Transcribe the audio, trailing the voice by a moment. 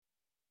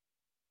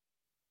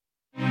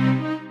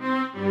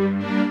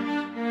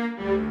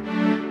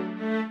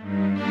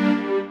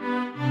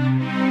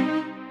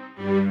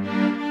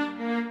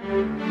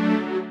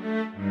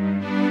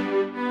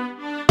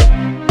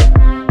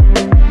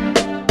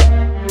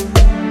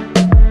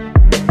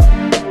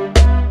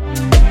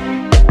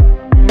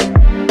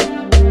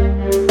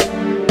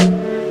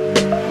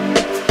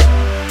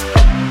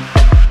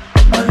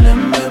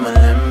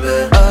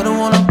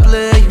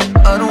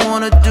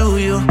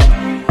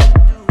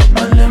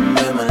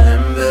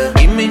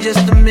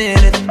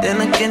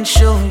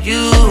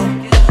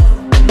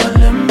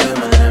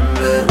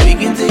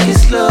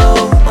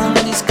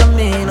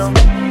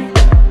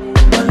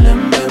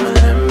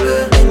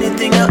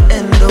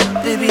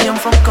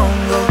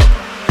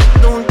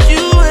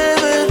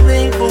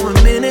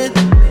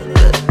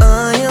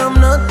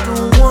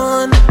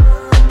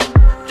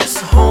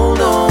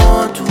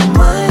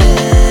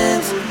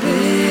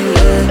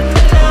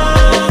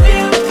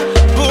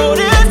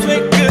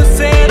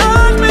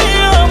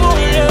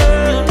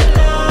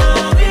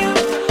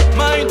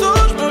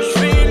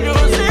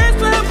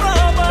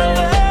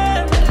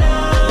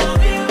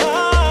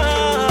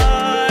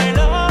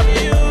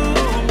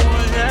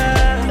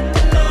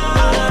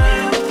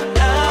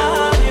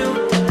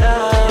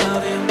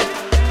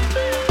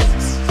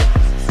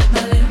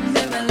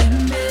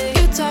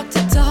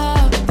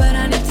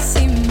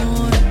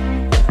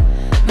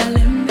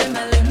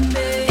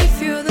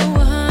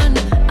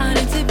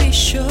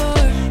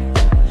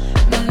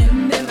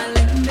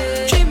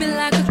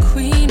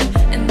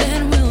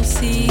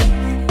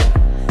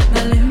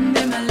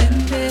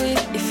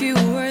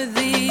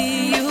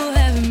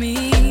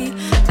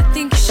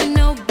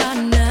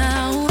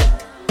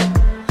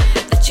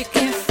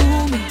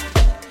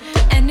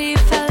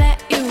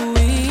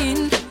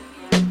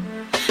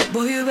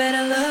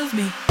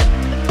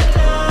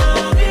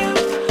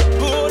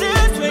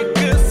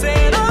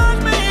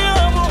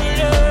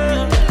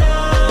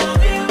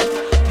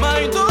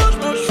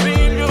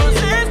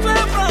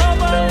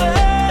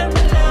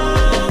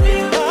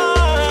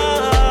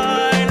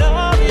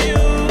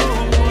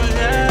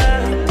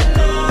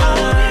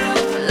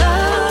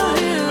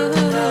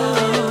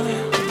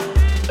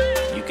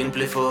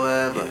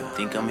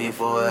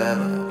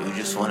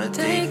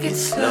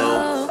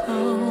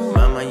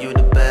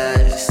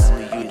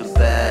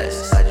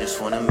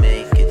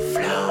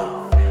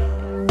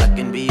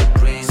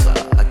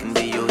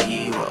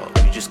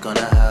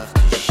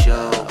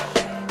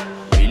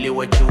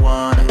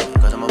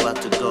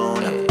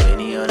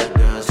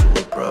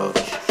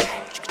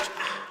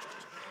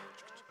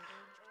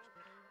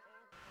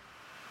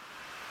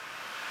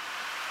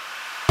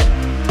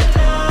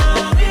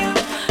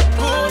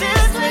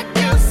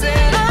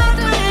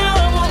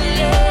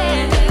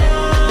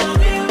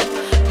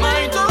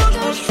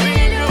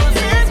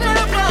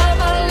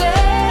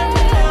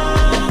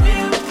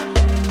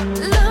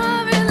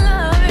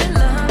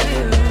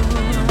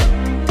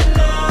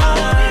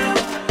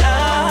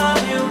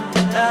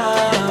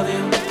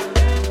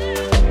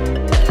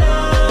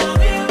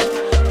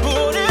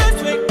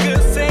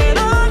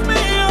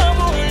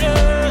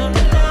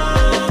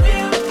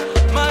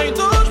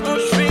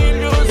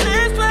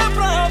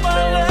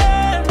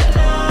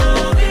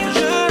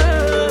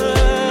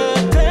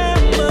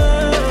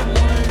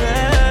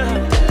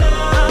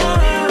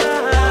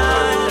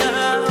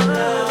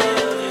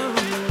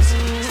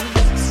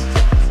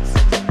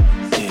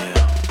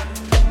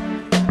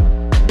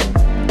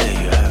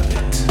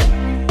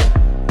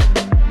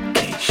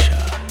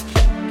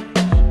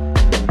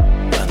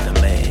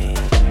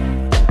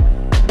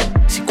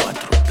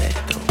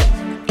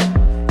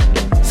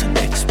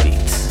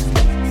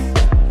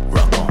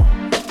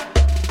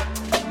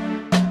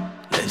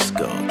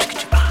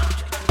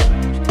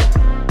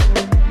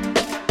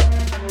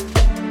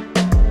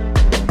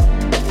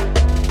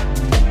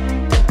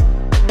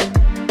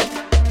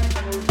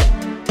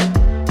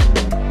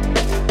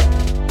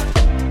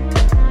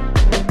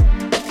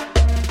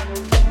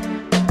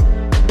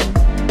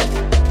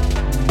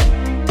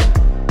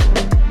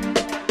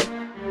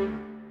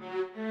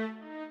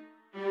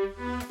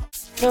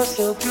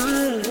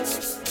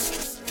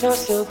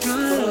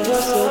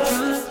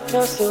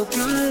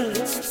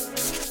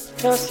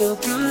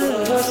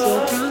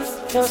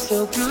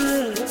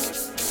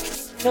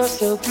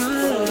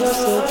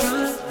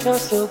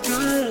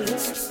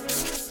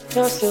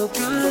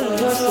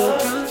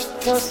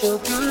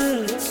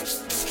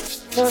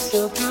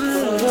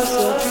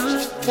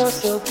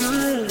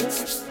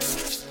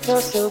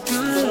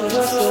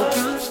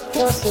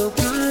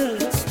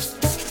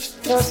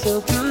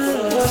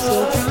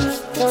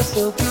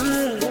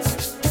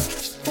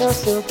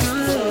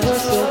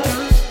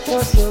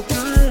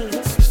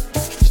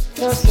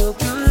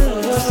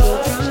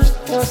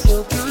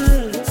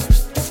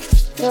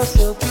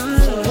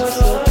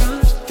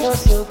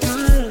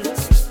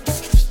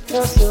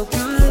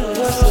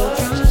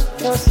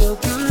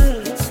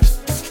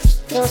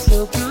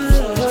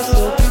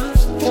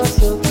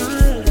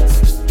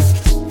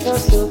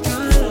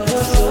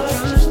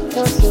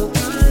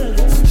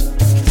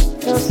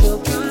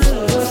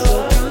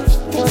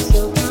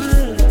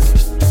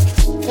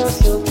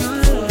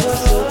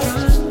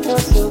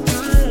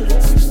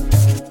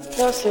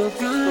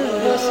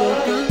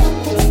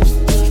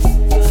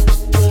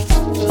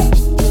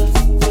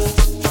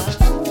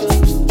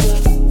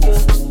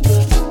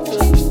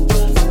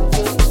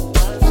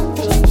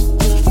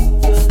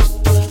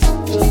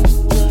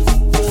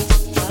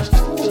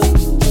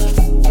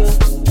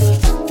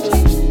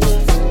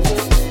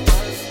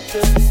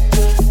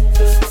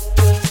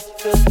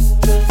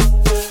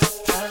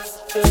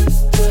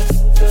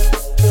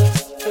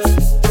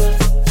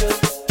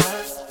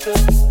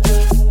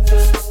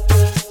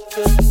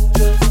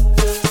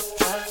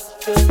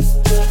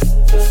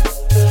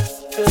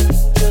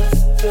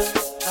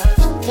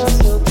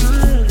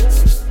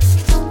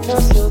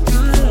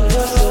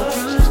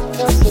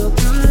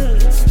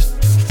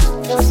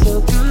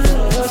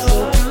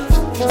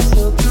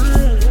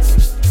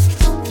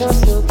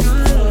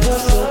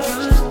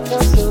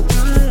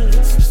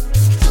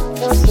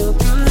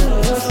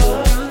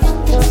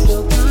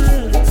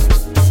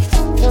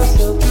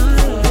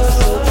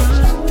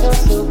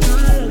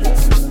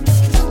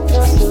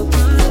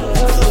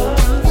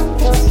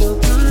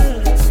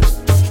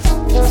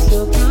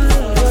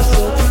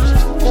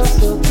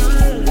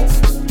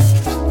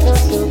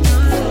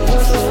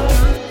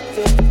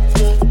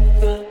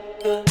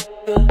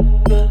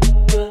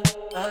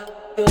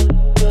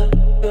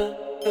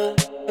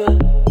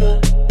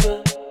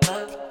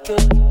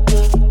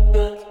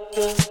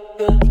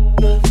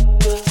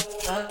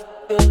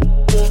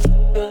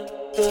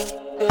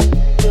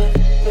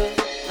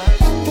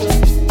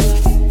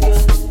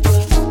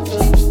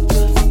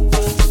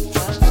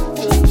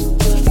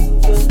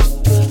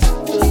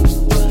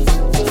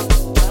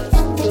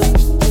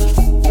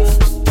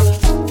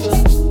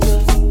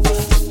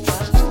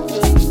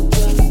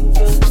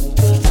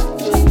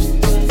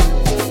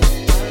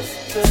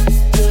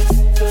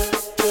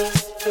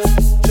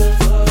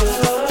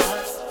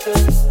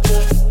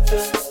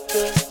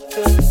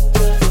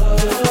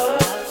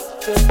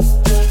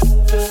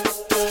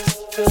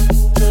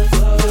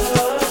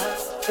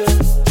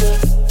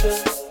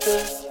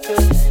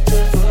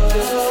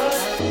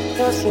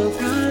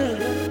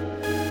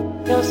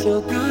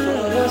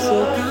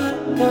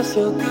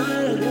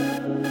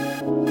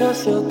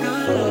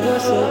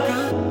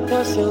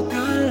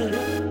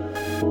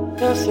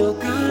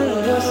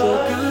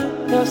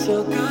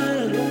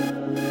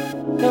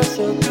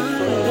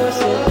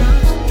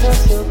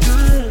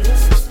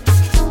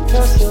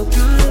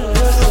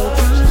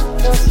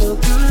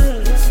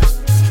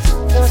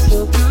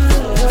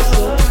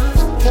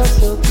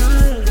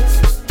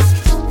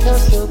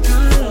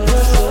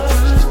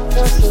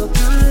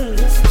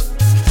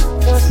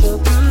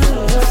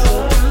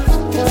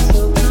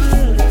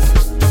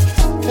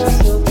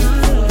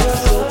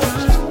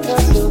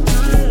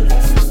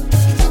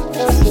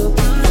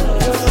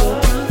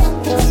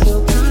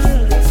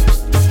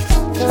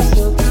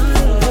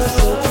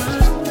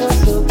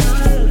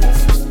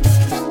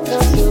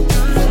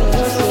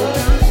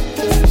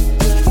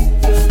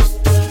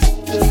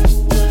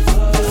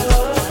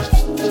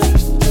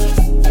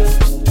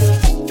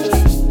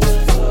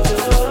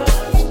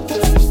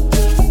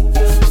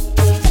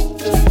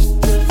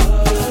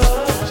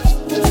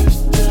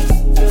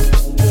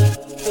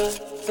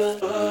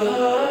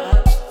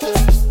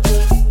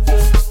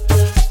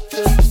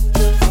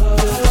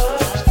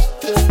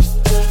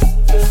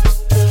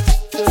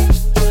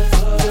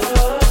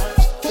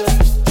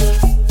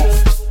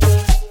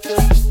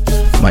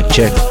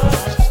Check.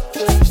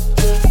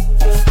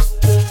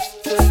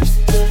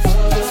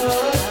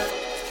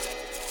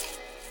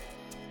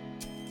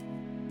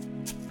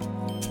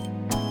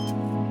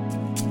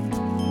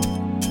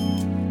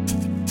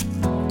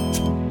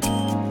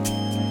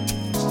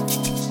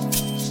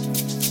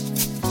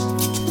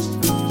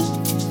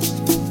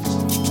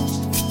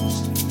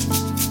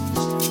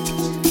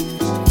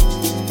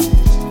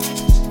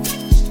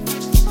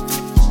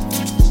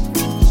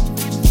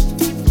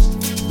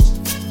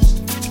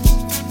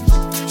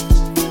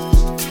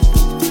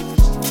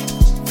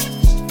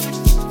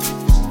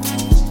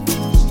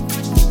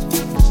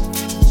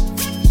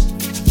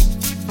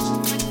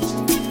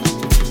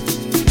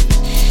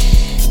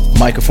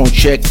 Microphone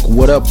check.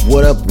 What up?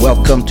 What up?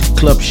 Welcome to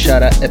Club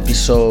Shada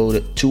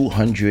episode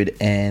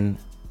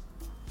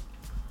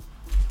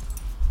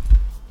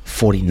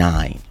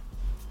 249.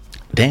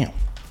 Damn.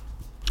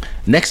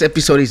 Next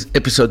episode is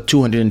episode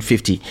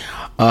 250.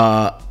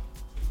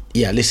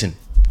 Listen.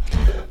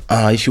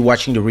 If you're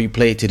watching the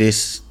replay to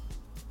this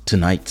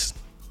tonight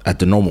at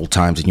the normal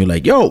times and you're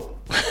like, yo,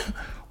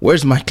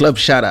 where's my Club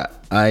Shada?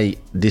 I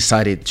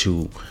decided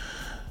to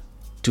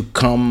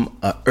come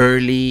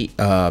early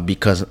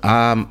because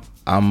I'm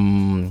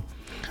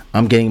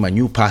getting my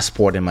new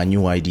passport and my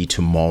new ID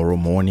tomorrow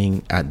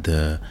morning at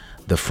the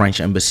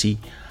French embassy,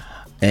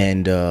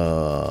 and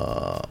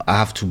I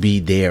have to be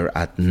there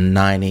at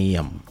 9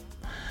 a.m.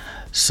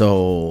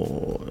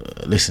 So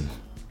listen,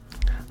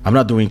 I'm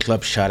not doing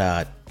Club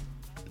Shada at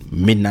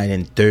midnight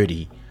and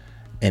 30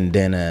 and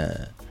then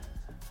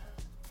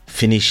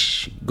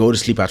go to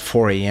sleep at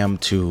 4 a.m.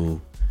 to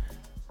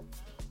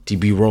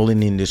be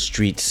rolling in the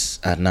streets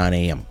at 9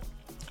 a.m.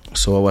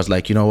 So I was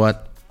like, you know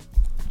what?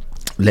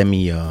 Let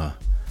me do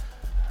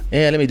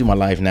my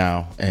live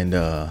now. And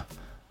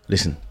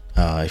listen,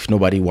 if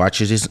nobody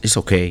watches, it's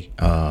okay.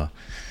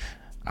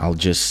 I'll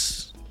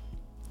just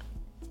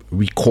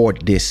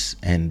record this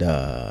and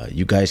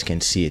you guys can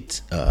see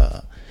it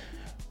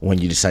when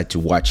you decide to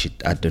watch it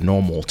at the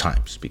normal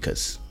times,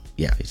 because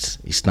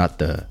it's not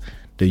the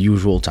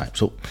usual time.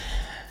 So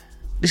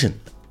listen,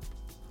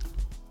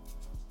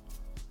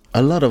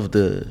 a lot of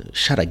the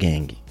Shada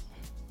gang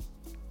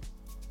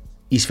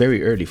is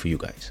very early for you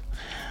guys.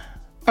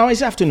 Oh,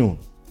 it's afternoon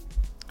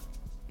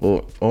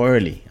or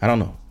early. I don't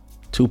know,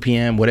 2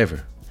 p.m.,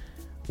 whatever,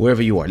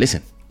 wherever you are.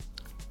 Listen,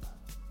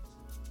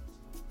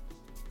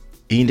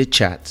 in the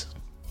chat,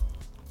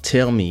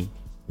 tell me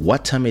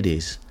what time it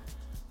is.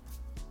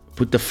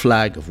 Put the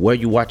flag of where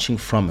you're watching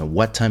from and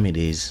what time it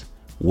is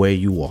where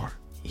you are.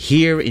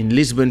 Here in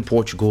Lisbon,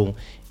 Portugal,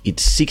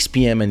 it's 6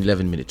 p.m. and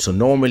 11 minutes. So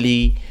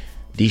normally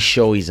this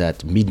show is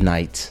at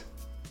midnight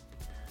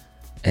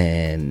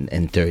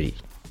and 30.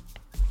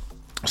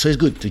 So it's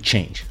good to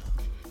change.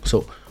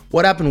 So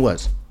what happened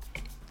was,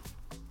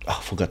 I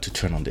forgot to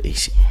turn on the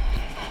AC.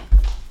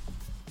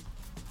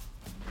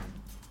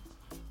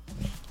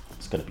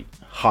 It's gonna be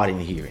hot in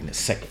here in a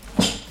second.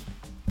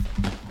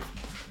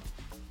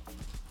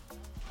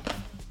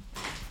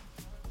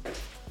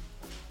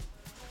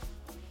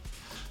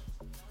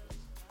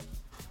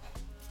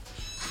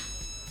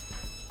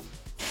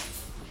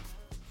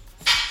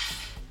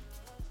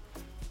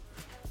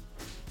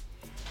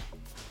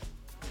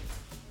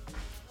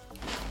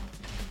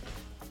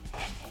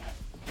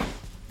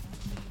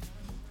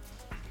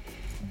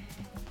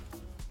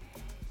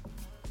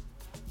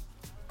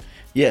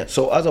 Yeah,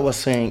 so as I was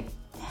saying,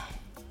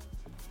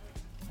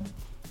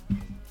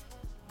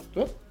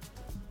 what's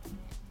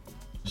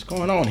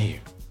going on here?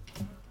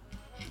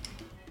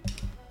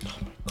 Oh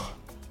my God.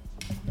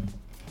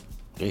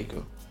 There you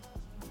go.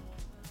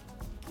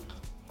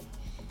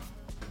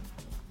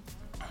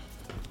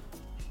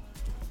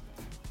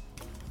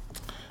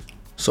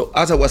 So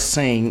as I was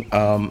saying,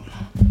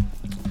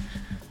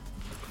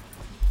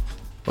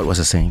 what was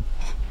I saying?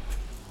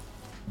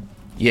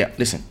 Yeah,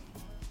 listen.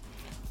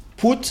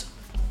 Put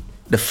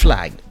the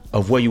flag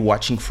of where you're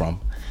watching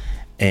from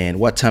and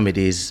what time it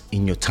is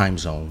in your time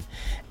zone.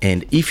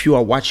 And if you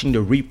are watching the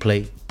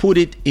replay, put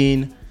it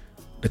in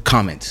the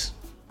comments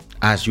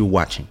as you're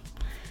watching.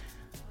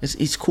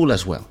 It's cool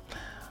as well.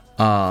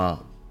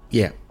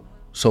 Yeah.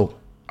 So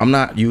I'm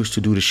not used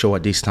to do the show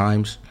at these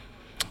times.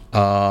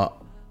 And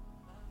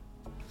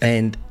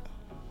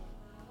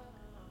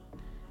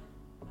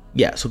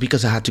yeah, so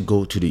because I had to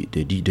go to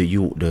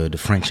the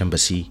French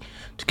embassy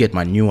to get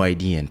my new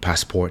ID and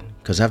passport,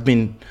 because I've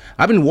been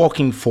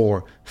walking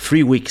for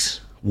 3 weeks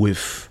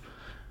with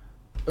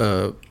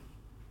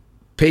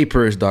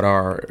papers that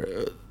are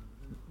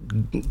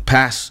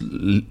past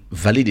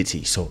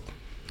validity, so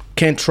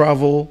can't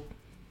travel.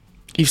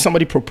 If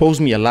somebody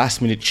proposed me a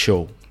last minute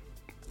show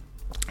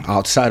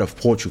outside of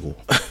Portugal,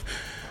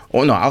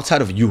 or no,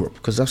 outside of Europe,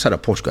 because outside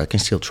of Portugal I can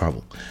still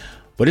travel,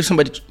 but if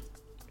somebody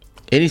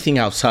anything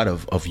outside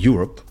of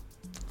Europe,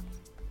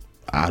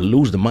 I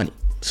lose the money.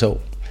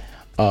 So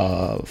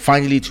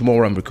finally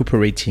tomorrow I'm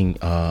recuperating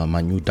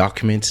my new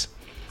documents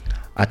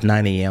at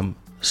 9 a.m.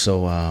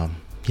 So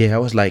yeah, I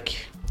was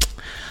like,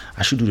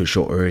 I should do the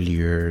show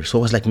earlier. So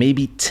I was like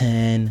maybe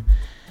 10.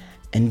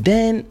 And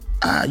then,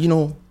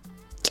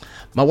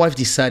 my wife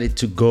decided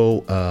to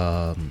go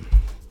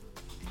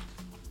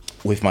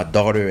with my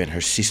daughter and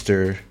her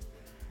sister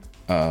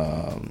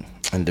and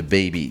the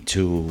baby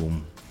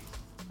to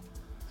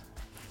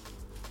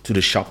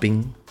the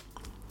shopping.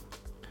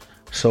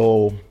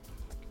 So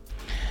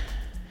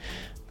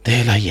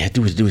they're like, yeah,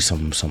 do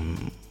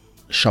some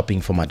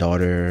shopping for my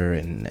daughter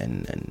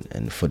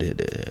and for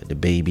the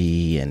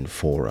baby and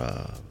for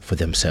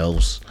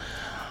themselves.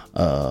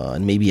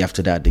 And maybe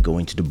after that they go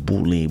into the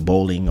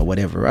bowling or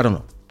whatever. I don't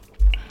know.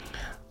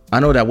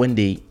 I know that when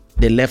they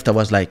left, I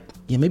was like,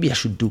 yeah, maybe I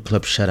should do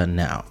Club Shada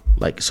now.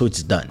 Like, so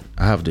it's done.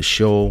 I have the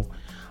show.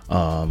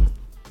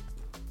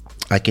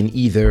 I can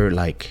either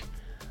like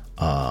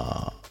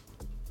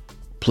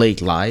play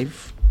it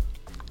live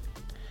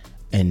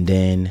and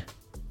then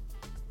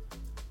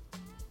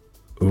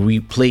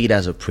replay it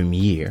as a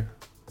premiere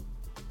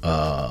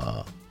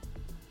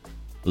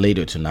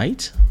later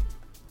tonight.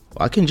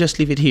 I can just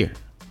leave it here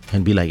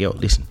and be like, yo,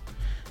 listen,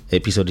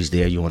 episode is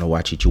there, you want to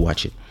watch it, you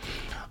watch it.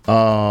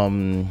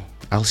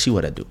 I'll see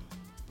what I do.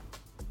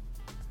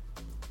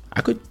 I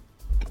could,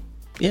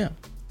 yeah.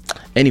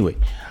 Anyway,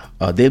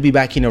 they'll be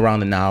back in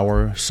around an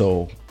hour.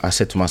 So I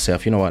said to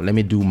myself, you know what, let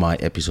me do my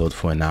episode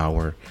for an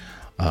hour.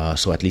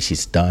 So at least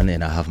it's done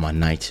and I have my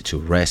night to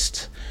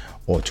rest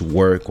or to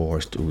work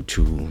or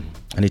to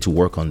I need to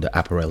work on the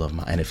apparel of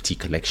my NFT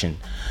collection.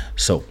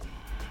 So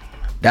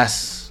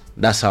that's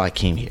how I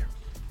came here.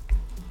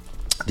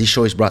 This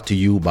show is brought to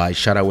you by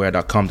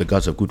shadaware.com, the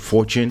gods of good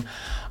fortune.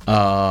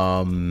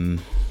 Them.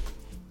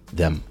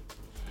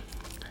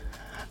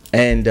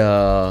 And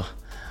I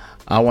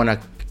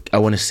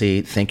wanna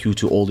say thank you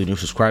to all the new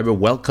subscribers.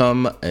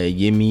 Welcome,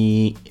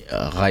 Yemi,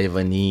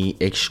 Raivani,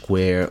 X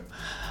Square,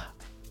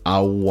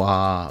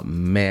 Awa,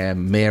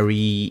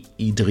 Mary,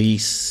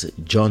 Idris,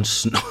 Jon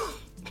Snow,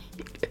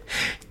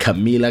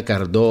 Camila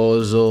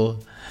Cardozo,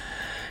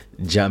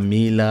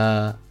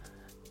 Jamila,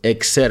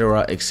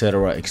 etc.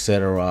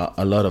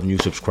 A lot of new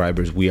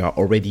subscribers. We are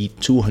already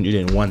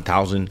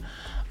 201,000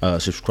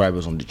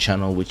 subscribers on the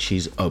channel, which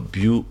is a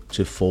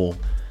beautiful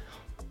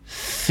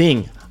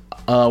thing.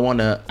 I want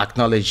to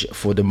acknowledge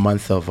for the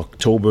month of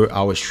October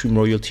our stream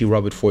royalty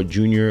Robert Ford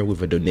Jr.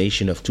 with a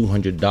donation of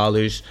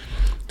 $200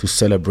 to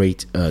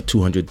celebrate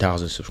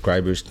 200,000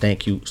 subscribers.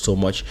 Thank you so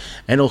much.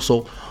 And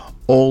also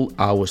all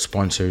our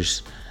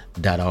sponsors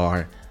that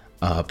are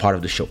part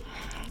of the show.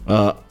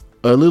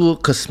 a little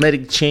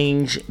cosmetic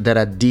change that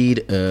I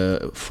did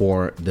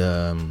for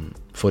the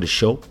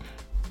show.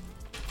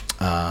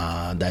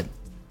 That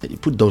you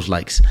put those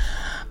likes.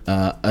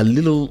 A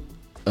little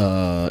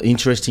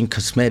interesting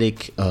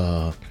cosmetic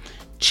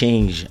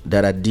change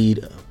that I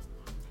did.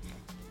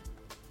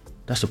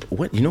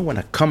 When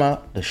I come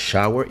out the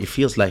shower, it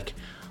feels like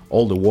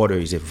all the water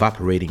is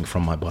evaporating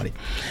from my body.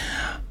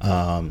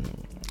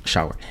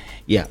 Shower.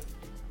 Yeah.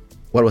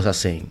 What was I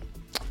saying?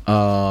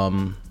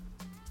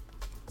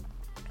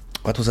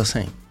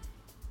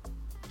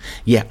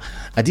 Yeah,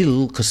 I did a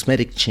little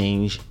cosmetic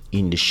change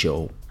in the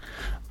show.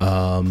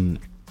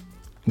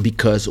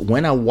 Because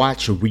when I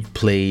watch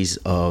replays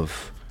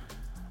of,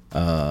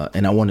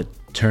 and I want to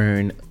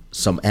turn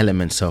some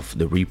elements of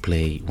the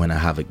replay when I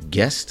have a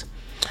guest,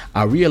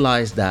 I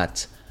realize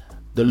that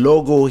the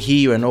logo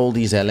here and all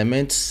these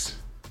elements,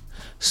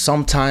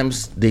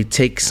 sometimes they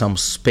take some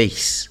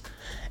space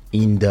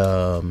in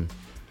the,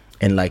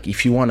 and like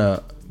if you want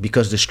to,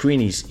 because the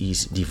screen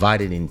is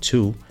divided in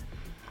two,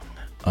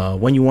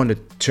 when you want to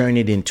turn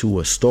it into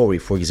a story,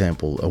 for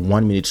example, a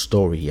 1 minute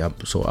story.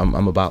 So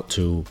I'm about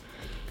to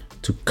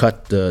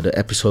cut the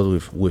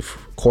episode with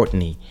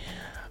Courtney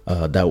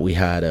that we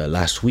had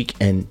last week,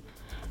 and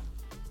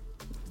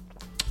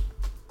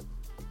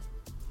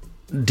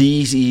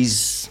this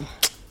is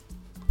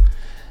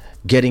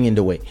getting in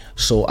the way.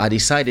 So I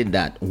decided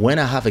that when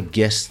I have a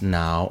guest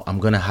now, I'm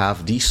gonna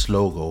have this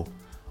logo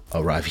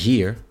arrive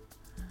here,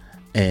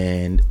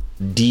 and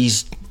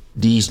these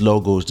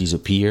logos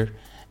disappear,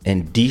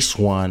 and this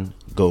one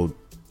go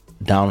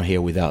down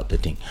here without the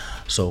thing.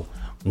 So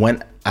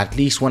when I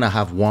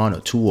have 1 or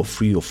 2 or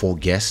 3 or 4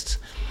 guests,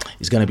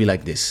 it's gonna be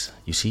like this.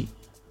 You see,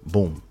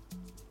 boom.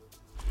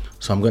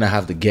 So I'm gonna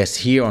have the guest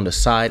here on the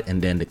side,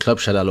 and then the Club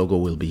Shada logo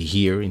will be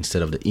here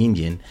instead of the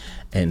Indian,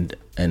 and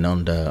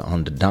on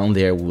the down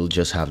there we'll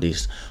just have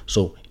this.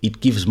 So it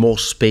gives more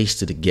space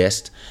to the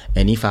guest,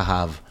 and if I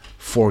have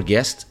 4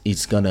 guests,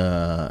 it's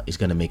gonna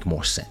make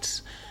more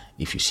sense,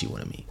 if you see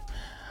what I mean.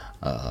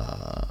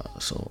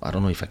 So I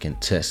don't know if I can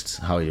test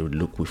how it would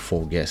look with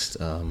 4 guests.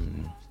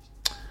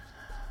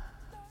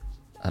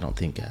 I don't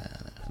think,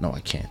 no,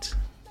 I can't.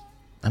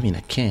 I mean,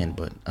 I can,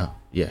 but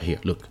yeah, here,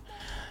 look.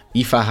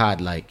 If I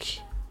had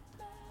like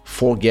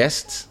 4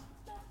 guests,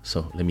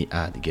 so let me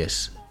add the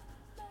guests.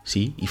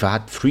 See, if I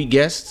had 3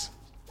 guests,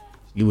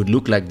 it would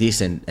look like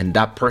this, and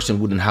that person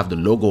wouldn't have the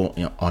logo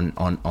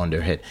on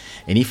their head.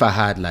 And if I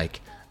had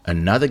like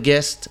another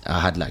guest, I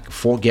had like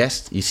 4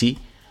 guests, you see,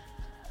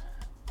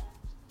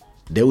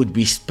 there would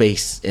be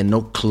space and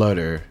no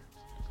clutter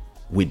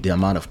with the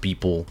amount of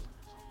people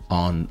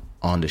on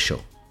the show.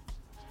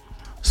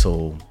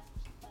 So,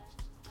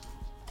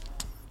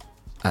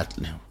 what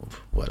am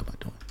I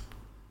doing?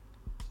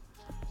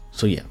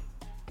 So yeah,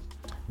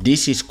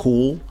 this is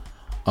cool.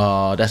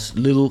 That's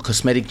little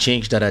cosmetic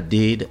change that I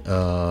did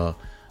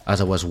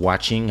as I was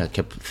watching. I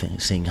kept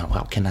saying,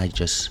 how can I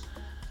just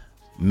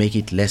make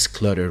it less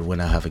cluttered when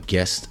I have a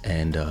guest?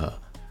 And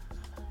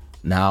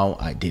now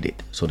I did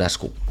it. So that's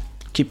cool.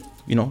 Keep,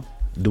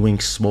 doing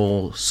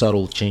small,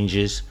 subtle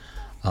changes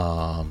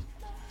that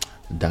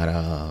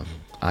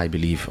I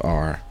believe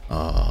are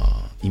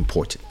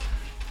important.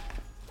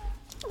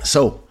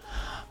 So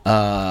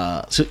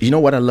you know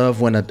what I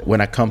love when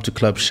I come to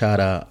Club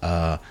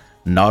Shada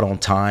not on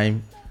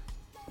time.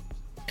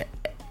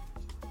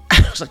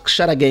 It's like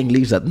Shada Gang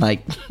leaves at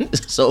night,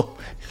 so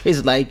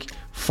it's like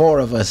 4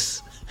 of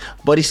us,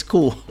 but it's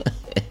cool.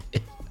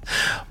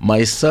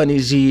 My son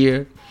is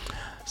here.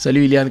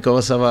 Salut Iliane,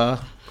 comment ça va?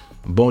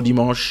 Bon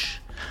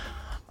dimanche.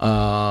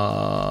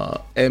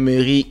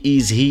 Emery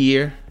is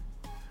here.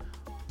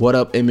 What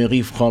up,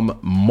 Emery from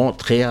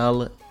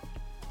Montreal,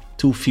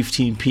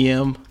 2:15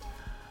 p.m.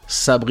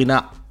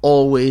 Sabrina,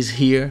 always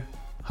here.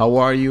 How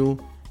are you?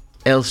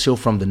 Elcio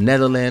from the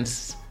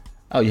Netherlands.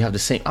 Oh, you have the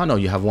same. Oh no,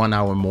 you have 1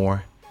 hour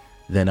more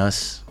than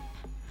us.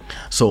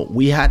 So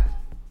we are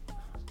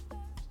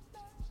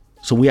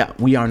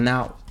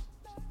now.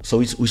 So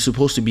we're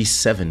supposed to be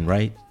 7,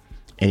 right?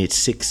 And it's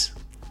 6.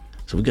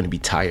 So we're gonna be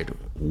tired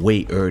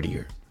way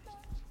earlier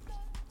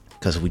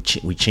because we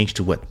changed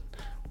to what?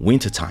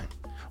 Winter time.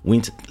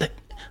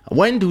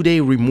 When do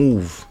they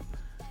remove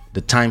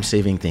the time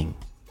saving thing?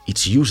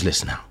 It's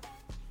useless now.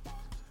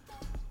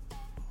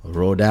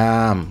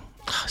 Rotterdam.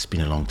 It's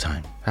been a long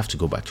time. I have to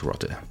go back to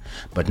Rotterdam,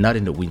 but not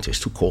in the winter. It's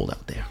too cold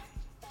out there.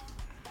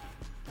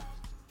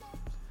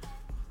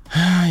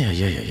 Yeah.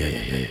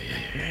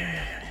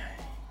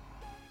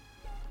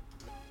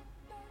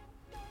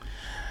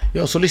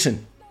 Yo, so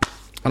listen,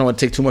 I don't want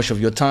to take too much of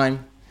your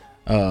time.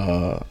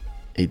 I'm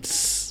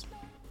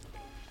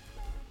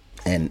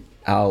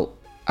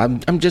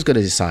just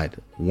gonna decide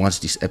once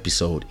this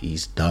episode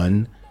is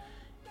done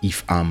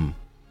if I'm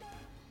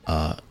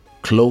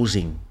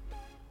closing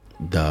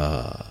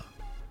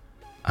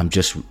I'm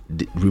just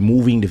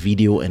removing the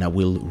video and I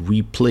will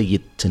replay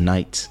it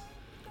tonight,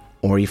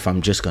 or if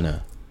I'm just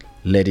gonna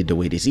let it the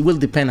way it is. It will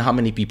depend how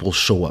many people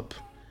show up,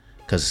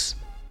 because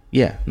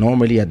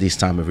normally at this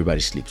time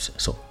everybody sleeps.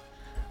 So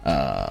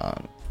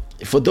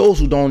for those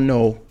who don't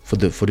know,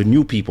 for the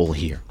new people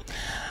here.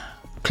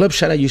 Club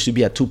Shada used to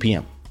be at 2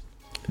 p.m.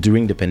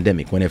 during the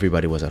pandemic when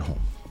everybody was at home.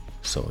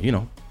 So, you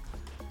know,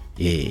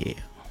 yeah.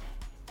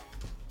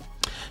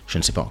 Je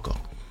ne sais pas encore.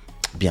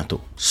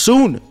 Bientôt.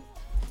 Soon.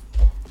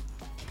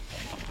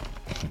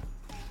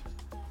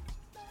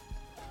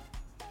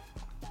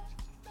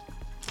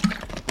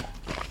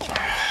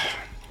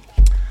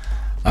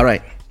 All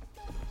right.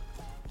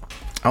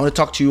 I want to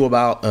talk to you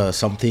about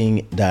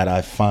something that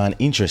I find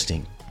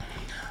interesting.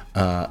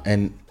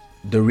 And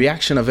the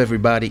reaction of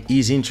everybody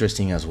is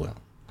interesting as well.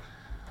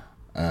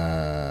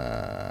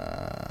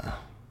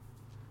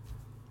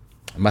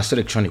 Master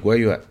Electronic, where are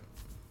you at?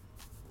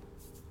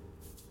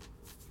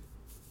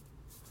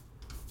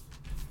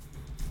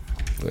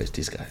 Where's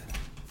this guy?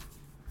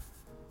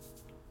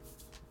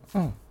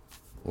 Oh,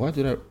 why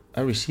did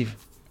I receive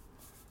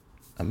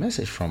a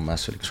message from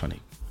Master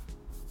Electronic?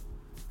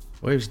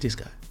 Where is this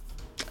guy?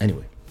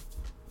 Anyway,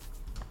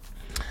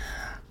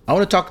 I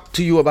want to talk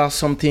to you about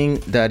something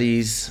that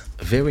is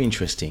very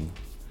interesting.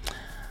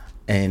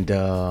 And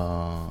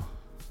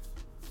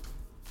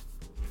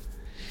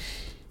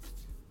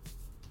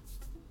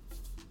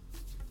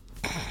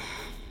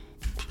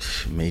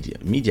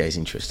media is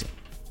interesting.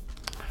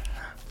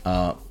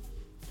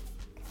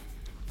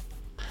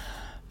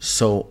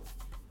 So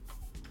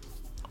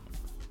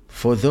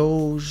for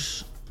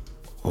those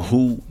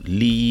who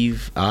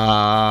live,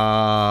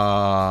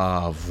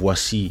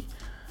 voici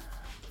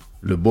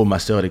le beau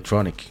Master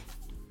Electronic.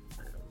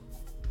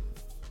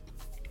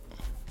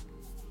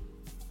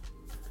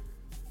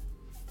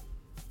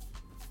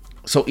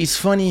 So it's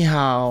funny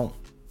how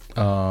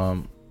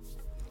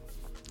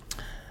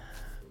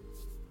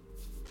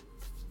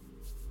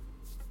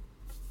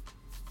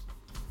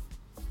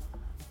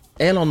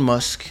Elon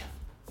Musk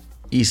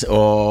is...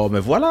 Oh, mais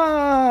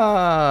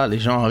voilà, les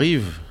gens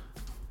arrivent.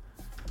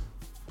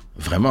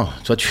 Vraiment,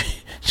 toi,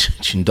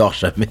 tu ne dors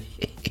jamais.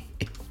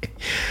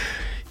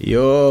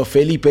 Yo,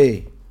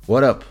 Felipe,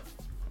 what up?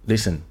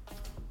 Listen.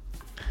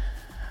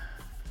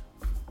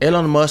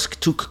 Elon Musk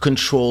took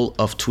control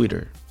of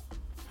Twitter.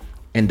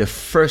 And the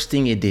first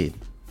thing he did,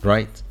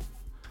 right?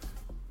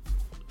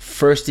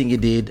 First thing he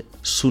did,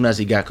 soon as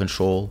he got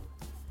control,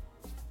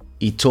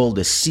 he told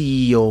the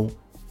CEO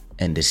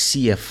and the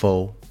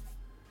CFO,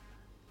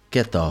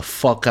 get the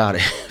fuck out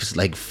of here. It's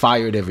like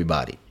fired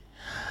everybody.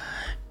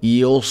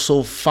 He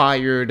also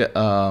fired,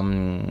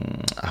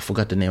 I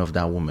forgot the name of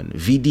that woman,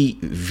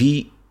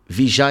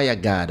 Vijaya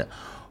Gad,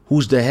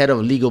 who's the head of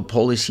legal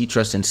policy,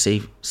 trust and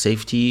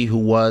safety, who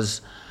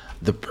was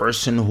the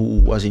person who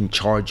was in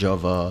charge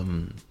of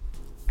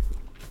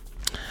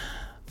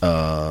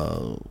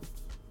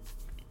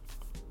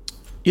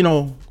you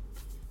know,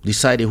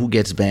 decided who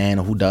gets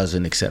banned, who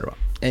doesn't, etc.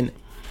 And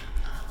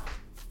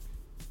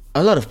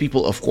a lot of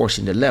people, of course,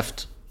 in the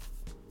left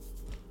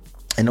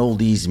and all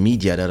these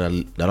media that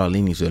are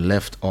leaning to the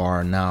left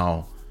are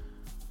now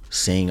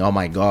saying, "Oh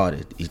my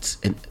God, it's."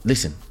 And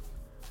listen,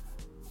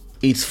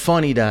 it's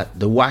funny that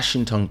the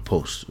Washington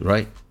Post,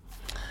 right,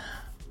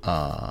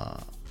 are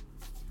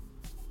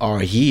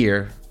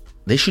here.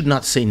 They should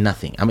not say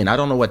nothing. I mean, I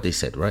don't know what they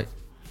said, right?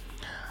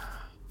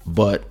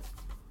 But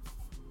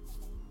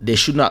they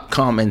should not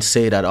come and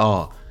say that,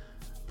 oh,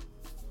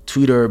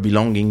 Twitter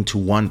belonging to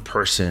one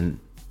person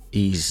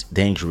is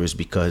dangerous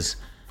because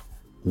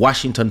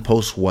Washington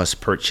Post was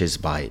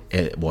purchased by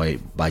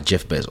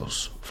Jeff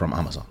Bezos from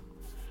Amazon.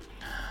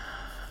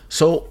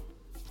 So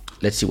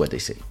let's see what they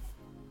say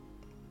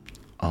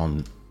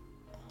on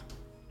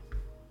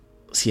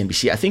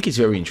CNBC. I think it's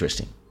very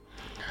interesting.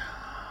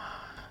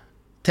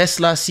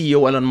 Tesla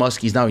CEO Elon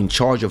Musk is now in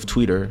charge of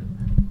Twitter.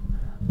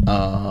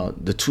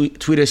 The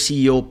Twitter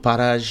CEO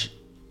Paraj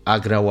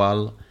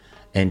Agrawal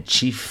and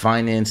Chief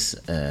Finance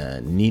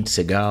Need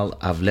Segal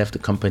have left the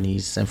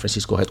company's San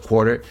Francisco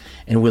headquarters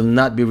and will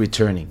not be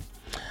returning.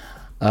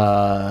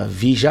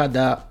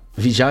 Vijaya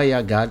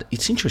Gad,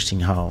 it's interesting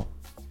how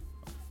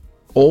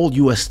all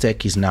US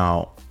tech is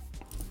now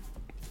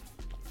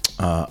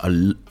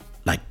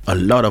like a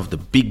lot of the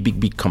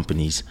big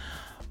companies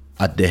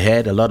at the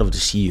head. A lot of the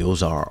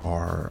CEOs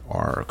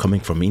are coming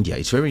from India.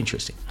 It's very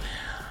interesting.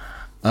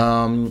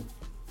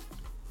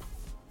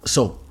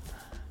 So,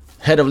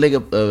 head of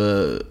legal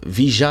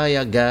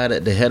Vijaya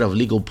Gad, the head of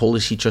legal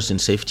policy, trust and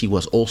safety,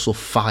 was also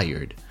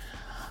fired.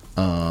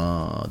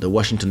 The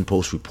Washington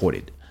Post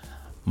reported.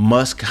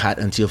 Musk had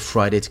until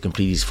Friday to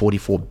complete his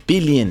 $44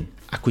 billion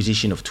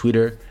acquisition of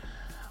Twitter,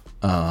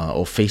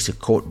 or face a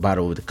court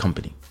battle with the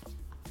company.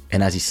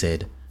 And as he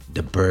said,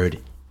 the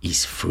bird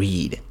is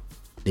freed.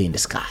 They're in the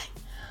sky.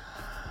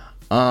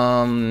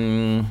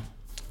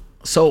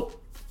 So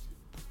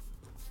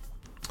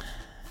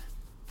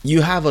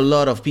you have a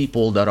lot of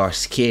people that are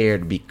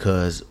scared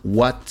because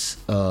what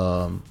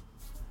Elon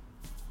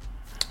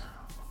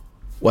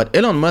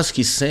Musk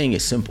is saying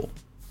is simple.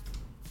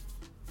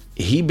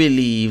 He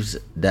believes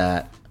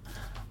that,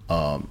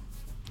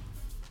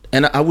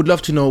 and I would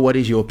love to know what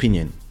is your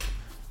opinion.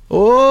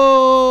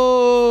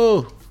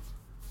 Oh,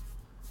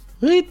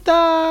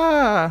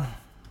 Rita,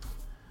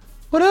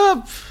 what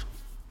up?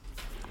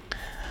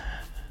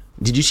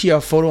 Did you see our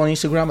photo on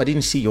Instagram? I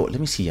didn't see your. Let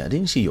me see. I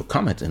didn't see your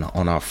comment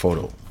on our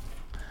photo.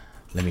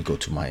 Let me go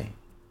to my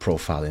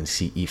profile and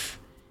see if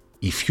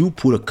you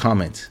put a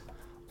comment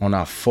on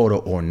our photo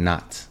or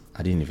not.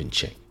 I didn't even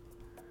check.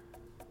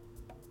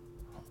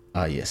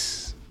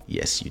 Yes,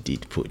 you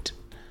did put.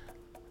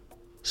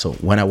 So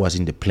when I was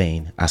in the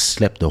plane, I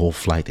slept the whole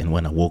flight, and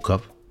when I woke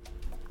up,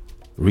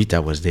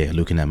 Rita was there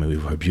looking at me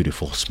with her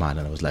beautiful smile,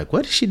 and I was like,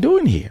 what is she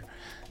doing here?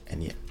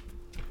 And yeah,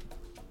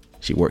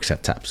 she works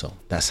at TAP, so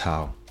that's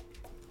how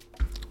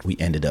we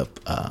ended up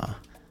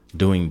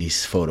doing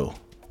this photo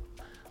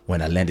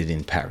when I landed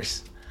in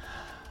Paris.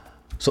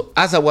 So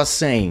as I was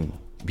saying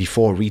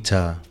before,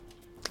 Rita,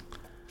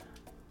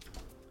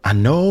 I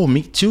know,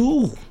 me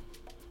too.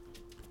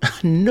 I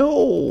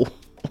know.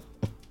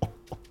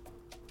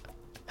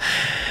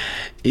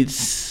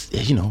 It's,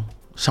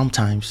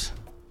 sometimes,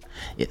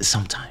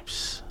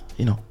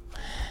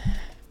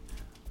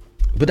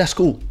 but that's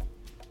cool.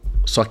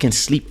 So I can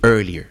sleep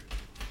earlier.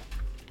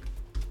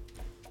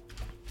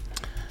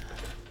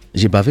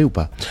 J'ai bavé ou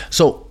pas?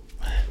 So,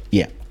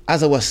 yeah,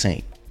 as I was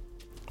saying,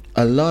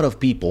 a lot of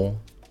people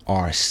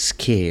are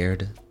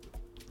scared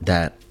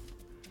that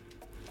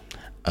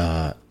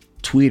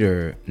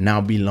Twitter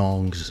now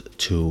belongs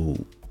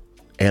to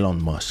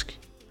Elon Musk,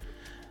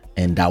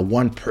 and that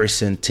one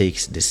person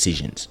takes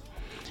decisions,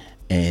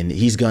 and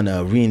he's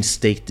gonna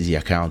reinstate the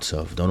accounts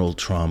of Donald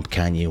Trump,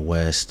 Kanye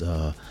West,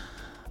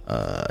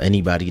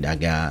 anybody that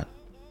got,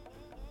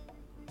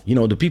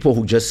 the people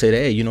who just said,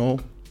 hey,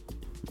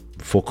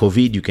 for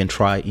COVID you can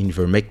try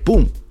Invermec,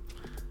 boom,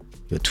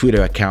 your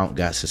Twitter account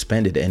got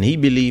suspended. And he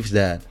believes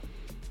that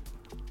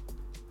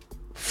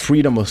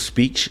freedom of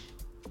speech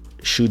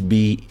should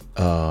be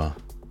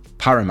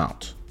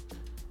paramount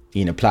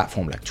in a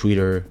platform like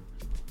Twitter,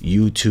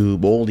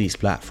 YouTube, all these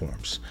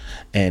platforms.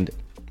 And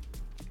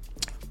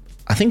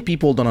I think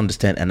people don't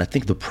understand, and I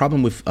think the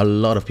problem with a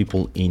lot of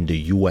people in the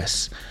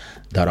US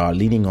that are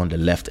leaning on the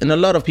left, and a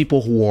lot of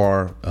people who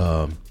are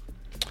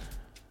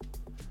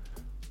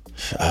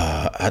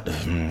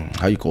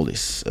how you call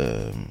this,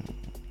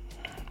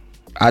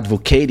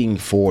 advocating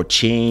for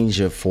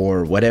change,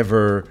 for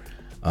whatever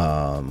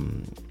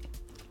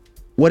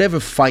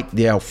fight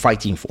they are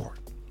fighting for,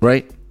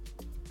 right?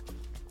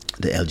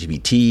 The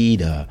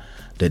LGBT,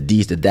 the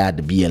this, the that,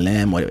 the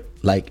BLM, whatever.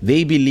 Like,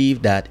 they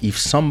believe that if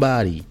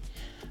somebody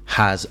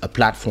has a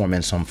platform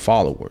and some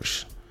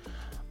followers,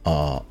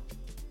 and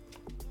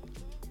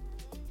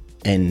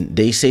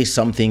they say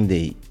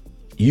something,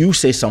 you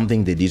say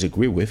something they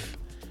disagree with,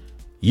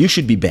 you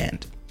should be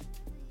banned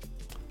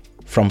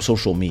from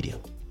social media.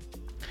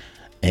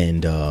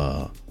 And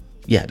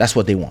yeah, that's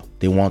what they want.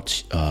 They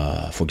want,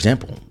 for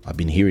example, I've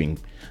been hearing,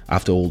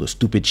 after all the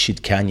stupid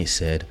shit Kanye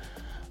said,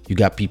 you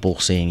got people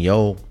saying,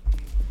 yo,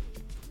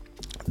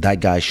 that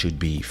guy should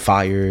be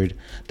fired,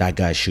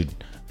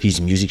 his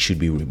music should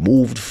be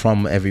removed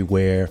from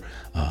everywhere,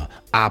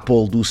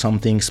 Apple do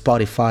something,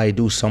 Spotify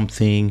do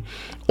something,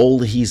 all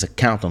his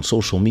account on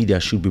social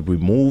media should be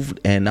removed.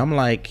 And I'm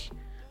like,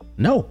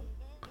 no.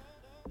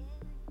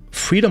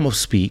 Freedom of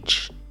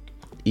speech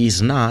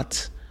is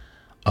not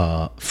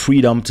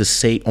freedom to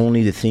say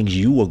only the things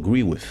you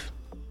agree with.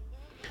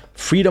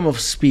 Freedom of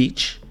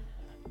speech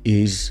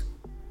is,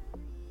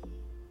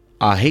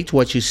 I hate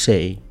what you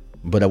say,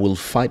 but I will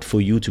fight for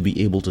you to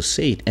be able to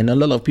say it. And a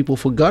lot of people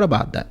forgot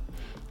about that.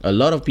 A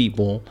lot of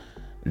people,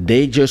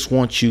 they just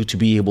want you to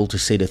be able to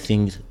say the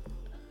things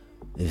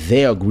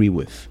they agree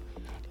with.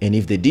 And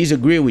if they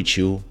disagree with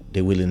you,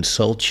 they will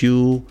insult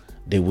you.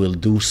 They will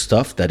do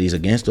stuff that is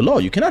against the law.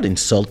 You cannot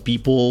insult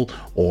people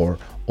or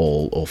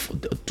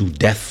do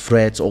death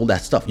threats, all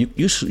that stuff.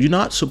 You're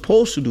not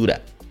supposed to do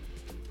that.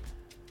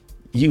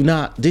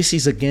 This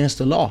is against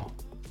the law.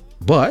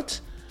 But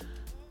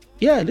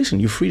yeah, listen,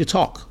 you're free to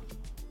talk,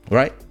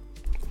 right?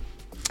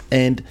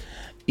 And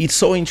it's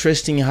so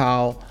interesting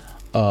how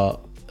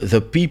the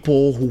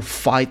people who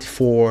fight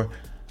for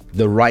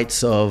the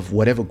rights of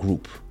whatever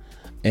group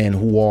and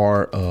who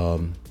are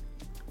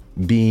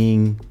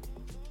being,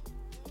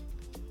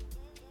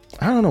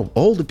 I don't know,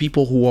 all the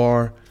people who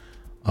are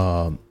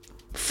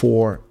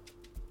for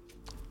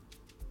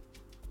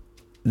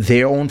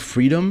their own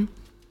freedom,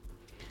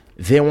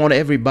 they want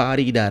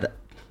everybody that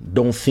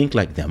don't think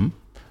like them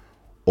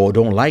or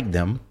don't like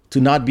them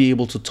to not be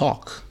able to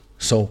talk.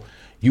 So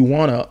you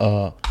want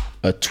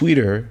a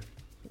Twitter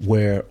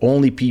where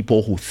only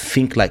people who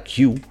think like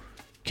you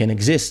can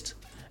exist.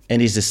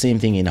 And it's the same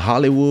thing in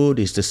Hollywood.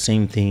 It's the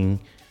same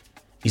thing.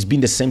 It's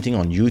been the same thing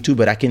on YouTube,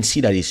 but I can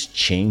see that it's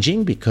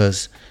changing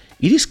because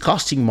it is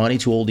costing money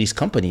to all these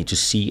companies to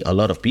see a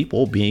lot of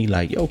people being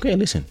like, okay,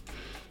 listen,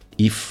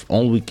 if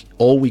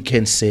all we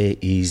can say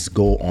is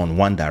go on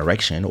one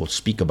direction or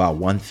speak about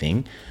one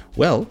thing,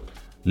 well,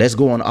 let's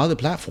go on other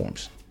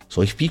platforms.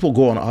 So if people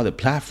go on other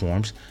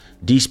platforms,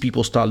 these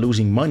people start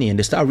losing money and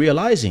they start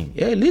realizing,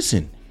 hey,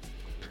 listen,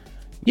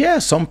 yeah,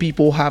 some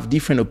people have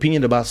different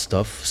opinion about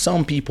stuff.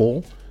 Some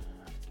people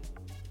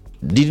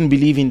didn't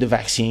believe in the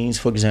vaccines,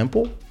 for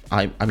example.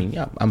 I mean,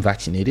 yeah, I'm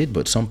vaccinated,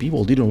 but some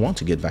people didn't want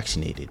to get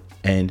vaccinated.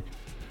 And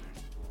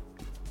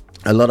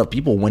a lot of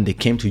people, when they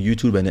came to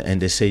YouTube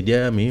and they said,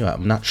 yeah,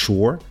 I'm not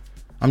sure.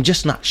 I'm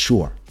just not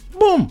sure.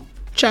 Boom,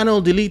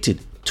 channel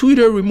deleted,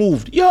 Twitter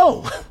removed.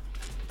 Yo.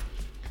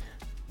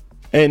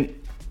 And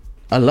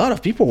a lot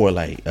of people were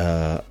like,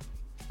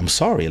 I'm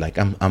sorry, like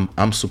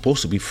I'm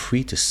supposed to be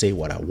free to say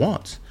what I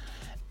want.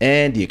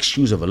 And the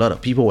excuse of a lot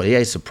of people, well, yeah,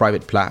 it's a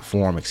private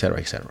platform, etc.,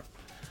 etc.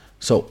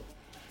 So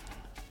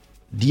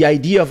the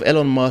idea of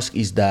Elon Musk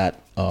is that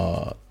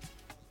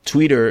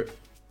Twitter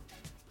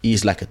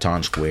is like a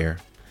town square.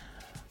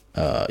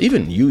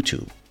 Even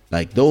YouTube,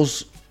 like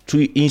those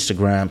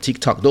Instagram,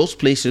 TikTok, those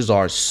places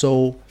are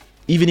so,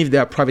 even if they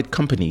are private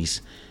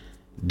companies,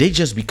 they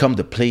just become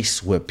the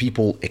place where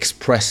people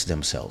express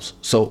themselves.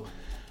 So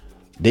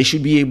they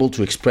should be able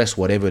to express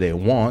whatever they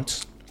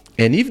want.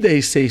 And if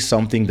they say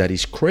something that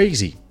is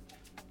crazy,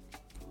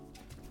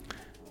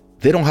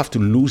 they don't have to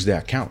lose their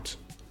account.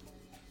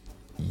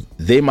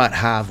 They might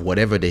have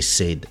whatever they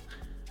said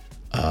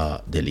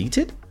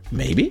deleted,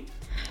 maybe,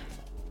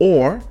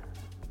 or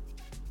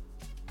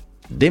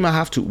they might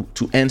have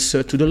to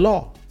answer to the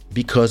law.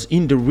 Because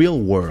in the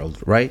real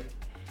world, right,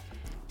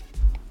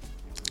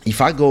 if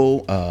I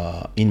go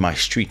in my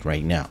street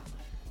right now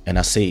and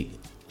I say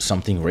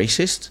something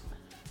racist,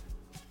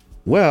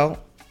 well,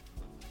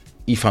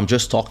 if I'm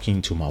just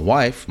talking to my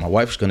wife's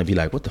going to be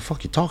like, what the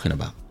fuck you talking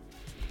about?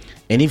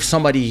 And if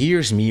somebody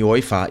hears me, or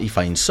if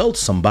I insult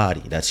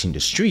somebody that's in the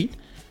street,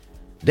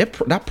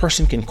 that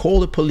person can call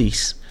the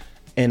police,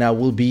 and I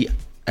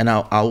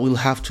will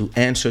have to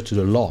answer to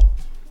the law.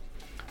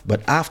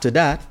 But after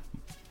that,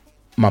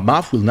 my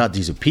mouth will not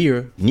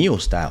disappear, Neo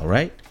style,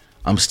 right?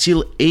 I'm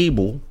still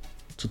able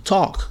to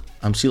talk.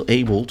 I'm still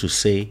able to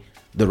say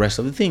the rest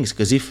of the things.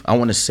 Because if I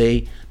want to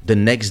say the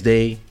next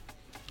day,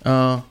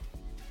 the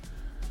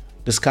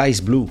sky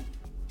is blue.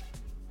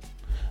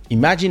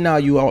 Imagine now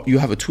you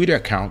have a Twitter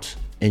account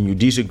and you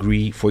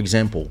disagree. For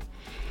example,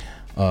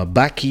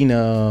 back during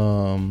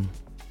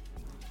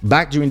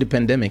the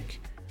pandemic,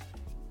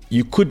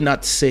 you could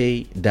not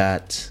say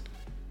that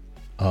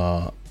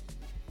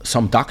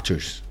some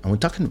doctors, and we're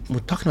talking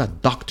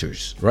about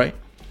doctors, right?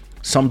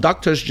 Some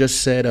doctors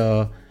just said,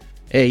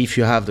 hey, if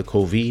you have the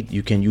COVID,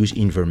 you can use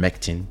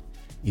ivermectin.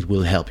 It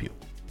will help you.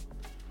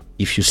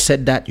 If you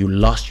said that, you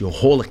lost your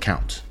whole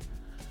account.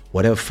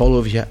 Whatever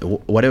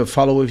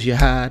followers you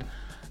had,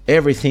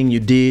 everything you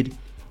did,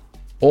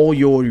 all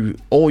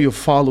your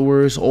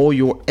followers, all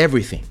your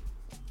everything.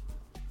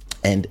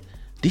 And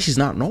this is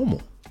not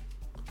normal.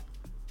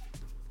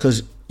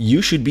 Because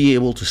you should be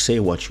able to say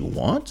what you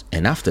want,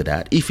 and after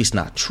that, if it's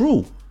not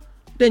true,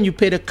 then you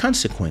pay the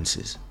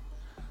consequences.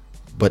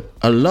 But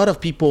a lot of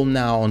people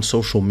now on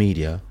social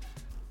media,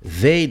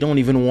 they don't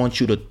even want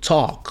you to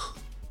talk.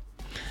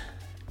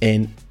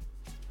 And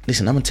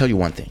listen, I'm gonna tell you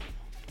one thing.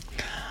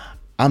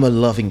 I'm a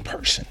loving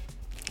person.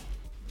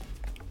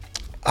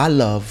 I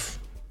love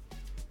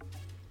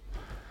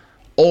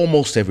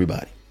almost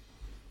everybody.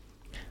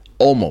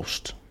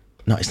 Almost.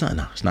 No, it's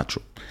not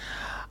true.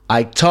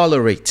 I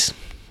tolerate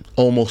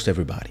almost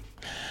everybody.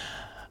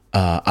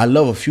 I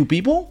love a few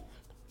people,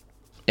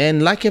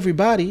 and like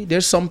everybody,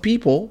 there's some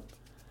people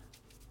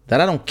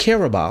that I don't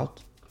care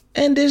about,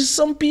 and there's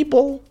some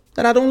people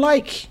that I don't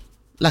like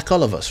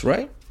all of us,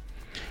 right?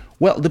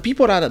 Well, the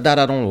people that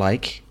I don't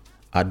like,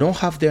 I don't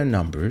have their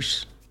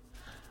numbers.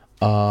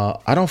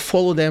 I don't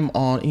follow them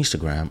on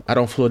Instagram. I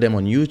don't follow them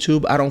on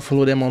YouTube. I don't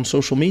follow them on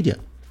social media.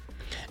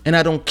 And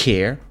I don't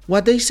care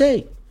what they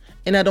say.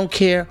 And I don't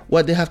care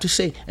what they have to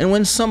say. And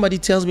when somebody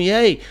tells me,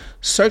 hey,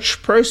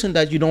 such person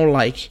that you don't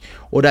like,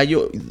 or that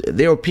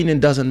their opinion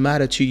doesn't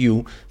matter to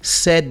you,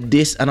 said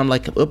this, and I'm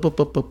like, up. I'm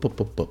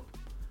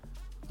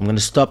going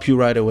to stop you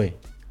right away.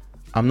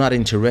 I'm not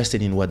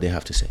interested in what they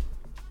have to say.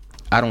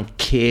 I don't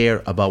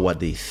care about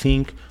what they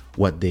think,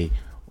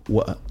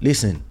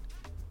 listen,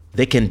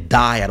 they can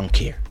die, I don't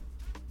care.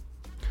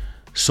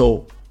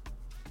 So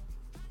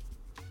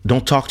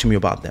don't talk to me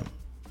about them.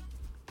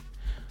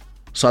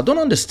 So I don't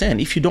understand,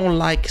 if you don't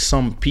like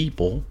some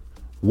people,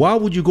 why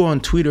would you go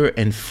on Twitter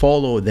and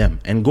follow them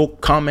and go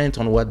comment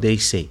on what they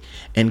say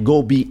and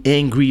go be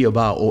angry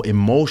about or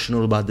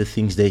emotional about the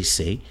things they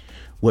say,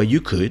 where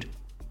you could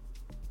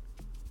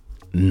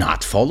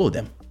not follow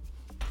them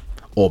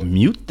or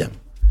mute them?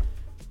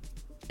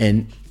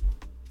 And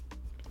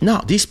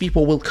now these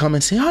people will come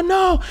and say, oh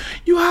no,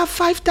 you have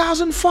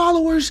 5,000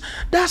 followers.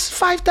 That's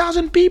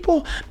 5,000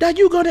 people that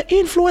you're going to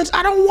influence.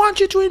 I don't want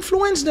you to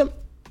influence them.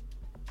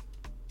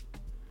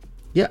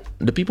 Yeah,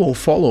 the people who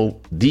follow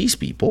these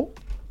people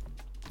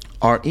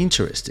are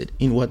interested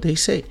in what they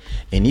say.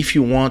 And if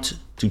you want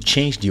to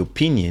change the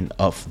opinion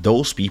of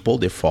those people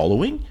they're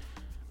following,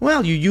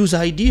 well, you use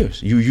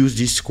ideas. You use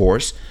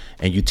discourse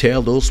and you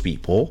tell those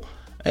people,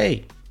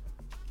 hey,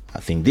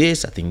 I think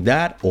this, I think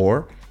that,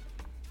 or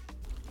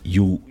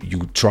you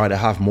try to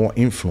have more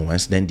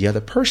influence than the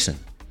other person.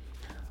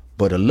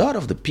 But a lot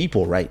of the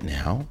people right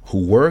now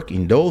who work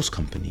in those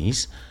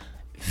companies,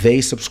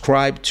 they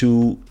subscribe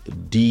to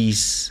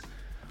these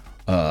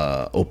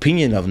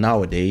opinion of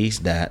nowadays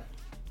that,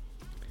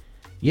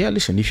 yeah,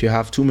 listen, if you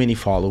have too many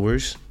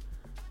followers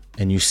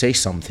and you say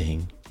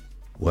something,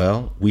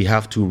 well, we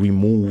have to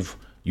remove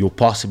your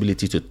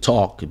possibility to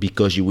talk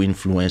because you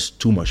influence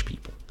too much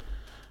people,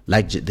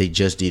 like they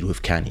just did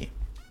with Kanye.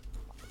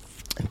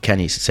 And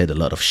Kanye said a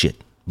lot of shit,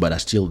 but I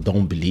still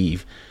don't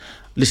believe.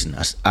 Listen,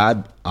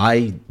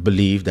 I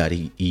believe that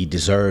he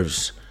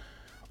deserves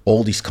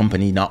all these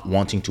company not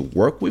wanting to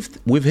work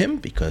with him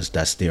because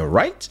that's their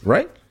right,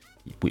 right?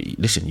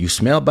 Listen, you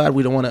smell bad,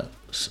 we don't want to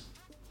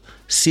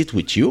sit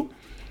with you,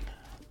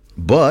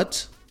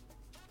 but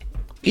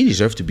he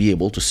deserves to be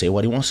able to say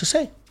what he wants to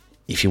say.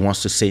 If he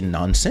wants to say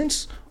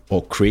nonsense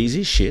or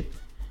crazy shit,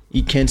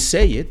 he can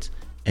say it,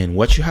 and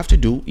what you have to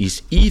do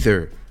is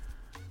either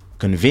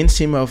convince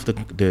him of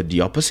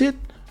the opposite,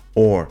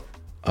 or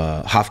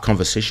have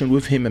conversation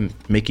with him and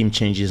make him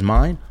change his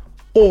mind,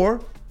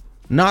 or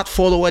not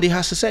follow what he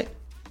has to say.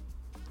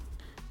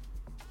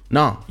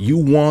 Now, you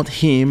want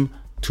him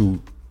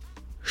to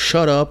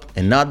shut up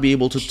and not be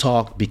able to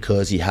talk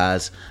because he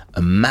has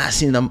a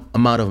massive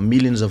amount of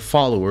millions of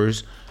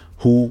followers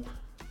who,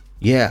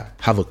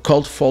 have a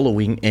cult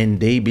following, and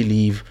they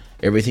believe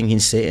everything he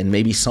say, and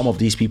maybe some of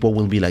these people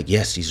will be like,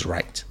 yes, he's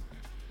right.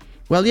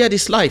 Well,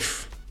 this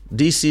life,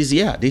 this is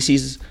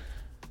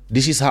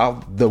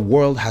how the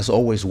world has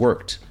always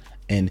worked.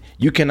 And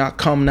you cannot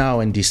come now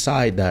and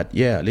decide that,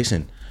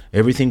 listen,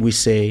 everything we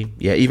say,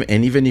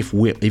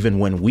 even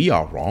when we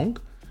are wrong,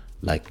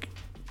 like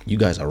you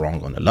guys are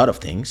wrong on a lot of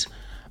things,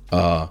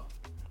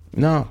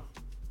 no,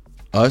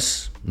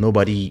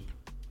 nobody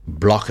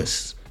block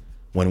us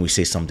when we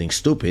say something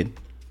stupid.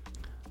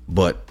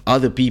 But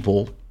other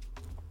people,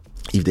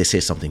 if they say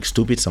something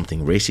stupid,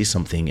 something racist,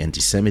 something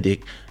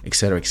anti-Semitic,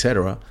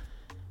 etc.,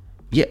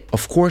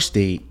 of course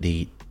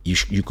you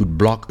could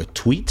block a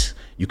tweet,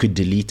 you could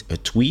delete a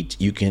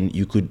tweet, you could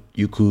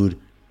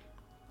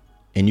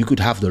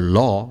have the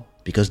law,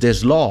 because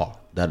there's law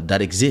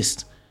that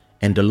exists,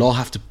 and the law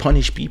have to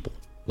punish people.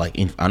 Like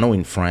I know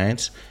in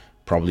France,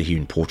 probably here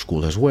in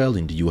Portugal as well,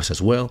 in the US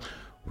as well,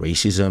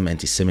 racism,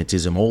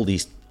 anti-Semitism, all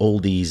these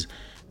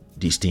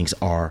things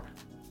are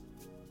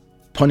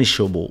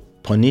punishable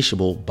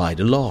by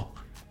the law.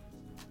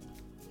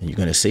 And you're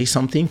gonna say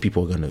something,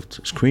 people are gonna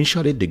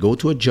screenshot it, they go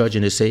to a judge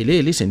and they say,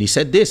 hey, listen, he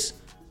said this.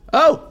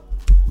 Oh,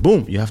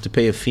 boom, you have to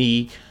pay a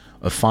fee,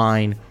 a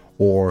fine,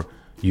 or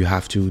you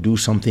have to do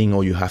something,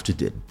 or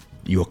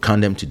you're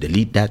condemned to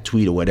delete that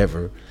tweet or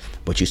whatever,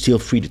 but you're still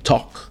free to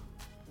talk.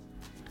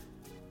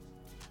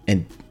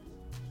 And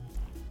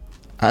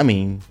I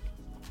mean,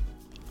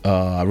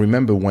 I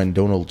remember when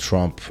Donald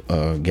Trump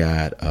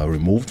got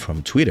removed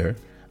from Twitter.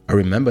 I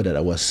remember that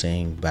I was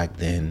saying back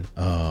then,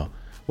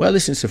 well,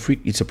 listen,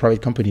 it's a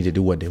private company, they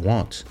do what they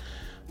want.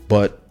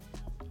 But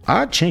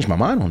I changed my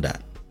mind on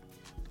that.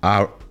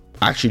 I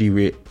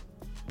actually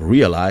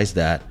realized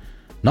that,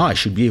 no, I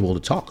should be able to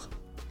talk.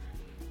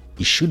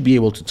 He should be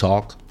able to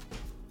talk,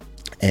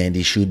 and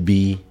he should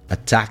be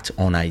attacked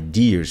on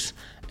ideas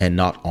and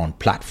not on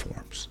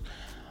platforms.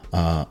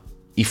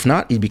 If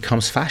not, it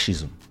becomes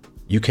fascism.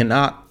 You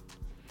cannot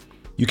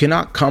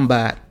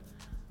combat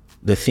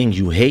the thing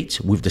you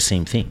hate with the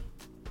same thing,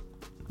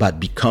 but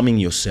becoming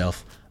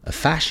yourself a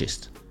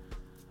fascist.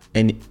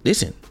 And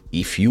listen,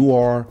 if you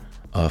are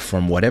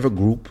from whatever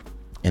group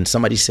and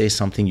somebody says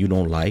something you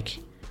don't like,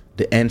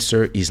 the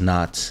answer is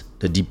not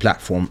the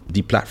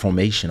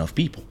deplatformation of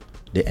people.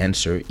 The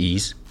answer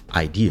is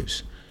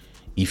ideas.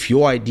 If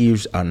your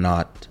ideas are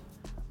not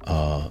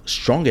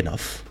strong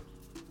enough,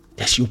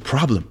 that's your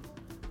problem.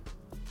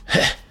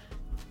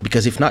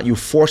 Because if not, you're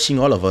forcing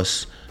all of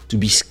us to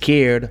be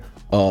scared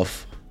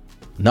of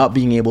not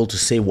being able to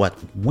say what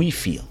we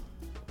feel,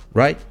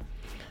 right?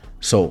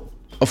 So,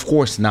 of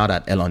course, now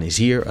that Elon is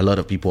here, a lot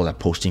of people are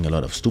posting a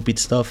lot of stupid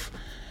stuff.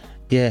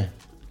 Yeah,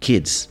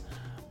 kids,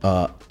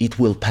 it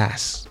will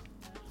pass.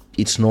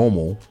 It's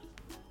normal.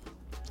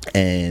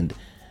 And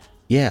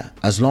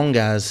as long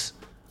as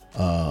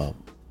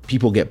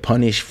people get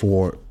punished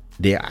for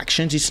their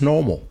actions, it's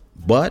normal.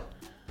 But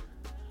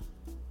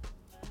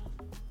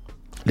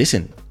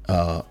listen,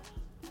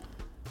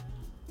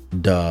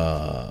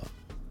 the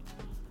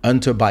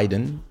Hunter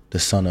Biden, the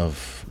son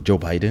of Joe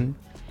Biden,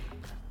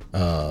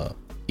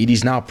 it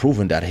is now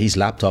proven that his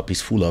laptop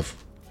is full of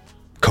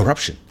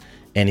corruption,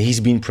 and he's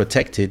been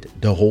protected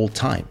the whole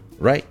time,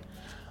 right?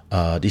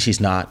 This is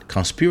not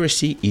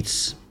conspiracy,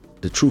 it's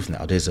the truth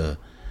now.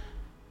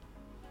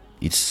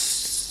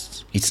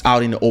 It's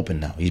out in the open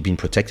now. He's been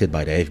protected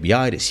by the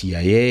FBI, the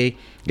CIA,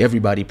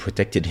 everybody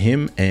protected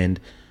him. And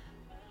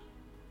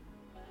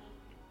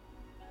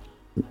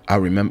I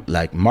remember,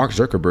 like, Mark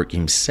Zuckerberg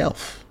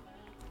himself,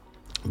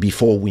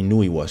 before we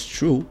knew it was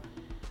true,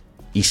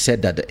 he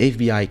said that the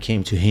FBI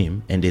came to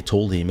him and they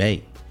told him,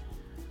 hey,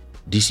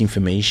 this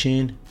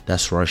information,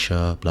 that's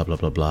Russia, blah, blah,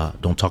 blah, blah.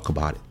 Don't talk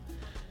about it.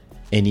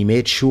 And he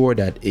made sure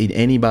that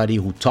anybody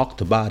who talked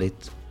about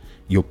it,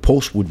 your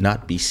post would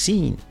not be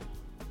seen.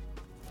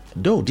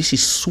 Though this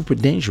is super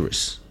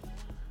dangerous.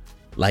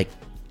 Like,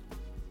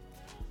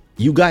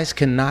 you guys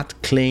cannot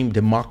claim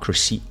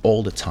democracy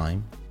all the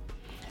time.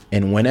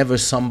 And whenever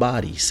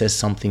somebody says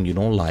something you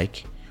don't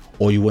like,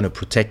 or you want to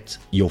protect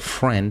your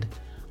friend,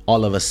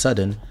 all of a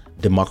sudden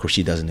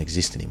democracy doesn't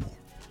exist anymore.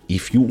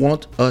 If you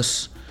want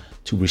us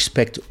to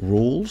respect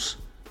rules,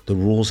 the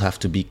rules have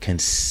to be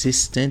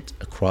consistent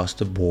across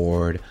the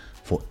board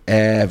for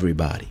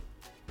everybody.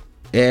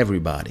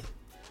 Everybody.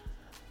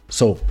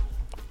 So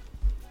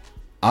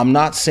I'm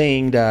not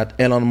saying that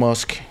Elon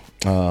Musk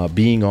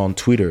being on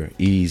Twitter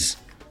is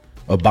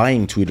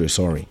buying Twitter,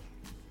 sorry,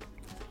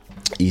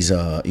 is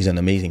an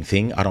amazing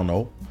thing. I don't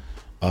know.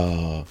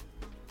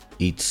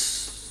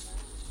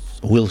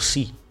 We'll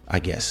see, I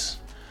guess.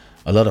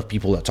 A lot of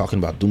people are talking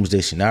about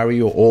doomsday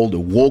scenario. All the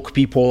woke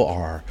people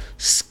are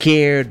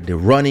scared. They're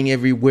running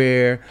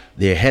everywhere.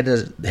 Their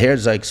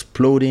heads are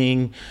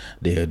exploding.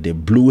 Their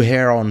blue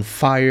hair on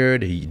fire.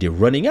 They're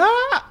running.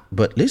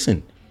 But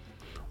listen,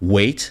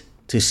 wait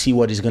to see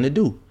what he's going to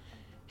do.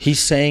 He's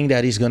saying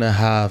that he's going to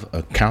have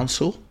a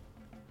council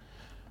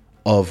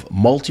of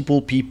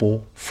multiple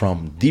people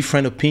from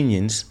different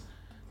opinions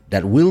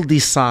that will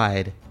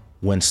decide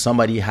when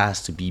somebody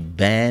has to be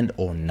banned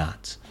or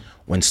not.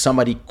 When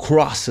somebody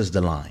crosses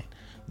the line,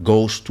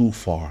 goes too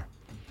far,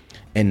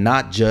 and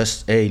not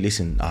just, hey,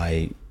 listen,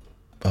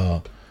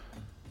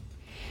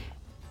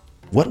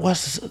 what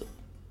was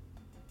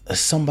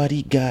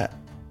somebody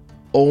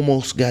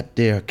almost got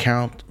their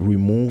account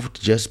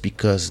removed just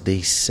because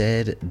they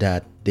said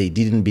that they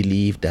didn't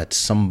believe that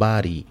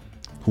somebody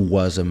who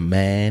was a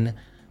man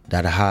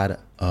that had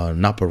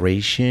an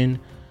operation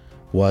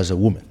was a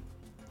woman.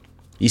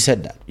 He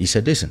said that. He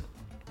said, listen,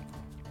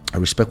 I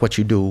respect what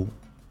you do.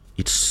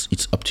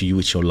 It's up to you.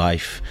 It's your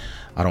life.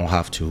 I don't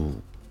have to.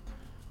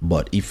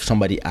 But if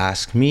somebody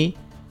asks me,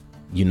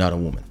 you're not a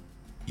woman.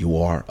 You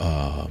are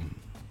a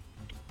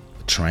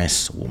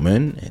trans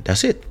woman, and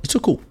that's it. It's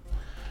so cool.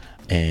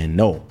 And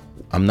no,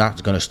 I'm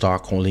not gonna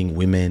start calling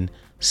women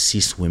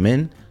cis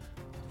women.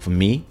 For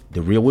me,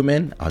 the real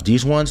women are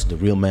these ones. The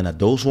real men are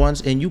those ones.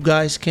 And you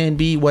guys can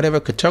be whatever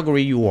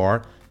category you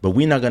are, but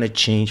we're not gonna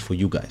change for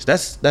you guys.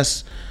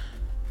 That's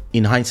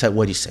in hindsight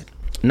what he said.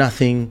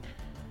 Nothing.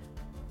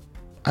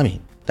 I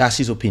mean, that's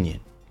his opinion.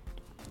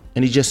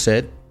 And he just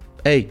said,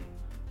 hey,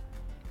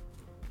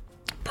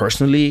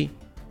 personally,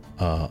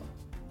 I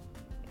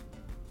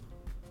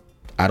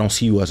don't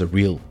see you as a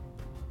real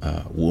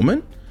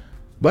woman,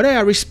 but hey, I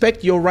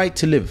respect your right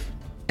to live.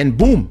 And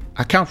boom,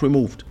 account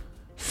removed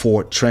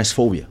for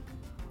transphobia.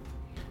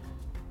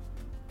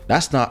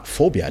 That's not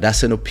phobia.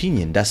 That's an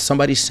opinion. That's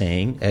somebody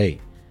saying,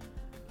 hey,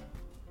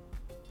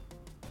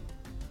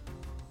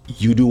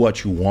 you do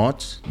what you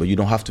want, but you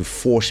don't have to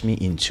force me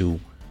into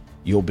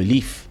your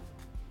belief.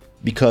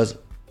 Because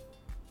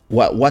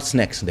what's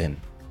next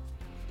then?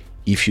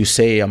 If you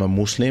say I'm a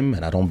Muslim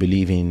and I don't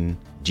believe in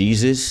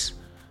Jesus,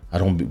 I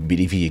don't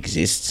believe he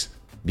exists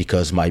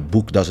because my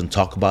book doesn't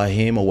talk about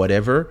him or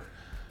whatever,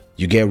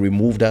 you get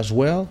removed as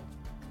well.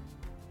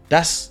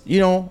 That's,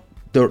 the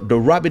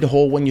rabbit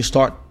hole. When you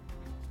start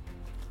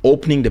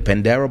opening the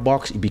Pandora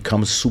box, it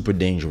becomes super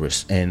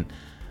dangerous. And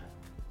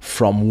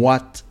from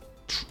what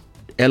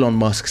Elon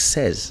Musk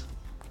says,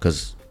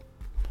 because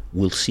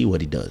we'll see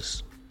what he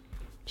does.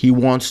 He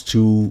wants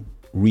to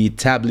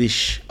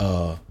reestablish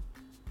a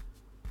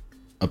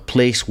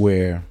place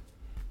where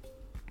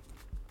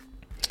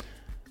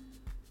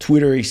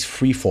Twitter is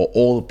free for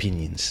all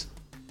opinions,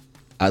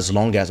 as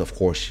long as, of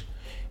course,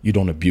 you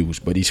don't abuse,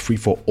 but it's free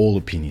for all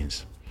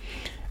opinions.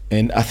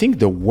 And I think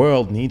the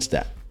world needs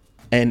that.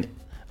 And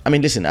I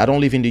mean, listen, I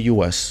don't live in the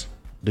US.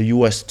 The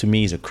US to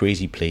me is a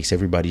crazy place.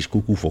 Everybody's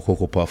cuckoo for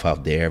Cocoa Puff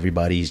out there.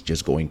 Everybody's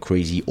just going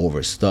crazy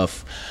over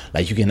stuff.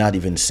 Like, you cannot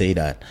even say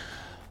that.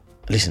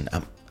 Listen,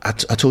 I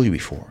told you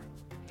before.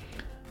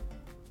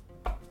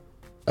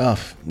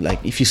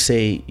 Like, if you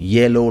say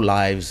yellow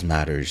lives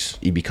matters,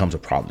 it becomes a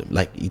problem.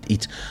 Like,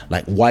 it's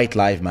like white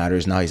lives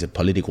matters now is a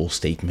political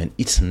statement.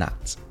 It's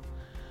not.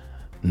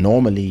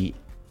 Normally,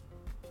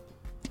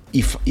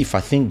 if I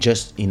think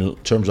just in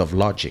terms of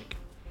logic,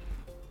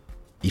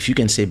 if you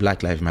can say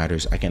Black Lives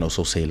Matters, I can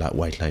also say like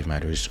White Lives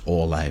Matters,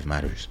 all lives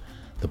matters.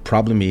 The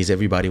problem is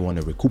everybody want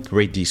to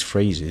recuperate these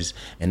phrases,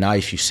 and now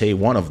if you say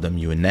one of them,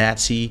 you're a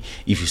Nazi.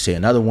 If you say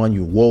another one,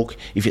 you're woke.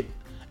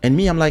 And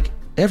me, I'm like,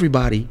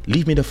 everybody,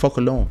 leave me the fuck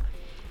alone.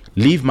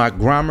 Leave my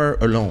grammar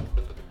alone.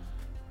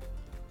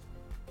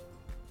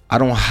 I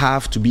don't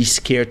have to be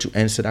scared to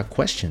answer that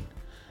question.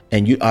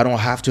 And I don't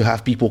have to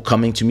have people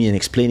coming to me and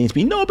explaining to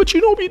me, no, but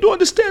you don't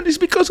understand this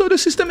because of the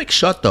systemic.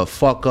 Shut the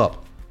fuck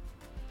up.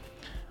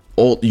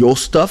 All your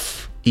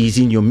stuff is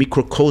in your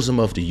microcosm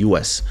of the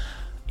US.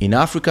 In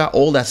Africa,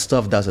 all that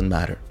stuff doesn't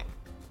matter.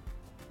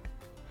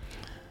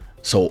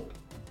 So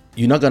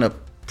you're not gonna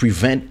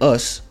prevent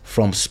us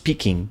from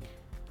speaking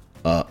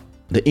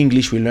the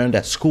English we learned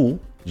at school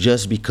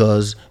just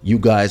because you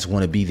guys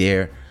want to be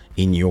there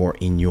in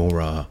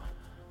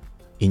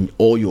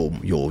all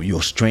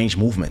your strange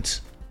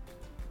movements.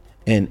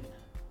 And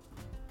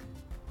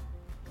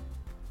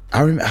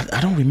I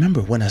don't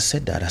remember when I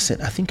said that. I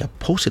think I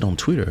posted on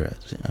Twitter.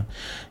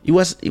 It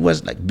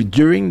was like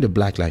during the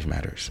Black Lives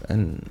Matters,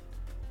 and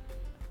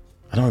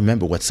I don't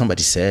remember what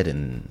somebody said,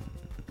 and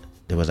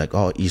they was like,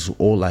 "Oh, is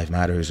all life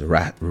matters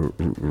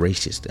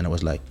racist?" And I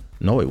was like,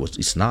 No,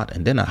 it's not.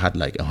 And then I had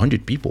like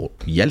 100 people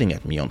yelling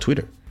at me on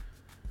Twitter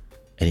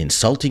and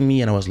insulting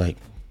me. And I was like,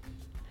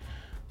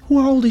 who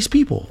are all these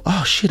people?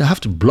 Oh shit, I have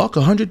to block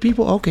 100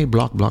 people? Okay,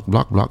 block.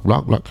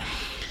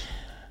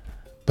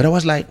 But I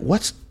was like,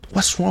 what's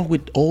wrong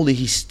with all the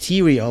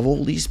hysteria of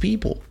all these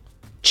people?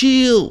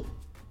 Chill.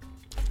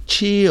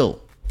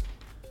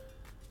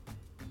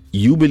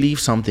 You believe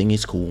something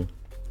is cool.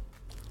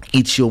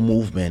 It's your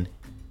movement.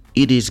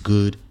 It is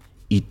good.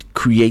 It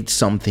creates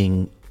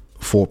something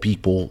for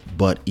people,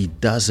 but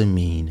it doesn't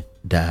mean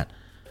that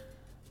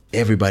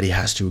everybody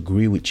has to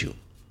agree with you.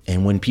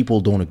 And when people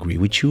don't agree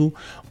with you,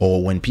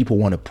 or when people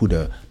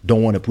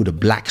don't want to put a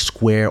black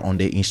square on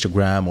their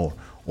Instagram,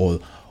 or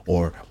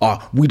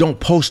we don't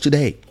post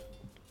today.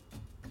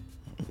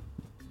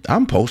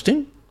 I'm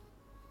posting.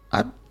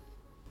 I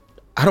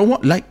don't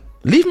want, like,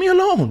 leave me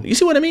alone. You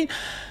see what I mean?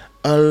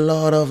 A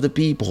lot of the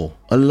people,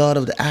 a lot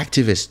of the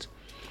activists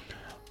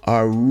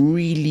are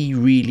really,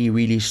 really,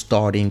 really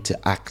starting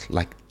to act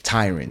like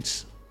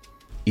tyrants.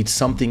 It's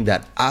something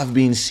that I've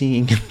been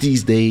seeing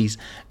these days,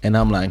 and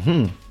I'm like,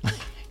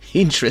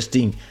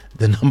 interesting,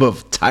 the number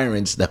of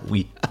tyrants that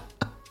we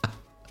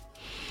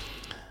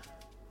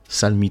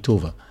Sale mytho,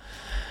 va.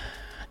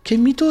 Quel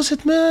mytho,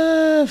 cette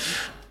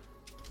meuf?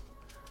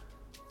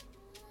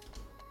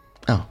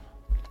 Oh,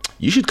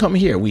 you should come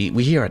here. We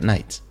here at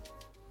night.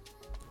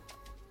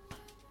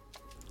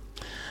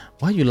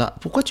 Why you là?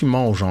 Pourquoi tu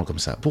mens aux gens comme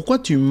ça? Pourquoi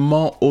tu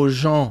mens aux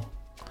gens?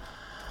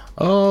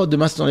 Oh,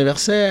 demain c'est ton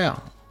anniversaire.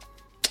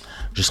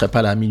 Je serai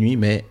pas là à minuit,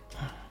 mais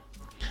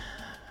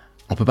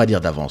on peut pas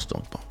dire d'avance,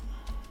 donc bon.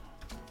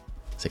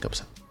 C'est comme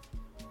ça.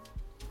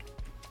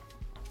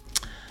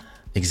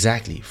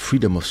 Exactly.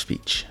 Freedom of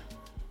speech.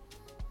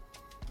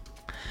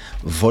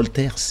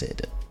 Voltaire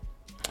said,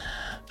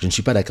 je ne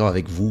suis pas d'accord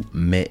avec vous,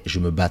 mais je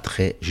me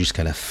battrai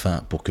jusqu'à la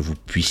fin pour que vous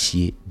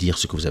puissiez dire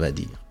ce que vous avez à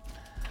dire.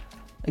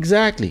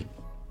 Exactly.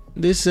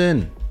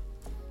 Listen.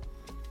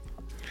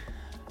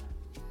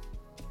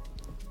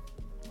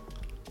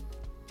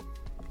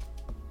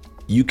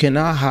 You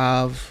cannot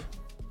have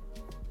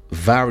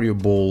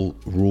variable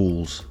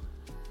rules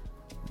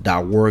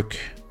that work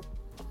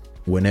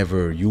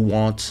whenever you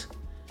want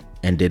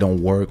and they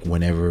don't work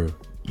whenever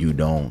you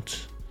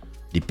don't,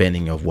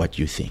 depending on what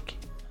you think.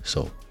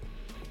 So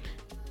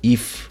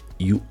if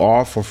you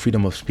are for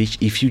freedom of speech,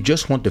 if you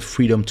just want the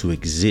freedom to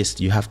exist,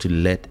 you have to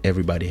let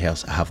everybody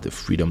else have the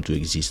freedom to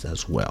exist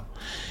as well.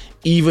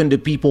 Even the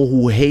people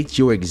who hate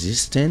your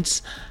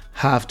existence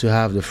have to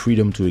have the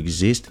freedom to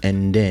exist,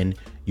 and then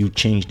you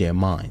change their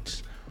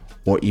minds.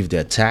 Or if they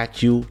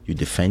attack you, you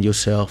defend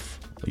yourself,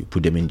 or you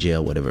put them in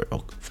jail, whatever,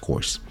 of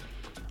course.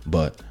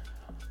 But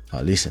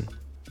listen,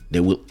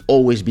 there will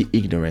always be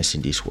ignorance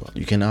in this world.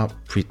 You cannot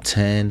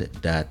pretend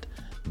that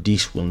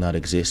this will not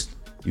exist.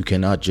 You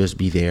cannot just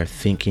be there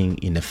thinking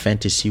in a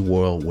fantasy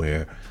world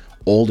where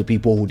all the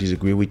people who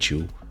disagree with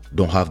you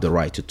don't have the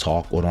right to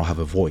talk or don't have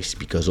a voice,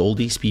 because all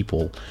these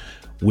people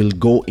will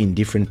go in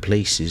different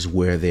places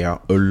where they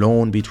are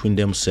alone between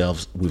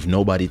themselves with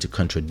nobody to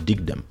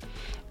contradict them.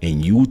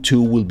 And you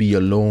too will be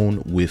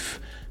alone with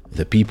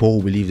the people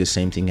who believe the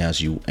same thing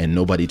as you and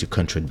nobody to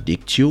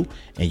contradict you.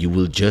 And you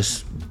will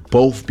just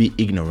both be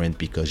ignorant,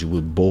 because you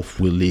will both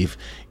will live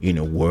in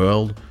a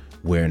world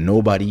where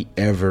nobody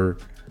ever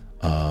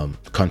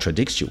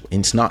contradicts you.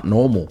 It's not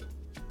normal.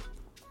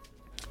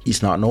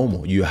 It's not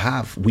normal.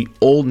 We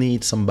all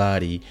need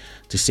somebody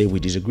to say we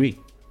disagree.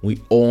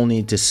 We all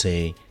need to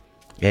say,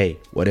 hey,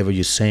 whatever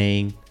you're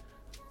saying,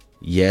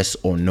 yes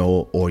or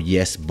no, or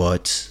yes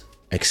but,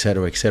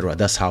 etc., etc.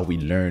 That's how we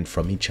learn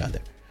from each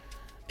other.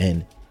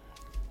 And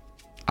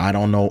I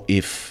don't know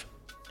if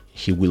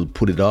he will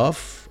put it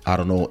off. I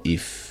don't know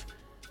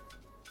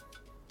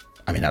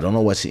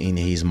what's in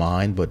his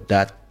mind, but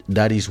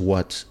that is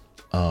what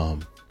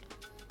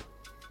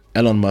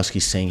Elon Musk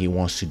is saying he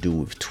wants to do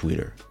with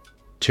Twitter.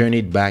 Turn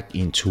it back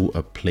into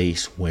a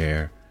place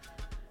where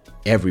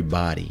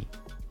everybody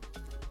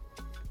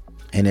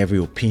and every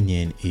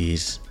opinion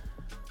is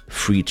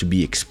free to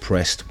be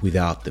expressed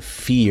without the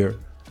fear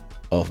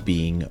of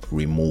being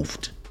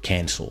removed,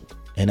 canceled.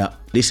 And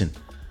listen,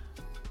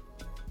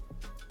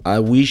 I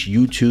wish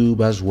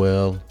YouTube as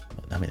well,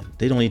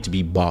 they don't need to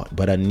be bought,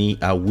 but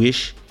I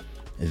wish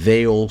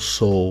they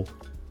also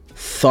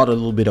thought a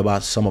little bit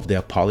about some of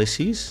their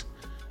policies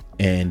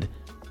and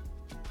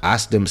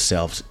ask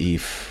themselves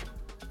if,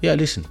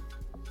 listen,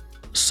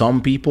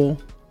 some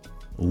people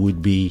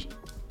would be,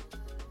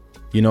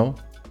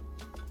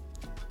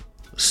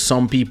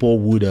 some people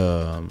would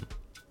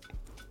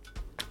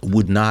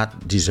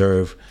not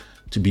deserve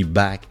to be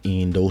back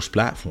in those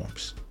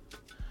platforms.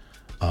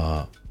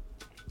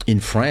 In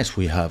France,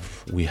 we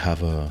have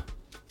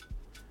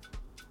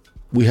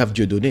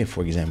Dieudonné,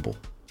 for example,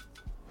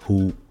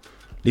 who,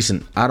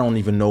 listen, I don't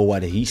even know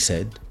what he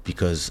said,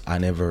 because I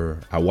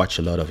watch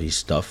a lot of his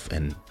stuff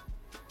and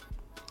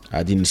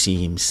I didn't see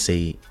him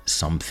say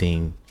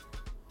something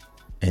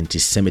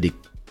anti-Semitic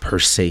per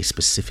se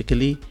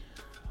specifically,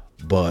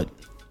 but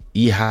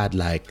he had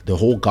like the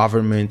whole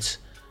government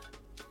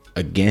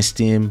against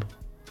him,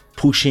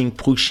 pushing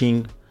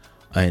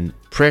and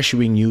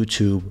pressuring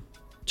YouTube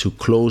to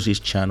close his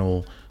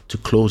channel, to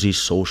close his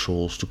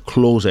socials, to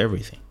close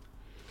everything.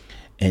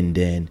 And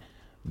then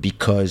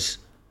because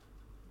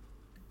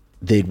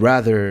they'd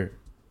rather,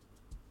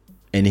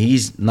 and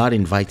he's not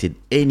invited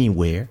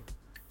anywhere,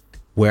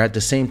 where at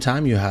the same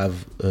time you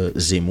have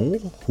Zemmour,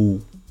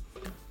 who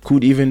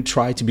could even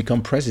try to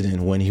become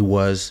president when he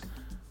was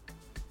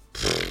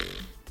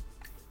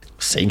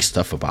saying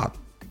stuff about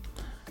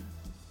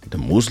the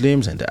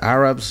Muslims and the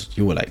Arabs.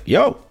 You were like,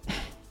 yo.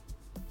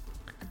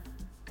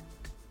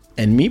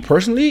 And me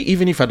personally,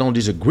 even if I don't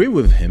disagree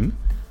with him,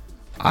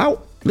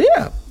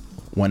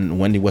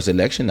 when it was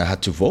election, I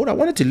had to vote. I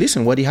wanted to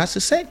listen what he has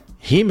to say.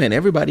 Him and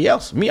everybody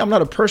else. Me, I'm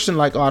not a person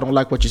like, oh, I don't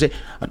like what you say.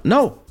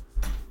 No,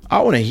 I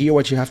want to hear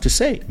what you have to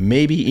say.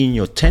 Maybe in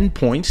your 10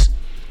 points,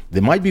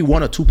 there might be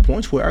 1 or 2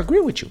 points where I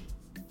agree with you.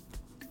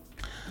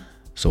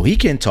 So he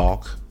can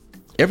talk.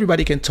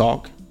 Everybody can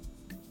talk.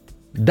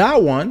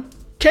 That one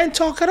can't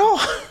talk at all.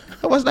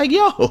 I was like,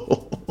 yo,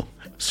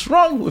 what's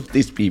wrong with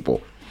these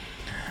people?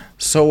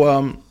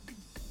 So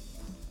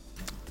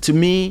to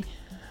me,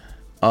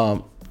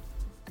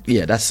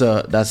 that's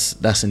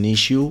an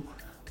issue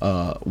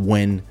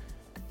when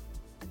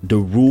the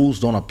rules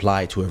don't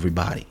apply to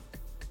everybody,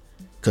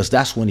 because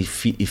that's when it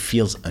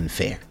feels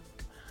unfair.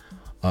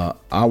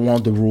 I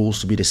want the rules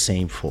to be the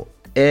same for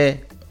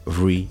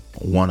every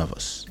one of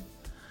us.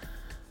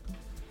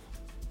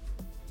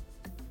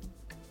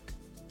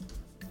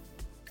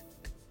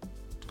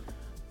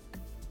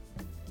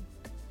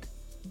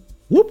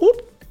 Whoop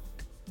whoop.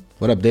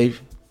 What up,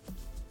 Dave?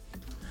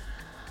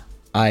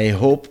 I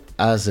hope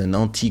as an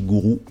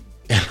anti-guru,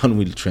 Elon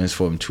will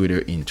transform Twitter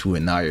into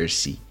an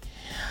IRC.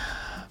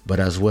 But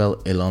as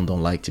well, Elon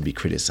don't like to be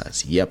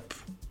criticized. Yep.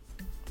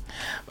 All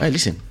right,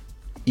 listen.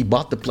 He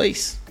bought the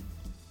place.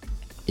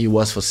 It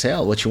was for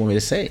sale. What you want me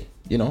to say?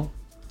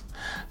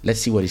 Let's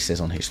see what he says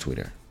on his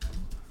Twitter.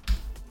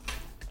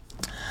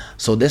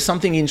 So there's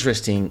something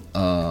interesting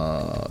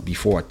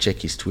before I check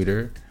his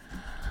Twitter.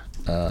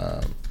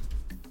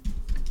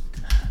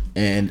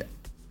 And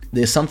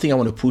there's something I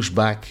want to push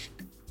back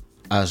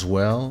as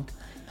well,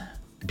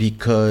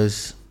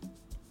 because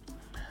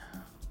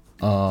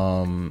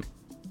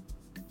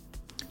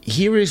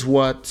here is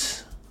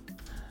what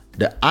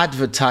the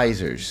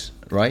advertisers,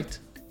 right,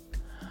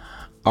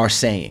 are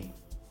saying.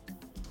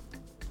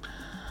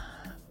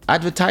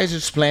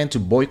 Advertisers plan to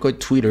boycott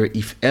Twitter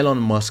if Elon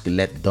Musk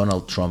let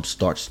Donald Trump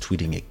starts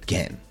tweeting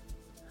again.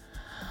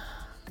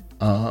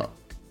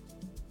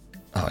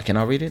 I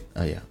cannot read it?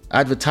 Oh, yeah.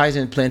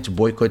 Advertising plan to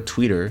boycott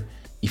Twitter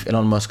if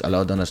Elon Musk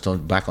allowed Donald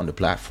Trump back on the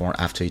platform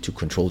after he took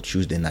control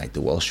Tuesday night,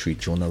 the Wall Street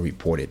Journal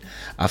reported.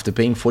 After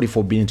paying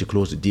 $44 billion to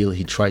close the deal,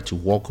 he tried to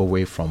walk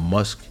away from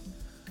Musk.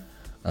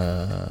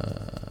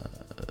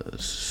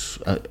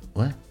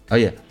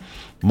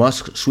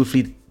 Musk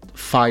swiftly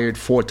fired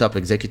 4 top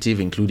executives,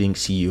 including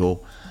CEO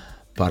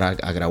Parag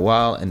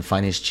Agrawal and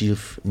finance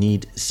chief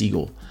Ned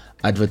Siegel.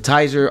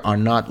 Advertisers are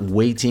not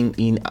weighing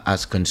in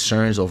as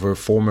concerns over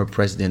former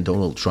President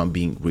Donald Trump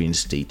being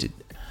reinstated.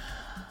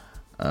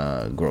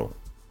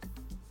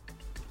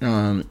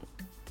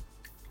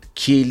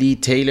 Keely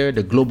Taylor,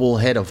 the global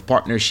head of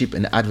partnership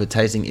and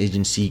advertising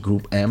agency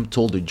Group M,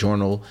 told the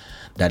Journal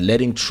that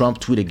letting Trump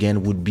tweet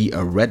again would be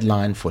a red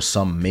line for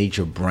some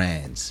major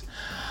brands.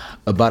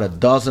 About a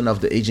dozen of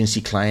the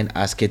agency clients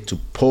asked it to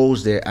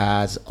pose their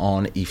ads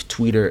on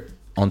Twitter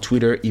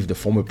if the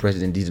former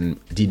president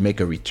did make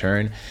a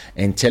return,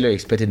 and Taylor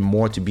expected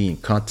more to be in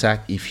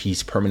contact if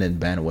his permanent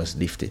ban was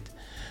lifted,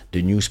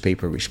 the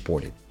newspaper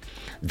reported.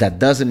 That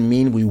doesn't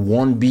mean we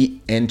won't be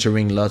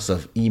entering lots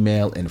of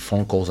email and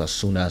phone calls as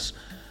soon as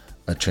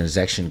a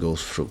transaction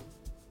goes through.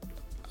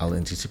 I'll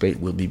anticipate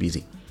we'll be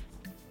busy.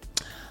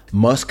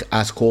 Musk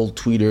has called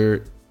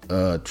Twitter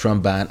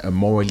Trump ban a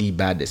morally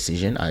bad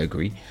decision, I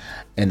agree,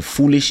 and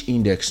foolish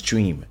in the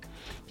extreme.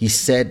 He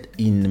said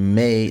in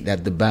May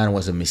that the ban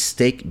was a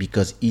mistake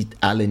because it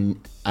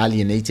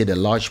alienated a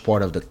large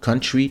part of the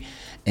country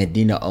and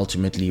did not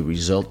ultimately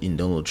result in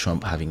Donald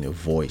Trump having a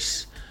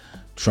voice.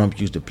 Trump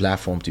used the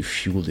platform to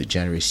fuel the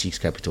January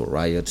 6th Capitol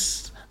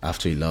riots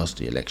after he lost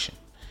the election,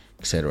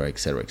 etc.,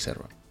 etc.,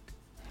 etc.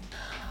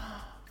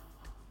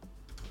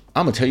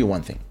 I'm going to tell you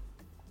one thing.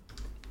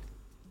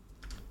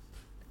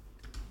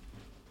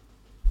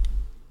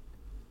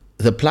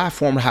 The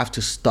platform have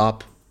to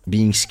stop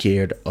being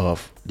scared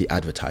of the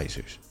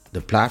advertisers.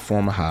 The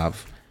platform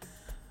have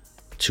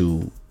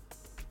to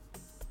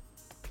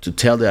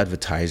tell the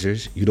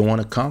advertisers, you don't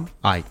want to come?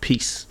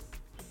 Peace.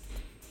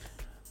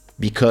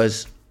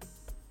 Because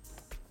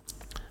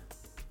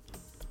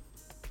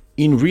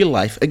in real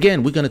life,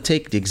 again, we're going to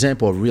take the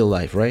example of real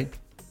life, right?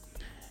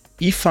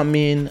 If I'm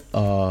in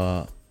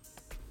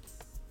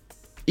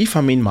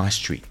my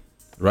street,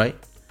 right?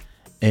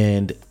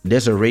 And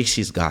there's a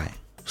racist guy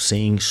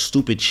saying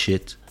stupid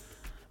shit,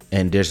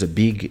 and there's a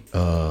big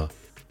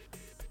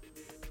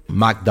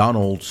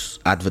McDonald's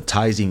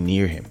advertising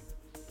near him.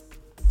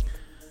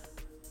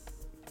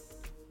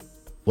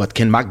 What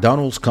can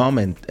McDonald's come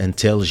and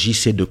tell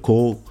JC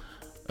Decaux,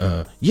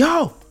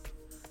 yo,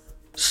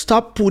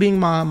 stop putting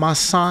my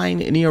sign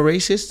near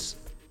racists?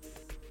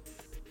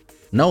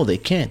 No, they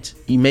can't.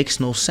 It makes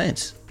no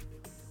sense.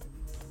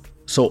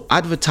 So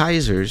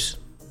advertisers,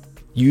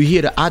 you're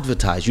here to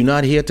advertise. You're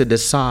not here to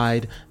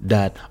decide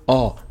that,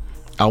 oh,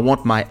 I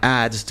want my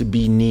ads to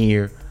be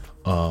near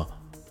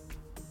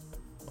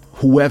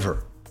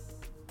whoever.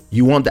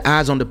 You want the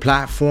ads on the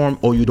platform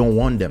or you don't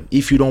want them.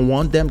 If you don't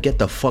want them, get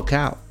the fuck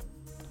out.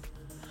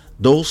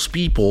 Those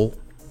people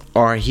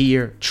are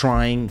here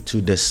trying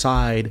to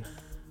decide.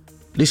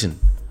 Listen,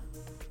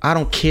 I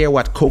don't care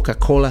what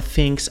Coca-Cola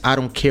thinks. I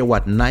don't care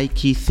what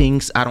Nike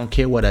thinks. I don't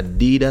care what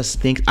Adidas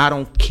thinks. I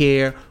don't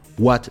care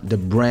what the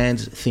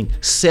brands think.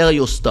 Sell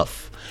your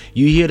stuff.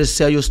 You're here to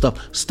sell your stuff.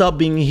 Stop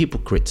being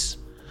hypocrites.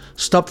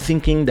 Stop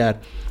thinking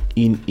that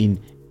in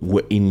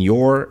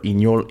your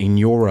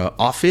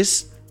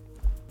office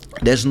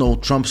there's no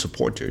Trump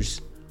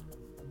supporters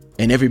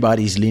and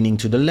everybody's leaning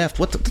to the left.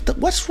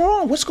 What's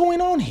wrong? What's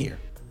going on here?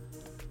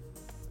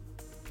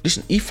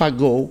 Listen, if I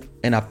go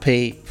and I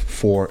pay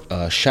for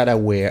a shada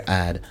wear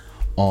ad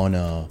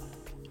on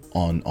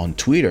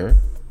Twitter,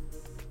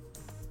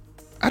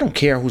 I don't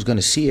care who's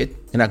gonna see it,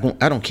 and I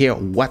don't care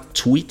what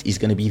tweet is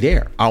gonna be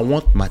there. I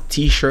want my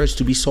t-shirts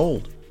to be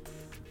sold.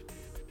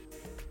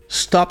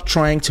 Stop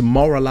trying to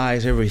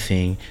moralize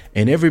everything,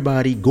 and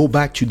everybody go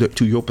back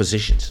to your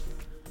positions.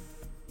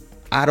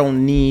 I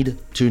don't need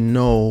to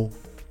know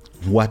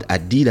what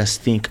Adidas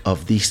think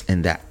of this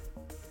and that.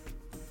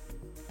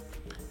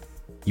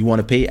 You want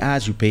to pay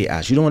ads, you pay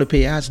ads. You don't want to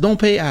pay ads, don't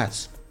pay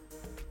ads.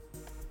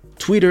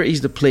 Twitter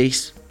is the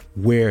place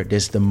where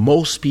there's the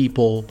most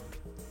people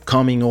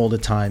coming all the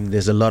time.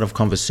 There's a lot of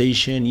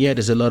conversation. Yeah,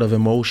 there's a lot of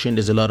emotion.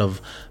 There's a lot of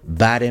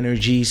bad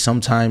energy.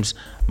 Sometimes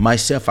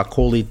myself, I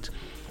call it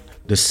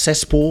the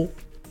cesspool.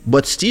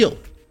 But still,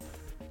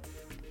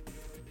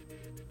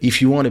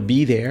 if you want to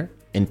be there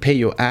and pay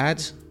your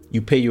ads,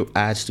 you pay your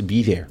ads to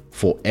be there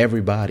for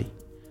everybody.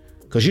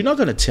 Because you're not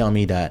going to tell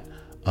me that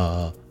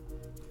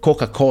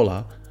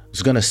Coca-Cola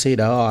is going to say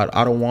that, oh,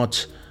 I don't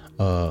want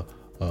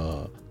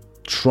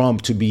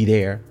Trump to be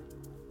there.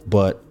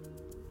 But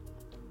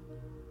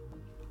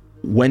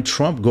when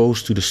Trump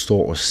goes to the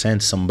store or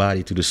sends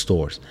somebody to the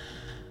stores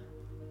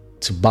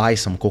to buy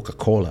some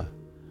Coca-Cola,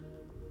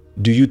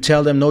 do you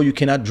tell them, no, you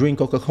cannot drink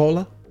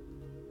Coca-Cola?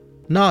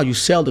 No, you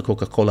sell the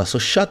Coca-Cola. So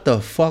shut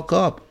the fuck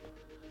up.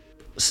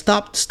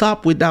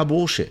 Stop with that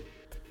bullshit.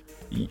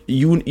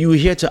 You're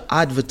here to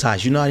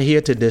advertise. You're not here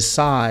to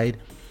decide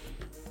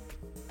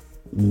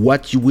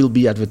what you will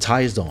be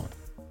advertised on.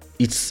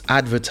 It's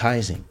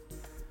advertising.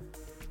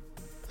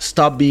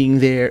 Stop being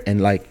there,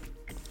 and like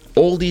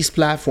all these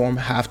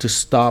platforms have to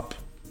stop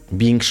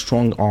being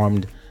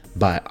strong-armed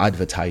by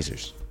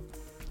advertisers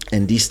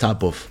and this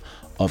type of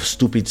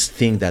stupid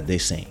thing that they're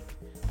saying.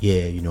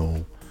 Yeah,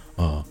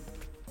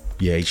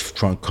 if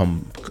Trump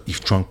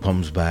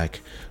comes back,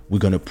 we're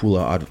gonna pull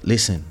our ad.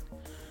 Listen,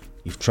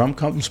 if Trump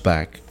comes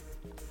back,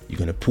 you're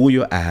gonna pull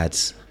your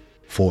ads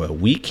for a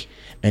week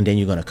and then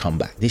you're gonna come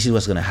back. This is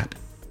what's gonna happen.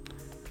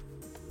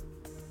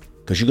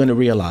 Because you're gonna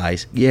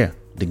realize, yeah,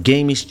 the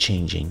game is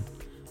changing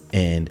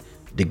and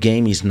the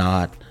game is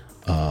not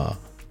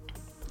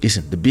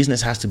listen, the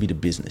business has to be the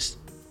business.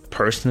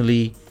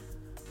 Personally,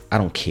 I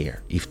don't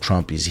care if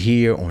Trump is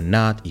here or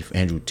not, if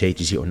Andrew Tate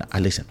is here or not. I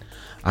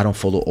don't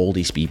follow all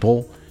these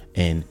people,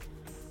 and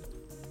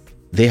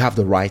they have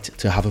the right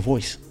to have a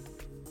voice.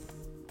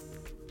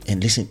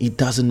 And listen, it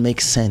doesn't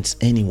make sense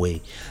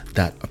anyway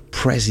that the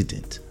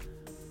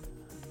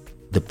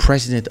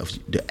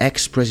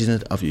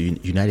ex-president of the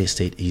United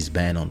States is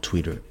banned on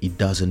Twitter. It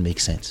doesn't make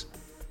sense.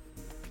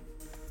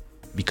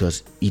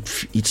 Because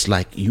it's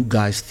like you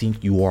guys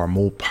think you are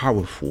more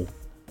powerful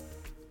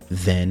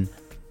than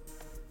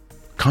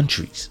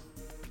countries.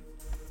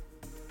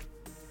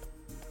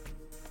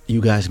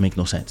 You guys make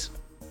no sense.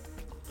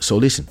 So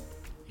listen,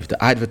 if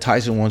the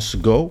advertiser wants to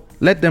go,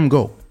 let them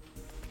go.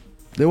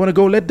 They want to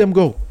go, let them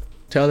go.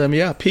 Tell them,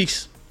 yeah,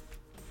 peace.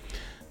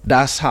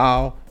 That's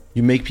how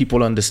you make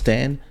people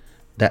understand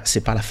that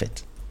c'est pas la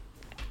fête.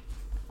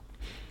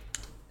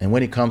 And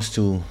when it comes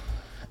to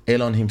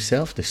Elon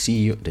himself, the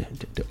CEO,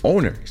 the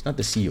owner, it's not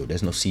the CEO,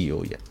 there's no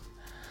CEO yet.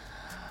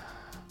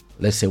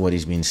 Let's say what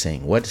he's been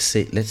saying. Let's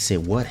say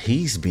what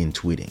he's been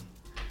tweeting.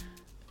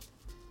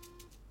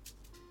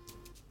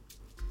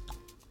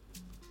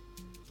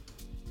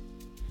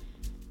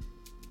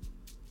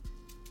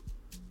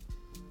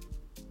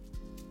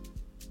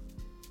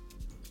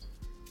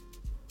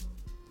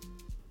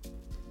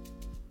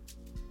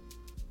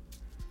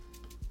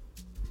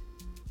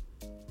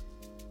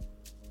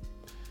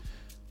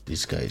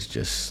 This guy is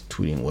just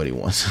tweeting what he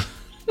wants.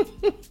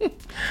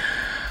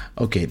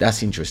 Okay,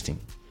 that's interesting.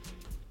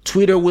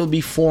 Twitter will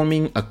be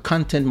forming a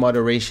content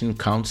moderation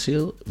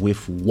council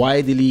with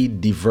widely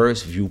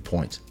diverse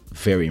viewpoints.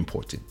 Very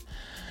important.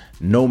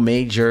 No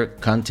major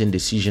content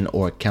decision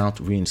or account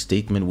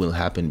reinstatement will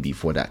happen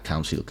before that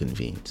council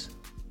convenes.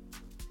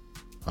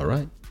 All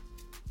right.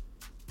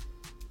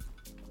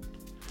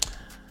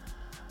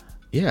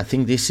 Yeah, I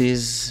think this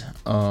is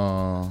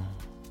the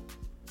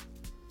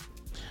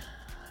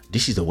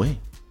way.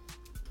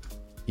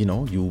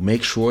 you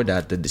make sure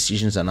that the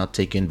decisions are not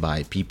taken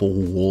by people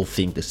who all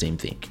think the same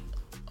thing.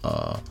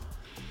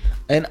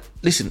 And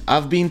listen,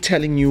 I've been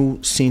telling you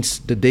since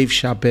the Dave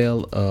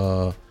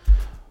Chappelle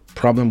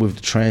problem with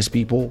the trans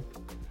people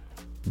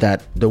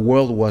that the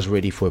world was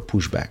ready for a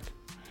pushback.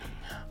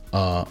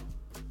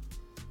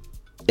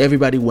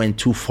 Everybody went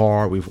too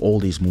far with all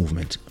these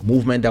movements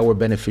that were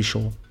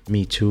beneficial.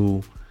 Me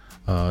Too,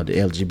 the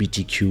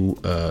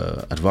LGBTQ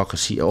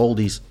advocacy, all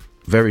these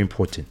very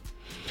important.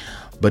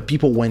 But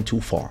people went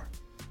too far.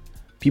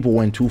 People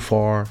went too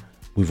far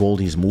with all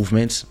these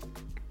movements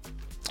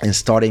and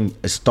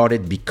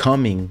started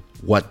becoming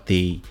what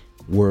they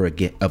were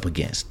up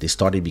against. They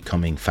started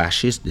becoming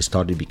fascists. They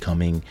started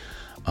becoming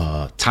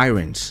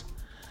tyrants.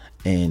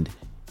 And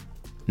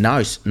now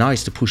it's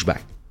the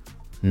pushback.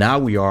 Now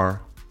we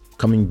are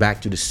coming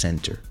back to the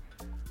center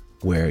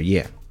where,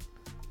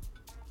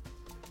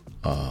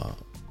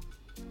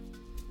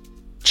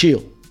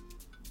 chill.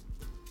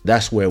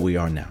 That's where we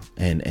are now.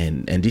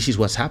 And this is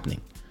what's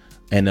happening.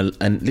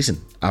 And listen,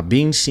 I've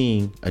been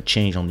seeing a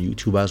change on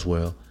YouTube as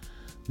well.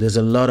 There's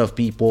a lot of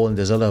people and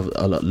there's a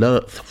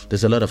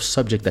lot of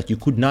subject that you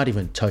could not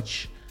even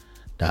touch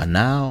that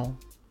now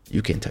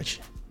you can touch.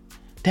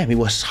 Damn, it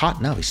was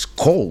hot, now it's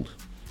cold.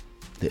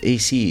 The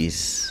AC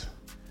is,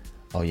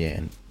 oh yeah,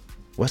 and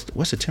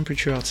what's the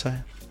temperature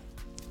outside?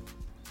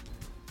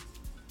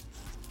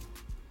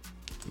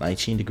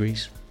 19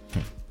 degrees.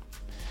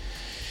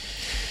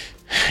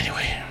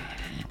 Anyway,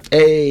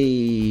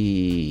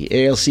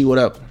 hey, ALC, what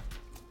up?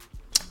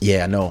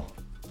 Yeah, I know.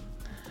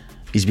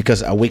 It's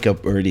because I wake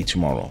up early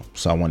tomorrow,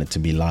 so I wanted to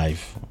be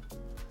live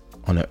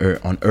on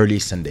early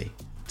Sunday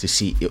to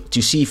see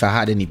if I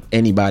had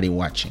anybody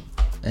watching.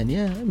 And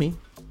yeah, I mean,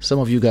 some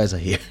of you guys are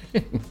here.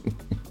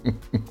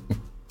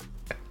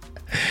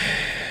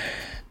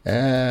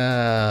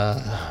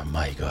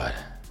 My God.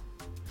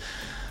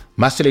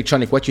 Master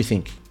Electronic, what you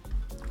think?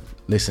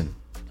 Listen,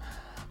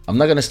 I'm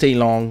not gonna stay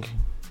long,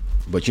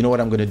 but you know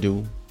what I'm gonna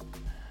do?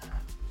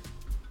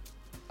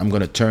 I'm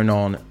gonna turn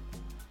on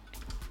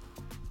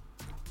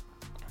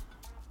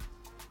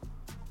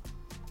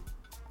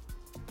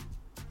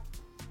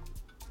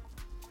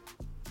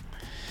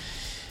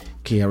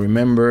I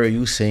remember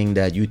you saying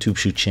that YouTube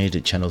should change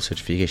the channel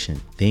certification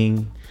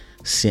thing,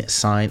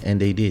 sign, and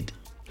they did.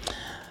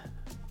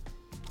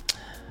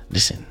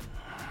 Listen,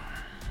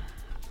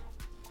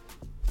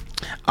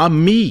 I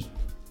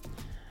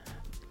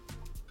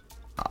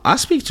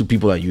speak to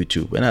people at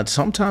YouTube, and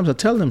sometimes I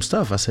tell them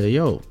stuff. I say,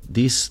 yo,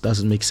 this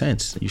doesn't make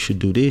sense. You should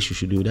do this, you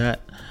should do that.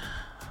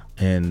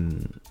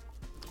 And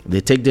they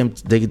take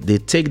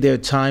their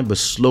time, but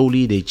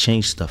slowly they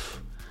change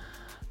stuff.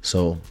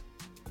 So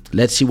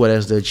let's see what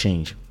else they'll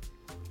change.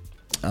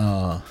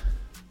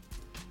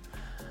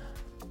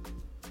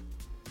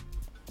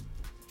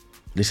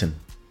 Listen,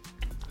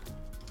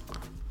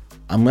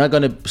 I'm not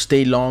gonna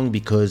stay long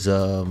because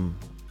I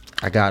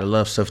got a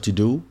lot of stuff to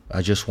do.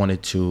 I just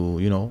wanted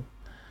to,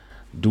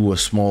 do a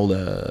small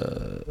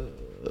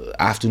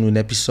afternoon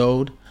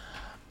episode.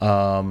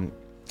 I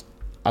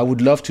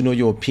would love to know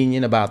your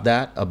opinion about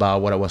that,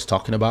 about what I was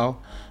talking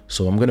about.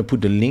 So I'm gonna put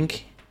the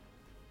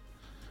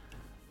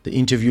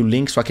interview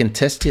link, so I can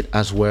test it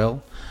as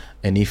well.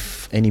 And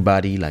if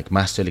anybody like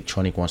Master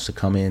Electronic wants to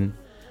come in,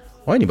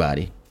 or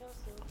anybody,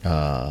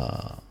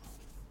 come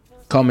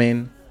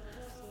in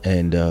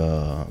and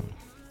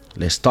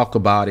let's talk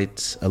about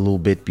it a little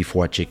bit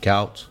before I check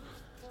out.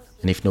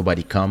 And if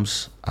nobody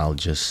comes, I'll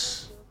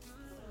just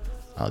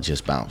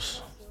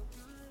bounce.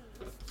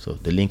 So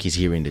the link is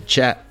here in the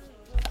chat.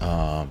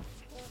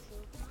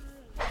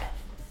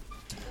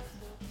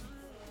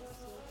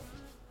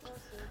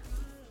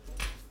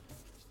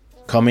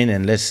 Come in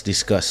and let's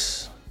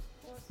discuss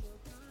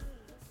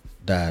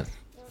that.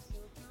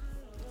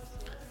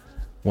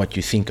 What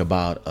you think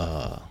about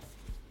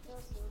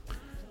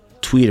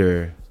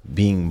Twitter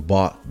being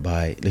bought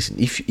by? Listen,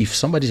 if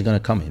somebody's gonna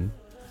come in,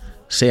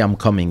 say I'm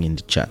coming in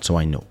the chat so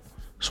I know.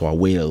 So I'll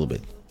wait a little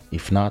bit.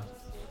 If not,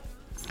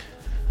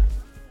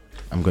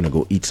 I'm gonna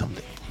go eat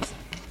something.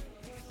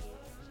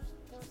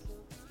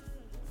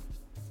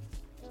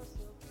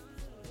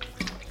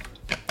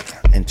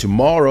 And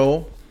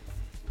tomorrow,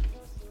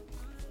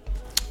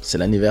 c'est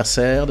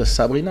l'anniversaire de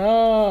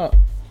Sabrina.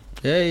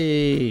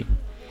 Hey!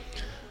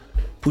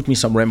 Put me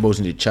some rainbows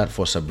in the chat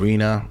for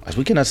Sabrina, as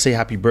we cannot say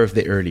happy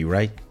birthday early,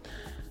 right?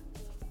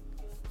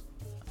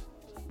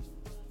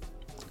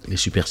 Les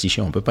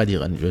superstitions, on peut pas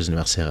dire joyeux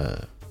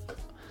anniversaire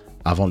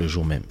avant le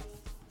jour même.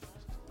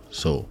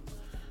 So,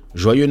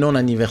 joyeux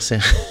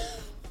non-anniversaire.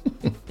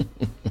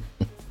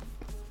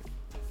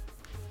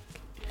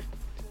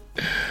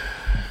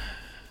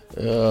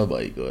 Oh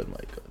my God, my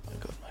God.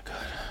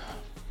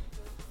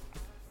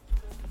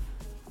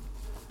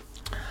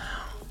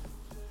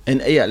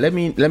 And yeah, let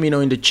me know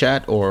in the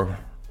chat or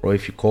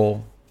if you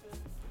call.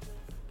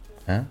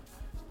 Huh?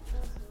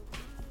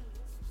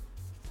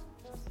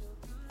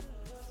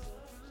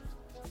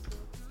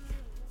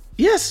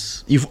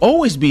 Yes, you've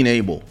always been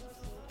able.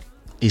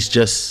 It's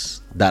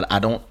just that I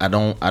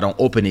don't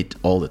open it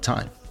all the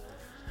time.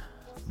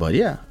 But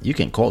yeah, you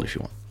can call if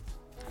you want.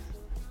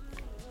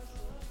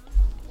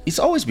 It's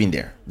always been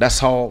there. That's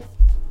how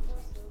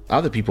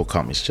other people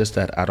come. It's just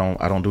that I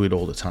don't do it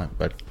all the time.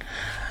 But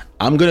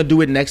I'm gonna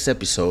do it next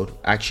episode.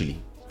 Actually,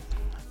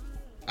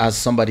 as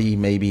somebody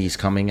maybe is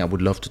coming, I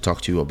would love to talk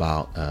to you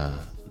about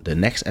the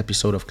next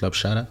episode of Club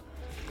Shada.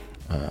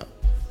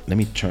 Let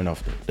me turn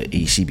off the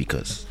AC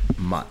because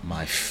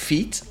my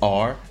feet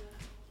are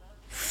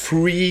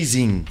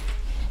freezing.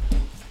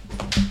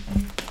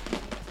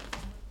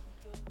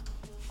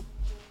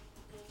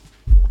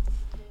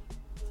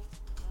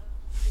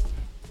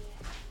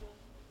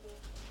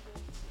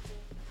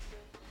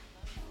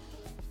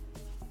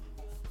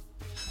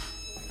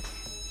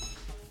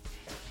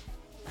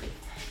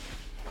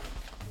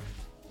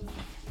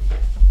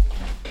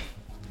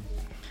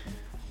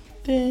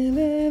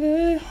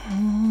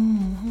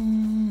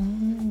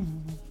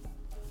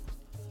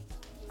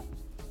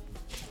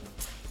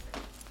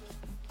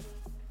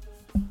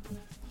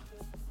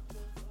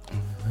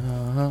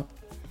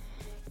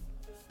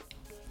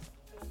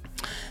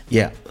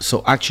 Yeah,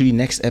 so actually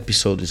next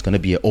episode is going to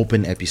be an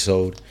open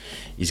episode.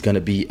 It's going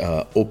to be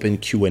open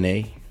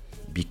Q&A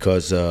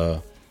because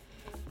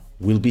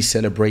we'll be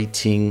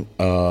celebrating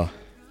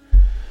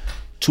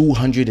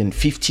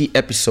 250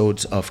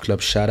 episodes of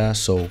Club Shada.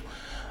 So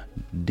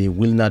there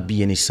will not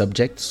be any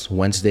subjects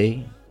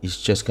Wednesday.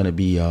 It's just going to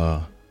be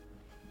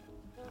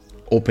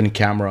open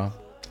camera,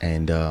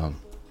 and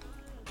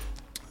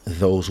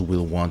those who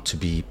will want to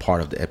be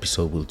part of the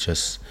episode will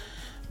just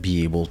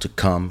be able to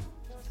come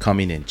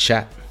in and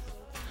chat.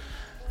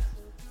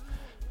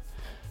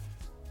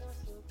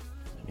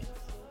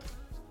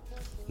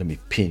 Let me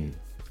pin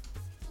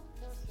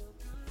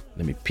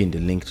the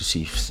link to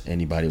see if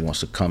anybody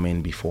wants to come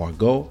in before I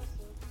go.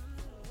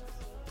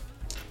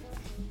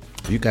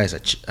 You guys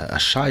are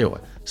shy.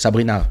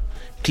 Sabrina,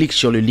 clique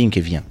sur le link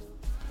et viens.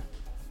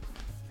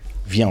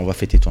 Viens, on va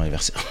fêter ton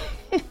anniversaire.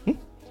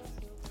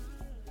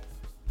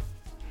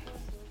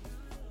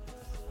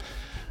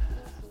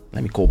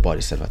 Let me call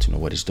Bodhisattva to know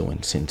what he's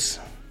doing since.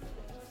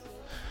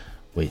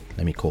 Wait,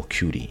 let me call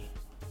Cutie.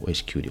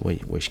 Where's Cutie?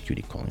 Where's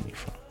Cutie calling me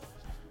from?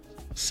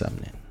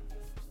 Summoning.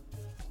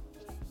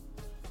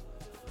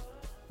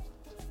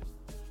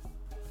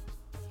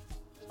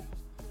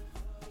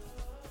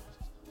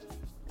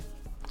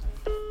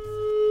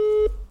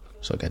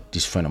 So I got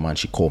this friend of mine.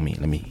 She called me.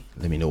 Let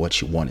me know what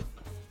she wanted.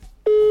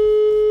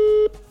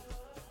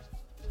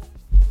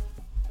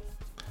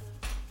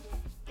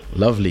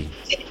 Lovely.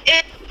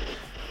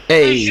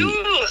 Hey.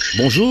 Bonjour.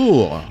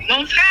 Bonjour.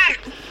 Mon frère.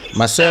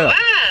 Ma sœur.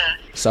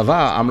 Ça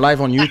va? I'm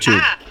live on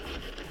YouTube.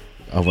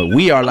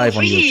 We are live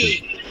on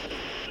YouTube.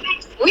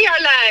 We are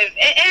live.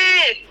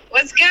 Hey.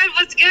 What's good?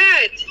 What's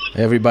good?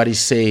 Everybody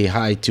say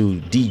hi to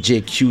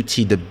DJ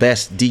QT, the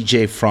best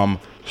DJ from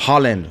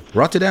Holland.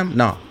 Rotterdam?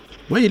 No.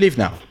 Where you live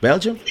now?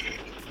 Belgium?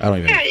 I don't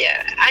even know.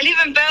 Yeah. I live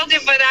in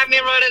Belgium, but I'm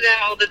in Rotterdam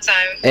all the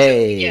time.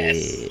 Hey.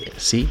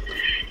 Yes. See?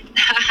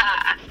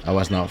 I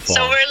was not far.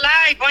 So we're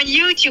live on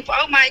YouTube.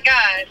 Oh my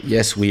God.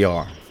 Yes, we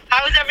are.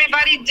 How is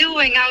everybody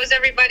doing?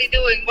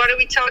 What are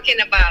we talking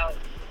about?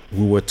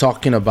 We were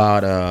talking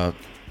about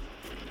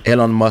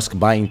Elon Musk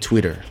buying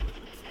Twitter.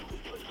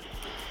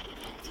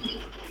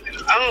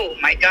 Oh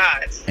my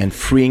God. And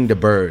freeing the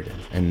bird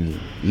and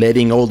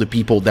letting all the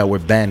people that were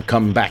banned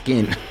come back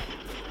in.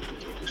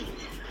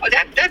 Oh,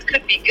 that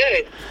could be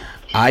good.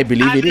 I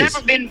believe it is.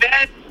 I've never been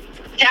banned.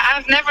 Yeah,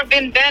 I've never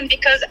been banned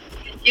because,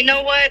 you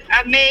know what?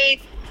 I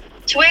made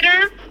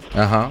Twitter.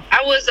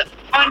 I was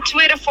on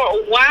Twitter for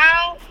a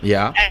while.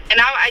 Yeah. And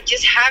now I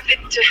just have it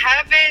to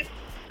have it.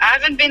 I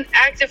haven't been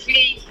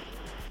actively,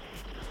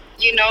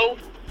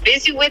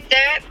 busy with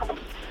that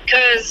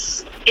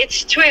because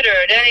it's Twitter,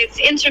 then it's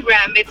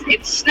Instagram,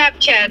 it's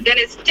Snapchat, then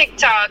it's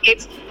TikTok,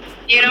 it's,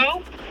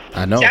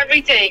 I know. it's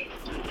everything.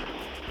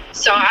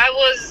 So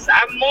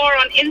I'm more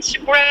on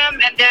Instagram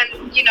and then,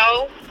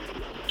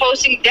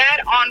 posting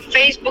that on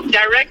Facebook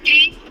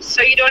directly.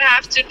 So you don't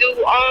have to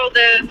do all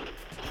the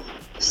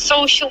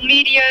social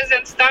medias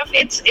and stuff.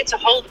 It's a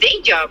whole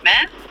day job,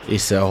 man.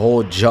 It's a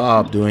whole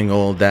job doing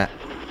all that.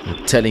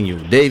 I'm telling you.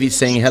 Dave is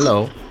saying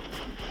hello.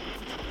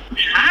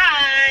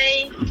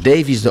 Hi.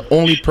 Dave is the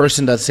only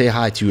person that say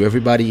hi to you.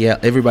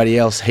 Everybody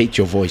else hate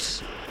your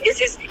voice.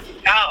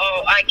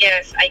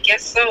 I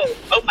guess so.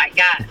 Oh my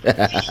God.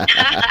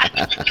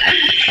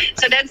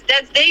 So that's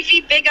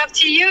Davey. Big up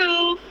to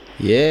you.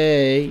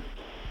 Yay.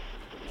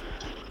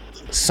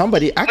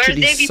 Somebody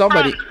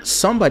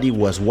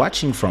was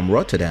watching from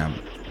Rotterdam.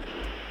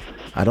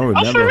 I don't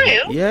remember. Oh, for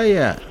real?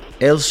 Yeah.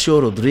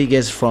 Elcio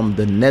Rodriguez from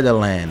the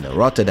Netherlands,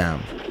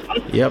 Rotterdam.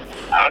 Yep.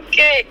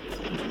 Okay.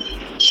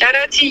 Shout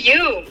out to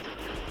you.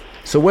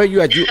 So where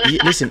you at?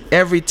 Listen,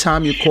 every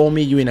time you call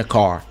me, you in a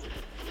car.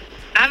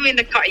 I'm in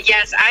the car.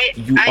 Yes, I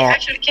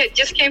actually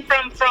just came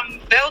from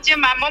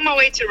Belgium. I'm on my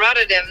way to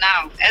Rotterdam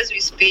now, as we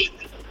speak.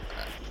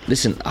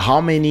 Listen,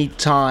 how many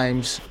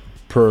times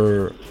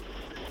per?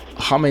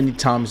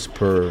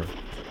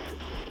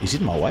 Is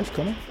it my wife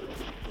coming?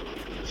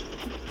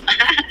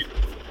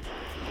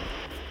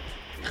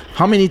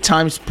 How many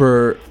times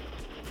per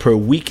per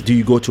week do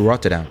you go to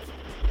Rotterdam?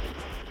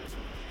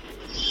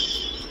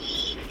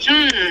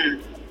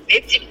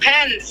 It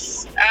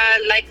depends.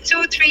 Like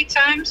 2-3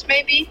 times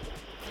maybe.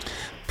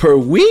 Per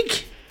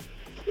week?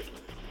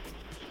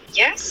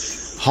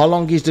 Yes. How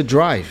long is the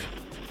drive?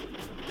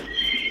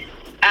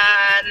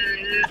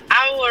 An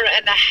hour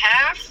and a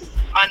half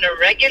on a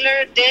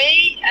regular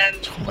day,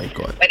 and Oh my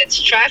God. when it's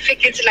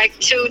traffic, it's like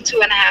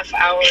 2.5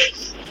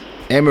 hours.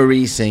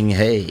 Emery saying,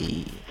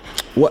 "Hey,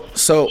 what?"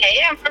 So Hey,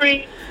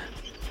 Emery.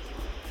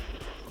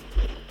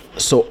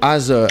 so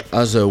as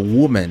a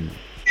woman,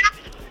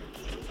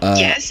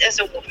 Yes, as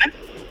a woman.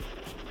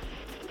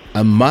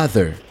 a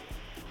mother,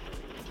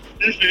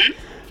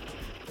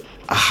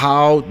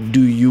 how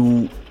do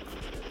you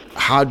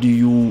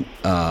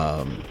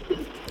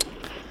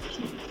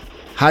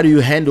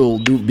handle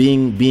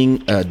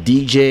being a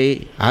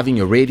DJ, having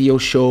a radio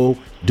show,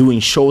 doing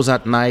shows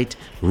at night,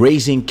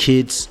 raising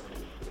kids,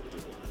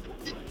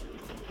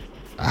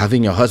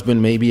 having a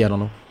husband, maybe, I don't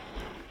know.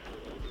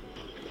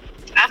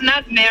 I'm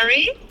not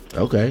married.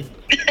 Okay.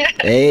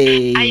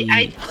 Hey.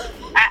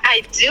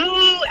 I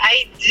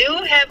do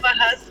have a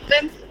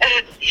husband.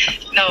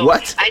 No.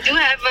 What? I do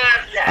have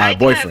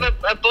boyfriend.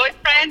 a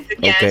boyfriend.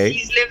 Yes, Okay.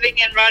 he's living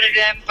in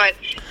Rotterdam, but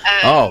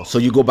Oh, so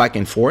you go back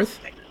and forth?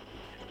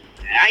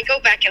 I go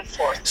back and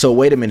forth. So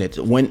wait a minute.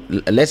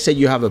 When let's say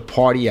you have a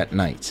party at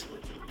night.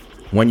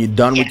 When you're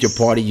done with your Yes.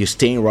 party, you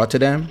stay in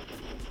Rotterdam?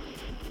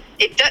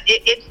 It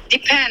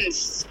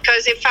depends,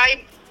 because if I'm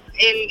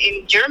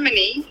in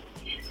Germany,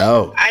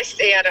 Oh. I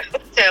stay at a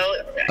hotel.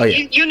 Oh,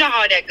 yeah. You know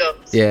how that goes.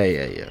 Yeah.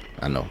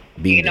 I know.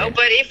 Being You know, there.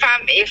 but if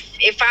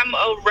I'm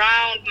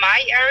around my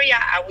area,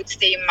 I would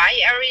stay in my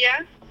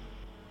area.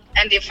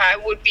 And if I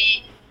would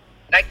be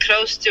like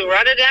close to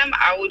Rotterdam,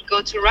 I would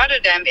go to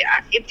Rotterdam.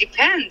 It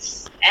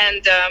depends.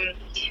 And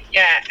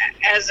yeah,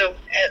 as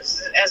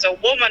a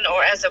woman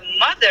or as a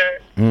mother,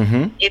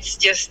 it's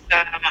just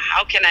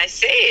how can I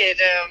say it?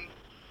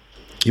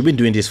 You've been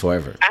doing this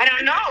forever. I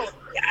don't know.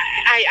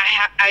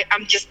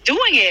 I'm just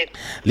doing it.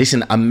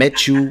 Listen, I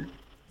met you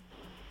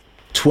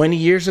 20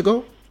 years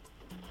ago.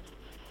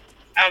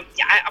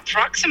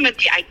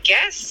 Approximately, I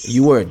guess.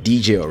 You were a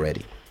DJ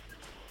already.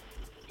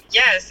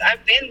 Yes,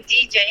 I've been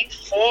DJing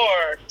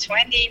for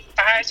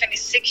 25,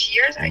 26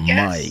 years, I guess.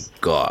 My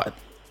God.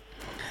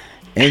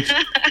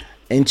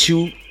 Ain't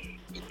you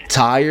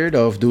tired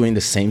of doing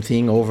the same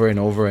thing over and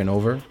over and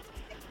over?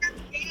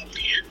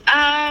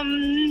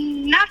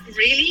 Not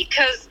really,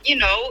 because, you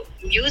know,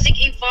 music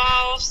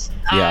evolves.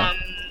 Yeah.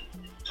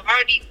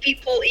 Party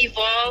people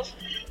evolve.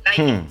 Like,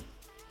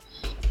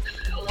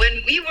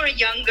 when we were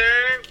younger,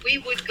 we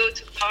would go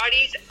to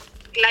parties.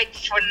 Like,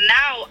 for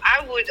now,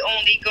 I would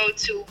only go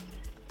to,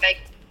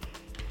 like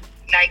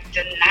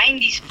the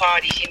 90s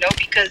parties, you know,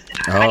 because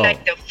I Oh.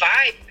 like the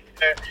vibe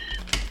better.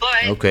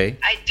 But Okay.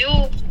 I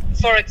do,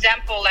 for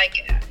example, like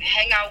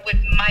hang out with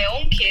my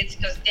own kids,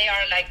 because they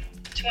are like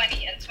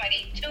 20 and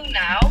 22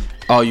 now.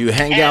 Oh, you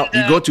hang And, out,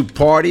 you go to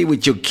party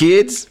with your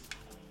kids?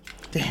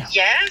 Damn,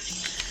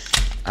 Yes.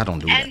 I don't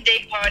do And they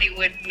party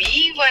with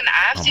me when I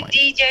have Oh to my-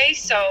 DJ.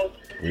 So,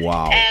 that.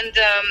 Wow.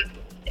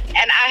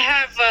 and I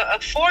have a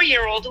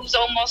 4-year-old who's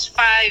almost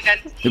 5, and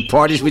The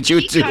parties with you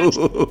he too.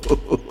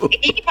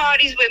 he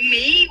parties with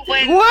me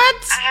when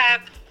What?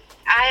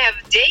 I have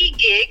day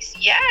gigs.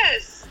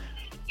 Yes,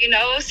 you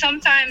know,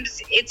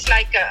 sometimes it's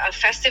like a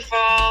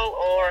festival,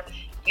 or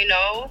you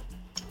know,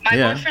 my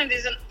Yeah. boyfriend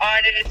is an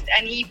artist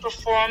and he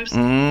performs.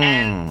 Mm.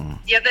 And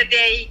the other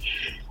day,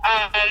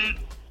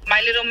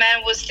 my little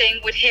man was staying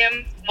with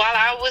him while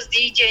I was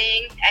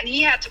DJing, and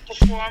he had to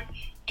perform.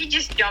 He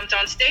just jumped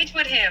on stage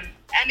with him,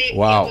 and it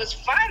Wow. was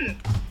fun.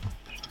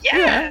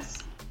 Yes.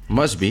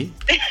 Must be.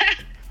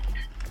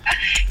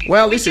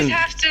 Well, We listen,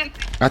 just have to.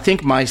 I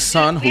think my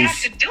son We have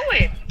who's to do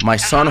it. my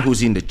son Uh-huh.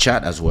 who's in the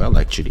chat as well,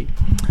 actually,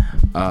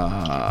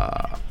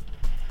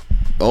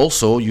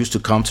 also used to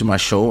come to my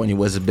show when he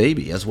was a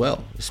baby as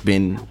well. He's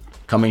been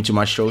coming to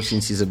my show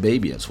since he's a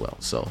baby as well.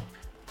 So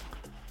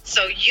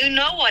So you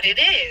know what it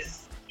is.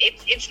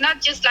 It's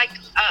not just like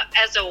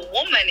as a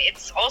woman.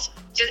 It's also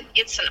just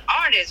it's an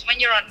artist. When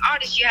you're an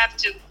artist, you have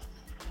to.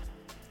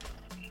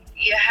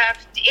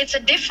 It's a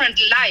different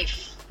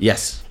life.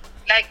 yes,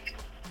 Like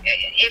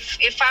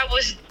if I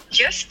was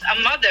just a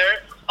mother,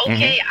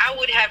 okay, I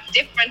would have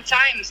different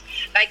times.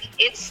 Like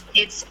it's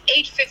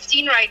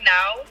 8:15 right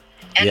now,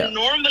 and Yeah.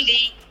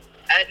 normally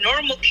a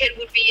normal kid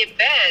would be in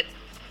bed.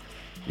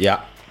 yeah,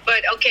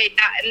 But okay,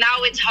 now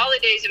it's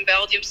holidays in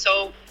Belgium,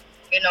 so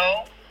you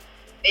know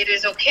it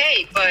is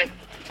okay. But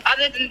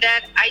other than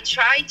that, I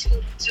try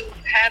to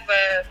have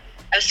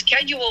a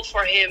schedule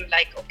for him.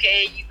 Like,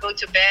 okay, you go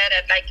to bed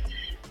at like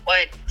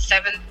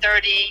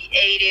 7:30,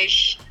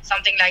 8ish,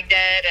 something like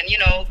that, and you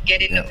know,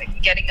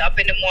 getting up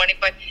in the morning.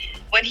 But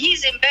when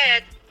he's in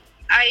bed,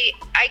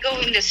 I go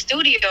in the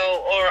studio,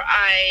 or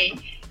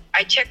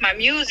I check my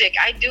music.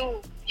 I do,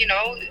 you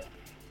know,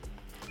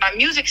 my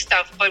music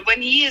stuff. But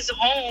when he is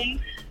home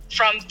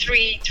from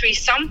 3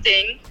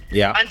 something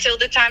yeah. until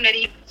the time that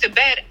he goes to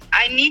bed,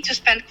 I need to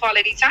spend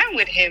quality time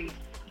with him,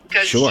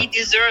 because Sure. he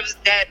deserves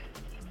that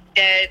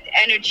the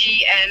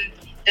energy and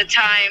the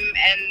time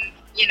and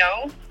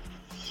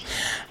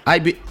I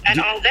be, and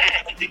do, all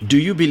that. do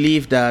you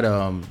believe that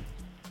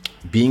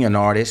being an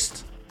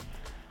artist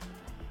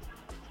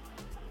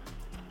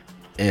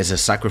is a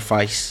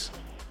sacrifice?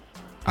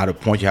 At a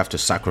point, you have to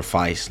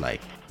sacrifice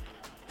like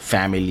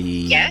family,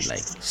 Yes. like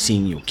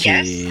seeing your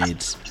Yes.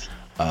 kids.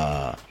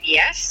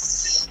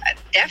 Yes,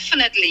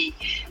 definitely.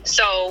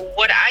 So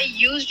what I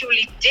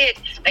usually did,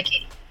 like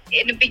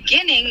in the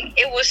beginning,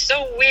 it was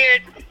so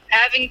weird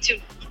having to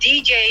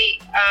DJ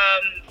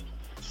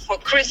for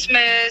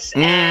Christmas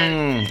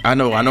and I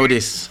know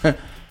this.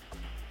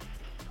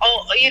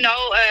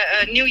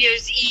 New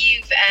Year's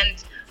Eve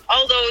and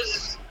all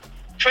those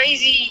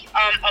crazy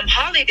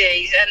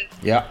holidays, and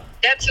Yeah.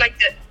 that's like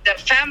the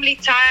family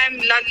time,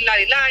 la la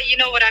la la. You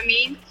know what I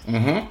mean?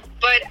 Mm-hmm.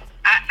 But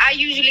I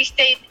usually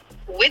stayed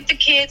with the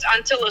kids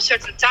until a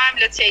certain time,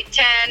 let's say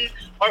 10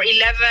 or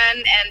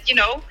 11,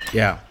 and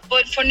Yeah.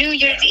 but for New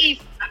Year's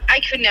Eve, I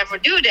could never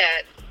do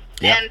that.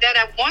 Yeah. And then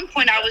at one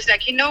point, I was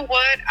like, you know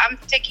what? I'm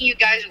taking you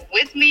guys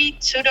with me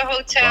to the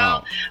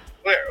hotel. Wow.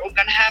 We're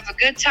going to have a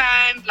good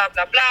time, blah,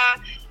 blah, blah,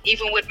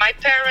 even with my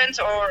parents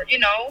or.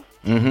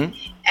 Mm-hmm.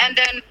 And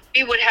then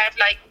we would have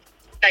like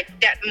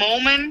that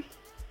moment,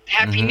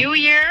 Happy Mhm. New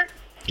Year,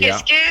 kiss,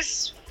 Yeah.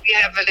 kiss. We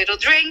have a little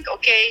drink,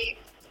 okay,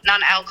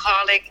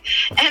 non-alcoholic.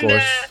 And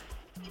course.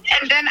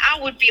 and then I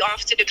would be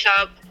off to the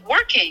club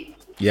working.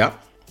 Yeah.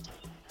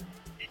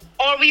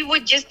 Or we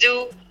would just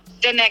do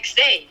the next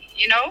day,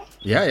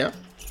 Yeah.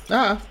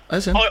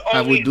 Listen, Or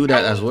I would do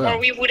that or, as well. Or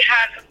we would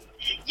have,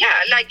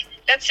 like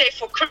let's say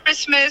for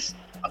Christmas.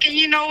 Okay,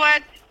 you know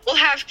what? We'll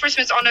have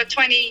Christmas on the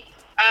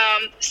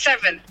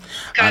 27th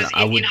because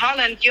I in would-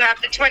 Holland you have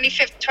the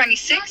 25th,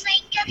 26th.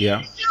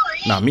 Yeah.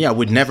 Now, me, I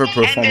would never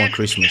perform on then-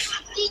 Christmas.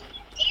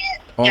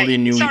 Only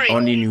New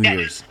Yeah.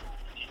 Year's.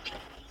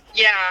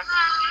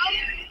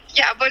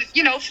 Yeah, but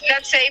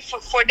let's say for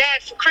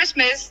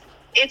Christmas,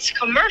 it's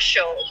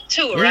commercial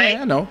too, right?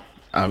 Yeah, I know.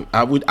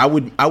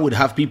 I would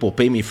have people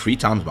pay me 3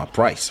 times my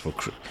price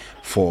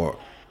for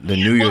the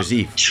New Year's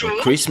Eve. For true.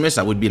 Christmas,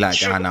 I would be like,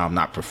 True. no, I'm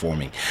not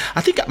performing.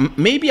 I think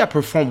maybe I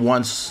performed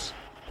once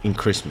in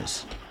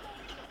Christmas.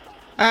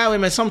 I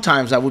mean,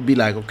 sometimes I would be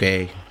like,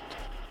 okay,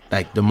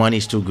 like the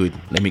money's too good.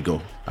 Let me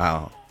go.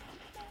 I'll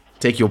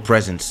take your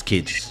presents,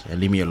 kids, and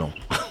leave me alone.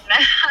 No,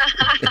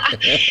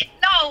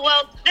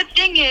 well, the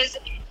thing is,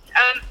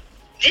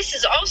 this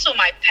is also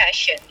my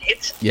passion.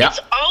 It's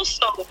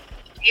also,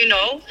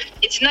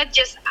 it's not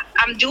just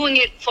I'm doing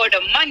it for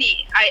the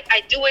money.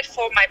 I do it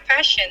for my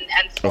passion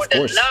and for Of the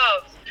course.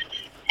 love.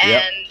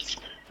 Yep. And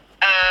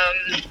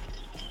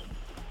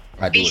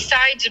I do it.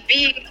 besides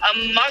being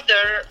a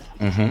mother,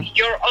 Mm-hmm.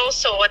 you're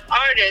also an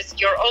artist.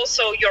 You're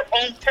also your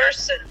own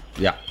person.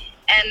 Yeah.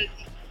 And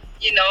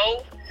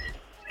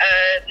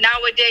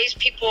nowadays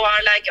people are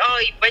like,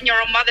 oh, when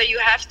you're a mother, you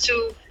have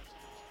to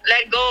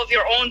let go of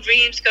your own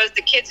dreams because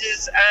the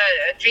kids'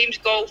 dreams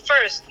go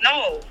first.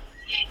 No,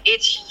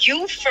 it's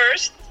you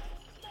first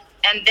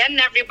and then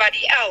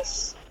everybody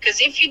else. Because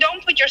if you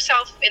don't put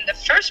yourself in the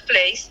first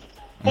place,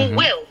 who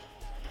will?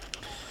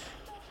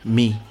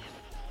 Me.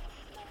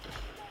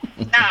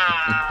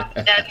 Ah,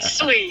 that's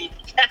sweet.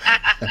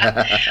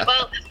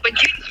 Well, but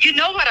you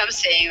know what I'm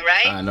saying,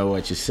 right? I know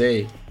what you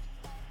say.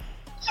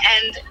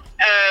 And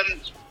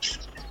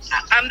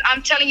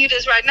I'm telling you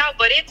this right now,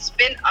 but it's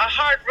been a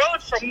hard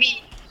road for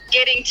me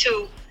getting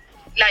to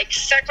like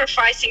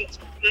sacrificing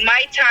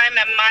my time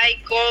and my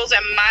goals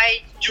and my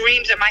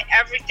dreams and my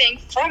everything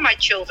for my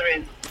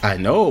children. I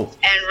know.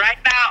 And right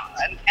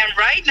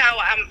now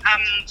I'm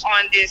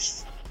on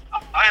this.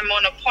 I'm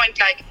on a point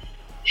like,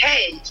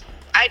 hey,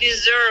 I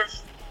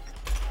deserve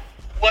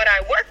what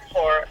I work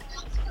for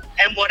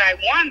and what I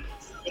want.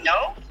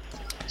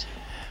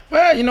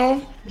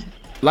 Well,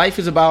 life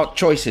is about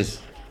choices.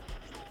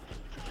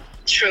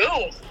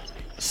 True.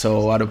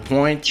 So at a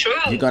point, True.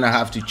 you're gonna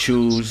have to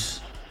choose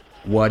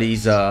what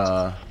is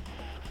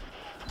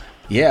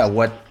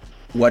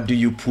what do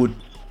you put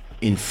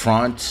in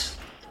front,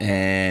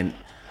 and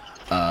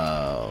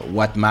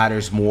what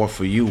matters more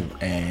for you,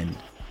 and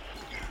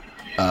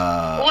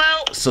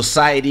Well,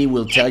 society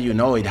will tell you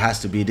no, it has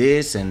to be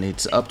this, and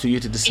it's up to you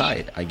to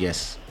decide, I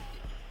guess.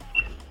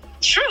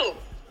 true.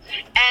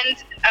 And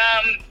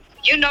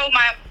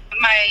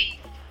my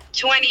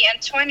 20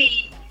 and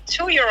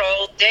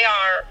 22-year-old, they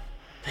are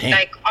Damn.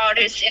 like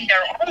artists in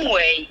their own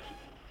way.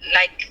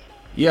 Like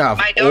You have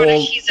my daughter,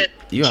 old, she's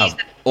you have a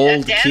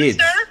old dancer,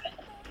 kids.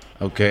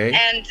 Okay.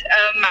 and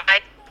my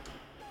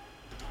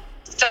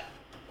son,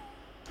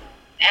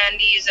 and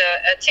he's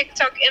a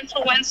TikTok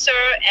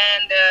influencer,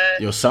 and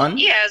Your son?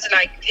 he has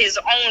like his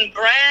own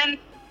brand.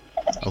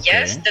 Okay.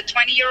 Yes, the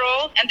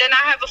 20-year-old, and then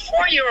I have a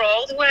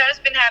 4-year-old who has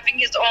been having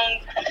his own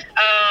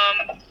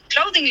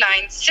clothing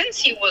line since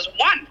he was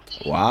 1.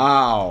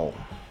 Wow.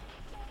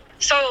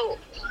 So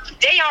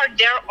they are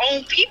their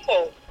own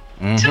people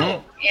Mhm.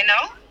 too,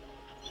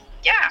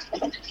 Yeah.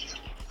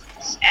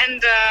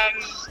 And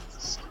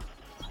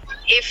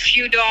if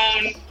you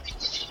don't,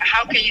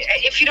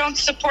 if you don't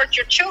support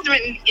your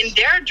children in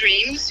their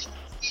dreams,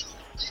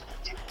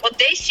 well,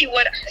 they see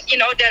what,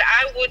 that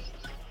I would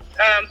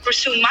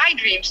pursue my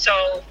dreams.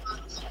 So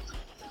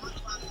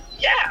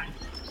yeah,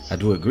 I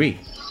do agree.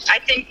 I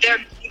think they're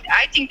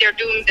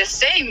doing the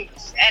same,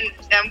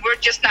 and we're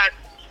just not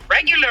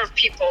regular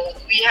people.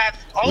 We have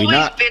always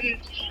not. been,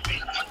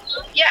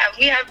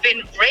 we have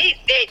been raised.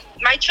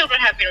 My children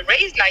have been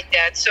raised like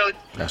that. So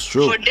That's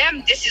true. for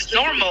them, this is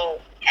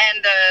normal,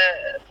 and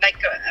like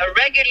a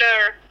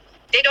regular,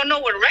 they don't know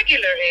what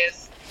regular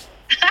is.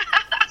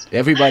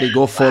 Everybody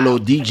go follow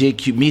Miss DJ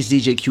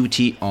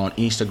QT on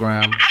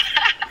Instagram.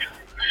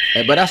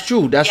 But that's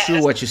true. That's Yes.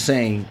 true what you're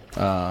saying.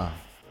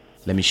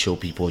 Let me show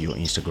people your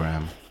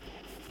Instagram.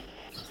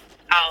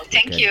 Oh,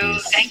 thank Look at you,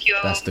 this. thank you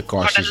That's the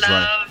car for the she's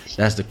driving. love.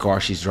 That's the car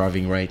she's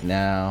driving right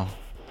now.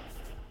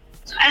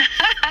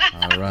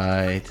 All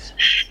right.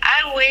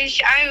 I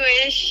wish.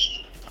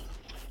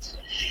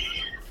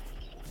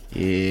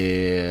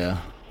 Yeah.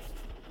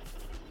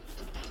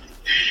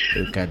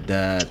 Look at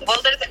that. Well,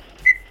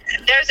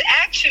 there's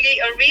actually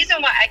a reason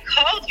why I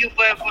called you,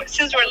 but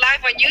since we're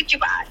live on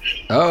YouTube,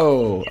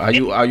 Oh, are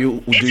you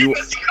this do is you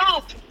the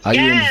scoop. are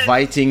you Yes.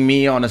 inviting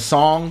me on a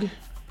song?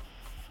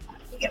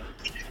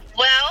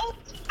 Well,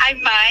 I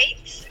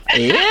might.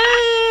 Yeah.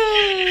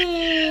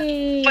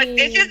 But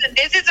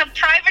this is a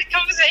private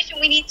conversation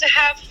we need to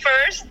have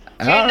first,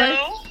 All right.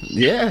 know.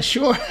 Yeah,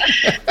 sure.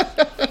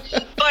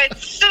 But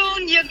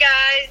soon, you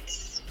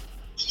guys,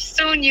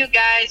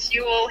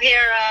 you will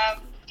hear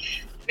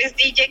Miss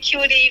DJ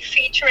Cutie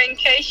featuring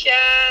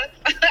Keisha.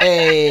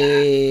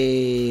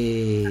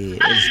 Hey,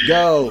 let's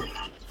go.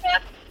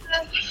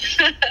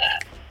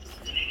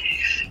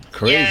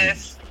 Crazy.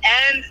 Yes,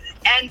 and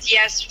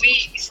yes,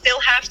 we still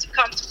have to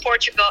come to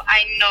Portugal.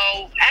 I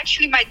know.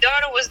 Actually, my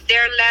daughter was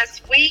there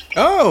last week,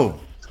 Oh,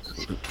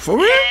 for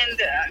real?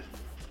 and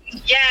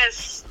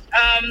yes,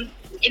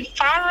 in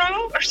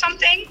Faro or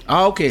something.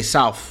 Oh, okay,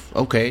 South.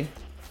 Okay.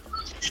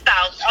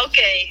 South.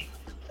 Okay,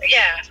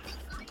 yeah.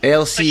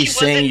 LC she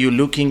saying wasn't- you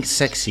looking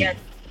sexy. Yeah.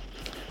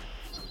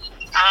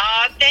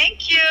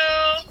 Thank you.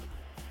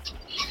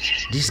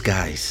 These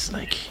guys,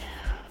 like,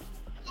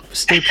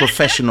 stay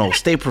professional.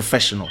 Stay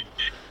professional.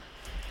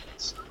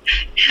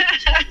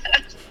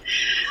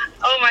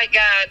 Oh my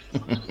God.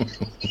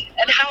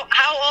 And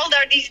how old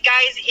are these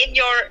guys in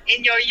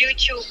your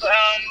YouTube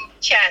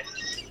chat?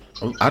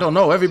 I don't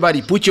know.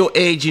 Everybody, put your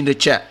age in the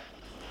chat.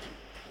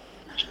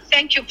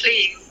 Thank you,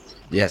 please.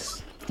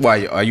 Yes.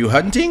 Why are you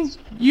hunting?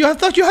 I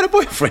thought you had a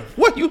boyfriend.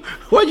 Why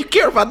you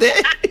care about the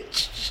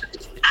age?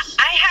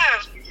 I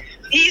have.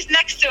 He's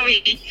next to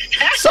me.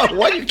 So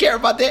why you care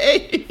about the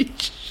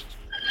age?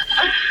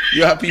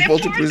 You have people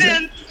to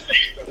present.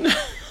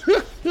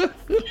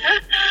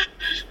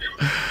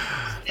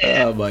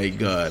 Oh my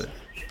God.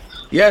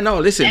 Yeah, no,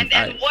 listen.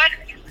 And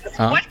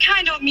what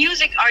kind of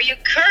music are you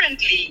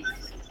currently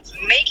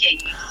making,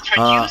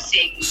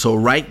 producing? So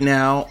right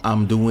now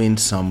I'm doing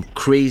some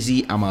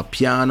crazy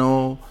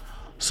amapiano,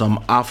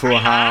 some Afro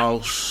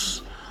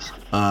house,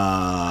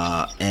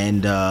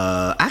 and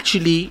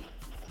actually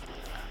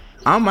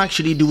I'm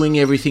actually doing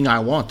everything I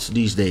want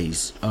these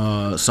days.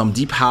 Some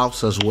deep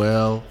house as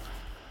well.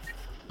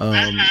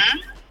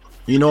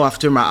 You know,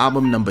 after my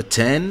album number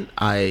 10,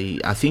 I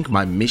think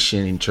my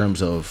mission in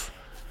terms of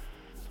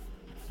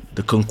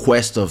the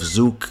conquest of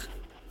Zouk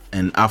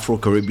and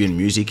Afro-Caribbean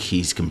music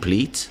is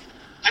complete.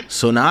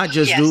 So now I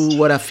just Yes. do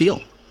what I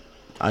feel.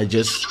 I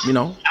just,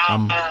 I'm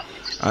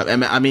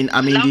in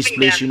this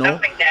place,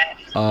 Loving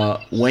that.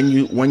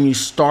 when you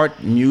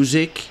start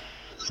music,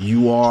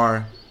 you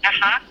are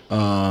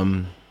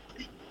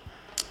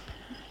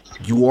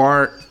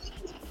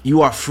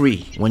you are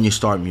free when you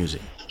start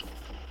music.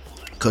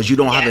 Because you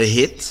don't have a Yes.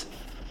 hit,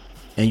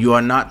 and you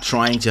are not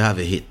trying to have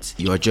a hit.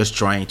 You are just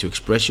trying to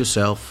express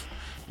yourself.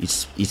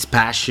 It's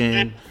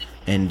passion,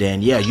 and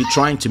then you're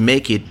trying to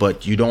make it,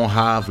 but you don't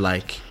have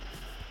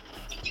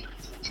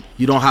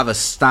a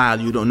style.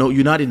 You don't know.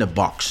 You're not in a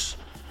box.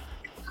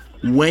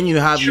 When you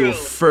have your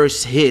True.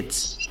 first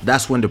hit,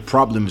 that's when the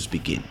problems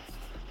begin.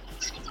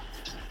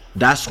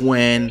 That's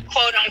when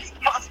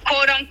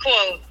Quote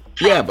unquote.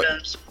 yeah,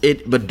 Problems.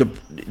 but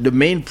the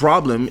main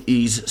problem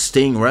is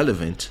staying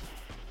relevant.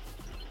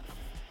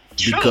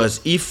 True. Because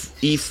if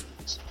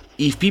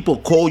people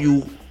call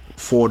you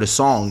for the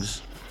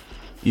songs,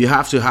 you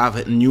have to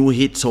have new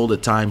hits all the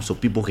time so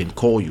people can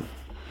call you.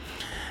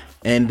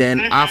 And then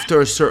after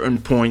a certain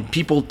point,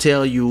 people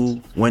tell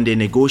you when they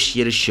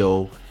negotiate a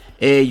show,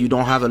 hey, you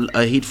don't have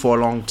a hit for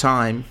a long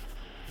time,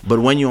 but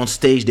when you're on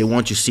stage, they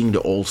want you to sing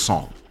the old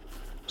song.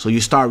 So you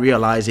start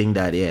realizing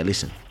that,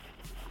 listen.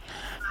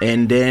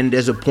 And then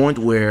there's a point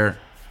where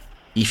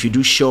if you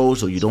do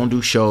shows or you don't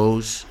do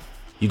shows,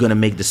 you're gonna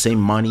make the same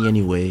money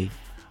anyway,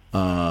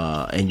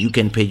 and you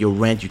can pay your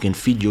rent, you can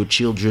feed your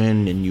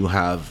children, and you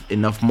have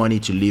enough money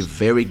to live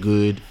very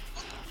good.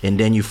 And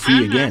then you're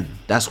free again.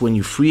 That's when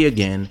you're free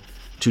again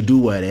to do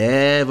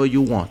whatever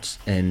you want.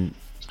 And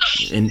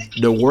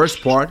the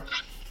worst part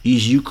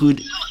is you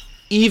could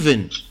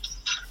even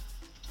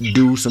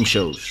do some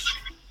shows.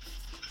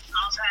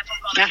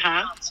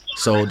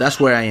 So that's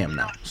where I am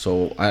now.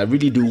 So I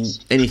really do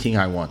anything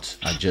I want.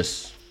 I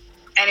just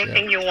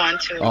anything you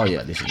want to. Oh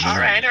yeah, listen. All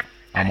right.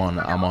 I'm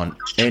on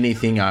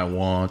anything I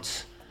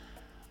want.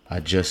 I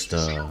just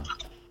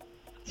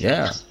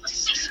yeah.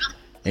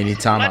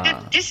 Anytime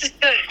But this is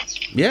good.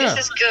 Yeah.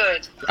 This is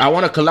good. I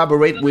want to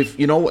collaborate with,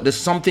 you know what, there's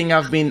something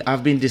I've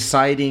been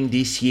deciding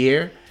this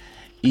year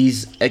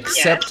is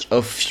except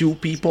a few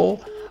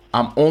people,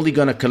 I'm only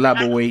going to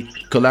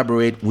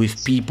collaborate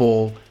with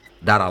people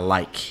that I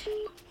like.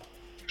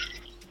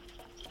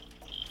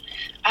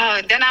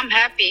 Oh, then I'm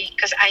happy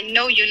because I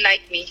know you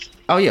like me.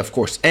 Oh yeah, of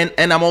course. And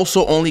I'm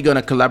also only going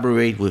to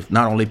collaborate with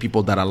not only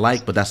people that I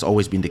like, but that's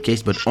always been the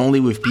case, but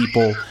only with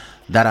people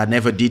that I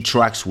never did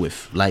tracks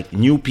with, like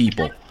new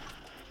people.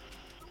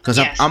 Because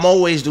Yes. I'm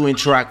always doing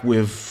track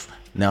with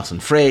Nelson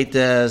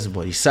Freitas,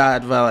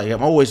 Bodhisattva. Like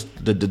I'm always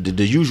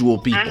the usual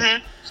people.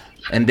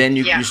 And then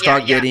you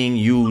start getting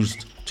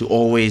used to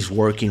always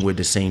working with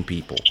the same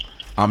people.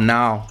 I'm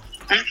now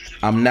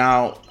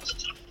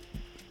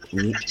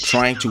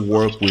trying to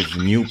work with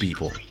new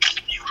people.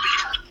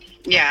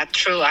 Yeah,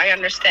 true. I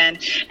understand.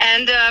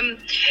 And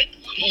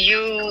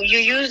you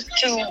used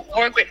to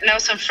work with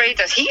Nelson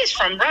Freitas. He is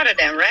from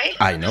Rotterdam, right?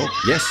 I know.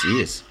 Yes,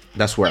 he is.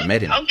 That's where I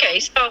met him. Okay,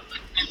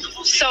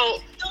 so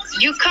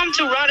you come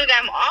to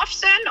Rotterdam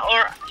often,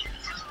 or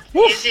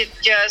Woof. is it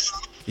just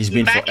He's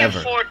been back forever.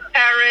 and forth,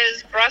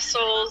 Paris,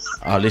 Brussels?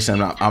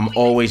 Listen, I'm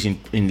always in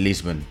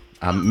Lisbon.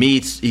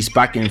 It's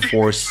back and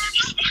forth,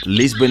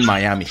 Lisbon,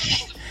 Miami.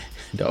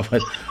 No,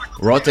 but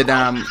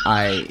Rotterdam,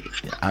 I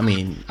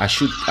mean, I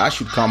should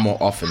come more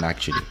often.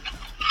 Actually,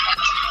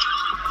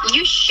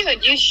 You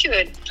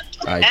should.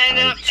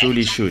 I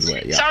truly should.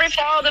 Well, yeah. Sorry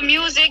for all the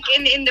music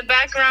in the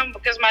background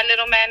because my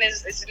little man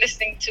is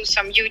listening to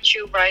some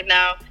YouTube right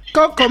now.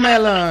 Coco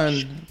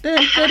Melon.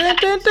 Dun, dun, dun,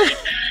 dun, dun.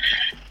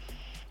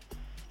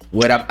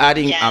 What I'm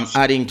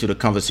adding to the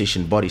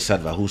conversation,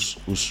 Bodhisattva,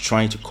 who's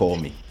trying to call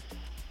me.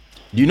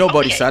 Do you know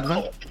Bodhisattva?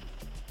 Cool.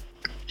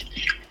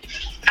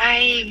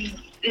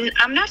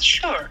 I'm not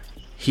sure.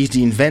 He's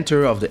the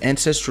inventor of the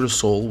ancestral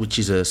soul, which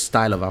is a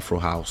style of Afro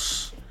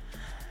house,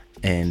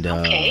 and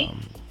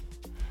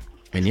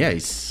yeah,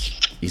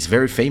 he's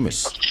very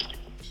famous.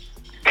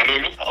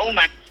 Oh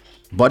my.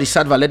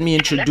 Bodhisattva, let me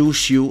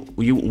introduce you.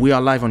 We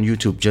are live on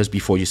YouTube. Just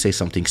before you say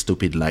something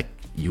stupid like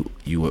you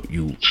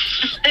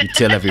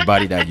tell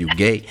everybody that you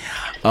gay.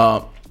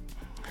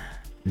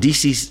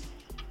 This is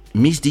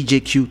Miss DJ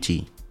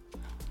QT.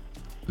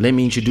 Let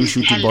me introduce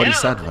you to Hello.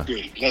 Bodhisattva.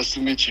 Nice to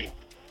meet you.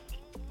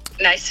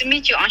 Nice to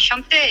meet you.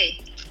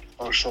 Enchanté.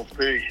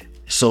 Enchanté.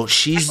 So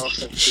she's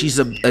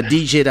a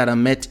DJ that I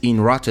met in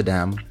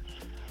Rotterdam,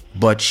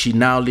 but she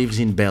now lives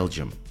in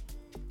Belgium.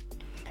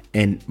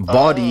 And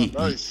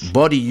nice.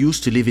 Body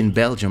used to live in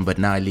Belgium, but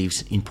now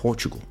lives in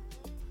Portugal.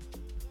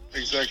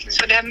 Exactly.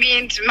 So that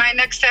means my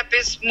next step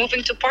is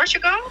moving to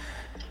Portugal?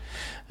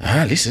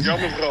 Listen. Ja,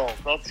 mevrouw,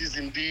 that is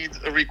indeed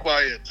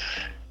required.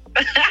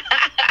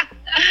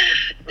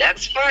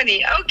 That's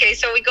funny. Okay,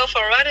 so we go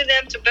from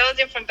Rotterdam to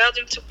Belgium, from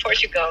Belgium to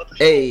Portugal.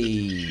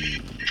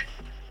 Hey.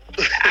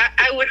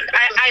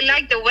 I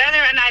like the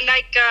weather and I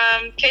like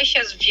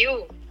Keisha's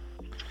view.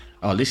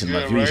 Oh, listen, my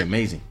Yeah, view is right?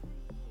 amazing.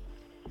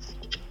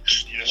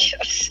 Yeah.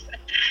 Yes.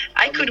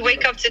 I could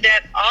wake up to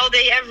that all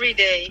day, every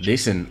day.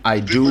 Listen, I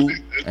do,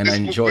 and I This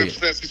enjoy would make it.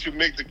 sense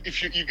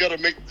if you gotta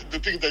make the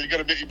things that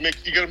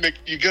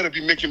you gotta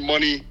be making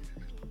money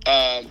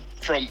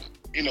from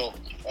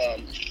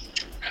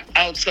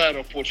outside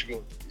of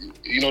Portugal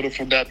in order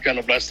for that kind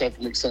of lifestyle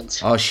to make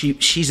sense. Oh,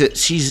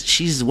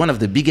 she's one of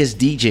the biggest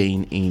DJ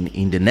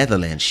in the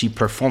Netherlands. She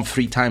performed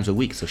 3 times a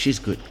week, so she's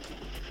good.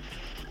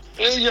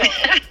 Yeah.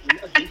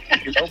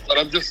 But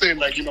I'm just saying,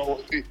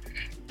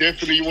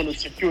 definitely you want to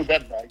secure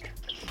that bag.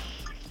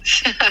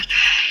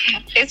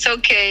 It's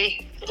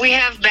okay. We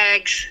have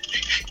bags.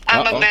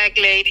 I'm Uh-oh. a bag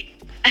lady.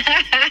 Bring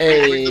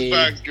the Hey.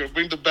 bags, girl.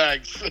 Bring the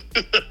bags.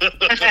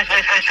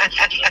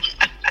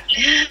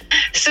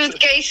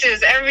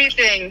 Suitcases,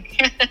 everything.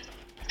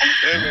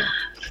 Amen.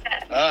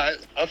 All right,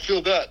 I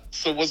feel that.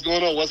 So what's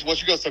going on?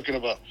 What you guys talking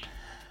about?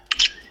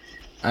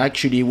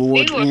 Actually,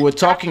 we were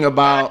talking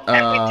about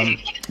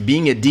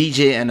being a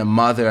DJ and a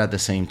mother at the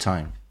same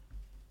time.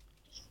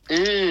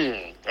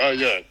 Oh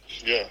yeah,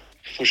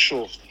 for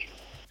sure.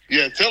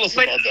 Yeah, tell us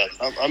But- about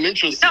that. I'm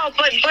interested. No,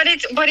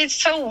 but it's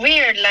so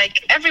weird.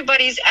 Like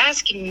everybody's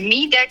asking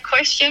me that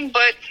question,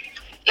 but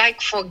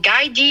like for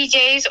guy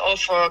DJs or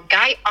for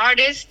guy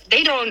artists,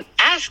 they don't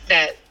ask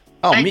that.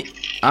 Oh, Like-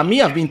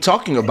 I've been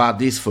talking about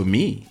this for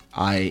me.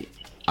 I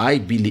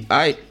believe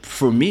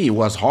for me it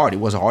was hard. It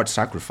was a hard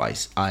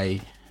sacrifice.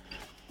 I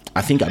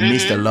think I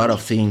missed a lot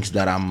of things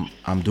that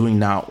I'm doing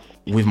now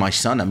with my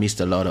son. I missed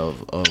a lot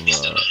of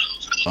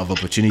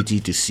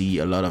opportunity to see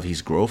a lot of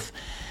his growth,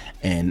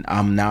 and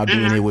I'm now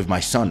doing it with my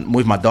son,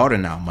 with my daughter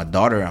now. My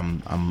daughter,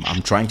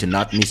 I'm trying to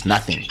not miss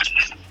nothing.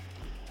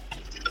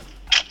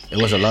 It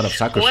was a lot of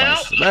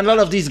sacrifice. And a lot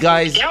of these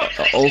guys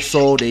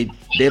also they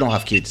don't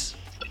have kids.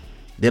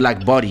 They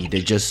like body.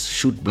 They just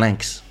shoot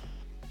blanks.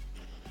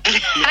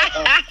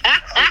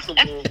 First of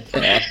all,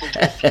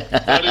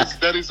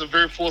 that is a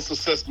very false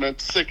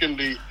assessment.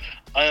 Secondly,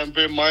 I am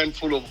very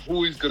mindful of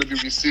who is going to be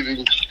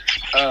receiving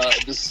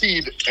the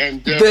seed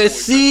and The therefore-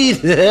 seed.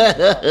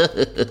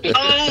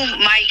 Oh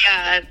my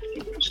God.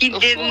 He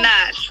did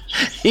not.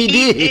 He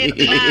He did.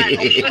 did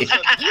not.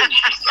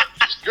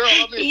 Girl,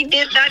 I mean, He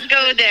did not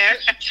go there.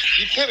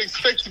 you can't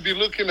expect to be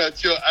looking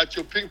at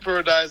your pink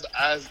paradise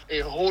as a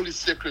holy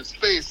sacred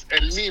space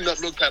and me not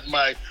look at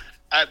my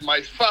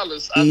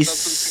phallus as He something-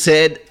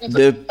 said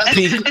the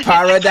pink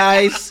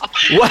paradise.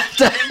 What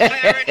the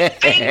heck?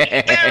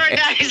 Pink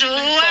paradise.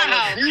 Wow.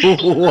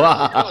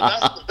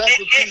 Wow. That's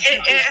the thing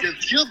people get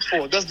killed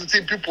for. That's the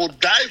thing people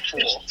die for.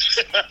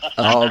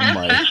 Oh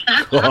my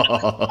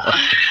God.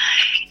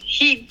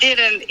 He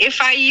didn't.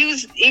 If I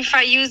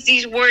use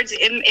these words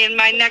in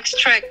my next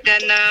track,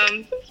 then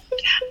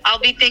I'll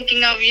be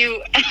thinking of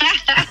you.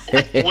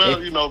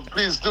 Well,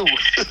 please do.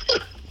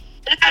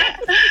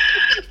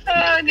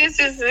 Oh, this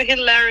is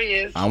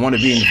hilarious. I want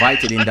to be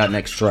invited in that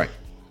next track.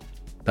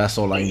 That's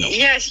all I know.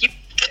 Yes,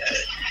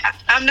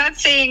 I'm not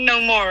saying no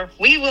more.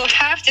 We will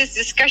have this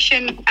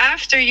discussion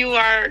after you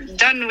are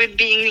done with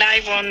being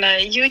live on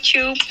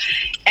YouTube.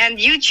 And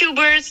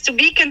YouTubers, to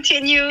be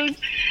continued.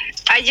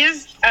 I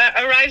just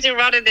arrived in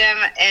Rotterdam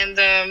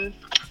and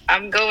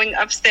I'm going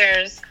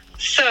upstairs.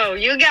 So,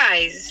 you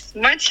guys,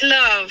 much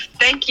love.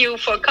 Thank you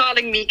for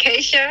calling me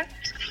Keisha.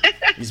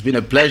 It's been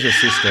a pleasure,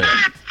 sister.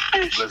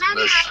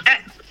 Bless.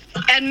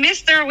 And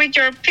Mr. with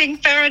your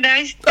pink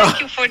paradise, thank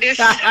you for this.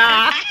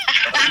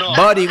 No,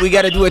 Buddy, we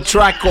got to do a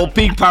track called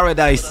Pink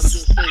Paradise.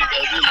 just saying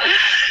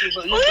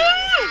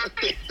that,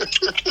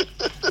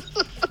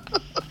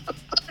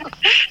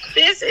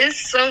 This is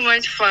so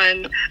much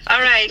fun. All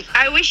right.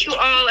 I wish you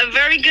all a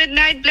very good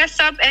night. Bless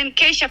up. And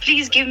Keisha,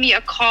 please give me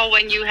a call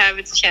when you have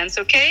a chance,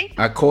 okay?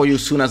 I call you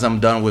soon as I'm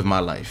done with my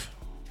life.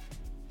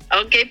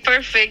 Okay,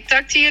 perfect.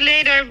 Talk to you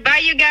later.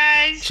 Bye, you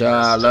guys.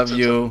 Ciao, love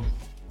you.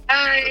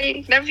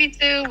 Bye. Love you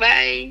too.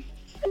 Bye.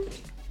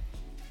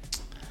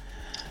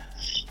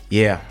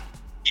 Yeah.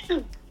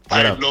 I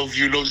Voilà. love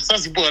you. Ça,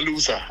 c'est pour aller où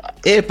ça?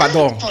 Eh,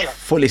 pardon,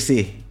 faut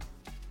laisser.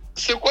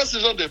 C'est quoi ce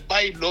genre de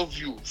I love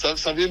you? Ça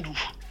vient d'où?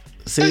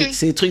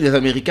 C'est le truc des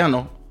Américains,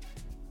 non?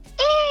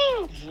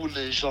 Oh, vous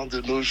les gens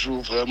de nos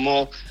jours,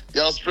 vraiment.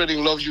 Y'all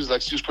spreading love yous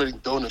like you spreading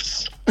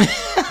donuts.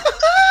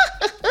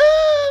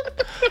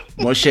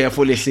 Mon cher,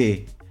 faut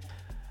laisser.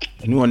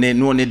 Nous, on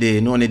est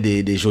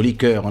des jolis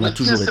cœurs. On a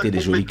toujours été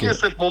des jolis cœurs.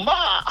 C'est mon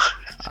marre.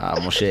 Ah,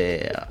 mon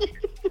cher.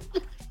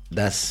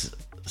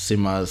 C'est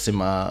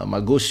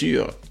ma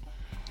gossure.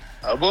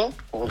 Ah bon?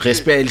 Ok.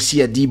 Respect,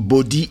 Elsie a dit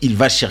Body, il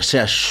va chercher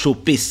à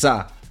choper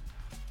ça.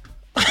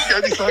 Qui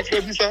a dit ça? Qui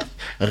a dit ça?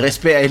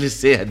 Respect à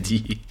LC a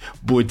dit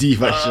Body, il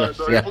va Non,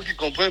 chercher il à... faut qu'ils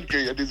comprennent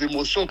qu'il y a des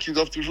émotions qui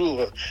doivent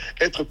toujours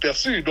être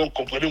perçues. Donc,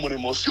 comprenez mon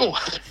émotion.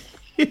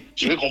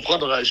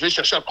 Je vais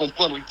chercher à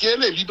comprendre qui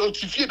elle est,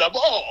 l'identifier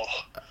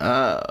d'abord.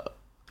 Ah,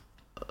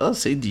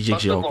 c'est DJ que j'ai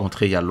Parfaitement.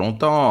 rencontré il y a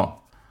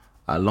longtemps.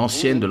 À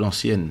l'ancienne de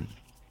l'ancienne.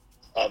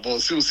 Ah bon,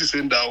 c'est aussi c'est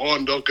une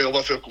daronne, donc on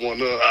va faire comme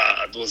on a.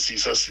 Ah, donc si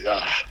ça c'est.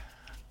 Ah,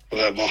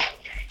 vraiment.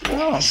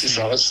 Bon, si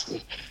ça reste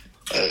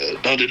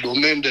dans le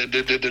domaine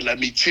de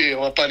l'amitié,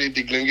 on va pas aller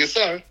déglinguer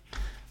ça. Hein.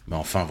 Mais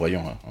enfin,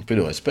 voyons, hein, un peu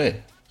de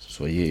respect.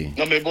 Soyez...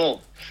 Non, mais bon.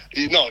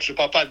 Et non, je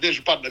parle pas d'aide,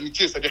 je parle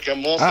d'amitié. C'est-à-dire qu'un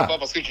moment, Ah. c'est pas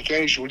parce que quelqu'un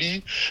est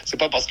joli, c'est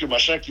pas parce que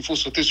machin qu'il faut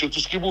sauter sur tout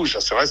ce qui bouge.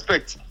 Ça se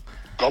respecte.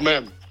 Quand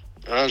même.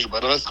 Hein, je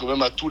m'adresse quand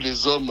même à tous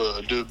les hommes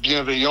de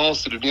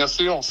bienveillance et de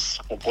bienséance.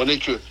 Comprenez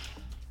que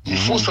il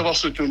faut savoir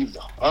se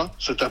tenir. Hein,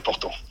 c'est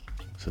important.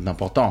 C'est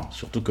important,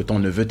 surtout que ton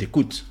neveu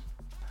t'écoute.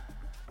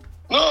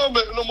 Non,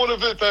 mais non, mon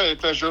neveu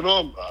est un jeune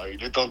homme. Ah,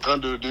 il est en train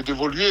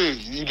d'évoluer.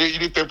 Il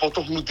est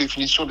important que nous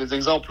définissions des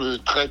exemples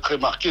très, très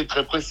marqués,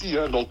 très précis.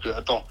 Hein. Donc,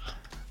 attends.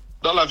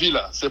 Dans la vie,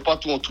 là, c'est pas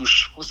tout on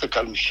touche. Il faut se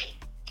calmer.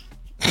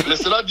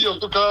 Laissez-la dire, en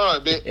tout cas.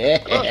 Mais,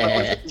 non,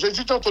 j'ai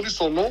déjà entendu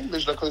son nom, mais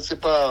je la connaissais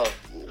pas.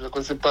 Je la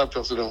connaissais pas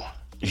personnellement.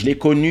 Je l'ai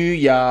connu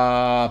il y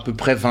a à peu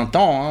près 20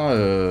 ans.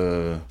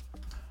 Hein,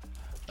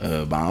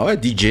 ben ouais,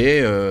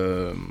 DJ.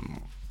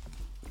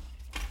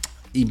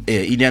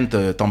 Ilian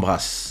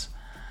t'embrasse.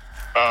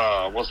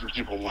 Ah, moi, c'est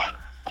petit pour moi.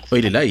 Oh,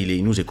 il est là,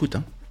 il nous écoute.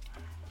 Hein.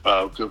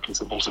 Ah, ok,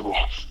 c'est bon, c'est bon.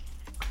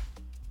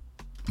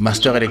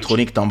 Master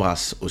électronique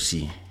t'embrasse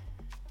aussi.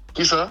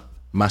 Qui ça?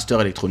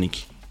 Master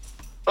électronique.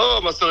 Oh,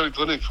 master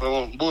électronique,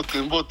 vraiment.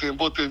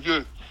 Beauté,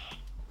 vieux.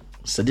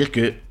 C'est-à-dire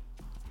que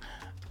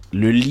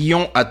le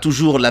lion a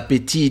toujours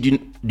l'appétit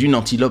d'une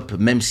antilope,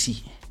 même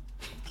si.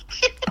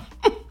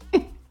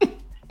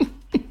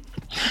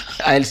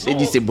 Ah, elle s'est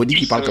dit, c'est Body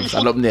qui parle comme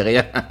ça, l'homme n'est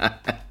rien.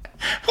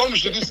 Comme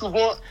je dis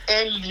souvent,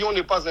 un lion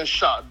n'est pas un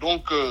chat.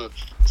 Donc,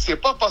 c'est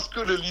pas parce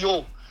que le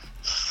lion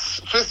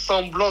fait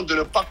semblant de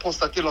ne pas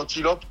constater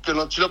l'antilope que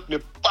l'antilope n'est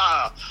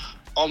pas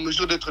en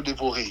mesure d'être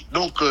dévorée.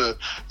 Donc,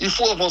 il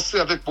faut avancer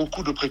avec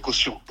beaucoup de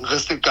précautions.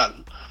 Rester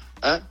calme.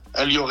 Hein?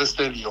 Un lion reste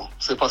un lion.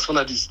 C'est parce qu'on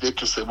a décidé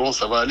que c'est bon,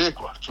 ça va aller,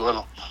 quoi. Tu vois,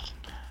 non?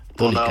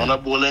 On a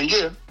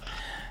bourlingué. Hein?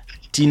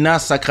 Tina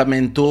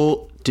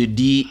Sacramento te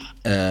dit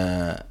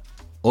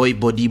Oi,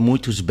 Body,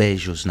 muitos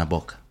beijos na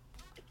boca.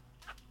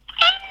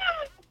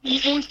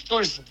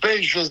 Muitos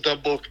beijos da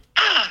boca.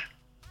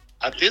 Ah!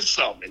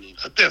 Atenção, menino,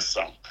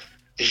 atenção.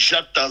 Já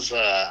estás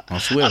a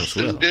swear.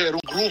 acender um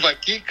groove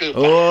aqui que...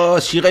 Oh,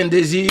 Sirène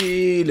des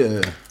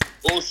îles.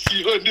 Oh,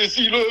 sirène des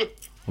îles.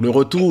 Le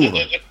retour.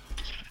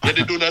 Il y a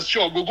des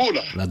donations à gogo,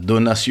 là. La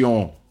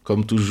donation,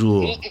 comme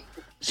toujours.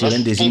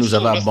 Sirène des îles nous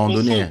avait La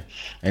abandonnés. sponsor.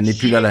 Elle n'est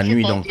plus là la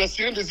nuit, donc La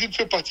sirène des îles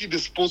fait partie des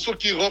sponsors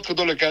qui rentrent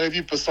dans le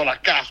Caraïbe sans la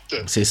carte.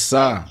 c'est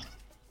ça.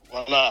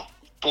 Voilà,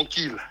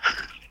 tranquille.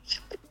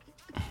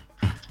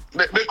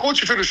 Mais comment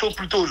tu fais les choses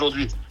plus tôt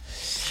aujourd'hui?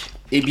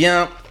 Eh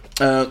bien,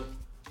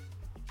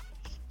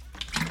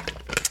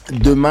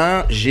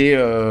 demain, je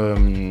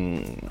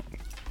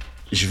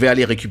vais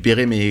aller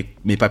récupérer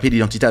mes papiers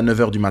d'identité à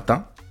 9h du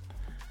matin.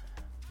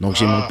 Donc,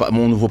 j'ai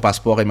mon nouveau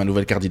passeport et ma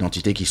nouvelle carte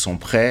d'identité qui sont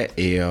prêts.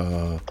 Et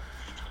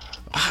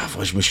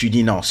je me suis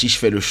dit, non, si je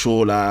fais le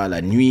show là,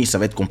 la nuit, ça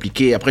va être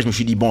compliqué. Après, je me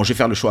suis dit, bon, je vais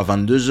faire le show à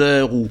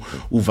 22h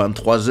ou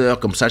 23h.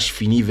 Comme ça, je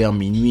finis vers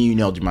minuit,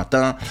 1h du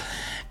matin.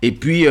 Et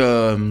puis,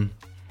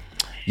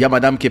 il y a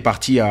madame qui est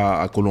partie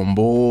à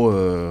Colombo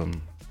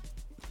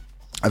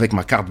avec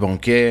ma carte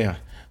bancaire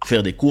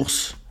faire des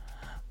courses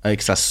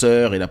avec sa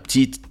sœur et la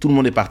petite. Tout le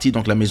monde est parti,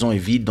 donc la maison est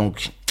vide.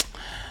 Donc,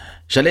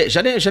 j'allais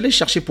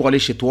chercher pour aller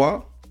chez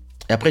toi.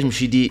 Et après, je me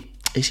suis dit,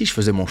 et si je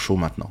faisais mon show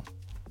maintenant?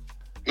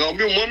 Non,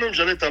 mais moi-même,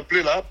 j'allais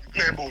t'appeler là.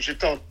 Mais bon,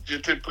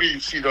 j'étais pris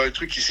ici dans les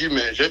trucs ici,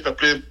 mais j'allais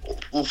t'appeler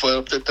pour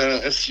faire peut-être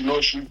un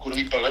sinoche, une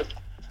connerie pareille.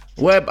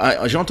 Ouais,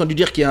 j'ai entendu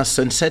dire qu'il y a un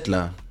sunset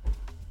là.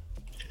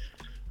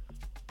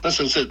 Un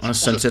sunset. Un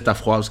sunset à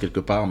Froise quelque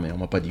part, mais on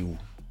m'a pas dit où.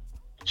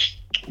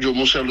 Yo,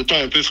 mon cher, le temps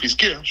est un peu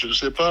frisqué, hein. Je ne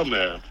sais pas,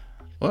 mais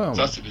Ouais,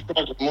 ça, c'est des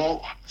temps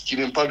qui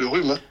n'aiment pas le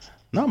rhume. Hein.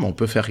 non, mais on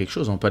peut faire quelque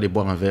chose. On peut aller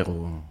boire un verre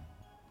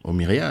au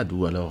Myriade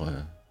ou alors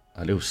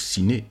aller au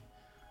ciné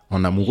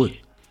en amoureux.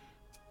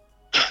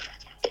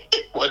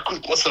 Bon,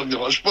 écoute, moi, ça ne me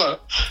dérange pas. Hein.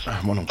 Ah,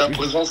 moi non Ta plus.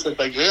 présence est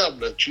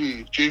agréable.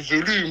 Tu es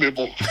velu, mais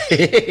bon.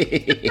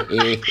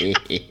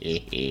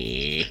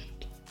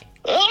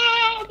 Ah,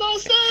 non,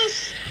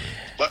 cesse.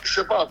 Bah, je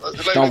sais pas. Là,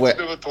 Je t'envoie-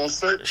 il est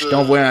 37, Je t'ai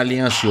envoyé un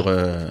lien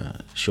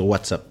sur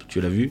WhatsApp.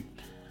 Tu l'as vu?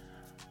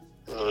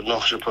 non,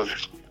 je n'ai pas vu.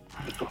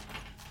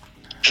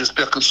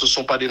 J'espère que ce ne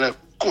sont pas des nains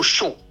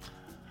cochons.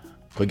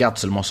 Regarde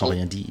seulement sans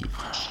rien dire.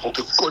 On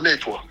te connaît,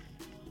 toi.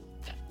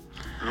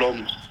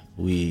 L'homme.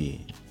 Oui.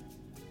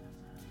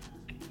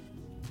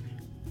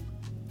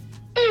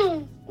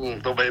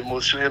 Donc, bah,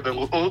 émotion, il y a ben,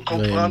 oh, Émotion,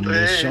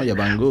 comprendrez. il y a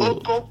bango. Oh,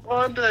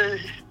 comprendrez.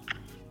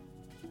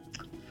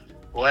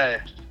 Ouais.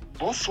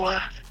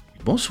 Bonsoir.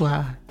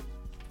 Bonsoir.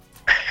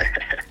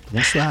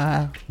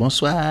 Bonsoir.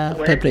 Bonsoir,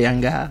 Ouais. Peuple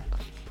Yanga.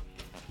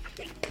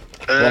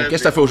 Bon,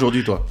 qu'est-ce que t'as fait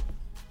aujourd'hui, toi?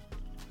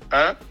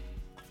 Hein?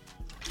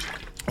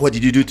 What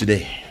did you do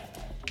today?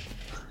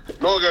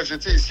 Non, regarde,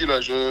 j'étais ici, là.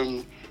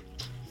 Je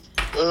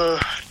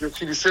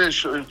finissais,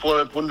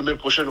 pour une de mes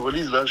prochaines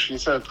releases, là, je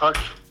finissais un track.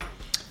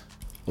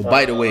 Oh,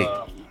 by the way.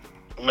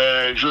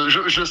 Mais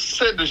je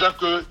sais déjà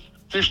que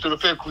si je te le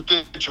fais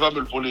écouter, tu vas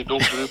me le voler.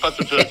 Donc, je ne vais pas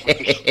te le faire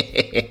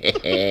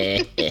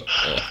écouter.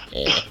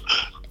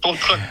 Ton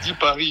track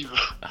deep arrive.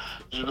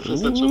 Je le fais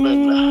cette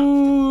semaine, là.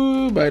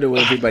 Ooh, by the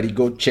way, everybody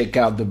go check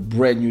out the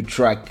brand new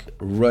track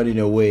Running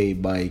Away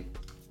by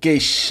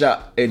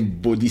Keisha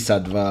and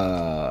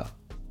Bodhisattva.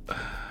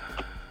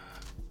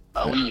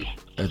 Ah oui.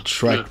 A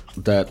track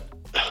that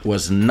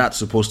was not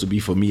supposed to be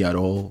for me at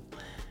all.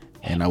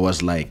 And I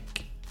was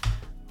like,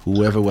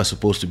 whoever was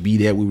supposed to be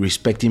there, we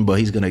respect him, but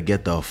he's gonna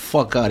get the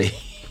fuck out of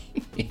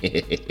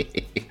here.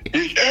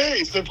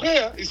 Hey, c'est vrai,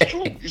 hein? It's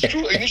true. It's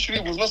true. Initially,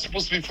 it was not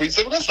supposed to be for you.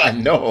 C'est vrai, ça. I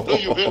know. No,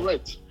 you're very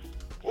right.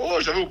 Oh,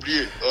 j'avais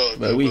oublié.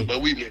 Bah oui. Bah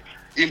oui, mais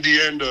in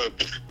the end,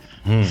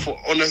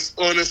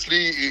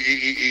 honestly,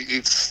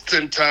 it's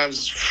 10,000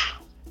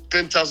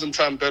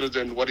 times better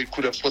than what it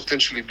could have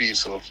potentially been.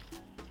 So,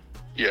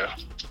 yeah.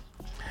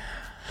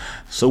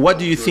 So what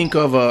do you think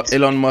of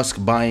Elon Musk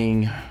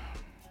buying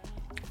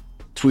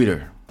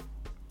Twitter?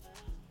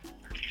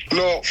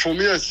 No, for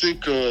me, I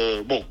think,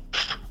 bon,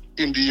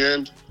 in the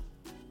end,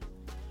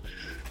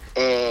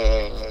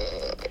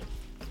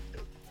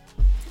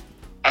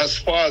 as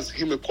far as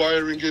him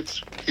acquiring it,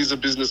 he's a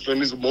businessman,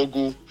 he's a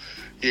mogul.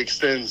 He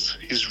extends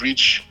his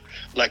reach.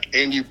 Like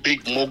any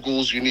big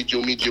moguls, you need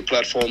your media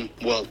platform.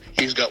 Well,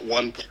 he's got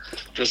one,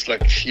 just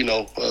like,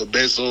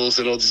 Bezos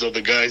and all these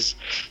other guys.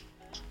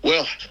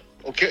 Well,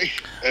 okay.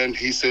 And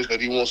he says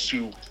that he wants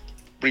to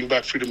bring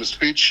back freedom of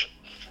speech.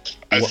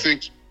 I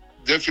think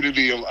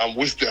definitely I'm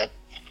with that.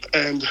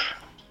 And,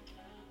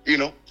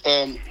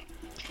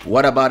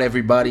 What about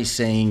everybody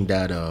saying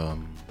that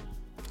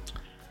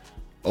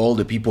all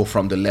the people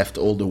from the left,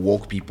 all the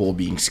woke people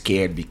being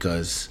scared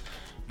because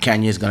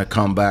Kanye is going to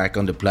come back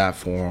on the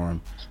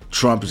platform,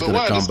 Trump is going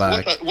to come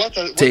back. What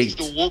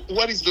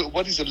is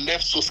the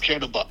left so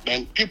scared about,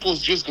 man?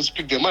 People's just going to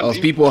speak their mind.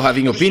 Of people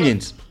having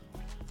opinions.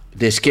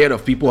 They're scared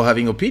of people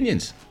having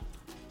opinions.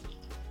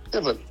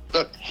 Yeah, but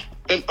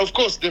and of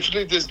course,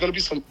 definitely, there's going to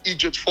be some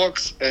idiot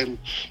fucks and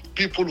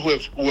people who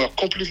are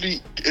completely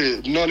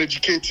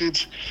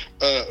non-educated,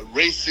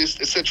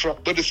 racist, etc.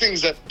 But the thing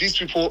is that these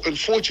people,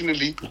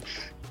 unfortunately,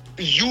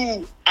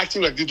 you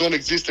acting like they don't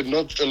exist and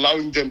not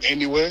allowing them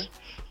anywhere,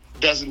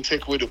 doesn't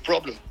take away the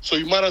problem. So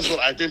you might as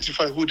well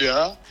identify who they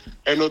are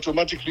and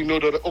automatically know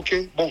that,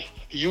 okay, bon,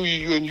 you,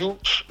 and you,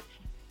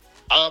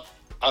 I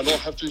don't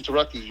have to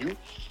interact with you.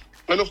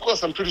 And of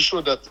course, I'm pretty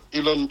sure that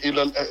Elon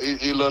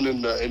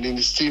and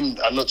his team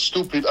are not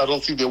stupid. I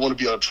don't think they want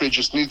to be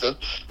outrageous neither.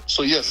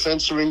 So yes,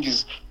 censoring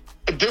is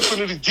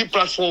definitely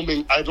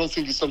deplatforming. I don't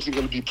think it's something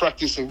going to be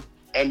practicing.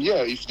 And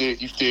yeah, if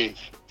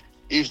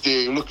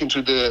they look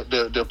into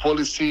the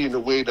policy in a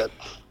way that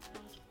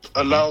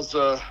allows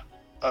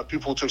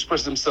people to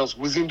express themselves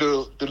within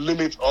the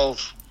limit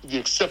of the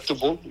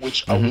acceptable,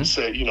 which I would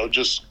say,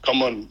 just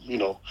come on,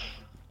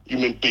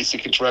 human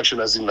basic interaction,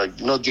 as in like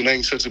not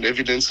denying certain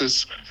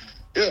evidences.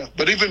 Yeah,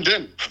 but even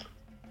then,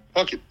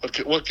 fuck it.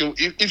 Okay,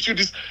 if you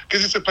just,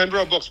 because it's a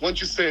Pandora box. Once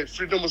you say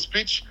freedom of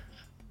speech,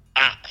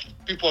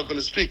 people are going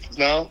to speak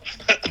now.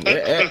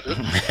 Within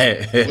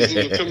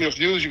the term of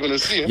views, you're going to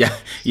see. Il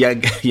y a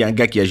un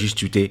gars qui a juste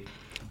tweeté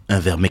un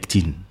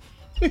vermectine.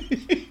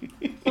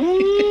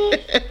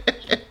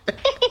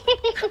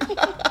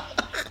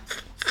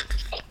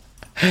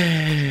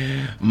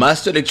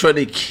 Master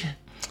Electronic,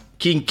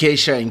 King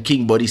Kesha and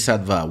King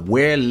Bodhisattva,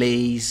 where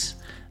lays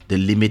the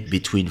limit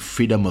between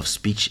freedom of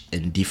speech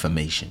and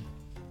defamation?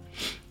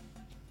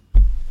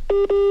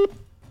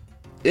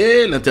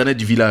 Et l'internet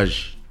du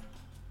village.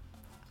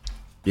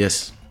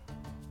 Yes.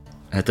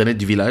 Internet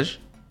du village.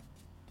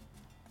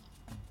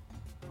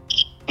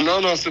 No,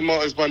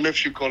 it's my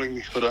nephew calling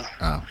me for that.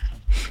 I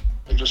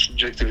just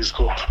rejected his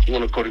call. I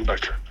want to call him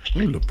back.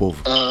 Le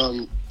pauvre.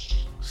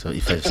 Ça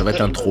va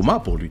être un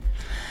trauma pour lui.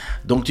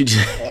 Donc tu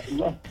disais.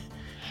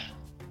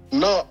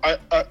 No,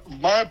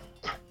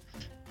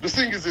 the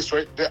thing is this,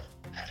 right?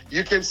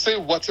 You can say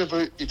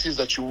whatever it is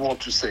that you want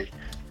to say.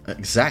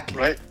 Exactly.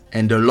 Right?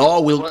 And the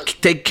law will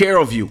take care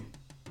of you.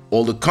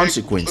 All the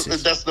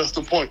consequences. That's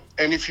the point.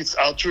 And if it's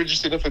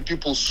outrageous enough and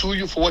people sue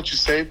you for what you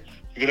said,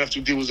 you're going to have to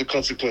deal with the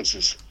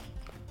consequences.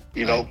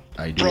 I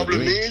do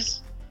Problem agree.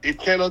 is, it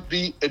cannot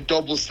be a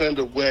double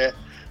standard where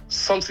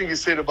something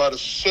is said about a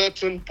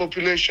certain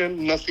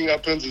population, nothing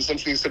happens, and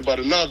something is said about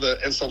another,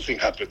 and something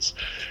happens.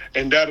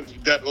 And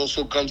that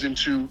also comes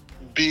into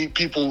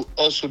people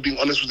also being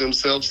honest with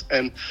themselves.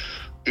 And,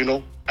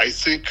 I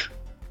think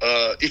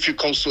if it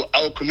comes to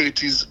our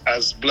communities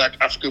as Black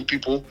African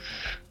people,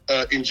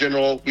 in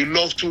general, we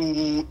love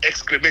to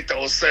exclamate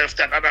ourselves,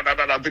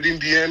 but in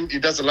the end,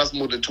 it doesn't last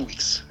more than 2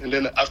 weeks. And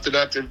then after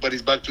that,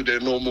 everybody's back to their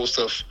normal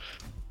stuff.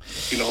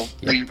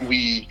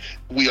 We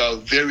are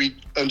very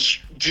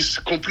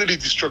completely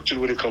destructive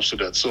when it comes to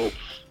that. So,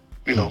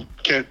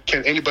 can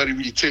anybody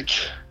really take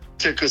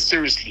us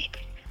seriously?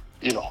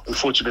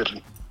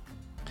 Unfortunately.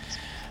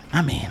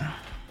 I mean,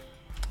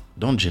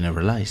 don't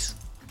generalize.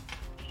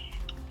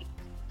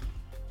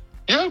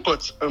 Yeah,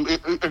 but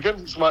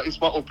again, it's my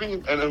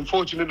opinion, and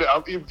unfortunately,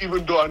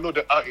 even though I know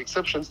there are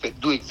exceptions that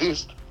do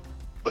exist,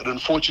 but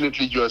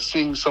unfortunately, you are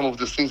seeing some of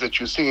the things that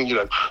you're seeing, and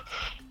you're like,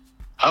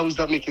 how is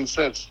that making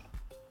sense?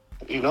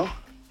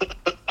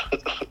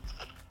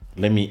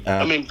 Let me.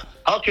 I mean,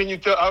 how can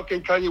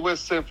Kanye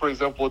West say, for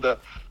example, that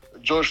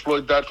George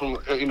Floyd died from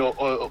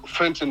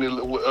fentanyl,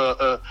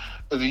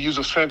 the use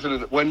of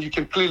fentanyl, when you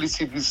can clearly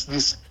see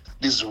this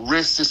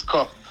racist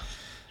cop.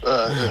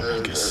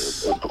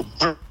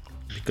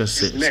 Because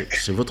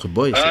c'est votre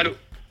boy. Allô?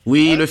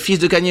 Oui, le fils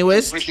de Kanye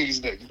West. Breaking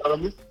his neck.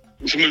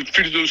 C'est le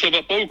fils de... Ça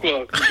va pas ou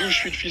quoi? D'où je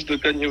suis le fils de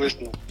Kanye West,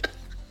 non?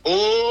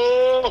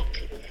 Oh,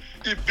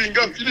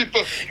 Ibinga Philippe.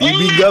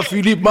 Ibiga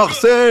Philippe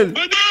Marcel.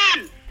 Buddy!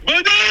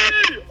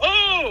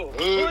 Oh!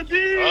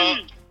 Buddy!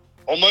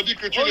 On m'a dit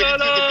que tu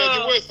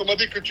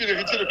es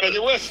l'héritier de Kanye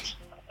West.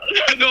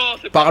 Non,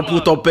 c'est Parle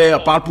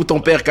pas pour ton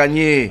père,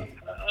 Kanye.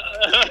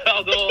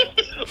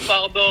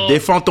 Pardon.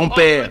 Défends ton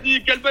père.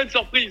 Buddy, quelle bonne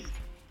surprise.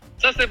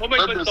 Ça, c'est vraiment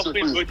une bonne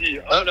surprise, Buddy.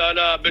 Oh là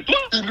là, mais toi,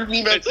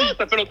 Illuminati.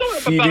 ça fait longtemps qu'on n'a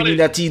pas parlé.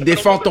 Illuminati,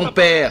 défends ton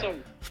père.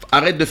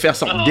 Arrête de faire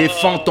ça.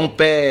 Défends ton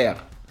père.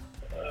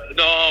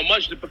 Non, moi,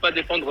 je ne peux pas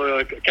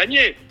défendre Kanye.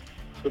 Je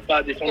ne peux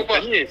pas défendre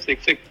Kanye. C'est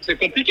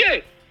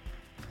compliqué.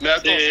 Mais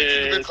attends, si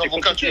tu devais être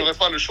avocat, tu n'aurais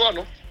pas le choix,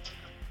 non?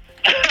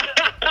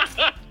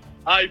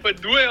 Il faut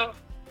être doué, hein.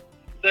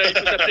 Il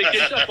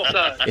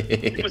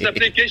faut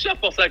s'appeler Kesha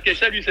pour ça.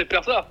 Kesha, lui, sait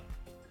faire ça.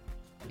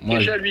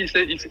 Kesha, lui, il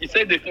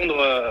sait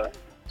défendre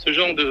ce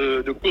genre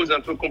de causes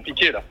un peu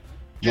compliquées, là.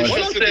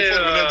 Kesha, c'est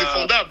défendre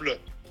l'indéfendable.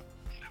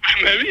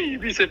 Mais oui,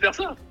 lui, il sait faire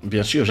ça.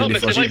 Bien sûr,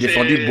 j'ai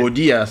défendu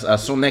Body à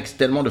son ex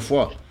tellement de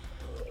fois.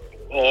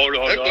 Oh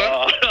là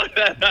là.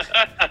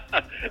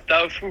 T'es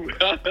un fou.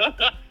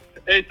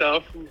 T'es un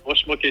fou.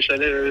 Franchement, Kesha,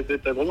 t'es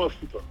vraiment un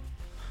fou, toi.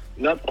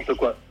 N'importe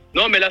quoi.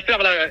 Non, mais l'affaire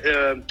là,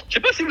 je sais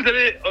pas si vous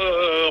avez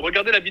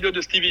regardé la vidéo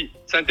de Stevie.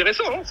 C'est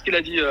intéressant, hein, ce qu'il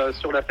a dit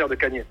sur l'affaire de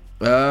Kanye.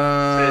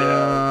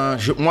 Moi,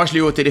 je l'ai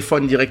eu au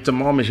téléphone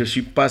directement, mais je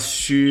suis pas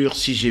sûr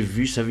si j'ai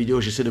vu sa vidéo.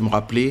 J'essaie de me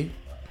rappeler.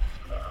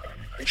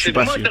 C'est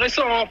vraiment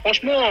intéressant, hein.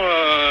 Franchement.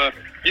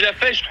 Il a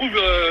fait, je trouve,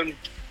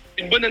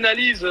 une bonne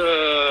analyse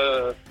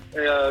de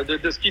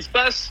ce qui se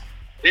passe,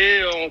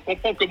 et on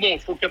comprend que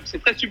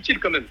c'est très subtil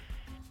quand même.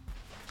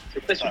 C'est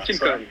très subtil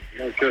quand même.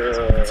 Donc,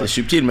 c'est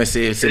subtil, mais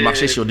c'est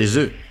marcher sur des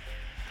œufs.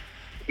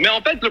 Mais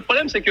en fait, le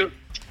problème, c'est que,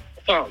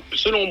 enfin,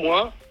 selon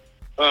moi,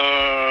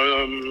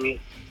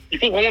 il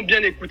faut vraiment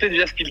bien écouter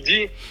déjà ce qu'il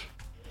dit.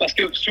 Parce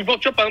que souvent,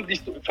 tu vois, par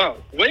exemple,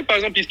 vous voyez, par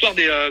exemple, l'histoire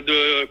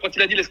de quand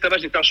il a dit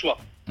l'esclavage est un choix.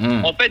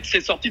 En fait,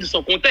 c'est sorti de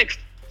son contexte.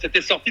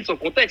 C'était sorti de son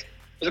contexte.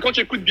 Parce que quand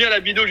tu écoutes bien la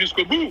vidéo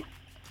jusqu'au bout,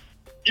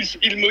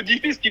 il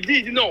modifie ce qu'il dit.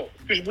 Il dit non,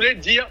 ce que je voulais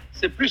dire,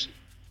 c'est plus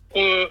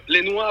que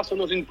les Noirs sont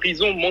dans une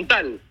prison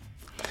mentale.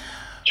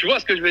 Tu vois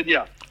ce que je veux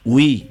dire?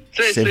 Oui,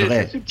 c'est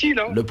vrai. C'est subtil,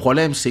 hein? Le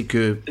problème, c'est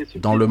que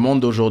dans le monde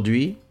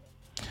d'aujourd'hui,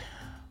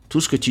 tout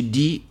ce que tu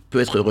dis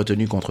peut être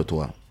retenu contre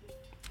toi.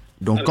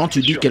 Donc, quand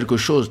tu dis quelque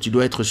chose, tu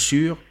dois être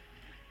sûr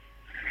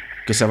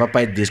que ça ne va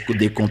pas être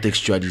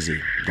décontextualisé.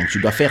 Donc,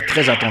 tu dois faire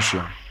très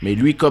attention. Mais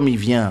lui, comme il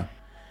vient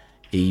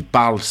et il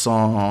parle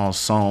sans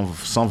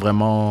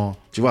vraiment...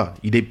 Tu vois,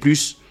 il est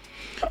plus...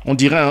 On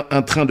dirait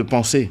un train de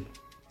pensée.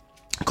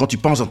 Quand tu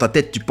penses dans ta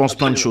tête, tu penses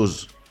plein de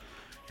choses.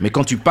 Mais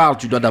quand tu parles,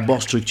 tu dois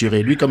d'abord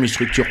structurer. Lui, comme il ne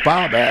structure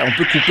pas, on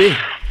peut couper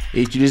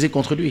et utiliser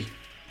contre lui.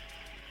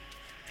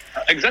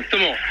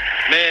 Exactement.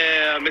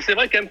 Mais c'est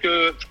vrai quand même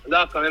que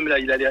là,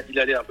 il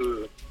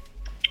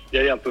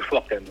allait un peu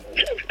fort quand même.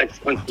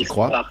 Tu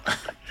crois?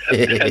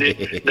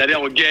 D'aller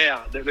en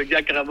guerre. Le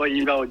gars, carrément,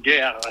 il va en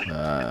guerre.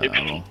 Et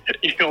puis,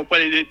 il emploie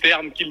des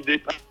termes qui le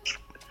dépassent.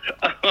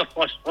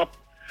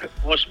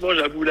 Franchement,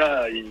 j'avoue,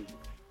 là,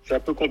 c'est un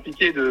peu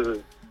compliqué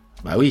de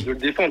le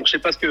défendre. Je sais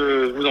pas ce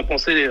que vous en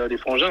pensez, les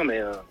frangins, mais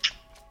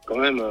quand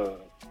même...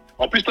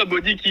 En plus, toi,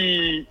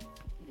 Body,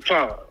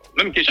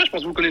 même Keisha, je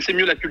pense que vous connaissez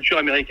mieux la culture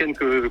américaine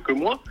que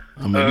moi.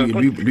 Ah, mais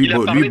lui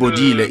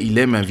Body, il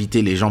aime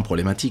inviter les gens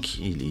problématiques.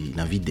 Il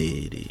invite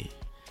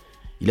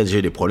il a déjà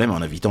eu des problèmes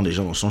en invitant des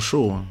gens dans son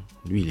show. Hein.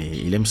 Lui,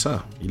 il aime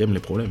ça. Il aime les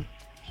problèmes.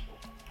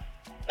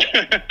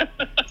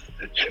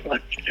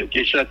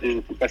 Keisha,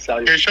 t'es pas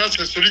sérieux. Keisha,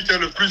 c'est celui qui a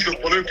le plus de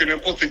problèmes que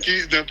n'importe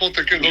quel.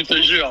 Je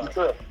te jure.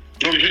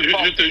 Donc,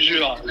 je te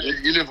jure.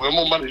 Il est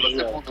vraiment mal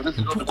placé pour donner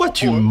ses Pourquoi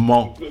tu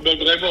mens?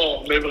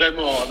 Mais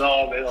vraiment,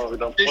 non.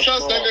 Keisha,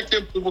 c'est un gars qui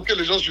aime provoquer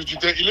les gens sur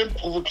Twitter. Il aime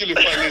provoquer les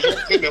gens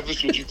très nerveux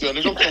sur Twitter.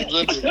 Les gens qui ont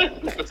besoin de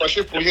se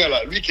fâcher pour rien,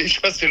 là. Lui,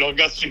 Keisha, c'est leur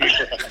gars sur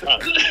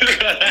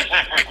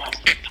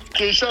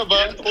Keisha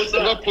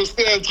va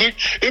poster un truc.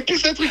 Et puis,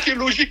 c'est un truc qui est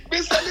logique.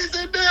 Mais ça les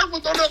énerve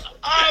dans leur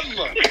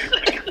âme.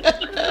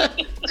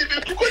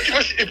 Mais pourquoi tu vas...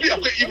 Et puis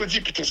après, il me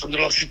dit, putain, ça de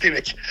l'anxiété,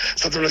 mec.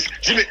 Ça de l'anxiété.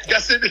 Je dis, mais gars,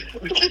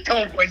 qui t'a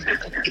envoyé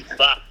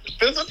ça?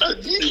 Personne t'a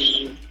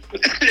dit.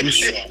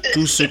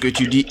 Tout ce que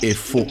tu dis est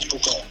faux.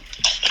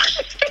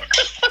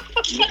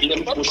 Il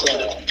aime trop ça.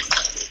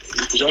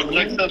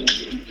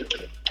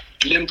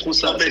 Il aime trop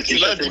ça. Non, mais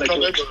il a dit quand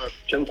même...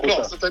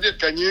 Non, c'est-à-dire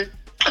Kanye,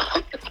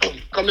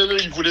 quand même,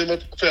 il voulait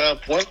faire un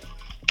point.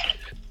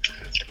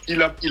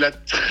 Il a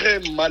très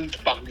mal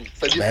parlé.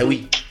 C'est-à-dire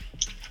oui.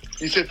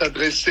 Il s'est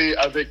adressé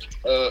avec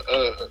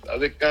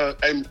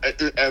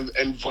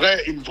une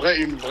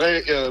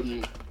vraie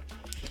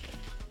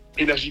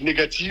énergie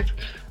négative.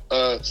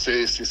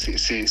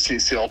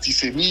 C'est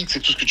antisémite, c'est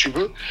tout ce que tu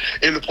veux.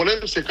 Et le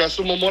problème, c'est qu'à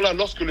ce moment-là,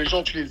 lorsque les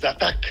gens, tu les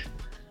attaques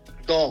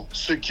dans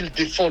ce qu'ils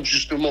défendent,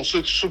 justement,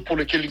 ceux pour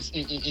lesquels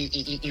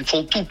ils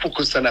font tout pour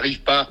que ça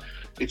n'arrive pas,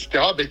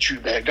 etc.,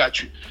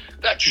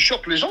 tu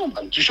choques les gens,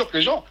 man. Tu choques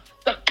les gens.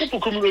 Ta propre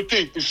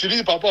communauté, je te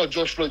dis par rapport à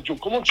George Floyd,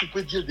 comment tu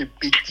peux dire des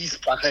bêtises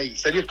pareilles?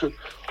 C'est-à-dire que,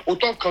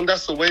 autant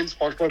Candace Owens,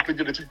 franchement, elle peut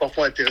dire des trucs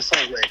parfois intéressants,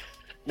 ouais.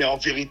 Mais en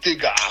vérité,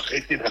 gars,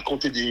 arrêtez de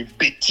raconter des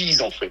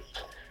bêtises, en fait.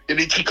 Il y a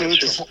des trucs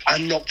qui sont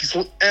qui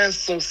sont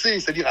insensés,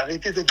 c'est-à-dire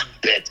arrêtez d'être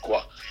bêtes,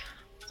 quoi.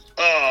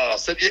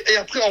 Et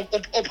après,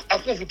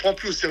 on vous prend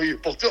plus au sérieux.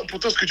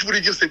 Pourtant, ce que tu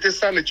voulais dire, c'était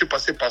ça, mais tu es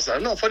passé par ça.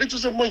 Non, il fallait tout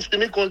simplement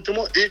exprimer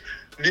correctement et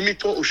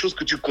limite-toi aux choses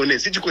que tu connais.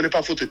 Si tu connais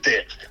pas, il faut te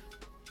taire.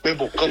 Mais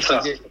bon, comme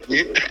ça.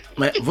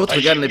 Mais votre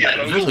gars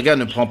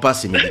ne prend pas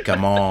ses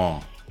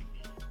médicaments.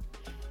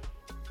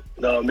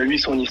 Non, mais lui,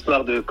 son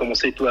histoire de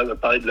commencer à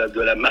parler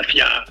de la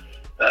mafia,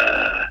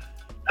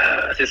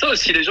 c'est ça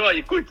aussi, les gens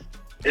écoutent.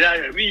 Et là,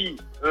 oui,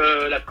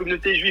 la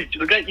communauté juive,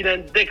 le gars, il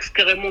indexe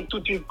carrément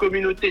toute une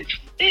communauté.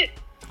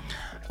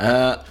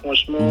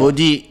 Franchement.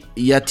 Body,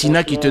 il y a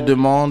Tina qui te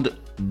demande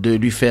de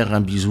lui faire un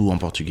bisou en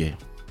portugais.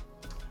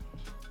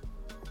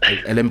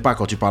 Elle aime pas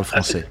quand tu parles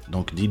français,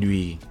 donc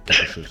dis-lui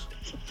quelque chose.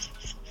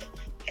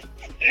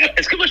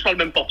 Est-ce que moi je parle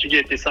même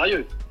portugais? T'es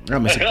sérieux?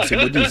 Non, mais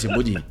c'est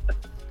Body.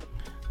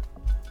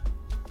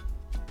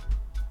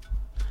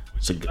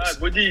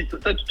 Body,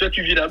 toi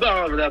tu vis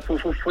là-bas, hein. Là,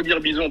 faut dire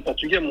bisous en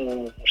portugais,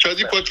 mon Tu as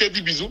dit quoi? Tu as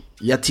dit bisous?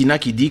 Il y a Tina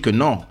qui dit que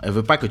non, elle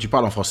veut pas que tu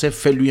parles en français,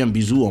 fais-lui un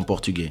bisou en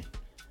portugais.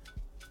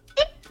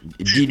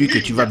 Dis-lui que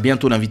tu vas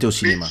bientôt l'inviter au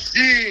cinéma.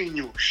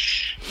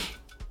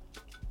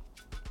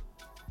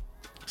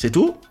 C'est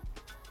tout?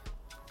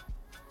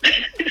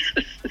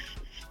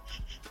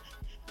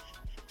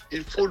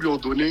 Il faut lui en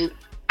donner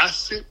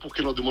assez pour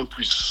qu'elle en demande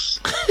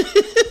plus.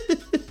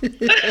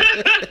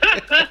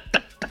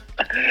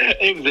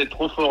 Et vous êtes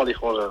trop forts, les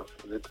frangins.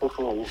 Vous êtes trop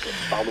forts, vous.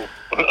 Pardon.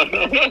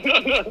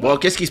 Bon,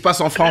 qu'est-ce qui se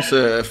passe en France,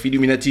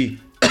 Illuminati?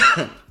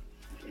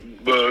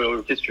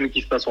 Qu'est-ce que tu veux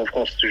qu'il se passe en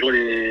France? Toujours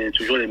les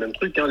mêmes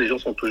trucs, hein. Les gens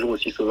sont toujours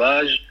aussi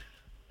sauvages.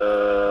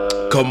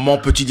 Comment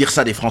peux-tu dire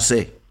ça des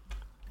Français?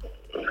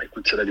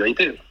 Écoute, c'est la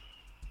vérité.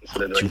 C'est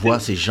la Tu vérité. vois,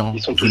 ces gens,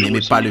 Ils sont vous toujours n'aimez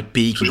aussi- pas le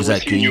pays qui toujours vous a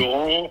aussi accueillis.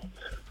 ignorants.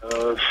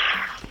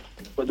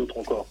 Quoi d'autre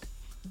encore?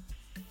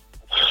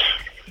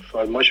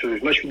 Enfin, moi,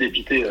 je suis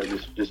dépité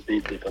de ce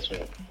pays de toute façon.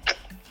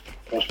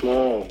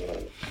 Franchement,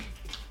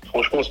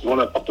 c'est vraiment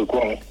n'importe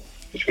quoi. Hein.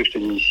 Qu'est-ce que je te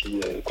dis ici?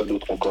 Quoi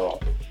d'autre encore?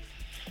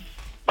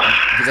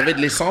 Vous avez de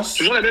l'essence?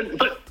 Toujours la même.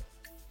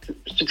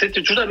 C'était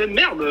toujours la même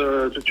merde.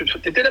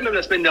 T'étais là même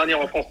la semaine dernière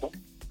en France, non?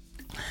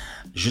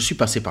 Je suis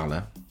passé par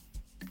là.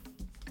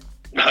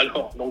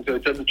 Alors, donc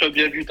tu as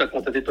bien vu, tu as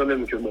constaté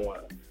toi-même que bon,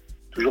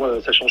 toujours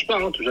ça change pas,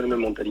 hein, toujours la même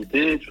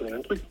mentalité, toujours les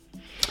mêmes trucs.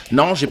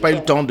 Non, j'ai pas eu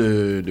le temps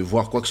de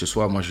voir quoi que ce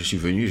soit. Moi, je suis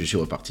venu, je suis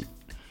reparti.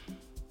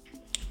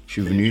 Je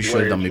suis venu, je suis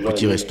allé dans mes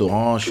petits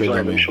restaurants, je suis allé Toujours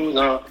la dans même mes... chose.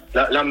 Hein.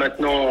 Là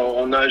maintenant,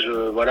 on nage,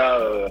 voilà,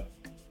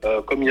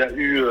 comme il y a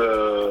eu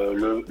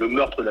le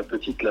meurtre de la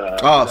petite là,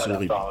 Ah, là, c'est là,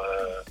 horrible.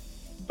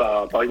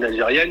 par une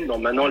Algérienne.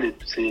 Donc maintenant,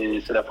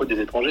 c'est la faute des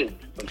étrangers.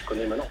 Comme tu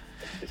connais maintenant,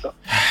 c'est ça.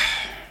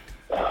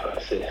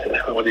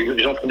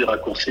 Les gens font des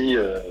raccourcis.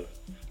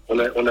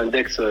 On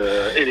indexe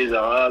et les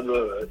Arabes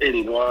et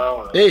les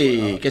Noirs. Hey,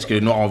 voilà. qu'est-ce que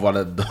les Noirs envoient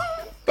là-dedans?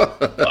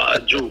 Ah,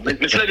 Joe, mais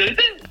c'est la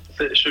vérité.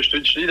 Je te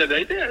dis la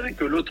vérité avec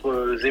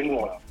l'autre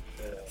Zemmour là.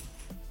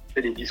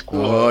 Fait les discours.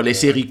 Oh, les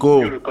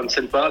séricots. Je le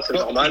cancelle pas, c'est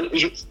normal.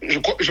 Je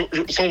crois,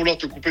 sans vouloir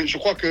te couper, je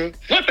crois que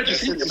Ouais, pas de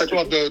souci. cette y a pas de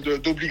histoire souci.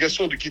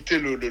 d'obligation de quitter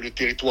le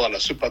territoire, là,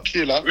 ce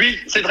papier-là, Oui,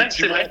 c'est vrai,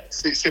 c'est effectivement, vrai.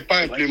 c'est pas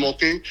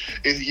implémenté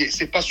et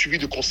c'est pas suivi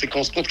de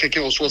conséquences. Quand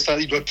quelqu'un reçoit ça,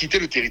 il doit quitter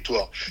le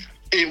territoire.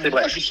 Et moi,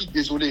 vrai. je suis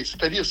désolé.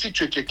 C'est-à-dire, si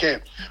tu es quelqu'un,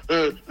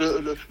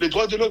 les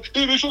droits de l'homme,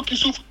 et les gens qui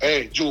souffrent.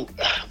 Joe,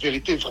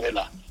 vérité vraie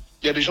là.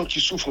 Il y a des gens qui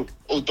souffrent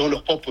dans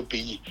leur propre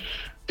pays.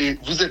 Et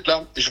vous êtes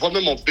là, je vois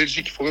même en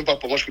Belgique, il faut même pas,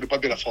 pour moi, je ne connais pas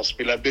bien la France,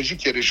 mais la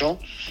Belgique, il y a des gens,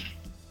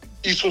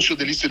 ils sont sur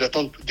des listes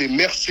d'attente, des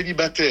mères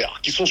célibataires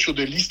qui sont sur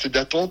des listes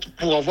d'attente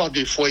pour avoir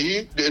des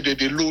foyers,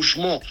 des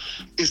logements.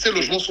 Et ces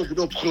logements sont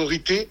donnés en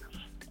priorité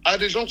à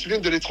des gens qui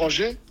viennent de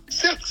l'étranger.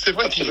 Certes, c'est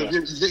vrai qu'ils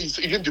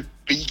viennent de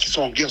pays qui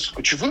sont en guerre, ce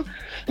que tu veux,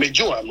 mais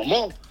Joe, à un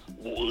moment,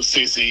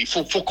 il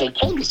faut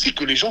comprendre aussi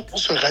que les gens vont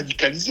se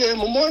radicaliser à un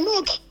moment ou à un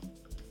autre.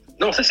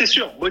 Non, ça c'est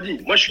sûr, Body.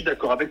 Moi je suis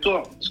d'accord avec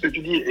toi. Ce que tu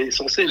dis est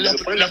censé. La Le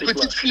problème, c'est petite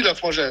quoi fille, là,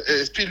 frangin,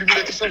 puis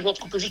l'illumination, je vais te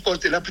couper juste pour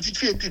arrêter. La petite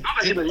fille a été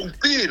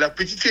découpée, la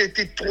petite fille a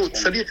été trop.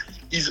 C'est-à-dire,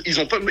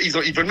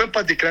 ils veulent même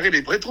pas déclarer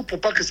les vrais trucs pour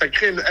pas que ça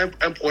crée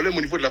un problème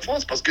au niveau de la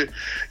France, parce qu'il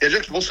y a des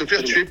gens qui vont se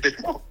faire tuer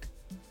bêtement.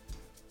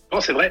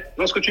 Non, c'est vrai.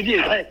 Non, ce que tu dis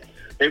est vrai.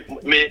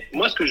 Mais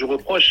moi, ce que je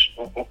reproche,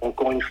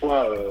 encore une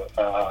fois,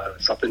 à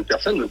certaines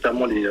personnes,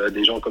 notamment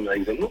des gens comme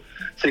Alex Zemmour,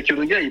 c'est que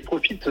le gars, il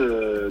profite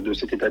de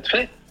cet état de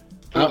fait.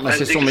 Ah, mais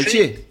c'est son indexer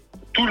métier.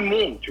 Tout le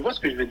monde, tu vois ce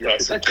que je veux dire? Ah,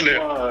 c'est ça c'est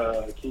clair.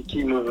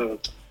 qui me.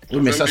 Oui,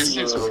 mais ça,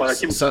 qui me- c'est voilà,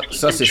 qui me- ça, qui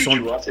ça, me c'est tue, son, tu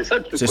vois. C'est ça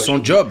le truc, c'est quoi.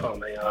 son job. Enfin,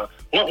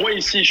 mais, moi,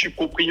 ici, je suis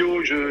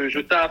proprio, je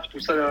taffe,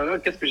 tout ça.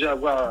 Qu'est-ce que j'ai à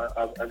voir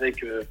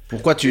avec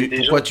Pourquoi tu, des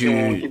pourquoi gens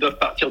tu, qui doivent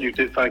partir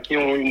qui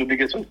ont une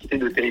obligation de quitter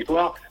le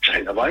territoire? J'ai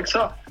rien à voir avec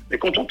ça. Mais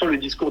quand tu entends le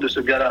discours de ce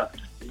gars-là,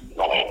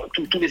 non,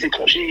 tous les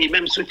étrangers,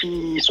 même ceux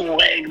qui sont en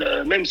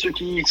règle, même ceux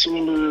qui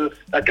sont de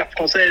la carte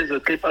française, de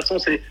toute façon,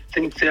 c'est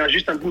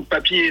juste un bout de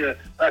papier.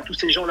 Tous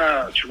ces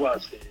gens-là, tu vois,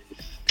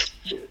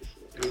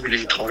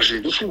 Les étrangers.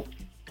 de fou.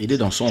 il est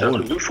dans son C'est un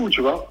rôle. truc de fou,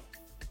 tu vois.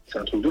 C'est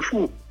un truc de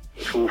fou.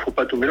 Faut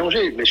pas tout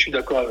mélanger. Mais je suis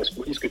d'accord avec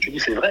ce que tu dis,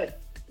 c'est vrai.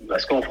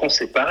 Parce qu'en France,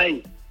 c'est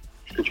pareil.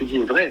 Ce que tu dis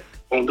est vrai.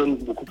 On donne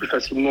beaucoup plus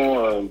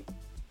facilement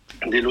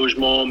des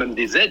logements, même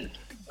des aides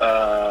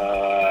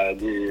à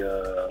des,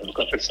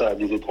 on appelle ça, à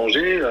des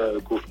étrangers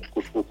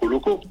qu'aux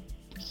locaux.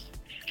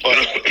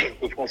 Voilà.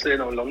 Aux Français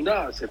dans le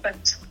lambda, c'est fait.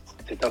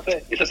 C'est un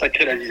fait. Et ça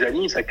crée la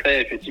zizanie, ça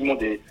crée effectivement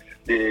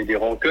des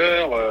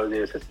rancœurs.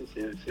 Ça,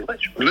 c'est vrai.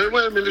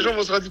 Mais les gens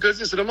vont se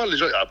radicaliser, c'est normal. Les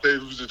gens, après,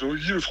 vous êtes oui,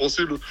 le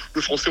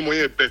français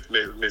moyen est bête,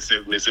 mais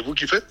c'est vous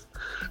qui faites.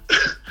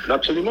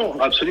 Absolument,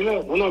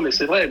 absolument. Non, mais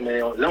c'est vrai. Mais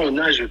là, on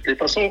nage. De toute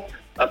façon,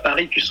 à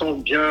Paris, tu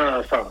sens bien.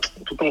 Enfin,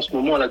 en tout cas, en ce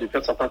moment, là, depuis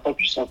un certain temps,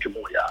 tu sens que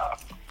bon, il y a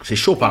C'est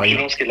chaud, une Paris.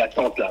 violence qui est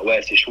latente là.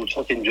 Ouais, c'est chaud. Tu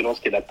sens qu'il y a une violence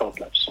qui est latente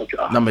là. Tu sens que.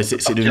 Non, mais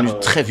c'est devenu partir,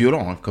 très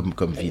violent hein,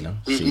 comme ville. Hein.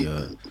 C'est,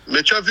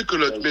 Mais tu as vu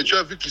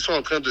qu'ils sont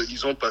en train de,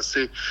 ils ont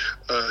passé,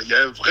 il y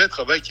a un vrai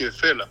travail qui est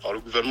fait là par le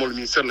gouvernement, le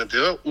ministère de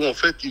l'Intérieur, où en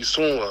fait ils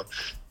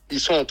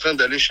sont en train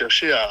d'aller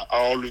chercher à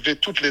enlever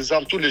toutes les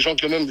armes, tous les gens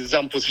qui ont même des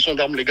armes, possession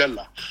d'armes légales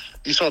là.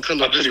 Ils sont en train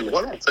d'enlever ce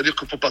droit-là. C'est-à-dire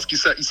que parce qu'ils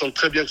sentent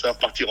très bien que ça va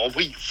partir en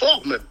vrille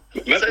fort même.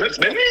 Mais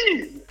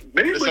oui,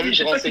 Le Body, service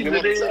je sais de pas si vous renseignement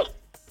avez. dit ça.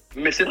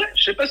 Mais c'est vrai,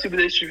 je sais pas si vous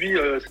avez suivi,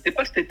 c'était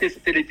pas cet été,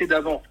 c'était l'été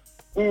d'avant,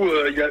 où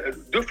il y a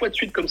 2 fois de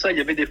suite comme ça, il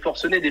y avait des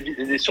forcenés,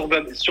 des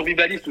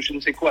survivalistes ou je ne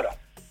sais quoi là,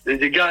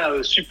 des gars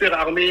super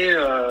armés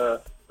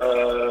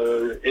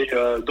et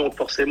donc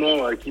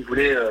forcément qui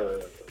voulaient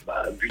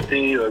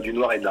buter du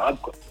noir et de l'arabe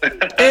quoi.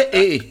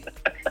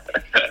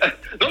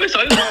 Non mais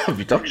sérieusement,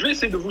 Putain. je vais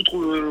essayer de vous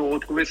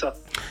retrouver ça.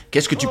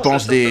 Qu'est-ce que tu Non,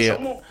 penses ça, des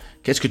sincèrement.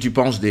 Qu'est-ce que tu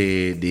penses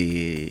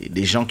des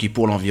gens qui,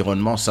 pour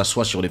l'environnement,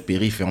 s'assoient sur les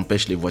périphes et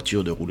empêchent les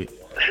voitures de rouler?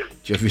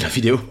 Tu as vu la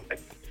vidéo?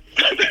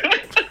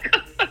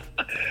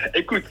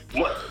 écoute,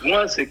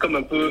 moi c'est comme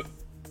un peu,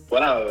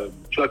 voilà,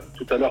 tu vois,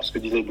 tout à l'heure, ce que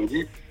disait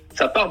Bodi,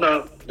 ça part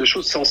de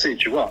choses sensées,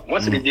 tu vois. Moi,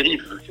 c'est les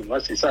dérives.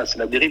 Moi, c'est ça, c'est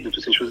la dérive de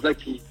toutes ces choses-là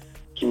qui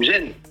me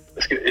gênent.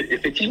 Parce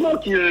qu'effectivement,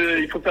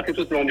 il faut faire quelque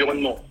chose pour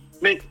l'environnement.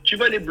 Mais tu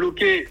vas les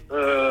bloquer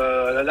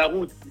la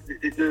route.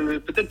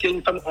 Peut-être qu'il y a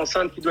une femme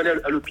enceinte qui doit aller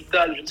à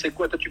l'hôpital, je ne sais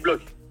quoi, toi tu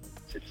bloques.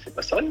 C'est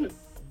pas sérieux.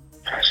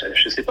 Enfin,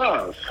 je sais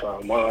pas. Enfin,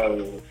 moi,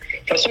 de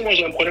toute façon, moi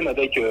j'ai un problème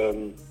avec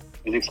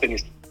les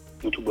extrémistes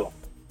de tous bords.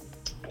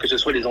 Que ce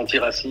soit les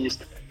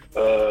antiracistes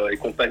et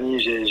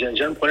compagnie,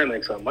 j'ai un problème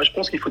avec ça. Moi, je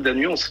pense qu'il faut de la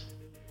nuance.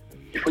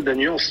 Il faut de la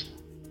nuance.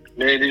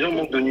 Mais les gens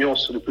manquent de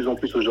nuance de plus en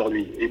plus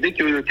aujourd'hui. Et dès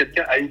que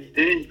quelqu'un a une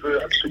idée, il veut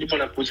absolument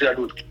l'imposer à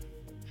l'autre.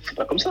 C'est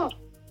pas comme ça.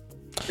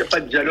 Il n'y a pas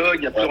de dialogue,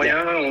 il n'y a plus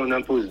rien, on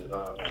impose.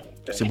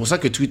 C'est pour ça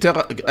que Twitter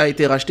a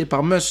été racheté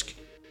par Musk.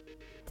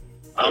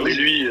 Ah mais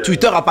lui...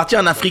 Twitter appartient à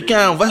un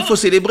Africain, faut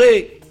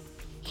célébrer.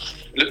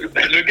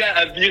 Le gars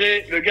a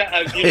viré...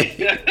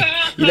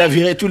 Il a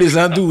viré tous les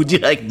hindous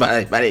direct.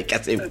 Allez,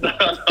 cassez-vous. Non,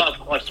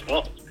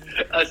 franchement,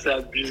 c'est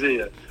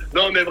abusé.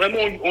 Non, mais vraiment,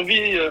 on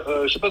vit...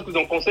 je sais pas ce que vous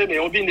en pensez, mais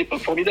on vit une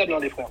époque formidable, hein,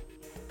 les frères.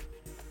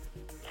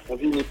 On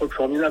vit une époque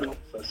formidable, hein.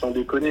 Ça, sans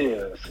déconner.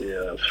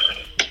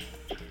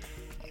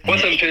 Moi,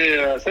 ça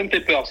me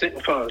fait peur.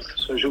 Enfin,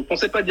 je ne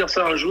pensais pas dire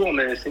ça un jour,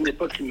 mais c'est une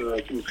époque qui me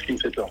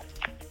fait peur.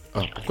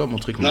 Ah, pourquoi mon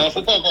truc Non,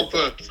 faut pas avoir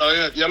peur. Ça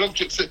rien. Il y a l'homme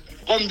qui...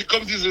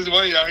 Comme disent les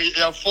Ivoiriens, il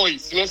y a feuille.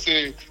 Sinon,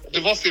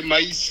 devant, c'est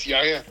maïs. Il n'y a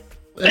rien.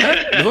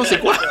 Devant, c'est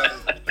quoi?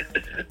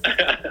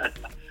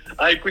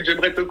 Ah, écoute,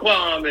 j'aimerais te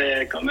croire, hein,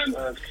 mais quand même...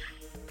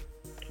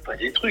 Enfin,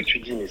 il y a des trucs,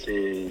 tu te dis, mais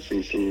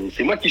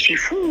c'est moi qui suis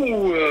fou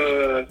ou...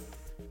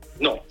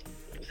 Non.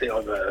 C'est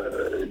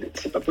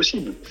pas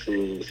possible.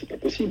 C'est pas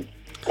possible.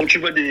 Quand tu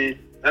vois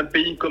un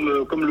pays comme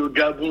le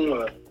Gabon,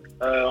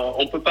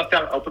 on peut pas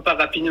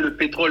raffiner le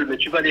pétrole, mais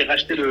tu vas aller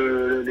racheter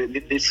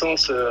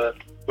l'essence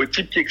au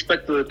type qui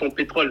exploite ton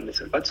pétrole, mais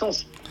ça n'a pas de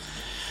sens.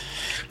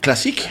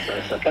 Classique.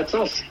 Ça n'a pas de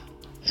sens.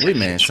 Oui,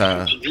 mais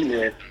ça... Tu te dis,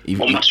 mais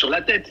on marche sur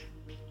la tête.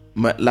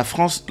 La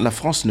France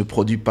ne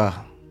produit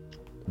pas.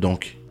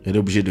 Donc, elle est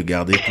obligée de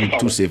garder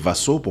tous ses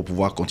vassaux pour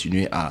pouvoir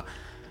continuer à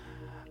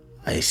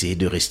essayer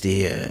de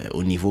rester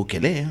au niveau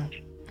qu'elle est. Hein.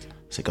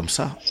 C'est comme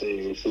ça.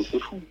 C'est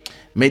fou.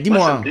 Mais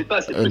dis-moi,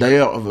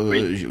 d'ailleurs,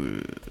 oui.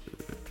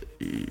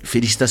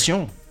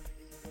 Félicitations.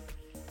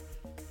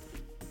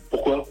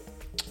 Pourquoi?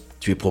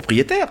 Tu es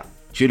propriétaire.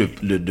 Tu es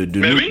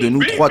de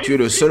nous trois, tu es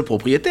le seul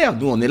propriétaire.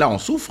 Nous, on est là, on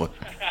souffre.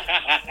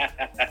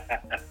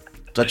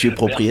 Toi, tu es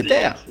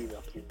propriétaire. Merci.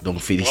 Donc,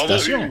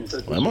 félicitations.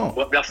 Vraiment.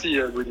 Merci,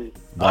 Boni.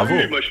 Bravo. Ah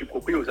oui, moi, je suis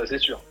proprio, ça c'est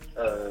sûr.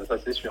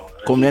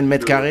 Combien de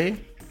mètres carrés?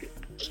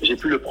 J'ai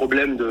plus le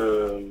problème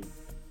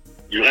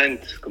du rent,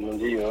 comme on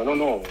dit.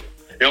 Non.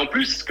 Et en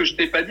plus, ce que je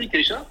t'ai pas dit,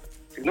 Keisha,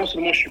 c'est que non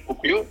seulement je suis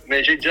proprio,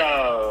 mais j'ai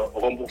déjà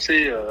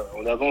remboursé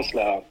en avance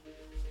la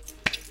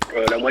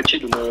moitié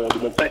de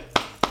mon prêt.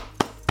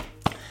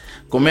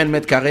 Combien de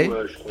mètres carrés?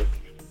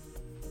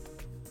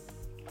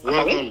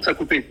 Pardon, ça a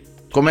coupé.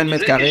 Combien de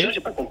mètres carrés?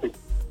 J'ai pas compris.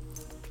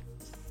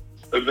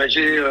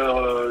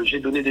 J'ai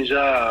donné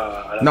déjà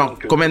à la Non,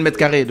 banque, combien de mètres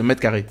carrés? De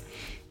mètres carrés?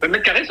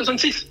 Mètres carrés,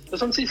 66.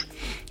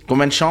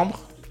 Combien de chambres?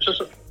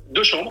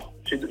 2 chambres.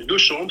 J'ai 2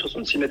 chambres,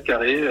 66 mètres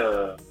carrés.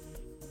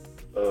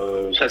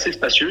 C'est assez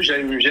spacieux.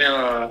 J'ai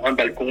un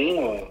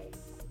balcon.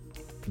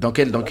 Dans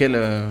quelle Je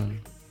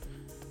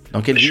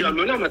suis à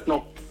Melun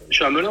maintenant.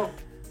 Je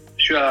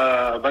suis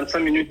à 25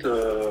 minutes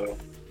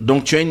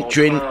donc tu as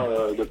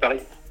de Paris.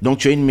 Donc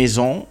tu as une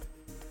maison,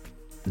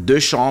 2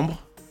 chambres,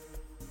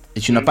 et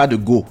tu n'as pas de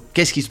go.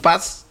 Qu'est-ce qui se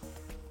passe?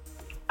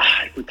 Ah,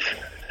 écoute.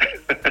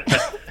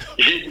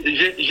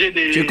 j'ai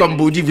des... Tu es comme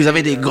Bodi, vous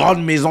avez des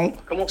grandes maisons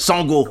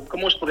sans go.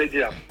 Comment je pourrais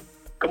dire?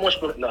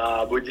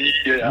 Non, Bodi...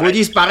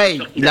 Bodi, c'est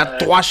pareil. Il a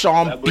 3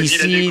 chambres,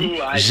 piscine,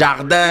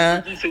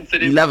 jardin.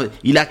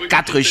 Il a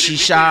 4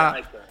 chichas.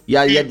 Il y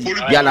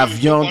a la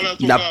viande.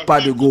 Il n'a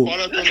pas de go.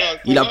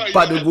 Il n'a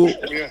pas de go.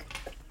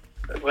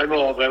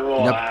 Vraiment.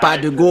 Il n'a pas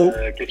de go.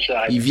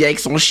 Il vit avec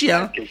son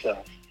chien.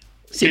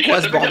 C'est Keisha,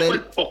 quoi ce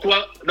bordel? Pour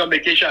toi, non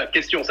mais Keisha,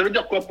 question. Ça veut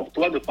dire quoi pour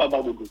toi de ne pas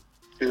avoir de go?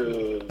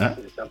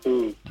 C'est un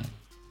peu...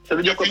 Ça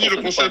veut dire quoi pour toi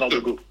de ne pas avoir de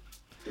go?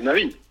 Ah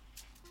oui.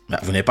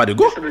 Bah, vous n'avez pas de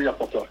go? Ça veut dire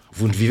pour toi?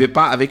 Vous ne vivez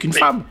pas avec une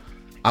femme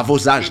à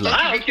vos âges là.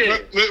 Ah ok.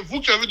 Mais vous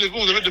qui avez des go,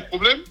 vous avez des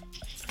problèmes?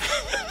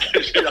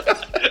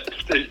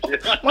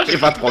 Moi j'ai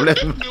pas de problème.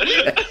 Vous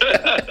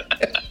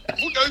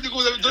qui avez des go,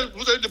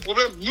 vous avez des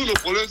problèmes. Nous, nos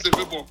problèmes, c'est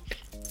que bon,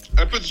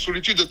 un peu de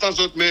solitude de temps en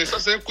temps, mais ça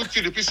c'est un coup de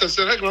fil et puis ça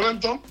se règle en même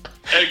temps.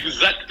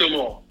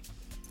 Exactement.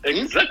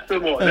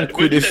 Un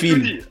coup de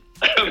fil.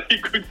 Un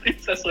coup de fil,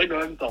 ça se règle en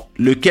même temps.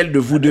 Lequel de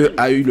vous deux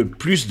a eu le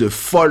plus de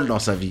folle dans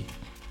sa vie?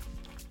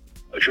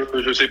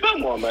 Je sais pas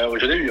moi, mais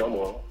j'en ai eu, hein,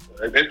 moi.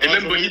 Et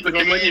même Bodi peut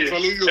témoigner. J'en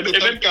ai eu au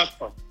total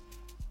 4.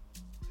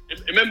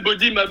 Et même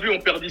Bodi m'a vu en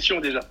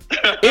perdition déjà.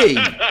 Hey!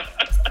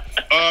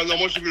 Ah non,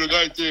 moi j'ai vu le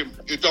gars était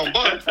en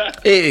bas.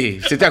 Hey!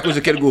 C'était à cause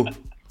de quel go?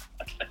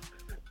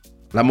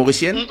 La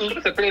Mauricienne?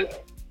 Ça s'appelle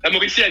la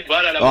Mauricienne,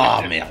 voilà.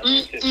 Oh merde.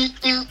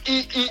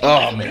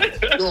 Oh merde.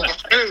 Non,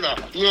 elle là,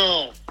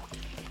 non.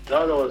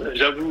 Non,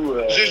 j'avoue.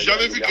 J'ai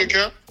jamais vu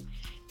quelqu'un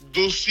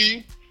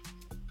d'aussi.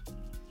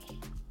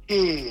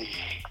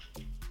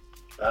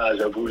 Ah,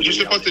 j'avoue. Je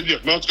sais pas te dire,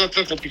 mais en tout cas,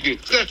 très compliqué.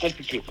 Très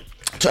compliqué.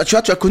 Tu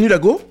as connu la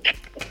go?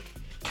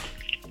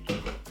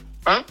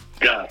 Hein?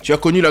 Tu as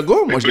connu la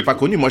go? Moi, je l'ai pas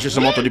connue. Moi, j'ai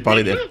seulement entendu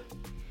parler d'elle.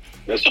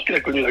 Bien sûr qu'il a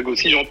connu la go.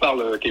 Si j'en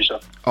parle, Keisha.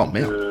 Oh,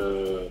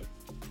 merde.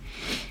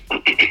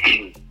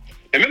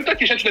 Et même toi,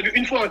 Keisha, tu l'as vu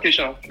une fois, hein,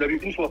 Keisha. Tu l'as vu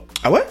une fois.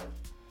 Ah ouais?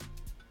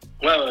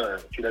 Ouais,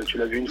 tu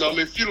l'as vu une fois. Non,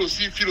 mais Phil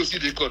aussi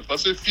déconne.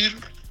 Parce que Phil,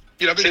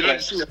 il avait C'est déjà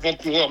vrai. dit avant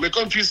coureur. Mais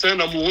comme Phil, c'est un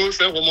amoureux,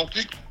 c'est un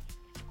romantique,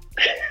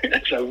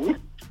 J'avoue.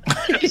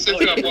 il s'est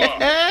fait avoir.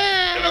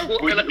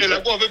 Et la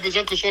go avait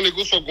besoin que son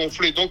ego soit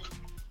gonflé. Donc,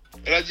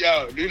 elle a dit,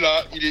 ah, lui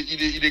là,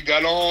 il est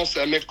galant, c'est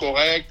un mec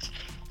correct,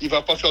 il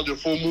va pas faire de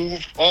faux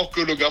moves. Or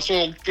que le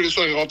garçon, tous les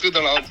soirs, il rentrait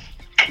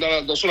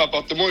dans son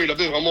appartement, il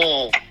avait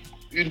vraiment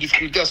une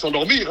difficulté à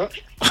s'endormir. Hein.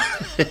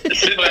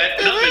 C'est vrai.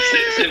 Non, mais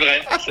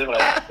c'est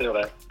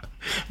vrai.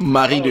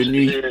 Marie de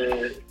nuit.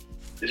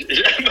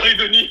 Marie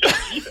de nuit.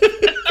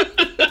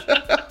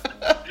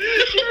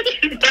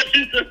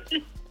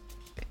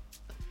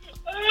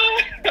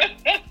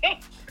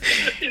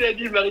 Il a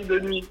dit Marie de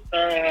nuit.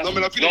 Non,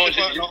 mais la fille n'était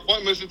pas. Non, ouais,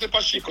 mais c'était pas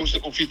chic au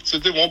fit.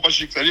 C'était vraiment pas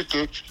chic. C'est-à-dire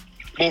que.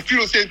 Bon, Phil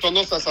aussi a une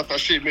tendance à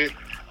s'attacher, mais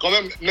quand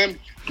même.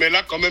 Mais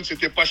là, quand même,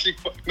 c'était pas chic.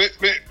 Mais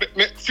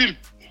Phil.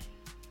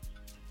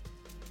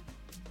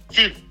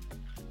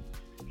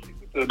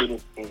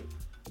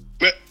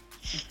 Mais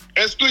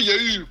est-ce qu'il y a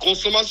eu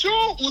consommation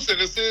ou c'est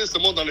resté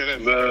seulement dans les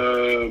rêves?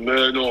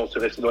 Mais non, c'est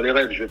resté dans les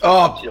rêves. Je vais Oh,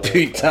 pas mentir.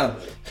 putain.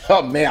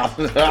 Oh, merde.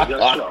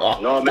 Bien sûr.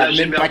 Non, mais là,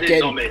 j'ai même pas merdé.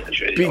 qu'elle. Non, mais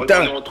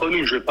Putain. on est entre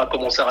nous, je vais pas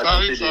commencer à Ça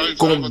raconter arrive, ça arrive.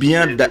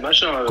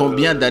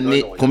 Combien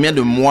d'années, non, combien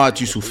de mois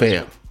as-tu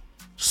souffert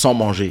sans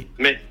manger?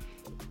 Mais.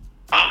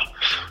 Ah,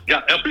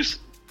 regarde, et en plus,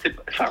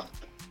 enfin,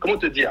 comment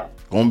te dire?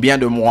 Combien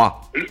de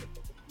mois?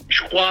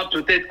 Je crois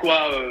peut-être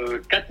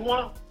 4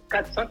 mois,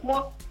 4-5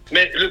 mois.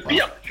 Mais le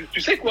pire,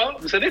 tu sais quoi?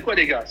 Vous savez quoi,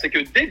 les gars? C'est que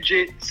dès que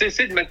j'ai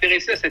cessé de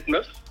m'intéresser à cette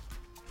meuf,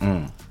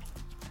 Comme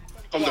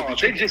dès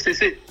d'habitude. que j'ai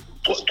cessé,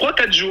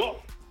 3-4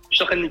 jours, je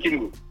suis en train de niquer une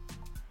go.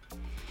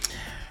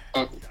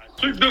 Un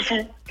truc de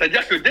fou.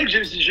 C'est-à-dire que dès que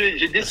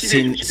j'ai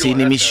décidé. C'est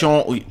une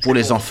émission pour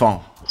les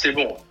enfants. C'est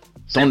bon.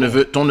 Ton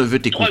neveu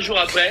t'écoute. 3 jours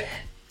après.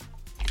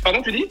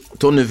 Pardon, tu dis?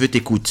 Ton neveu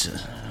t'écoute.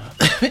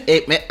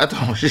 Mais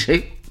attends,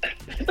 j'ai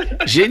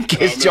une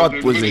question à te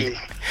poser.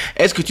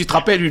 Est-ce que tu te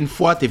rappelles une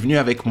fois, tu es venu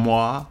avec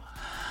moi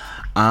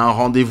à un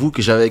rendez-vous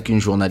que j'avais avec une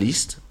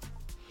journaliste?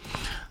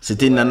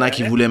 C'était une nana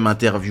qui voulait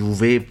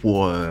m'interviewer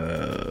pour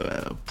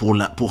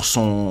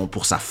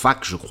sa fac,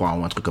 je crois,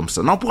 ou un truc comme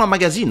ça. Non, pour un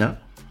magazine. Hein.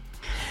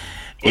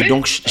 Et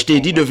donc, je t'ai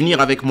dit de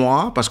venir avec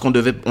moi parce qu'on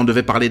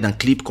devait parler d'un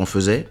clip qu'on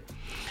faisait.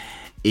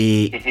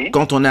 Et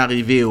quand on est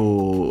arrivé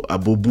à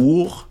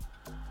Beaubourg,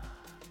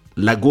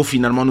 la go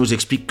finalement nous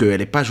explique qu'elle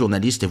n'est pas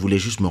journaliste, elle voulait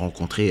juste me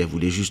rencontrer, elle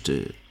voulait juste...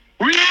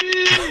 Oui.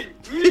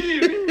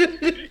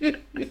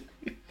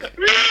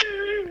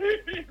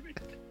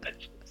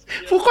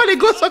 Pourquoi les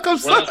gosses sont comme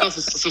ça? Voilà,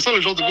 c'est ça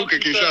le genre de go que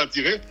Keisha a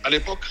attiré à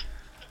l'époque.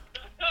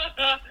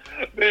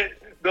 Mais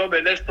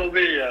laisse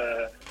tomber.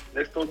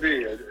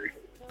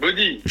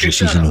 Body. Je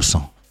suis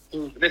innocent.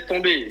 Laisse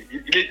tomber.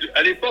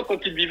 À l'époque, quand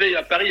il vivait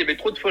à Paris, il y avait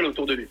trop de folles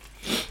autour de lui.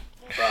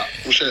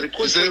 Mon cher, Il y avait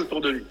trop de tu sais, folles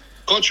autour de lui.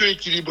 quand tu es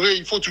équilibré,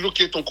 il faut toujours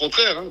qu'il y ait ton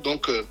contraire. Hein,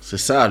 donc, C'est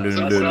ça,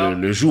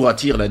 le jour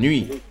attire la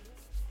nuit.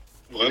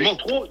 Il y avait vraiment.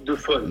 trop de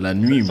folles. La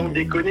nuit, Sans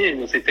déconner,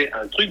 mais c'était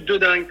un truc de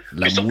dingue.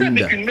 La Tu sortais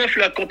mounda. avec une meuf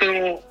là,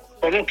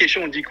 pendant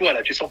question, on dit quoi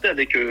là? Tu sortais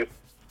avec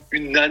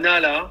une nana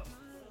là.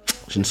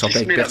 Je ne sortais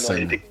avec Elle personne.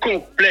 était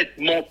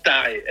complètement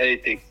tarée. Elle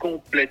était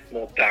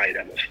complètement tarée,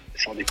 la meuf.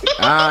 Sans déconner.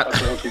 Ah. Je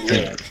sais pas comment tu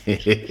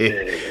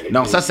disais.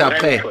 Non, ça c'est Vraiment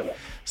après. folle.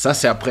 Ça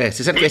c'est après.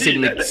 C'est celle qui a essayé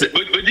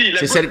de Body, il a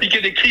c'est celle-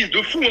 piqué des crises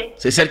de fou. Hein.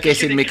 C'est celle qui a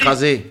essayé de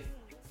m'écraser.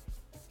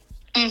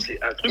 C'est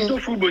un truc de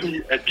fou,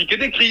 Body. Elle piquait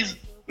des crises.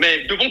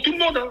 Mais devant tout le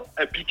monde, hein.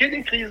 Elle piquait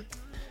des crises.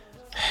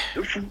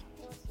 De fou.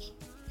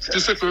 Tu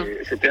sais que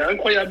C'était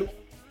incroyable.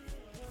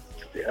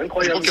 C'était je incroyable.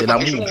 crois qu'il y C'est a pas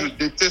quelque l'amour. chose que je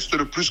déteste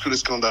le plus que le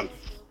scandale.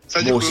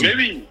 C'est-à-dire Moi que aussi. Mais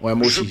oui. Ouais,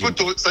 moi aussi.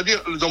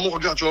 c'est-à-dire, dans mon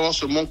regard, tu vas voir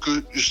seulement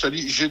que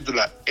j'ai de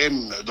la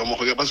haine dans mon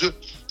regard. Parce que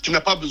tu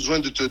n'as pas besoin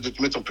de te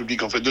mettre en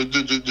public, en fait, de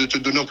te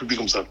donner en public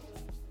comme ça.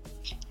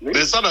 Oui.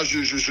 Mais ça, là,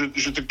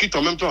 je te quitte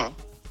en même temps. Hein.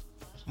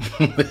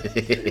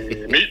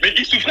 Mais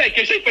il souffrait.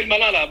 Quelqu'un il fait le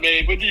malin là.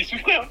 Mais Body, il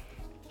souffrait. Hein.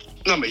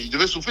 Non, mais il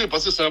devait souffrir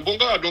parce que c'est un bon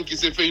gars. Donc,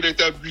 il a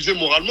été abusé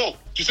moralement.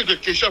 Tu sais que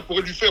Keisha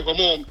pourrait lui faire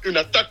vraiment une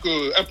attaque,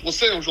 un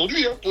procès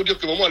aujourd'hui, hein, pour dire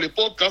que vraiment, à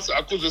l'époque,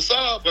 à cause de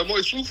ça, vraiment,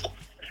 il souffre.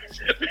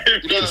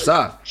 C'est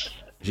ça.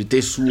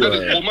 J'étais sous. Il a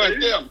des traumas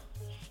internes.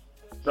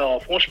 Non,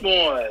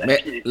 franchement.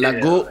 Mais fille était, la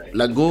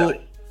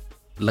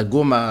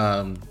go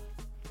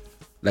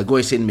a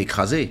essayé de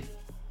m'écraser.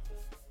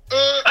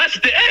 Ah,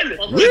 c'était elle.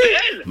 Oui. C'était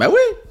elle. Bah oui.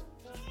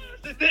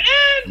 C'était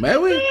elle. Bah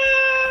oui.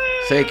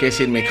 C'est elle qui a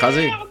essayé de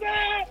m'écraser. Merde.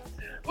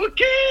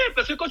 Ok,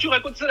 parce que quand tu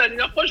racontes ça la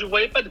dernière fois, je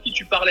voyais pas de qui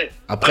tu parlais.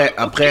 Après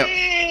Ok.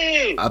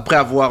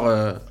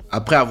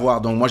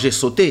 avoir, donc moi j'ai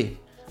sauté.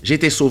 J'ai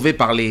été sauvé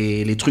par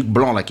les trucs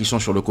blancs là qui sont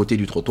sur le côté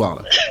du trottoir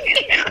là.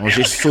 Donc,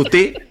 j'ai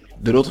sauté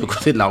de l'autre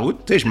côté de la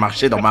route. Tu sais, je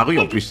marchais dans ma rue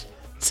en plus.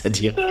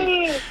 C'est-à-dire.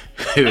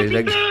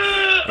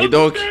 Et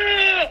donc,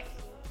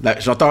 là,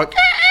 j'entends.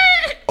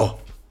 Oh,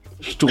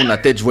 je tourne la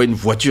tête, je vois une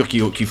voiture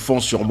qui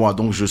fonce sur moi.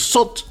 Donc, je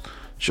saute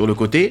sur le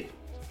côté.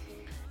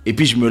 Et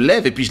puis, je me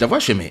lève et puis je la vois.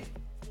 Je fais,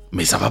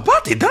 mais ça va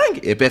pas, t'es dingue.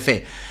 Et puis, elle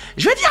fait,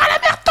 je vais dire à la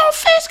mère ton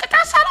fils que t'es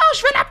un salaud,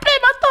 je vais l'appeler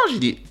maintenant. Je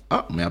dis,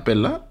 ah, mais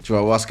appelle-la, tu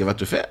vas voir ce qu'elle va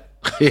te faire.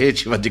 Et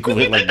tu vas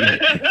découvrir la vie.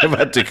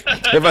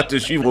 Elle va te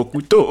suivre au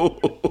couteau.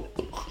 Oh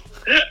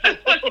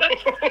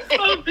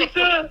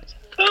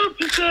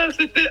putain,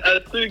 c'était un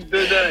truc de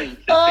dingue.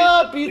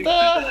 Ah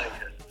putain.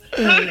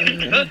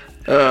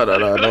 Ah là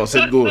là, non,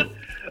 cette go.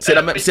 C'est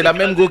la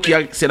même go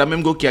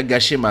qui a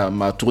gâché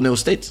ma tournée aux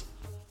States.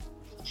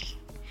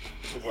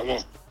 Vraiment.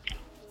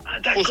 Ah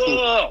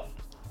d'accord.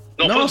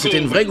 Non, c'était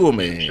une vraie go,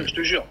 mais Je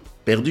te jure.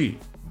 perdu,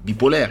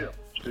 bipolaire.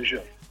 Je te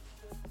jure.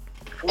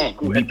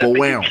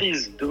 Bipolaire. Une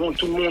crise devant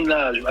tout le monde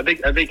là,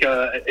 avec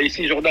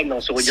ici Jordan, là,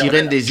 on se regarde.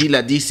 Sirène des îles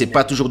a dit, c'est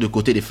pas toujours de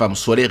côté des femmes.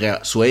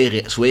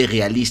 Soyez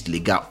réalistes,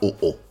 les gars.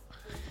 Oh.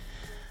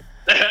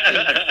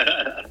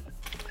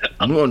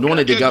 Nous, on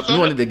est des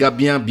gars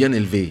bien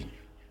élevés.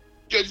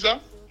 Qui a dit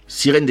ça?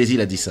 Sirène des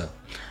îles a dit ça.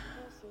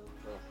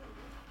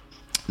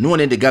 Nous, on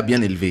est des gars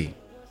bien élevés.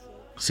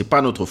 C'est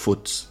pas notre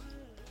faute.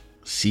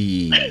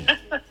 Si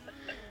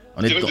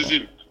on est Sirène des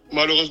îles.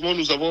 Malheureusement,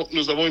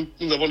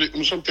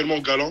 nous sommes tellement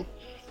galants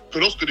que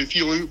lorsque les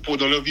filles ont eu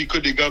dans leur vie que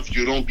des gars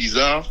violents,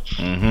 bizarres,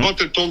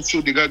 quand elles tombent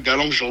sur des gars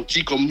galants,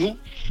 gentils comme nous,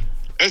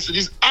 elles se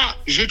disent, ah,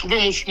 j'ai trouvé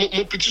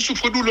mon petit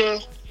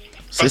souffre-douleur.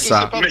 C'est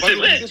ça. Mais c'est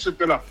vrai. Ce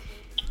là.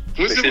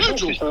 Oui, c'est vrai,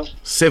 Joe.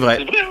 C'est vrai.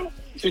 C'est vrai, hein.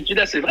 Ce qu'il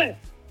a, c'est vrai.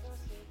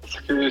 Parce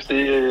que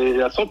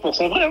c'est à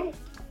 100% vrai. Hein.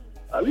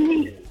 Ah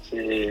oui.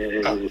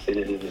 C'est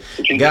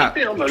une Gars,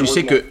 vérité, hein, tu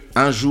sais malheureusement.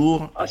 qu'un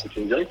jour, c'est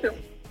une vérité. Hein.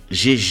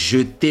 j'ai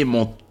jeté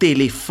mon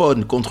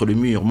téléphone contre le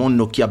mur, mon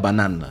Nokia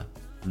banane,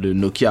 le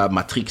Nokia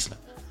Matrix. Là.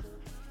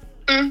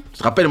 Tu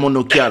te rappelles mon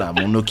Nokia là,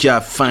 mon Nokia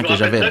fin que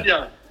j'avais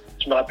là.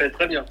 Je me rappelle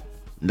très bien.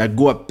 La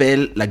go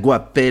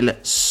appelle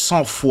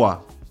 100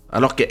 fois,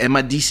 alors qu'elle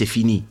m'a dit c'est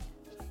fini.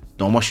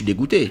 Donc moi je suis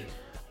dégoûté.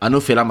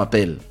 Anofela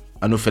m'appelle.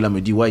 Anofela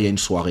me dit ouais, il y a une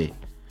soirée.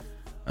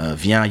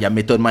 Viens, il y a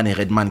Method Man et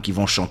Redman qui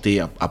vont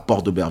chanter à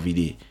Port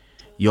d'Aubervilliers.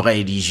 Il y aura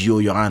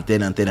Eligio, il y aura un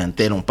tel.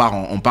 On part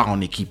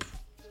en équipe.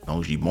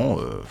 Donc je dis bon,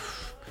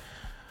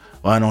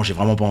 ouais non, j'ai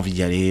vraiment pas envie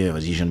d'y aller.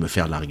 Vas-y, je viens de me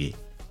faire larguer.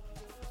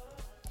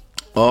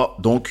 Oh,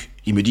 donc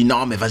il me dit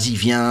non, mais vas-y,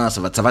 viens,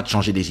 ça va te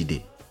changer des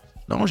idées.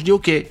 Non, je dis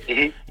ok.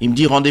 Il me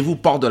dit rendez-vous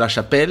Porte de la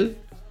Chapelle.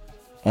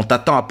 On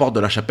t'attend à Porte de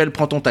la Chapelle.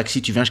 Prends ton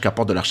taxi, tu viens jusqu'à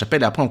Porte de la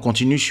Chapelle et après on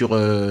continue sur.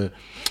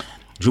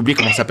 J'ai oublié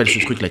comment s'appelle ce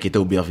truc là qui était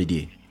au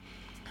Aubervilliers.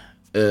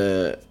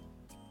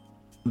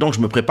 Donc je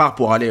me prépare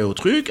pour aller au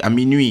truc. À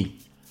minuit,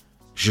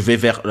 je vais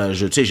vers. Là,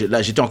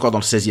 j'étais encore dans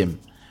le 16e.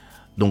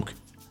 Donc,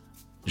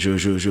 tu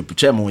sais,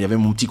 il y avait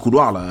mon petit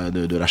couloir là,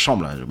 de la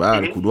chambre. Là.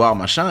 Le couloir,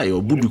 machin. Et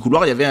au bout du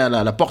couloir, il y avait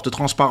la porte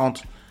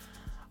transparente.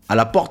 À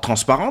la porte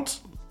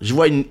transparente, je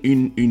vois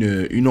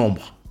une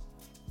ombre.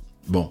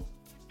 Bon,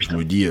 je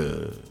me dis.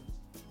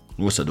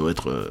 Ça doit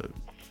être.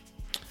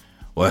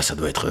 Ça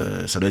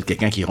doit être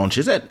quelqu'un qui rentre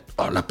chez elle.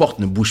 Oh, la porte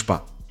ne bouge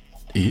pas.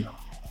 Et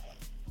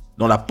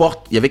dans la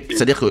porte,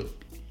 c'est-à-dire que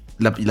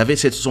il avait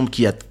cette ombre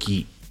qui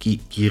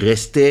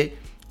restait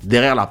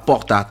derrière la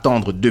porte à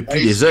attendre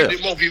depuis des heures.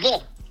 Des morts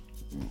vivants.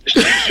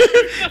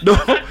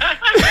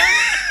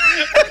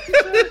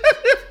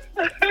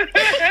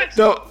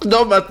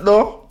 Donc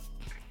maintenant,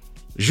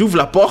 j'ouvre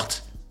la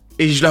porte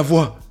et je la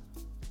vois.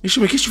 Et je dis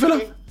mais qu'est-ce que tu fais là?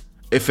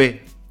 Elle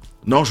fait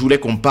non, je voulais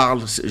qu'on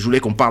parle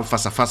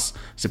face à face.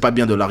 C'est pas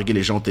bien de larguer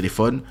les gens au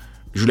téléphone.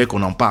 Je voulais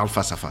qu'on en parle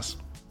face à face.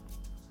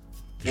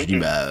 Je dis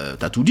bah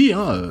t'as tout dit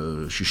hein.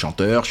 Je suis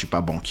chanteur, je suis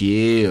pas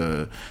banquier.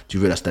 Tu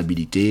veux la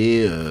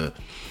stabilité.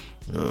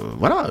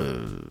 Voilà.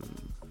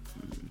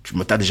 Tu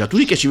m'as déjà tout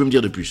dit. Qu'est-ce que tu veux me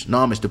dire de plus?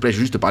 Non, mais s'il te plaît, je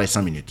veux juste te parler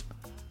 5 minutes.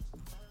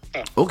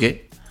 Ok.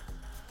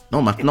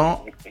 Non,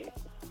 maintenant.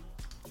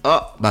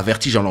 Ah, bah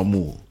vertige en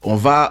l'amour. On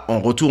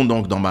retourne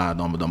donc dans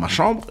ma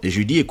chambre et je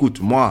lui dis écoute,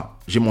 moi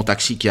j'ai mon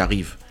taxi qui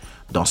arrive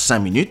dans 5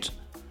 minutes.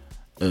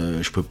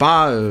 Je peux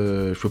pas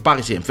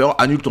rester. Elle me fait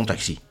annule ton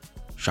taxi.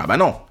 Je dis ah bah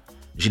non.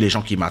 J'ai les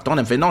gens qui m'attendent.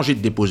 Elle me fait non, je vais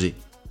te déposer.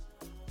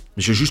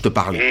 Je veux juste te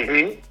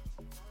parler.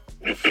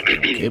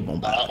 Ok, bon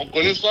bah. On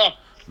connaît ça.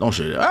 Donc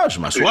je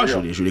m'assois,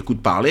 je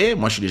l'écoute parler.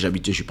 Moi je suis déjà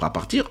habitué, je suis prêt à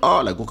partir. Oh,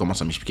 la go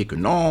commence à m'expliquer que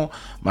non,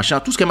 machin,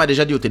 tout ce qu'elle m'a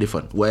déjà dit au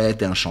téléphone. Ouais,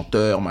 t'es un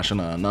chanteur, machin,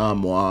 nanana,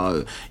 moi,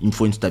 il me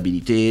faut une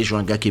stabilité. Je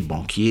veux un gars qui est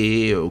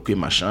banquier, ok,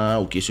 machin,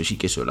 ok, ceci,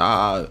 ok,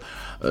 cela.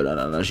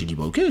 J'ai dit,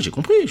 bah ok, j'ai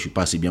compris, je suis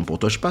pas assez bien pour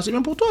toi,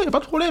 y a pas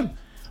de problème.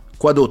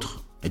 Quoi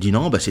d'autre? Elle dit,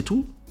 non, bah c'est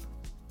tout.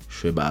 Je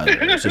fais, bah,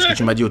 c'est ce que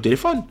tu m'as dit au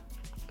téléphone.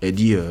 Elle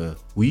dit,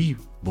 oui,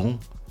 bon.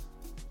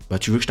 Bah,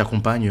 tu veux que je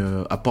t'accompagne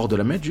à Port de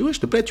la Mette? Je dis, oui, s'il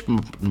te plaît, tu peux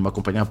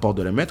m'accompagner à Port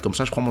de la Mette, comme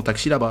ça je prends mon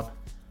taxi là-bas.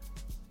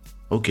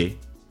 Ok.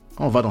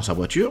 On va dans sa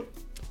voiture,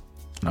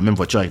 la même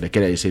voiture avec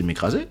laquelle elle a essayé de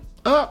m'écraser.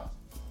 Ah!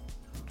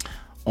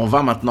 On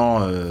va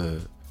maintenant,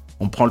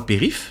 on prend le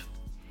périph',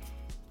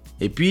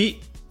 et puis,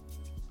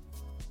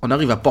 on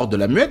arrive à Port de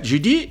la Muette, je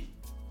lui dis,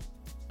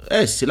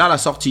 c'est là la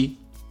sortie.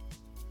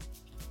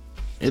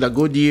 Et la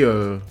go dit,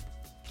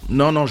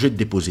 non, je vais te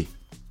déposer.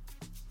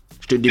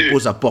 Je te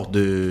dépose à porte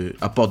de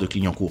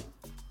Clignancourt.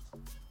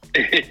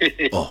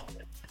 Oh.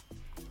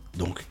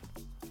 Donc,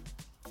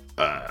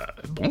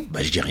 bon,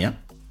 je dis rien.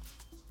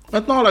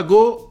 Maintenant, la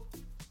go,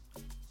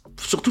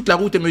 sur toute la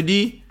route, elle me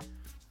dit,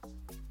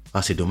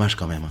 c'est dommage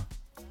quand même. Hein.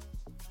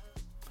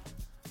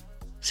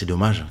 C'est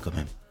dommage quand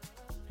même.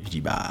 Je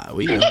dis,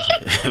 oui. Hein,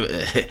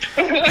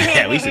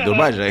 oui, c'est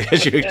dommage.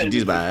 Je veux que tu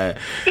dises,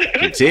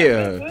 tu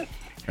sais,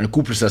 un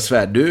couple, ça se fait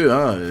à deux.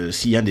 Hein,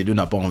 si un des deux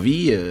n'a pas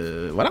envie,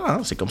 voilà,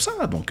 hein, c'est comme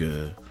ça. Donc,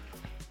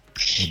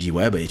 il dit,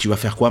 ouais, tu vas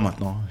faire quoi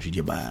maintenant? Je lui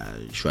dis,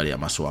 je vais aller à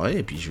ma soirée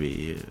et puis je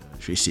vais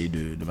essayer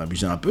de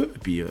m'amuser un peu. Et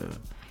puis,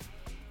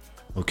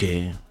 ok,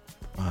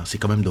 c'est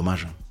quand même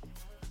dommage.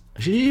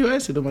 J'ai dit, ouais,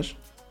 c'est dommage.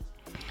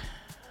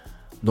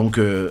 Donc,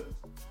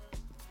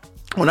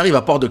 on arrive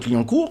à Port de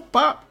Clignancourt,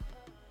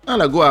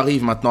 la go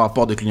arrive maintenant à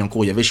Port de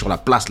Clignancourt. Il y avait sur la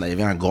place, là, il y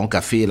avait un grand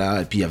café,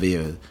 là, et puis il y avait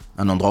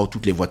un endroit où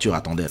toutes les voitures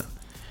attendaient, là.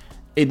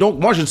 Et donc,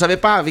 moi, je ne savais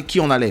pas avec qui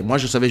on allait. Moi,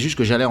 je savais juste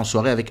que j'allais en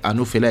soirée avec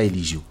Anno, Fela et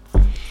Elisio.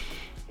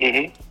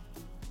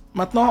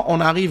 Maintenant, on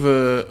arrive,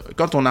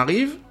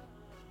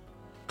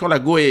 quand la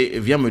go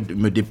vient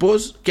me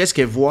dépose, qu'est-ce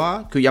qu'elle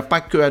voit? Qu'il n'y a pas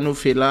que Anno,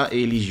 Fela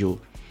et Elisio.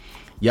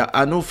 Il y a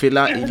Anno,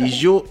 Fela,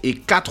 Elisio et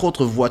 4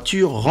 autres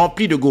voitures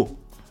remplies de go.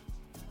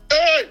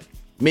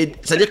 Mais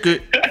c'est-à-dire que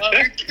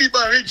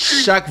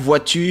chaque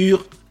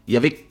voiture, il y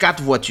avait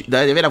 4 voitures. Il y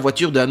avait la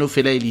voiture de Anno,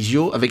 Fela et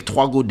Elisio avec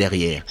 3 go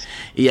derrière.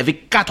 Et il y avait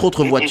 4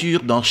 autres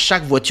voitures. Dans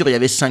chaque voiture, il y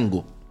avait 5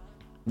 go.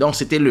 Donc,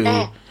 c'était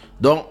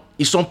Donc,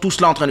 ils sont tous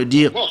là en train de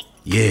dire,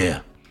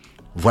 yeah,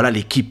 voilà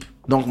l'équipe.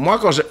 Donc, moi,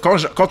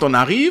 quand on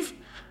arrive,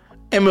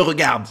 elle me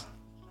regarde.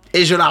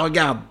 Et je la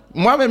regarde.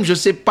 Moi-même, je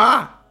sais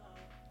pas.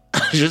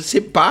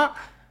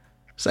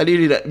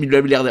 Salut,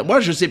 le milliardaire. Moi,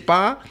 je sais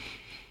pas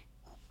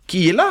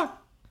qui est là.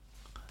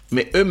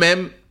 Mais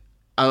eux-mêmes,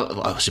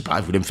 je sais pas,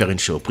 ils voulaient me faire une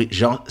surprise.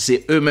 Genre,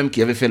 c'est eux-mêmes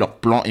qui avaient fait leur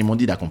plan et m'ont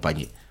dit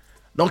d'accompagner.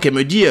 Donc, elle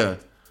me dit,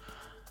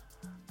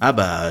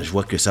 je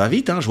vois que ça va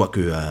vite, hein. Je vois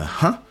que,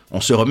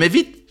 on se remet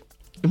vite.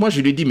 Et moi,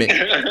 je lui dis, mais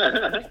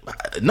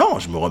non,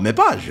 je me remets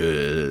pas.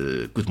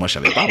 Écoute, moi, je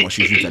savais pas. Moi, je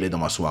suis juste allé dans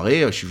ma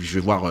soirée. Je vais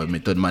voir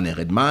Method Man et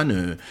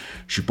Redman.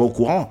 Je suis pas au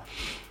courant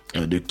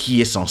de qui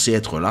est censé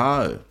être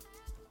là.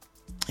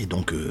 Et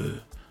donc,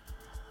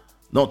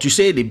 non, tu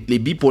sais, les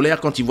bipolaires,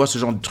 quand ils voient ce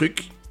genre de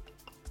truc,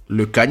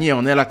 le Kanye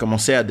en elle a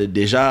commencé à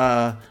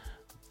déjà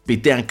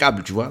péter un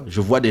câble, tu vois. Je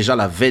vois déjà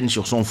la veine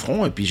sur son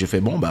front et puis je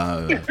fais,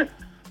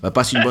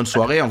 passe une bonne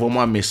soirée,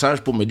 envoie-moi un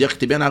message pour me dire que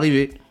t'es bien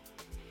arrivé.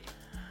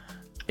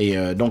 Et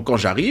donc, quand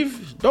j'arrive,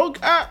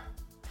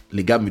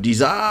 les gars me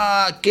disent,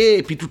 ok,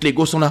 et puis toutes les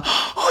go sont là,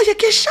 oh, il y a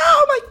Kesha,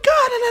 oh my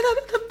god,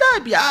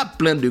 et puis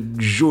plein de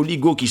jolis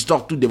go qui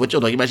sortent toutes des voitures.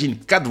 Donc, imagine,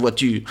 4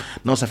 voitures.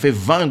 Non, ça fait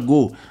 20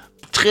 go,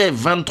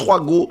 23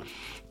 go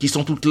qui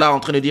sont toutes là en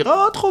train de dire,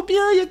 oh, trop bien,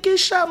 il y a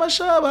Kesha,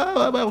 machin,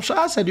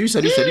 salut.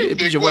 Et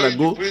puis, je vois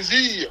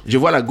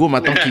la go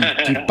maintenant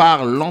qui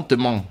parle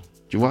lentement,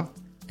 tu vois.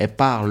 Elle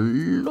parle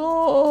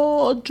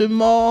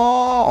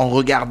lentement en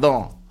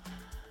regardant.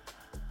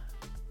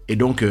 Et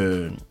donc,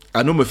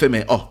 Anno me fait,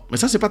 mais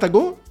ça, c'est pas ta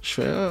go? Je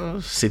fais,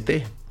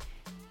 c'était.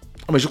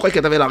 Mais je crois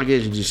qu'elle t'avait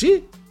largué. Je dis,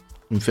 si.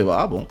 Il me fait,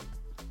 bon.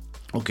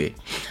 Ok.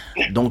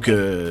 Donc,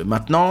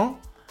 maintenant,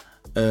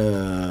 on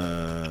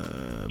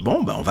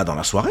va dans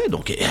la soirée.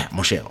 Donc,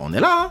 mon cher, on est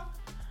là.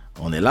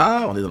 On est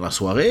dans la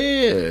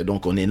soirée.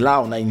 Donc, on est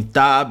là, on a une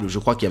table. Je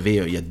crois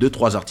il y a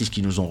 2-3 artistes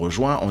qui nous ont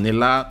rejoints. On est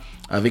là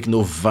avec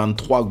nos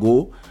 23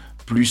 go.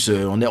 Plus,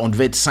 on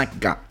devait être 5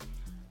 gars.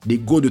 Des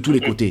go de tous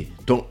les côtés.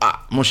 Donc,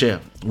 mon cher,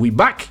 we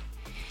back.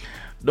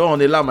 Donc, on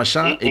est là,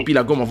 machin. Et puis,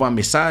 la go m'envoie un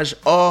message.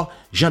 Oh,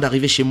 je viens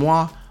d'arriver chez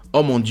moi.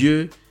 Oh, mon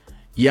Dieu.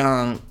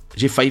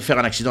 J'ai failli faire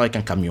un accident avec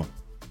un camion.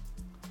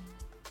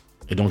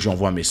 Et donc, je lui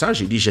envoie un message.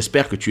 J'ai dit,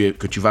 j'espère que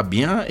tu vas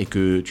bien et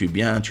que tu es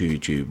bien.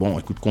 Tu es bon,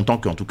 écoute, content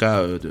qu'en tout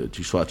cas,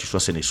 tu sois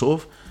sain et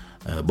sauf.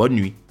 Bonne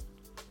nuit.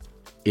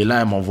 Et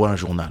là, elle m'envoie un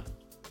journal.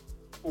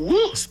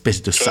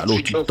 Espèce de salaud,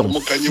 tu t'en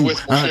fous,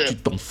 tu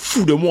t'en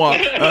fous de moi,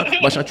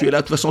 machin, tu es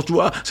là, de toute façon, tu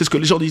vois, c'est ce que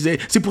les gens disaient,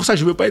 c'est pour ça que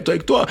je veux pas être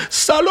avec toi,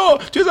 salaud,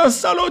 tu es un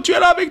salaud, tu es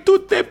là avec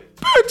toutes tes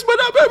putes,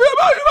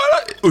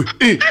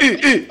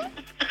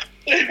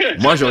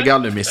 Moi, je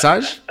regarde le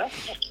message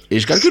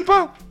et je calcule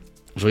pas.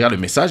 Je regarde le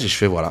message et je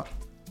fais voilà.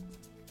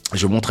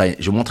 Je montre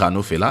à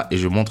Anno Fela et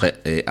je montre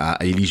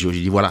à Elisio. Je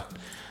dis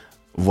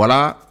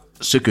voilà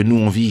ce que nous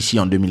on vit ici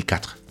en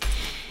 2004.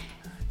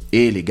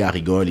 Et les gars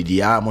rigolent, ils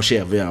disent, mon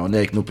cher, viens, on est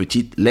avec nos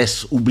petites,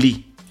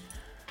 oublie.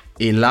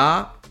 Et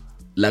là,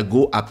 la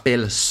go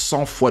appelle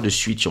 100 fois de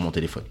suite sur mon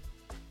téléphone.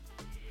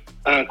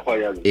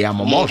 Incroyable. Et à un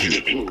moment,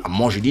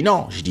 je dis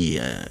non. Je dis,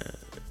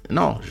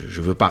 non, je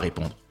veux pas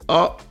répondre.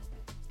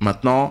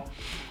 Maintenant,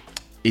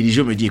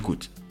 Elisio me dit,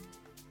 écoute,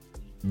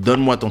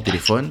 donne-moi ton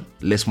téléphone,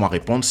 laisse-moi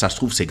répondre, ça se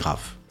trouve, c'est grave.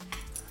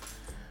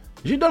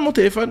 Je lui donne mon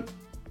téléphone.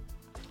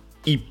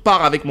 Il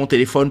part avec mon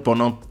téléphone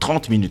pendant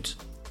 30 minutes.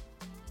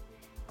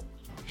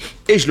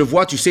 Et je le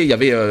vois, tu sais, il y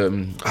avait...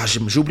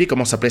 j'ai oublié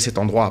comment s'appelait cet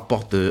endroit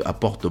à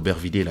Porte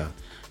Aubervilliers, là.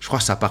 Je crois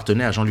que ça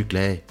appartenait à Jean-Luc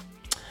Lahaye.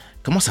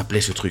 Comment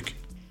s'appelait ce truc?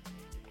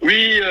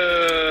 Oui,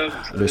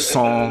 Le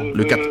 100,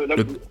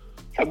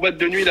 sa boîte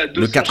de nuit, la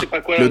 200, je sais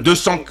pas quoi. le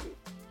 200,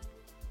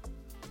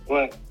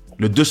 Ouais,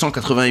 le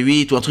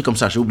 288 ou un truc comme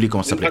ça, j'ai oublié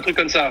comment ça un s'appelait. truc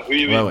comme ça,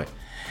 oui. Ouais.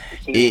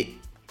 Et,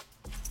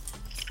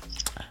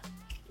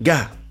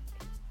 gars,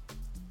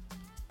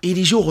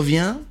 Elijo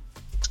revient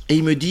et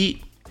il me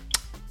dit,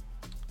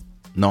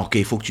 non, ok,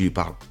 il faut que tu lui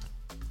parles.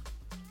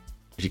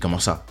 J'ai dit, comment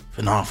ça? Il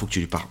fait, non, il faut que tu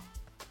lui parles.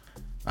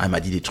 Ah, elle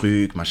m'a dit des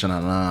trucs, machin,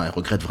 nanana, elle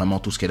regrette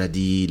vraiment tout ce qu'elle a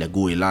dit. La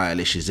go est là, elle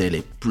est chez elle,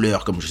 elle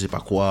pleure comme je sais pas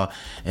quoi.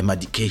 Elle m'a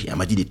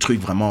dit des trucs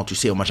vraiment, tu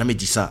sais, on m'a jamais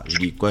dit ça. Je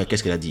lui dis, quoi,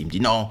 qu'est-ce qu'elle a dit? Il me dit,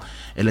 non,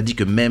 elle a dit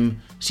que même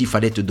s'il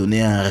fallait te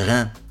donner un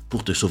rein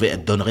pour te sauver,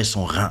 elle te donnerait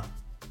son rein.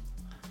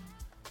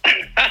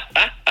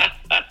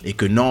 Et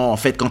que non, en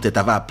fait, quand elle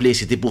t'avait appelé,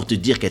 c'était pour te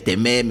dire qu'elle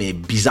t'aimait, mais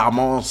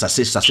bizarrement, ça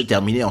s'est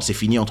terminé, on s'est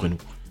fini entre nous.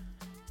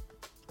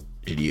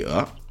 J'ai dit,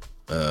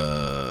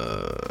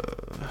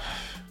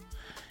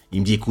 Il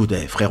me dit, écoute,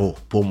 frérot,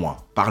 pour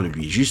moi,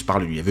 parle-lui.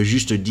 Elle veut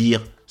juste te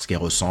dire ce qu'elle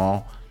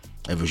ressent.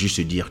 Elle veut juste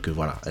te dire que,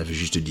 voilà, elle veut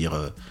juste te dire,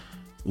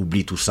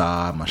 oublie tout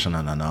ça, machin,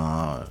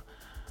 nanana.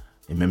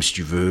 Et même si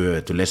tu veux,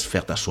 elle te laisse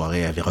faire ta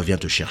soirée, elle revient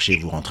te chercher,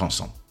 vous rentrez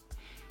ensemble.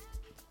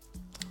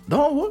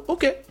 Non, ouais,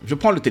 ok, je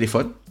prends le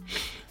téléphone.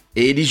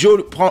 Et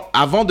Elijo prend,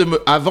 avant de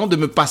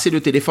me passer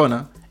le téléphone,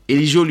 hein,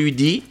 Elijo lui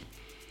dit,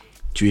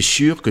 tu es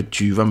sûr que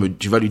tu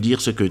vas lui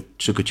dire ce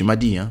que tu m'as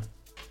dit, hein.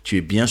 Tu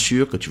es bien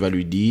sûr que tu vas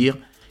lui dire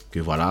que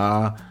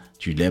voilà,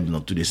 tu l'aimes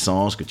dans tous les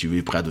sens, que tu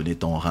es prêt à donner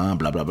ton rein,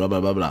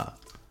 blablabla.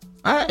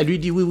 Ah, elle lui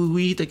dit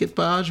oui, t'inquiète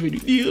pas, je vais lui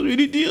dire,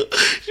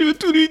 je vais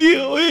tout lui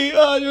dire, oui,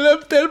 je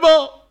l'aime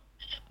tellement.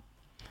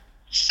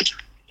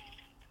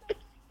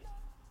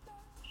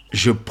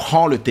 Je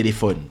prends le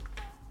téléphone.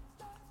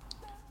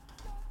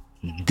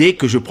 Dès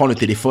que je prends le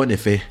téléphone, elle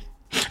fait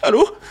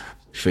allô?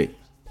 Je fais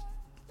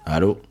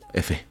allô?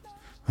 Elle fait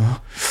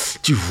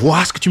tu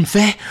vois ce que tu me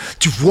fais?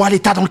 Tu vois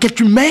l'état dans lequel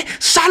tu me mets?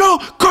 Salaud!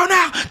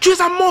 Connard! Tu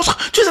es un monstre!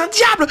 Tu es un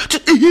diable!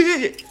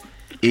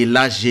 Et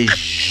là, j'ai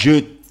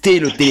jeté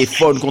le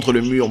téléphone contre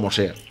le mur, mon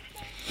cher.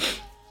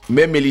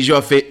 Même Elijo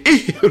a fait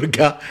le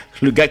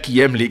gars qui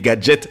aime les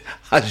gadgets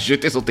a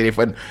jeté son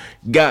téléphone.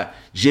 Gars,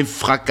 j'ai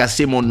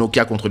fracassé mon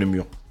Nokia contre le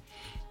mur.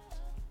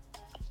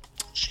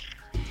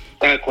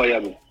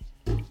 Incroyable.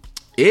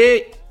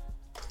 Et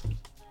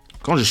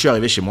quand je suis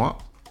arrivé chez moi,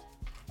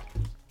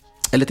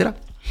 elle était là.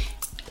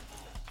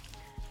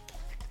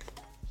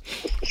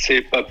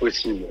 C'est pas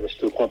possible, je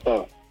te crois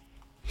pas.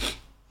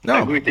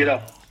 Non. Elle était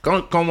là.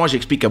 Quand moi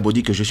j'explique à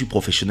Body que je suis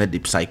professionnel des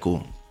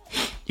psychos,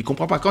 il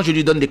comprend pas. Quand je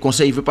lui donne des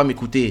conseils, il veut pas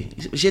m'écouter.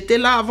 J'étais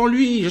là avant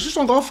lui, je suis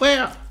son grand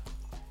frère.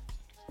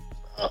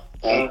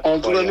 En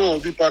tout cas, nous, on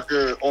dit pas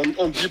que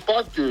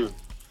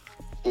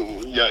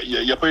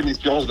il n'y a pas une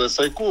expérience d'un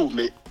psycho,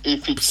 mais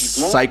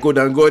effectivement, Psycho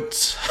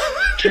Dangote.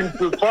 tu ne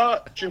peux,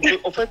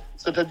 en fait,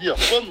 c'est-à-dire,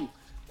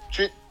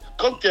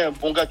 quand tu es un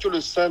bon gars, tu as le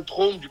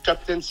syndrome du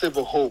Captain Save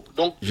a Hope.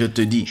 Donc, Je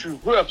te dis. tu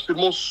veux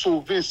absolument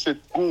sauver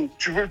cette go.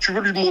 Tu veux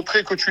lui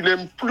montrer que tu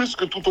l'aimes plus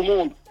que tout au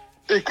monde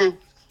et que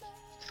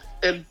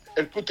elle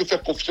peut te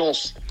faire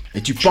confiance.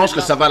 Et tu penses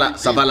que ça va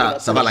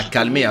la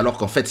calmer alors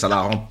qu'en fait ça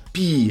la rend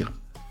pire.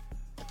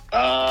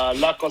 Ah,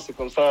 là, quand c'est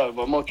comme ça,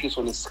 vraiment, tu es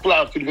son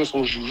esclave, tu deviens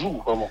son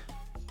joujou, vraiment.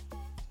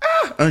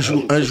 Un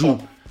jour,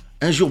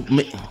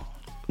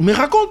 mais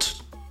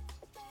raconte.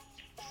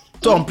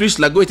 Toi en plus,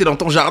 la go était dans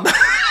ton jardin.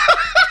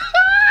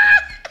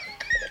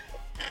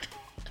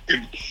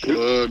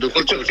 De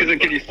quoi tu veux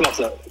Quelle histoire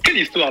ça? Quelle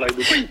histoire là? De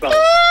quoi il parle?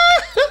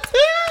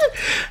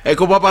 Elle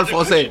comprend pas le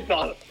français.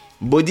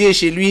 Body est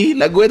chez lui,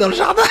 la go est dans le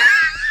jardin.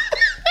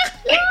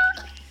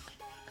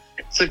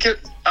 C'est que...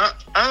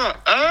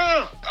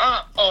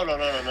 Oh là.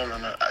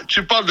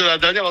 Tu parles de la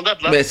dernière en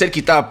date, là? Mais celle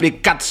qui t'a appelé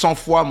 400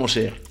 fois, mon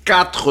cher.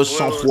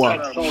 400 fois.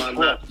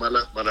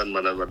 Malade.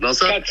 Non,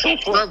 ça, 400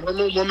 fois. ça,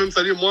 vraiment,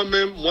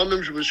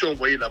 moi-même, je me suis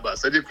envoyé là-bas.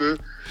 C'est-à-dire que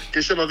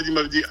quelqu'un m'avait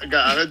dit,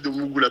 gars, arrête de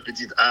mougou la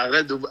petite.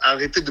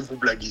 Arrêtez de vous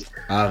blaguer.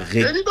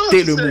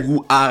 Arrêtez le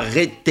mougou,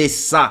 arrêtez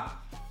ça.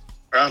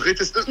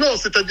 Arrêtez. Non,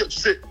 c'est-à-dire, tu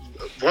sais,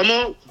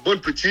 vraiment,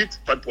 bonne petite,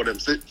 pas de problème.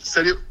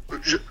 C'est-à-dire,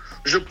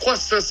 je crois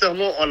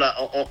sincèrement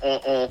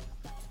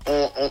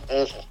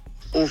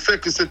au fait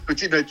que cette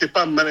petite n'était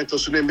pas mal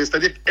intentionnée, mais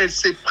c'est-à-dire qu'elle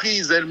s'est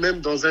prise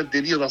elle-même dans un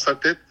délire dans sa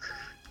tête.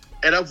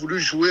 Elle a voulu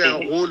jouer un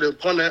rôle,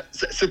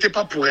 c'était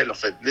pas pour elle en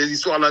fait. Les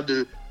histoires là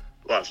de,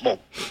 voilà, bon.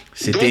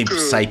 C'était une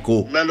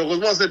psycho.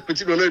 Malheureusement, cette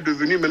petite maintenant est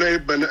devenue,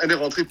 elle est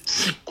rentrée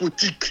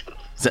psychotique.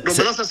 Donc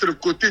maintenant, ça c'est le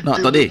côté. Non,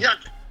 attendez.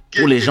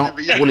 Pour les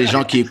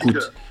gens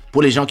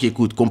qui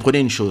écoutent, comprenez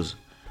une chose.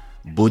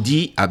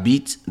 Body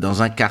habite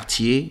dans un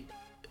quartier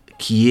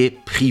qui est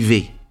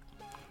privé.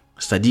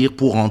 C'est-à-dire,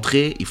 pour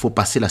rentrer, il faut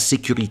passer la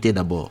sécurité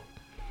d'abord.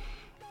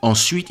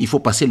 Ensuite, il faut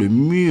passer le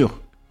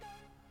mur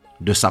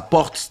de sa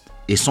porte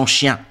et son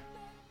chien.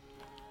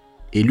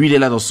 Et lui, il est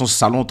là dans son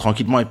salon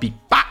tranquillement et puis,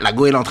 la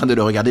go, elle est en train de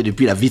le regarder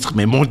depuis la vitre.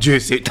 Mais mon Dieu,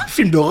 c'est un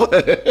film d'horreur.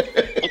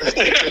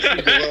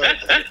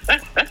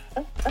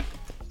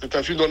 C'est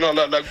un film d'horreur.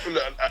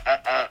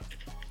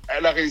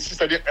 elle a réussi,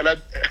 c'est-à-dire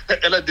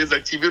elle a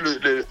désactivé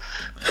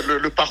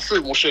le pare-feu,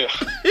 mon cher.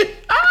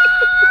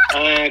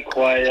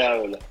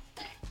 Incroyable.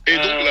 Et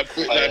donc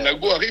la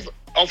go arrive.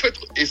 En fait,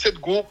 et cette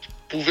go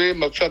pouvait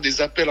me faire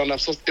des appels en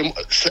absence. Et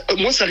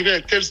moi, ça arrivait à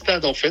un tel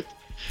stade, en fait,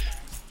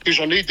 que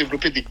j'en ai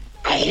développé des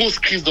grosses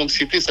crises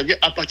d'anxiété. C'est-à-dire,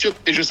 à partir.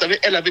 Et je savais,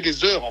 elle avait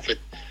des heures, en fait.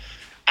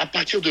 À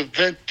partir de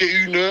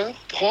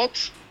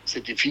 21h30,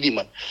 c'était fini,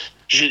 man.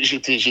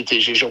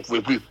 J'en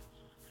pouvais plus.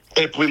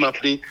 Elle pouvait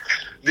m'appeler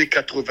des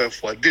 80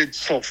 fois, des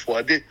 100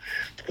 fois, des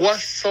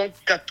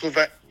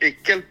 380 et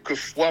quelques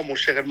fois, mon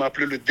cher, elle m'a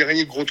appelé le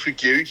dernier gros truc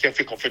qu'il y a eu, qui a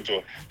fait qu'en fait,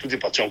 tout est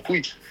parti en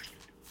couille.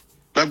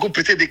 La go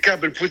pétait des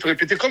câbles, elle pouvait te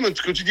répéter, comme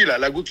ce que tu dis là,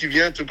 la go qui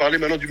vient te parler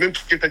maintenant du même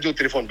truc qu'elle t'a dit au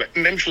téléphone. Ben,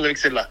 même chose avec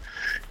celle-là.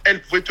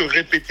 Elle pouvait te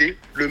répéter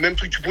le même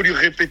truc, tu pouvais lui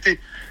répéter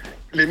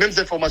les mêmes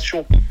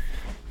informations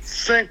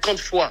 50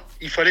 fois.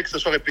 Il fallait que ça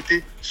soit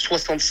répété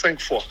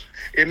 65 fois.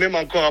 Et même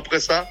encore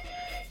après ça,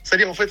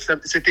 c'est-à-dire, en fait,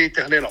 c'était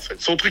éternel, en fait.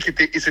 Son truc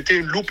c'était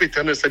une loupe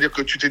éternelle. C'est-à-dire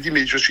que tu t'es dit,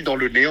 mais je suis dans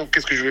le néant,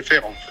 qu'est-ce que je vais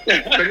faire, en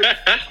fait?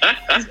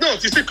 Non,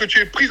 tu sais que tu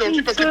es pris dans le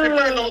truc parce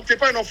que t'es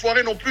pas un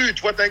enfoiré non plus.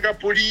 Tu vois, t'es un gars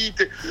poli.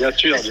 Bien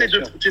sûr,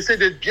 tu essaies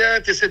d'être bien,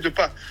 tu essaies de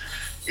pas.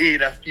 Et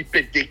là, il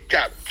pète des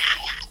câbles.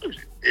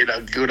 Et la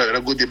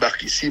go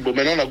débarque ici. Bon,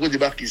 maintenant, la go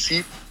débarque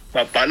ici.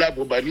 Pas là,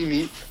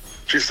 Bobanini.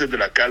 J'essaie de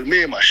la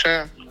calmer,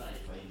 machin.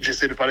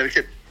 J'essaie de parler avec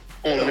elle.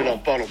 On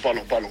parle.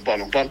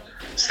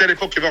 C'était à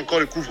l'époque qu'il y avait encore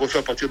le couvre-feu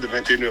à partir de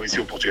 21h ici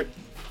au Portugal.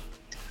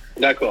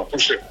 D'accord.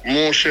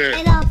 Mon cher,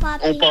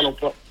 on parle.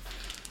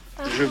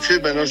 Je fais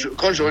maintenant,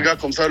 quand je regarde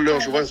comme ça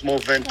l'heure, je vois seulement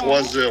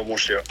 23h, mon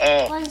cher.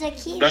 Ah,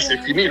 là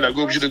c'est fini, la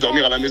go est obligée de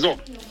dormir à la maison.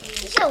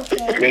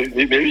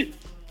 Mais oui.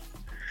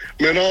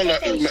 Mais non,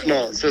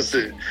 non, ça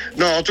c'est.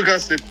 Non, en tout cas,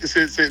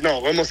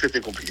 non, vraiment c'était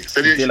compliqué.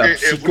 C'est-à-dire, C'était la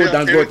psycho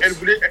d'Angote.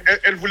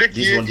 elle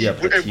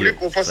voulait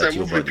qu'on fasse un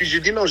move, et puis j'ai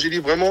dit non, j'ai dit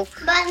vraiment.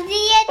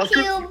 Parce que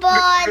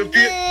le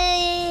pire.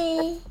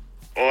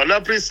 Oh,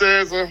 la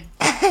princesse.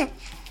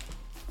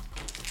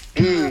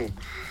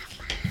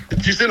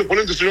 Tu sais, le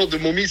problème de ce genre de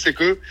momie, c'est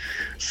que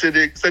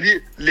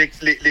c'est-à-dire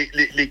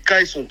les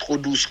cailles sont trop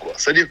douces, quoi.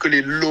 C'est-à-dire que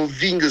les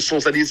lovings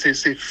sont, c'est-à-dire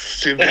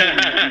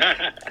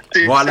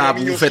voilà,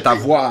 vous vous faites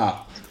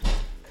avoir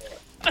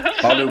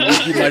par le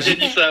boogie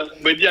magique.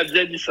 Mehdi a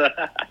bien dit ça.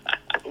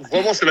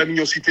 Vraiment, c'est la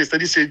mignoncité.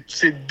 C'est-à-dire,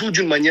 c'est doux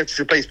d'une manière, tu ne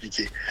sais pas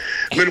expliquer.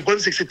 Mais le problème,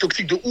 c'est que c'est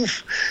toxique de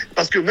ouf.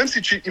 Parce que même si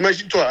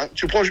imagine-toi,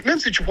 même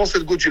si tu prends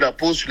cette go, tu la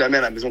poses, tu la mets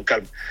à la maison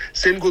calme,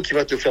 c'est une go qui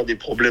va te faire des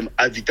problèmes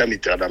ad vitam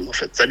aeternam, en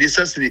fait. C'est-à-dire,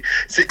 ça,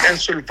 c'est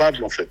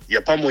insolvable, en fait. Il n'y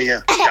a pas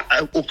moyen. Il n'y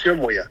a aucun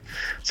moyen.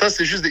 Ça,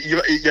 c'est juste,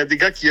 il y a des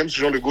gars qui aiment ce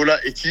genre de go-là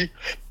et qui,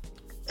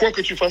 quoi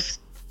que tu fasses,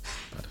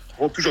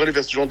 vont toujours aller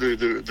vers ce genre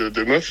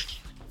de meufs.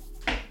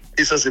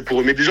 Et ça, c'est pour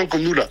eux. Mais des gens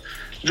comme nous, là,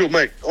 Joe,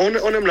 Mike, on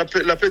aime la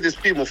paix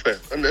d'esprit, mon frère.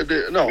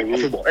 Non,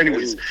 enfin bon,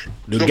 anyways.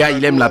 Le gars,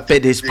 il aime la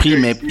paix d'esprit,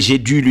 mais j'ai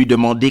dû lui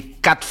demander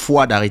 4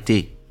 fois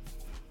d'arrêter.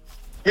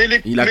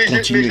 Il a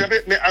continué.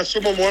 Mais à ce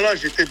moment-là,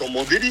 j'étais dans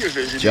mon délire.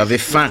 Tu avais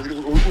faim.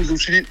 Je me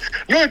suis dit,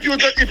 non, et puis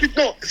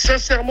non,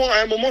 sincèrement,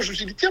 à un moment, je me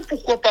suis dit, tiens,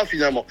 pourquoi pas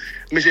finalement.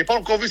 Mais j'ai pas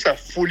encore vu sa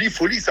folie.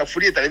 Sa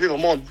folie est arrivée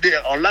vraiment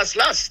en las.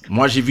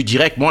 Moi, j'ai vu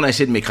direct, moi, on a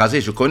essayé de m'écraser,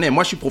 je connais.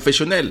 Moi, je suis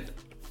professionnel.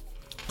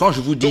 Quand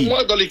je vous dis... Donc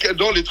moi, dans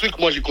les trucs,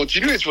 moi, j'ai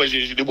continué, tu vois.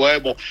 J'ai dit, ouais,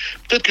 bon,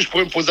 peut-être que je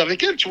pourrais me poser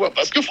avec elle, tu vois.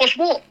 Parce que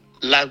franchement,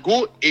 la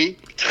go est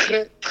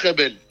très, très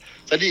belle.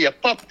 C'est-à-dire, il n'y a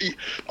pas...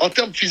 En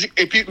termes physiques,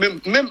 et puis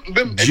même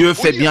Dieu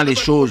fait bien les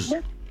choses.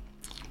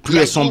 Plus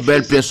elles sont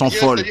belles, plus elles sont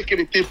folles. C'est-à-dire qu'elle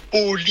était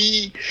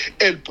polie,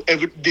 elle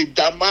des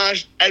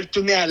damages, elle te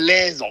met à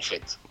l'aise, en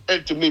fait.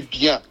 Elle te met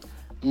bien.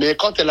 Mais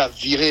quand elle a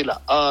viré,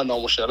 là, ah non,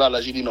 mon cher, là,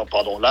 j'ai dit non,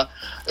 pardon, là.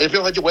 Et puis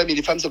on va dire, ouais, mais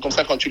les femmes, c'est comme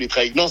ça quand tu les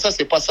trahis. Non, ça,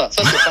 c'est pas ça.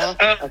 Ça, c'est pas...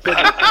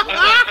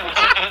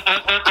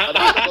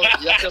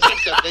 Il y a personne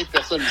qui a trahi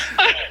personne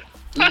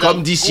ici.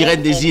 Comme dit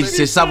Sirène des Îles,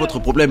 c'est ça votre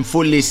problème.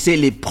 Faut laisser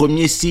les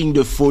premiers signes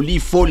de folie,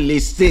 faut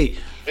laisser.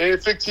 Et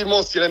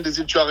effectivement, Sirène des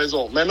Îles, tu as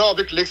raison. Maintenant,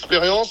 avec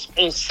l'expérience,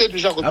 on sait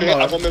déjà repérer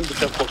avant même de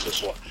faire quoi que ce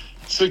soit.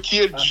 Ce qui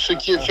est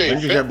fait,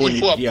 il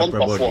faut apprendre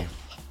parfois.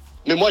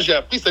 Mais moi, j'ai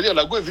appris, c'est-à-dire,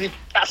 la go est venue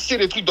casser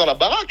les trucs dans la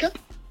baraque. Hein.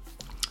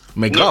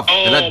 Mais grave,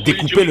 elle a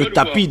découpé le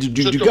tapis du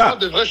gars. Je te parle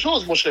de vraies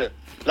choses, mon cher.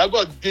 La go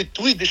a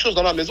détruit des choses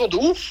dans la maison de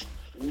ouf.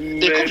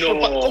 Et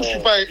comme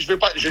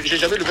j'ai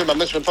jamais levé ma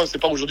main sur une femme, c'est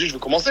pas aujourd'hui, je vais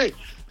commencer.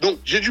 Donc,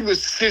 j'ai dû me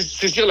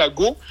saisir la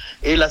go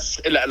et la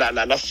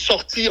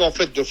sortir, en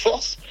fait, de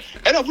force.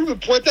 Elle a voulu me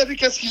pointer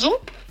avec un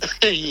ciseau.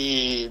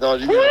 Et... Non,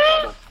 j'ai dit,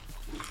 pardon.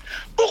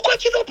 Pourquoi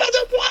tu veux pas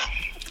de moi?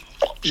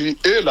 J'ai dit,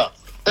 là.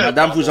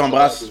 Madame vous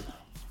embrasse.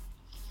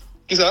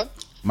 Qui ça?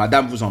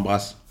 Madame vous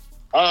embrasse.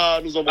 Ah,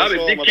 nous embrassons,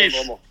 mais madame,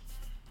 vraiment.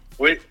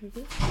 Oui,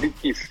 big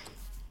kiss.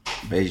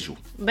 Beijou.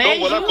 Donc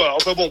voilà quoi,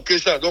 enfin bon, que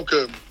ça. Donc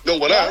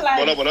voilà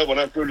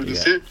un peu le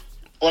dossier.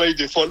 On a eu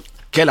des folles.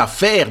 Quelle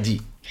affaire, dit.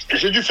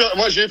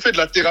 J'ai fait de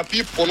la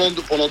thérapie pendant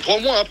 3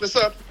 mois après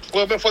ça.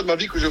 Première fois de ma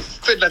vie que je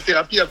fais de la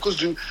thérapie à cause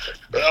d'une...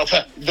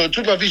 dans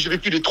toute ma vie, j'ai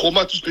vécu des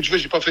traumas, tout ce que tu veux,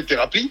 j'ai pas fait de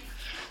thérapie.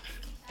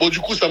 Bon, du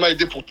coup, ça m'a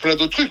aidé pour plein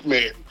d'autres trucs,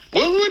 mais...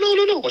 Ouais,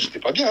 non, moi, j'étais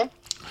pas bien. Hein.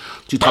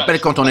 Tu te rappelles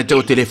quand on était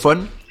au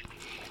téléphone?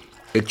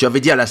 Et tu avais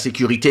dit à la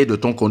sécurité de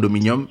ton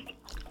condominium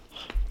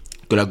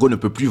que la go ne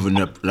peut plus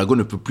venir, la go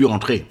ne peut plus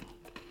rentrer.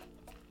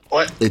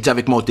 Ouais. Et tu es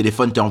avec moi au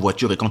téléphone, tu es en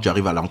voiture et quand tu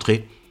arrives à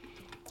l'entrée,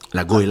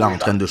 la go est là en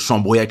train de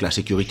s'embrouiller avec la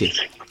sécurité.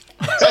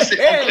 Ça,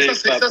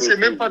 c'est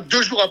même pas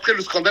 2 jours après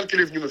le scandale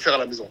qu'elle est venue me faire à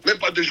la maison. Même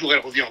pas 2 jours, elle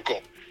revient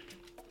encore.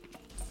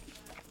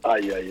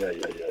 Aïe.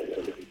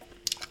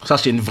 Ça,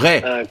 c'est une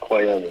vraie.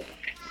 Incroyable.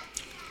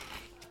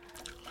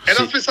 Elle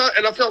a fait ça,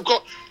 elle a fait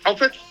encore. En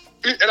fait,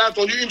 elle a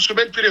attendu 1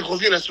 semaine, puis elle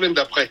revient la semaine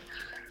d'après.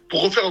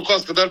 Pour refaire encore un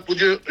scandale, pour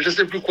dire, je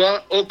sais plus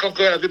quoi, quand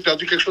elle avait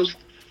perdu quelque chose.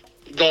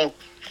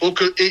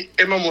 Et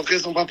elle m'a montré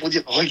son bras pour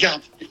dire,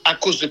 regarde, à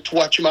cause de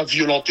toi, tu m'as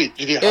violenté.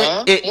 Je dis,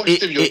 moi je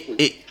t'ai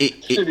violenté.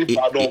 Je dis,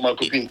 pardon, ma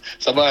copine,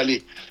 ça va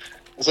aller.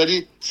 On s'est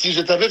dit, si je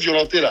t'avais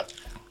violenté là,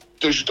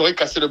 je t'aurais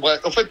cassé le bras.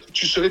 En fait,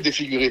 tu serais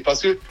défiguré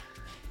parce que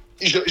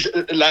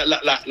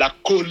la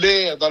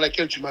colère dans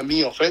laquelle tu m'as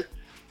mis, en fait,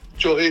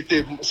 tu aurais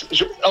été.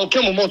 À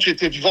aucun moment tu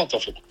étais vivante, en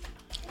fait.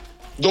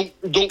 Donc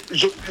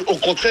au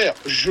contraire,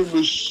 je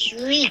me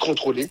suis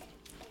contrôlé.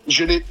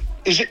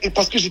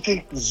 Parce que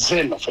j'étais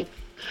zen, en fait.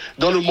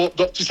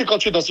 Tu sais, quand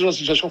tu es dans ce genre de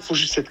situation, il faut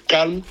juste être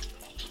calme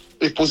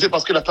et posé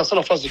parce que la personne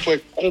en face de toi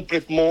est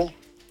complètement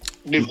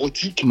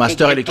névrotique.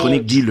 Master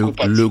électronique dit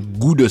le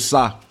goût de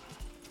ça.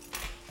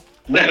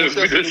 C'est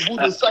le goût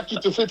de ça qui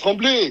te fait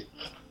trembler.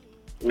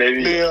 Mais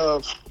oui. Mais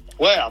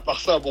ouais, à part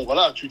ça, bon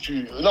voilà,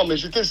 non, mais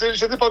j'étais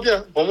pas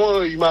bien. Pour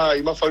moi, il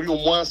m'a fallu au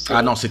moins.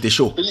 Ah non, c'était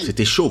chaud.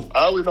 C'était chaud.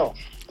 Ah oui, non.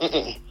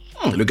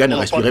 Le gars ne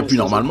respirait plus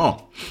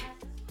normalement.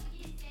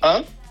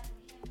 Hein?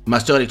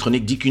 Master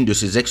électronique dit qu'une de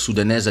ses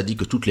ex-soudanaises a dit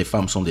que toutes les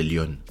femmes sont des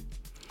lionnes.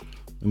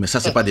 Mais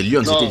ça, c'est pas des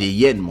lionnes, c'était des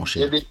hyènes, mon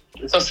cher.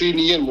 Ça, c'est une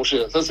hyène, mon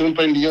cher. Ça, c'est même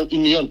pas une lionne.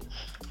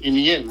 Une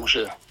hyène, mon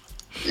cher.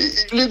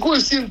 Les gars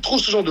aussi aiment trop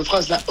ce genre de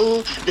phrase là.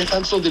 Oh, les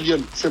femmes sont des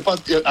lionnes. C'est pas.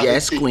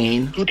 Yes,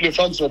 queen. Toutes les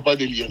femmes ne sont pas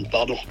des lionnes,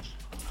 pardon.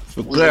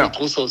 C'est Vous clair. avez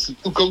trop ça aussi.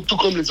 Tout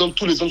comme les hommes,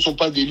 tous les hommes ne sont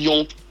pas des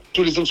lions.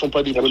 Tous les hommes ne sont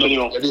pas des bonhommes. Il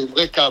y a des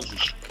vrais caves.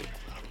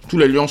 Tous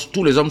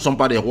les hommes ne sont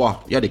pas des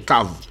rois. Il y a des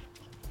caves.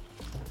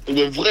 Il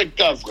y a des vrais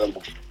caves,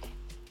 vraiment.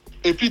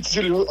 Et puis, tu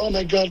sais, oh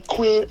my God,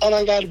 queen, oh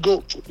my God,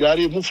 go. Il y a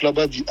des moufs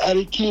là-bas, dit,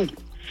 allez, king.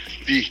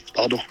 Puis,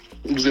 pardon,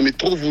 vous aimez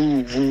trop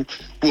vous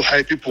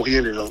hyper pour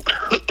rien, les gens.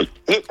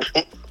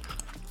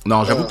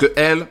 Non, j'avoue que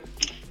elle,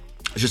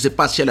 je sais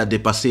pas si elle a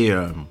dépassé.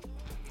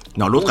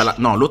 Non,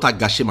 l'autre a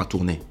gâché ma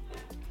tournée.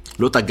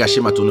 L'autre a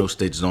gâché ma tournée aux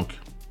States, donc.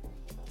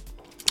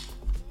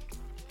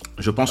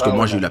 Je pense que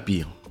moi, j'ai eu la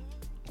pire.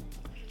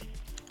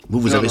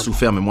 Vous avez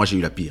souffert, mais moi, j'ai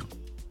eu la pire.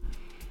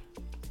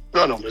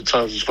 Non, mais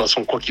ça, de toute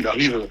façon, quoi qu'il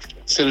arrive,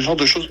 c'est le genre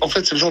de choses. En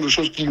fait, c'est le genre de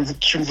choses que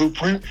tu ne veux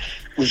plus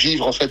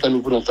vivre, en fait, à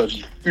nouveau dans ta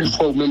vie. 1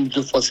 fois ou même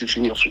 2 fois, c'est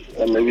fini, en fait.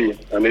 Ah, mais oui.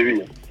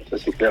 Ça,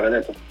 c'est clair et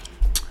net.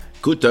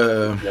 Écoute,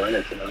 Clair et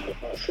net.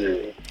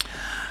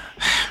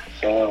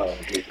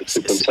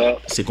 C'est comme ça.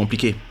 c'est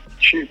compliqué.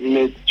 Tu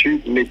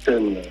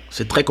m'étonnes.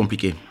 C'est très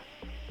compliqué.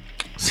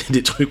 C'est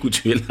des trucs où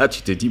tu es là,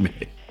 tu te dis,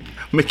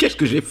 mais qu'est-ce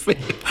que j'ai fait?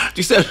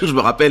 Tu sais, je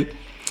me rappelle,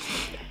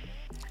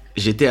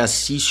 j'étais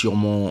assis sur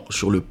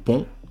le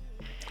pont.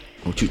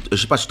 Donc je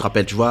sais pas si tu te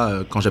rappelles, tu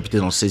vois, quand j'habitais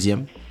dans le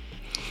 16e,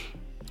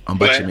 en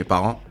bas de chez mes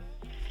parents.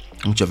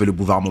 Donc tu avais le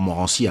boulevard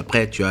Montmorency.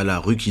 Après, tu as la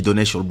rue qui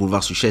donnait sur le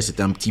boulevard Suchet.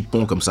 C'était un petit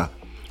pont comme ça,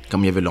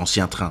 comme il y avait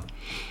l'ancien train.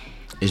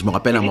 Et je me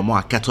rappelle un moment,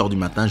 à 4h du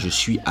matin, je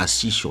suis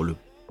assis sur le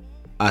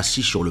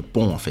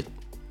pont, en fait.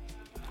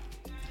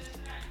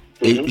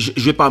 Et je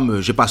vais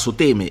pas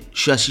sauter, mais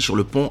je suis assis sur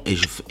le pont et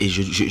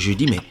je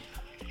dis, mais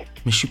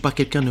je suis pas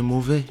quelqu'un de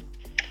mauvais.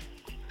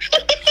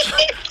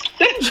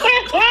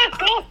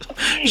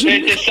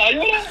 T'es sérieux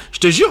là? Je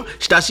te jure,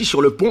 j'étais assis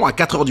sur le pont à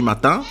 4h du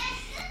matin,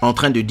 en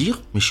train de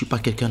dire, mais je suis pas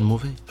quelqu'un de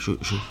mauvais.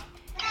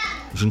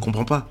 Je ne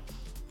comprends pas.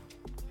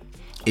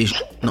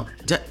 Non,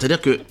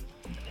 c'est-à-dire que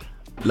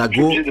la Je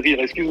suis go... obligé de rire,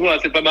 excuse-moi,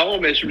 c'est pas marrant,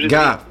 mais je suis obligé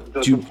Gars, de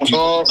rire.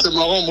 Oh, c'est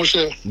marrant, mon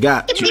cher.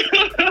 Gars,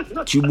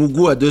 tu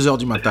bougou à 2h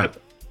du matin.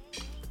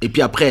 Et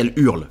puis après, elle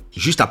hurle.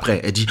 Juste après,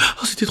 elle dit,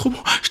 oh, c'était trop bon,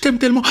 je t'aime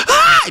tellement.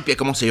 Ah! Et puis elle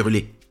commence à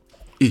hurler.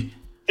 Et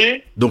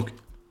donc,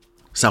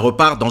 ça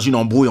repart dans une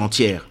embrouille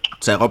entière.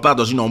 Ça repart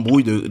dans une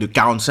embrouille de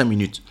 45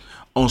 minutes.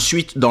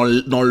 Ensuite, dans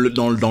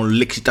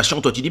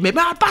l'excitation, toi, tu dis, mais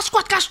passe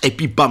quoi, cache. Et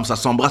puis, bam, ça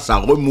s'embrasse, ça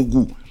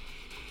remougou.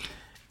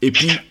 Et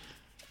puis,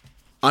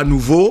 à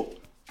nouveau,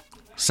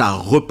 ça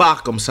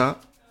repart comme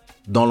ça,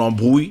 dans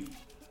l'embrouille.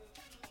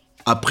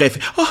 Après, elle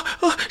fait,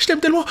 oh, je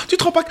t'aime tellement, tu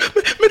te rends pas,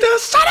 mais t'es un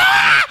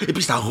salaud! Et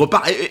puis ça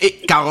repart, et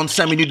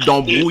 45 minutes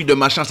d'embrouille, de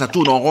machin, ça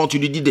tourne en rond, tu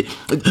lui dis, mais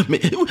pour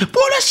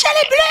le ciel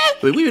est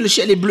bleu! Oui, le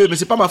ciel est bleu, mais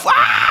c'est pas ma foi!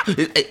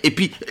 Et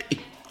puis,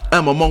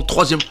 un moment,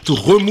 troisième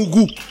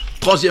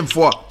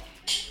fois.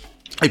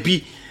 Et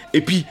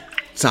puis,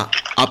 ça,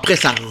 après,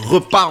 ça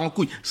repart en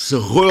couille, se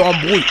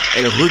re-embrouille,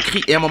 elle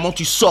recrie, et à un moment,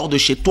 tu sors de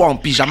chez toi en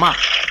pyjama.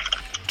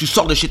 Tu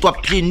sors de chez toi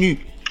pieds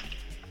nus.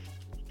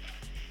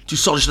 Tu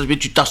sors de chez toi,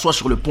 tu t'assois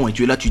sur le pont et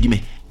tu es là, tu dis,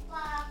 mais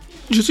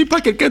je suis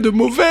pas quelqu'un de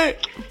mauvais.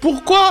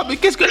 Pourquoi? Mais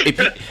qu'est-ce que...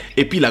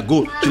 Et puis la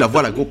go, tu la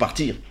vois la go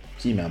partir.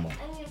 Si, maman.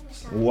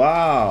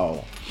 Waouh.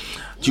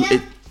 Yo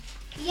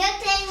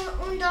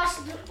tengo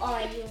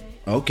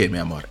Ok, mi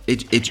amor.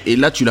 Et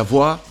là, tu la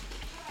vois,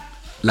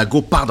 la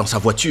go part dans sa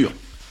voiture.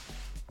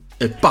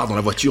 Elle part dans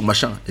la voiture,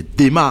 machin. Elle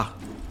démarre.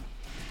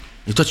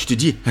 Et toi, tu te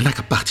dis, elle n'a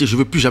qu'à partir, je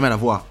veux plus jamais la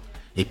voir.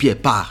 Et puis elle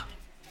part.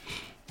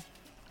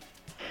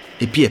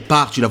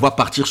 Tu la vois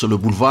partir sur le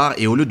boulevard.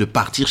 Et au lieu de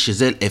partir chez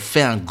elle, elle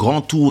fait un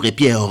grand tour. Et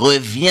puis elle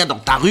revient dans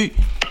ta rue.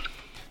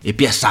 Et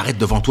puis elle s'arrête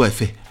devant toi. Elle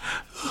fait,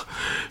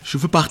 je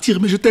veux partir,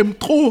 mais je t'aime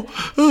trop.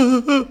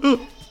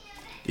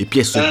 Et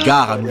puis elle se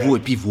gare à nouveau. Et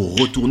puis vous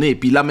retournez. Et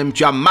puis là même,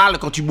 tu as mal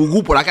quand tu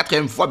bougous pour la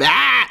 4e fois. Mais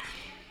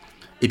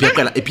et puis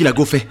après, et puis la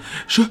go fait,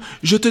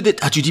 je te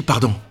déteste. Ah, tu dis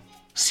pardon.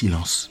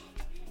 Silence.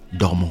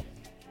 Dormons.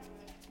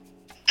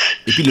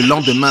 Et puis le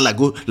lendemain, la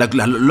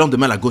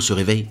go se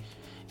réveille.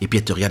 Et puis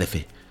elle te regarde et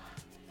fait,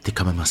 t'es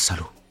quand même un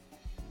salaud.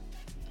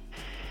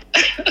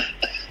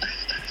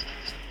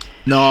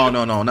 Non,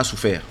 on a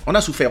souffert. Non,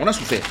 c'est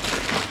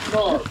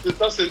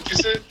ça, tu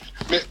sais,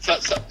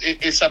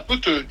 mais ça peut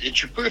et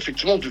tu peux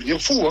effectivement devenir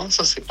fou, hein.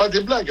 Ça, c'est pas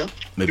des blagues, hein.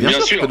 Mais bien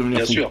sûr, tu peux devenir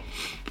bien fou. sûr.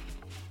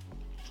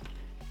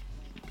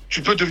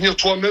 Tu peux devenir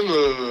toi-même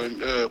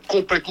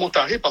complètement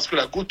taré parce que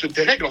la go te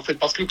dérègle, en fait.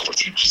 Parce que quand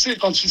tu sais,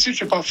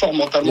 tu es pas fort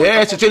mentalement.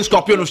 Yeah, c'était une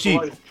scorpion aussi.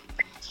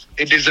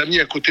 Et des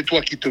amis à côté de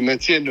toi qui te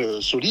maintiennent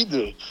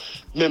solide,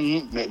 mais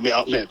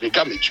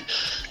gars,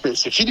 mais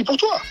c'est fini pour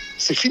toi.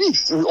 C'est fini.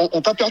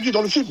 On t'a perdu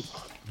dans le film.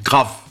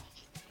 Grave.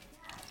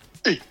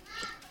 Hey.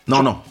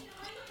 Non.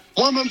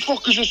 Moi-même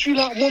fort que je suis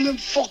là,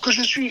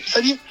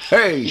 c'est-à-dire,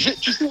 Hey.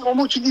 tu sais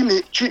vraiment, tu dis,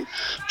 mais tu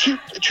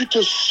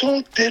te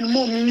sens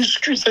tellement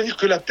minuscule, c'est-à-dire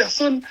que la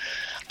personne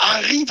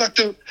arrive à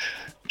te...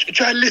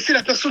 Tu as laissé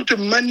la personne te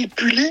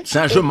manipuler. C'est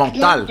un jeu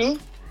mental.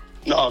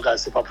 Non, gars,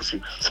 c'est pas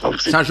possible.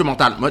 C'est un jeu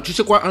mental. Moi, tu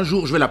sais quoi, un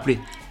jour, je vais l'appeler.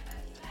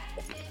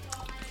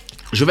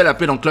 Je vais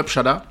l'appeler dans le club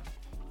Shada.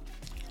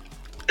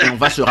 Et on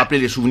va se rappeler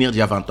les souvenirs d'il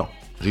y a 20 ans.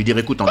 Je lui dire,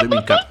 écoute, en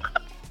 2004.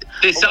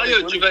 T'es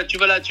sérieux, tu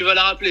vas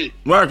la rappeler?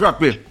 Ouais, je vais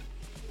l'appeler.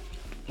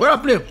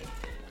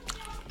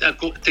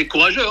 T'es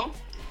courageux, hein?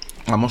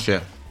 Ah, mon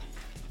cher.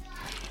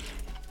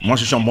 Moi,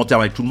 je suis en bon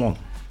terme avec tout le monde.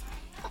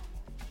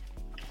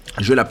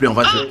 Je vais l'appeler,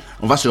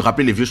 on va se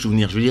rappeler les vieux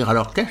souvenirs. Je vais dire,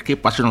 alors, qu'est-ce qui est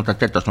passé dans ta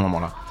tête à ce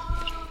moment-là?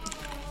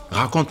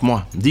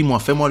 Raconte-moi, dis-moi,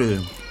 fais-moi le...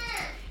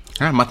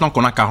 Hein, maintenant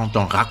qu'on a 40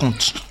 ans,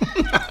 raconte.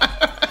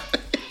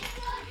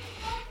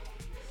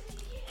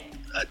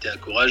 Ah, t'es un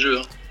courageux,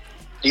 hein?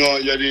 Non,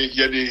 il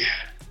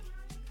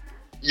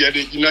y a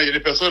des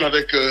personnes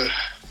avec...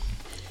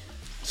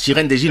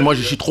 Sirène des îles, moi,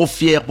 je suis trop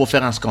fier pour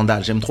faire un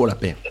scandale. J'aime trop la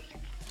paix.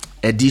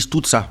 Elles disent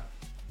tout ça.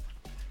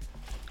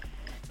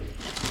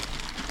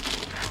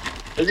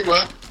 Elle dit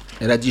quoi?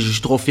 Elle a dit, je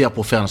suis trop fier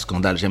pour faire un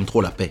scandale. J'aime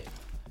trop la paix.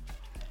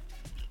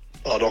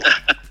 Pardon.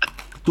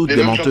 Toutes Les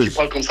des mêmes gens qui menteuses.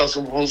 parlent comme ça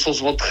sont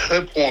souvent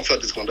très prompts à faire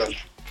des scandales.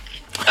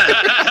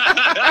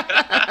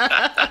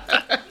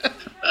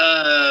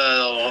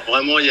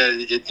 Vraiment, il y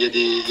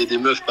a des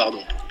meufs,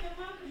 pardon.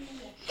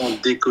 On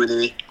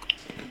déconne.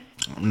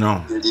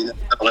 Non, Il y a des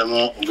nanas,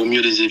 vraiment, vaut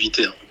mieux les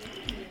éviter. Hein.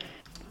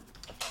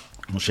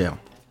 mon cher.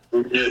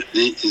 Vaut mieux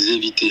les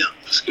éviter. Hein,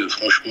 parce que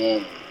franchement,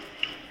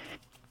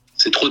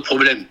 c'est trop de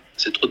problèmes.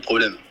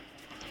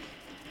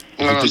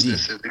 Non, te dis.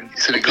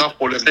 c'est des graves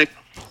problèmes.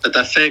 Ça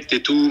t'affecte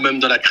et tout, même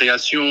dans la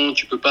création,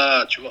 tu peux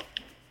pas, tu vois.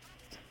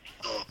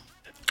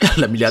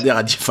 La milliardaire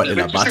a dit qu'il fallait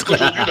la Tu sais battre.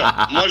 qu'aujourd'hui,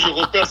 là, moi,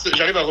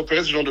 j'arrive à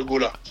repérer ce genre de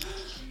go-là.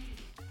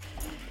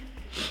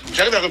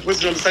 J'arrive à repérer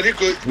ce genre de... C'est-à-dire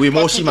que... Oui,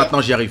 moi pas aussi, tout, maintenant,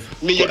 hein. j'y arrive.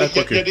 Mais il y a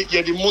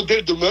Ouais, des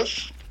modèles de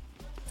meufs,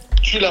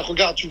 tu la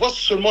regardes, tu vois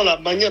seulement la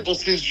manière dont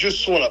ses yeux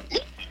sont là.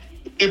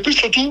 Et puis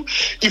surtout,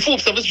 il faut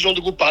observer ce genre de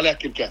go parler à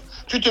quelqu'un.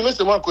 Tu te mets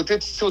seulement à côté,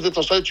 si vous êtes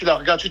en soirée, tu la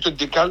regardes, tu te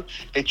décales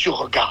et tu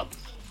regardes.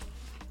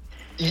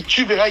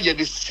 Tu verras, il y a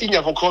des signes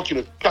avant-coureurs qui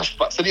ne cachent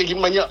pas. C'est-à-dire, il y a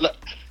une manière...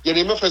 Il y a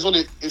des meufs, elles ont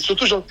des... Et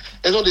surtout, genre,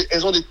 elles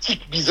ont des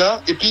tics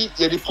bizarres. Et puis,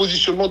 il y a des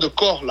positionnements de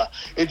corps, là.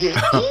 Et des...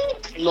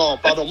 Non,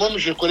 pardon. Moi,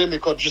 je connais mes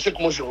codes. Je sais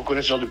comment je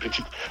reconnais ce genre de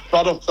petites.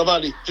 Pardon, ça va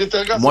aller.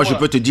 Moi, je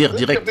peux te dire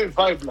direct,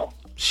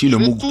 si le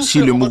Mougou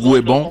mougou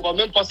est bon, on va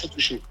même pas se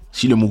toucher.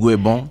 si le mougou est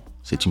bon,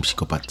 c'est une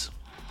psychopathe.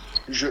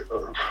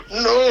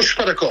 Non, je suis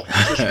pas d'accord.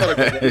 Je suis pas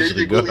d'accord. Il y a eu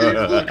des gars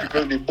qui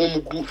prennent des bons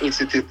mougous et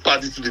c'était pas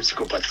du tout des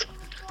psychopathes.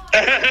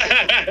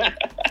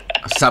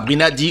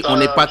 Sabrina dit, on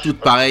n'est pas toutes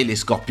pareilles, les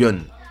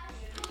scorpionnes.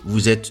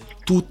 Vous êtes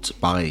toutes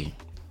pareilles.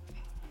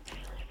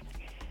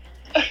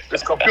 Les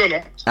scorpions,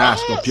 hein. Ah,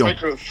 scorpion. c'est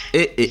vrai que-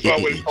 Et les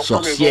scorpions,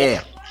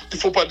 sorcière. Il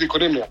faut pas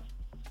déconner, mais...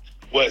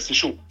 Ouais, c'est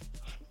chaud.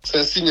 C'est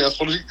un signe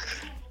astrologique.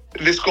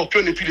 Les scorpions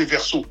et puis les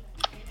versos.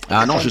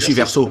 Ah non, je suis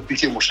verso. C'est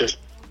compliqué, mon chef.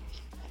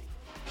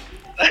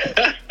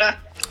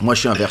 Moi, je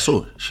suis un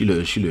verso.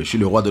 Je suis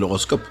le roi de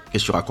l'horoscope.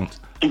 Qu'est-ce que tu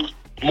racontes?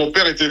 Mon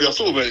père était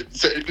verso, mais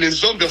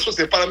les hommes verso,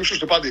 c'est pas la même chose.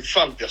 Je te parle des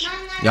femmes verso.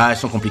 Ah, elles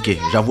sont compliquées.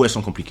 J'avoue, elles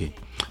sont compliquées.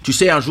 Tu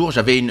sais, un jour,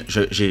 j'avais une...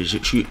 je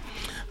suis...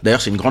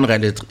 D'ailleurs, c'est une grande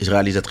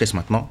réalisatrice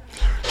maintenant.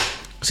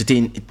 C'était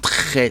une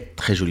très,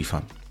 très jolie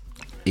femme.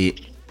 Et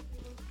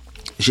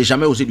j'ai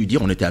jamais osé lui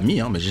dire, on était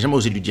amis, hein, mais j'ai jamais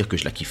osé lui dire que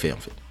je la kiffais, en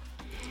fait.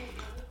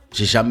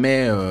 J'ai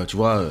jamais, tu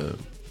vois...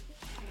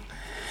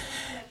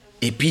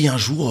 Et puis, un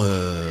jour,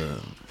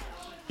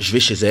 je vais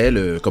chez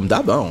elle, comme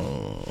d'hab, hein,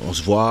 on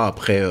se voit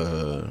après.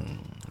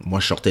 Moi,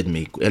 je sortais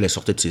elle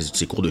sortait de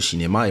ses cours de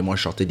cinéma et moi,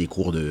 je sortais des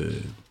cours de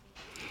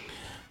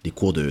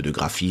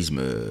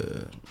graphisme,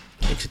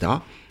 etc.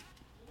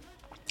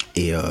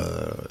 Et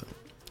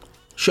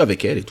je suis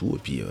avec elle et tout. Et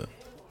puis,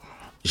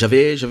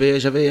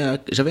 j'avais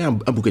un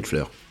bouquet de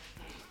fleurs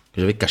que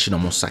j'avais caché dans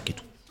mon sac et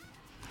tout.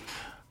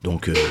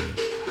 Donc,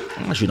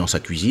 je vais dans sa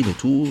cuisine et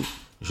tout.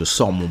 Je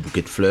sors mon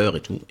bouquet de fleurs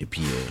et tout. Et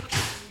puis,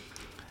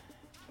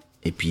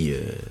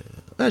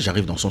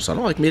 j'arrive dans son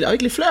salon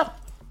avec les fleurs.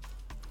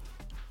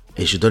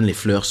 Et je donne les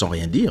fleurs sans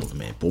rien dire.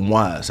 Mais pour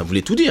moi, ça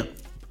voulait tout dire.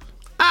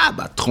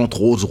 30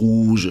 roses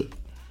rouges.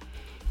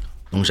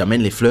 Donc,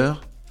 j'amène les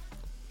fleurs.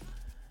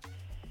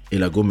 Et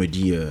la go me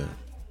dit...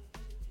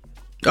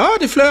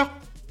 des fleurs.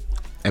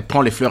 Elle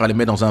prend les fleurs, elle les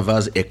met dans un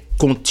vase. Et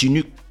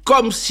continue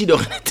comme si de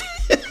rien n'était.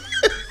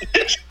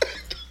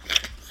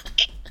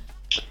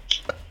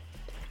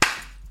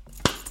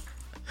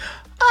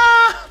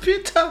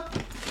 Putain.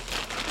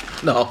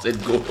 Non,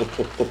 c'est go.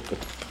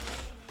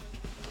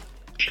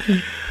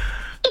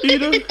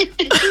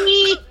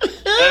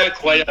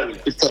 Incroyable.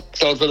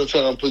 T'es en train de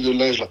faire un peu de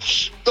linge là.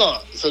 Non,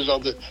 ce genre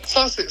de.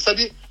 Ça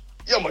dit.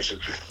 Moi je.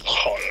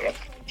 Oh là là.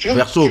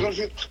 Verso.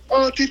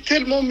 Oh, t'es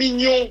tellement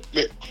mignon.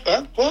 Mais,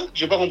 hein, quoi?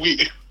 J'ai pas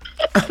compris.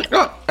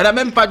 Non, elle a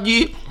même pas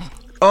dit.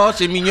 Oh,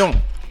 c'est mignon.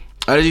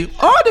 Elle a dit.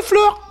 Oh, des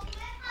fleurs.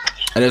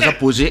 Elle les a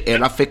posées et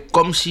elle a fait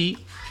comme si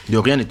de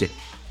rien n'était.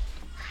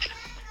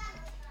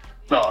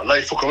 Non, là,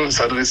 il faut quand même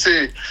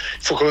s'adresser.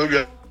 Il faut quand même lui.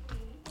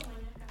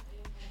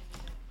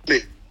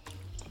 Mais.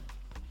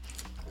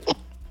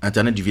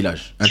 Internet du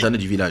village.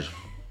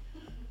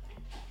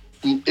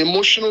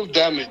 Emotional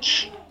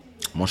damage.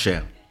 Mon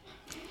cher,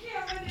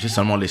 j'ai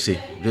seulement laissé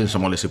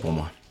pour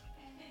moi.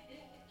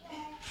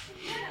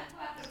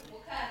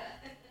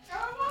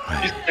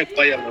 C'est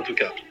incroyable en tout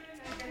cas.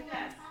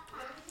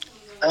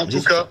 En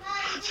tout cas,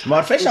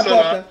 Fais ça, sa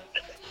porte.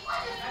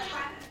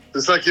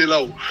 c'est ça qui est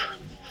là-haut.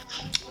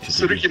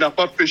 Celui qui n'a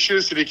pas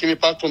péché, celui qui n'est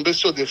pas tombé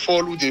sur des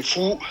folles ou des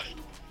fous,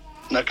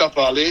 n'a qu'à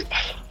parler.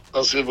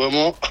 Parce que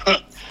vraiment.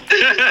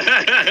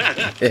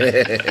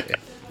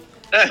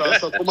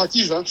 ça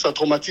traumatise,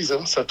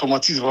 hein, ça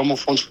traumatise vraiment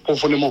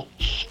profondément.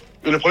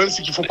 Mais le problème,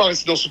 c'est qu'il ne faut pas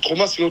rester dans ce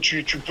trauma, sinon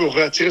tu peux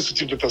réattirer ce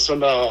type de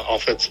personnes-là, en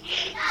fait.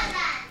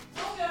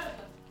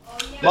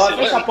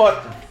 Fais sa porte.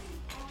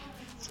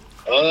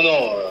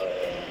 Non,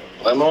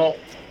 vraiment.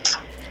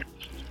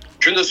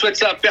 Je ne souhaite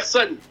ça à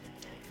personne.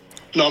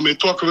 Non, mais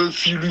toi, quand même,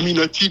 fille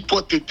Illuminati,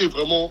 toi, t'étais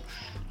vraiment...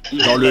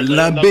 Dans le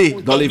limbé,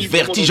 dans les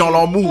vertiges en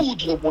l'emmou.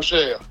 Poudre, mon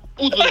cher.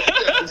 Poudre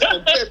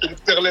de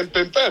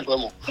perlimpinpin,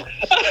 vraiment.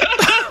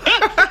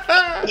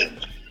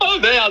 Oh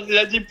merde, il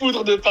a dit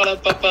poudre de par la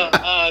papa.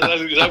 Ah,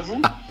 j'avoue.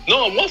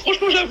 Non, moi,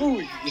 franchement,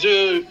 j'avoue.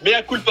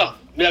 Mea culpa.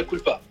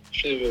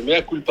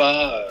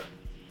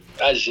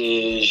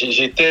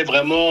 J'étais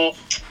vraiment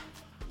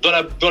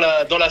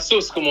dans la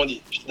sauce, comme on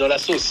dit. J'étais dans la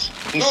sauce.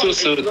 Une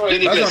sauce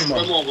dégueulasse.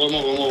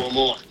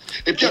 Vraiment.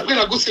 Et puis après,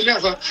 la gosse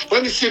s'énerve. Hein.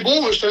 Ouais, mais c'est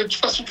bon, je t'avais de toute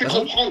façon fait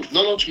comprendre.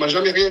 Non, tu m'as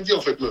jamais rien dit, en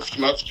fait, meuf. Tu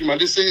m'as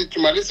laissé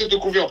te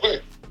couvrir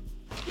après.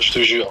 Je te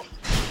jure.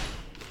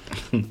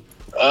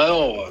 Ah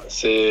non,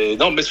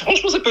 non, mais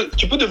franchement,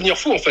 tu peux devenir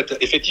fou, en fait,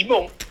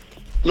 effectivement.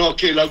 Non,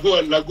 ok, la go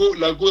a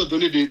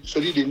donné des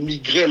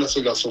migraines à ce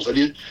garçon.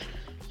 C'est-à-dire,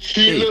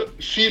 Phil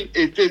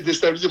était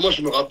déstabilisé. Moi,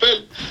 je me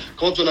rappelle,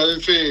 quand on avait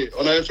fait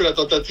la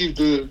tentative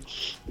de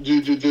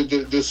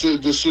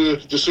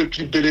ce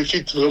clip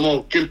bénéfique,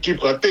 vraiment, quel clip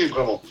raté,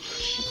 vraiment.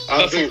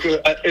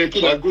 Et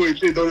puis, la go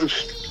était dans le...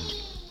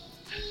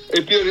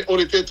 Et puis, on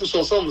était tous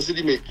ensemble, on s'est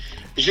dit, mais...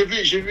 J'ai vu,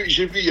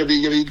 il y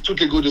avait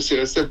toutes les go de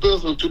Serial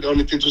Steppers, on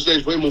était tous là, et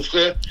je voyais mon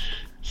frère,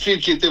 Phil,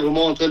 qui était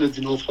vraiment en train de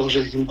dire non,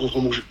 frangin,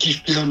 vraiment, je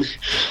kiffe bien, mais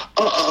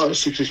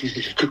c'est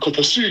que qu'en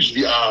penses-tu? Je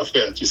dis,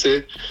 frère, tu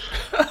sais,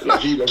 la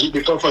vie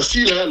n'est pas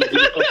facile, hein,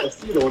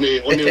 on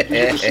est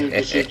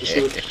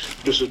obligé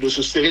de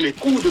se serrer les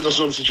coudes dans ce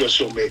genre de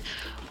situation, mais,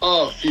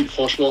 Phil,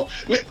 franchement,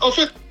 mais en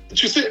fait,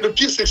 tu sais, le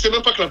pire, c'est que c'est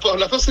même pas que la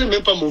personne n'est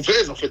même pas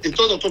mauvaise, en fait. Et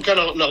toi, dans ton cas,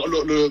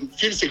 le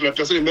fil, c'est que la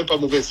personne n'est même pas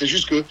mauvaise. C'est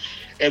juste qu'elle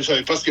ne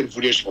savait pas ce qu'elle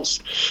voulait, je pense.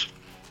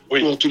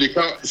 Oui. En tous les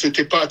cas,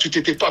 tu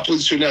t'étais pas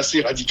positionné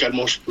assez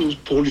radicalement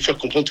pour lui faire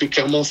comprendre que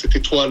clairement, c'était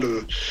toi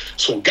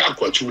son gars,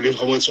 quoi. Tu voulais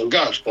vraiment être son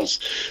gars, je pense.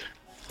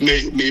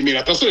 Mais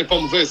la personne n'est pas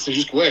mauvaise. C'est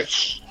juste que,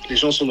 les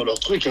gens sont dans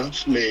leur truc, hein.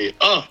 Mais,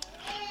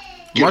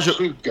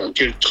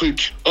 quel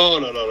truc. Oh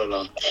là là là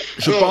là.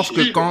 Je pense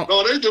que quand...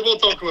 Non, on a eu de bons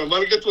temps, quand même.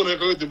 Malgré tout, on a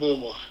quand même de bons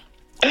mois.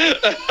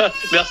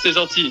 Merci, c'est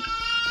gentil.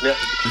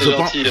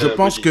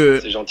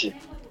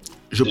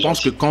 Je pense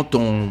que quand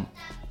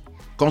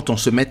on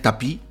se met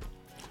tapis,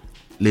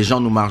 les gens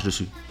nous marchent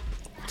dessus.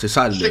 C'est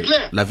ça.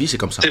 La vie, c'est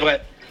comme ça.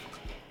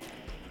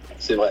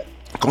 C'est vrai.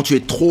 Quand tu es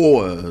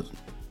trop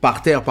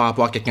par terre par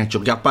rapport à quelqu'un, tu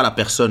regardes pas la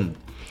personne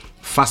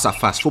face à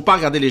face. Faut pas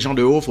regarder les gens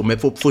de haut,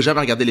 faut jamais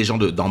regarder les gens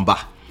d'en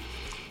bas.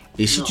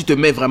 Et si tu te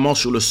mets vraiment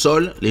sur le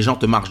sol, les gens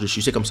te marchent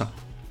dessus. C'est comme ça.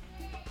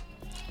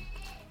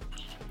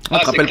 On ne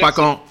te rappelle pas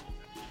quand.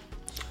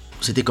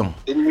 C'était quand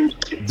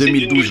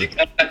 2012.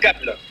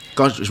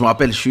 Quand je me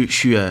rappelle, je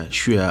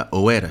suis à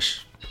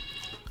Oeiras.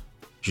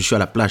 Je suis à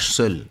la plage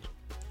seul.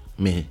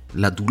 Mais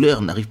la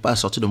douleur n'arrive pas à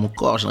sortir de mon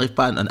corps. Je n'arrive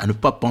pas à ne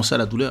pas penser à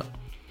la douleur.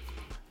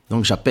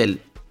 Donc j'appelle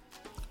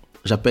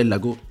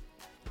Lago.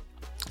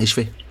 Et je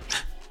fais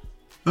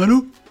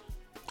allô?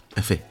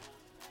 Elle fait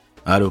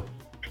allô?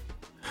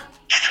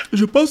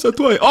 Je pense à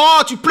toi.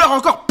 Oh, tu pleures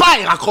encore? Pas,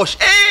 il raccroche.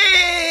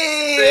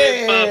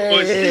 C'est pas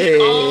possible.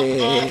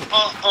 Non,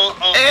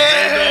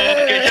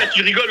 quelqu'un,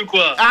 tu rigoles ou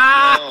quoi?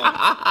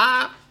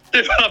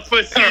 C'est pas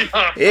possible.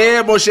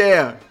 Mon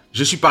cher,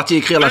 je suis parti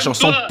écrire la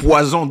chanson toi,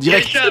 Poison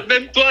direct. Quelqu'un,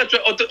 même toi,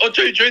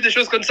 tu as eu des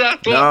choses comme ça,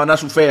 toi? Non, on a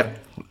souffert.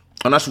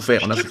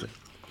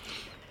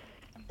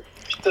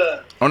 Putain.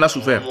 On a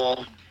souffert.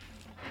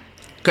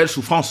 Quelle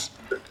souffrance.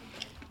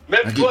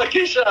 Même toi,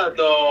 Kesha,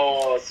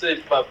 non,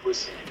 c'est pas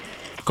possible.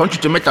 Quand tu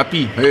te mets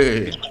tapis,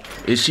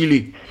 et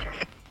Chili.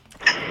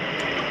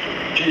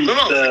 Non,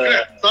 c'est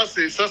clair.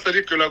 Ça,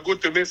 c'est-à-dire que la go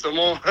te met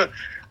seulement.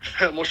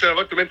 Mon cher, elle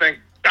va te mettre un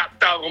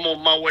kata vraiment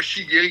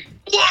mawashi guéri.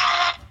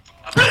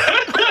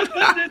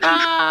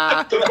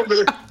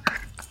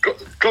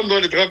 Comme dans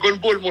les Dragon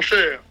Ball, mon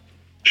cher.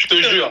 Je te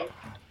jure.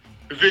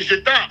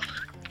 Végéta.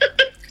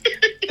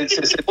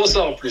 C'est pour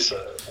ça en plus.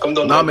 Comme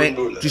dans Non, Dragon mais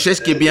Ball. tu sais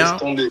ce qui est bien, Laisse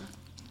tomber.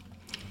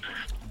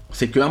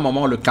 c'est qu'à un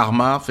moment, le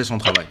karma fait son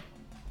travail.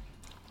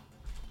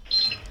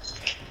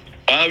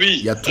 Ah oui.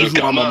 Il y a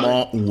toujours un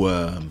moment où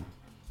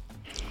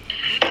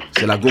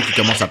c'est la go qui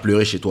commence à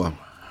pleurer chez toi.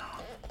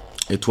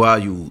 Et toi,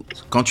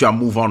 quand tu as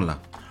move on là,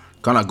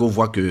 quand la go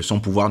voit que son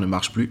pouvoir ne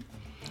marche plus,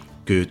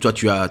 que toi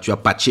tu as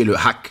patché le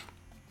hack,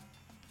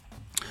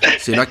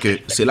 c'est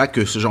là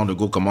que ce genre de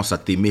go commence à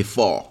t'aimer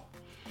fort.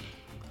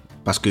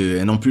 Parce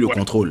qu'elles n'ont plus le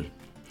contrôle.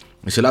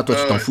 Mais c'est là, toi,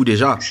 tu t'en fous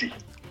déjà.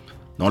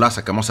 Donc là,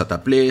 ça commence à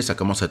t'appeler, ça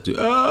commence à te...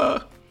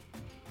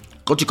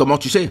 Quand tu commences,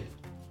 tu sais,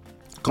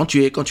 quand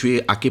tu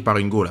es hacké par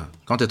une go, là,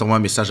 quand elle t'envoie un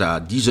message à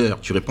 10h,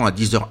 tu réponds à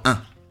 10h01.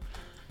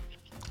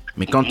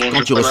 Mais quand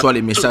tu reçois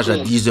les messages à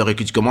 10h et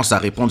que tu commences à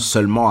répondre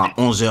seulement à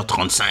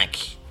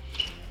 11h35,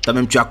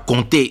 tu as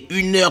compté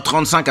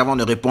 1h35 avant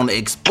de répondre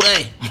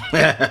exprès.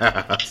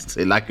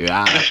 C'est là que...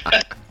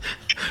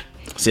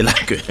 c'est là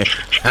que...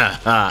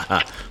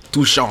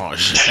 tout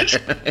change.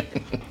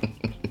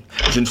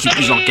 Je ne suis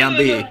plus en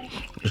quimbé.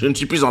 Je ne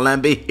suis plus en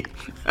limbé.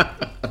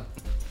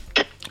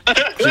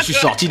 Je suis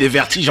sorti des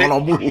vertiges en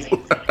lambeau.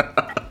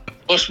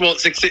 Franchement,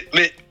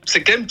 mais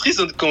c'est quand même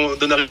triste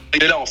d'en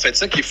arriver là, en fait.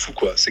 C'est ça qui est fou,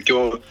 quoi. C'est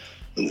qu'on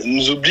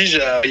nous oblige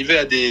à arriver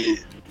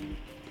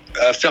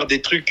à faire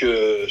des trucs.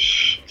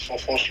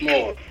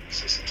 Franchement,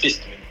 c'est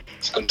triste. Mais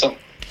c'est comme ça.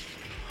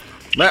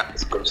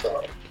 C'est comme ça.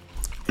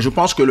 Je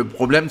pense que le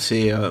problème,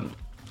 c'est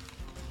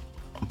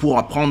pour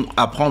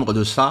apprendre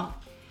de ça,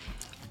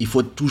 il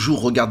faut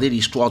toujours regarder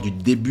l'histoire du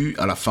début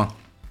à la fin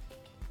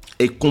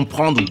et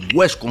comprendre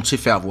où est-ce qu'on s'est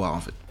fait avoir, en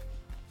fait.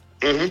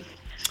 Mm-hmm.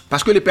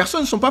 Parce que les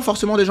personnes ne sont pas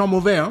forcément des gens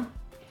mauvais, hein.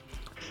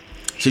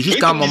 C'est juste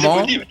qu'à un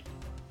moment...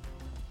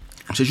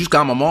 C'est juste qu'à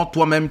un moment,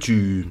 toi-même,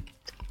 tu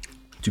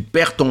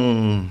perds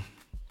ton...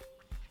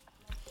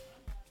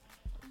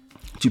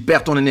 Tu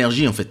perds ton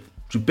énergie, en fait.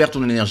 Tu perds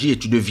ton énergie et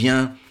tu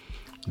deviens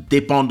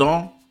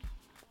dépendant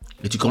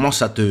et tu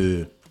commences à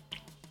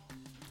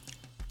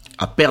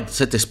perdre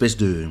cette espèce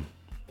de...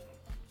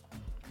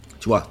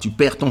 Tu vois, tu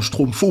perds ton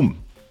schtroumpfoum.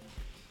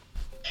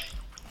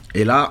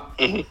 Et là,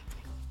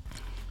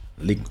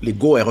 les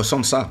go, elles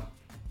ressentent ça.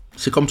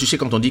 C'est comme, tu sais,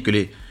 quand on dit que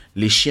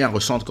les chiens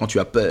ressentent quand tu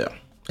as peur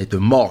et te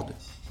mordent.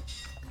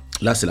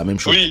 Là, c'est la même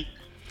chose. Oui.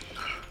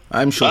 La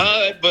même chose.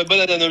 Ah, ouais, bonne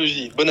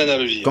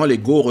analogie. Quand les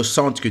go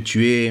ressentent que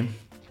tu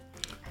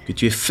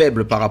es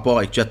faible par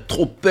rapport et que tu as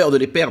trop peur de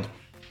les perdre,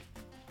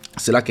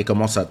 c'est là qu'elles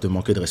commencent à te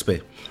manquer de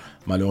respect,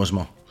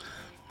 malheureusement.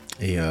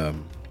 Et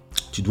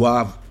tu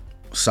dois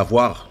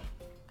savoir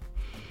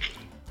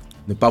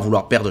ne pas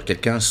vouloir perdre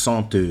quelqu'un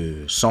sans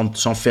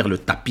faire le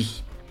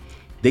tapis.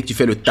 Dès que tu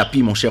fais le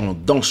tapis, mon cher, on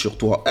danse sur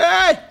toi.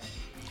 Hey!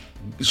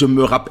 Je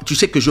me rappelle, tu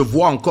sais que je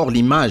vois encore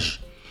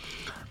l'image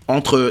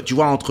entre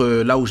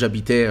là où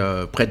j'habitais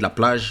près de la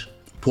plage.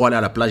 Pour aller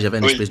à la plage, il y avait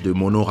une espèce de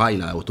monorail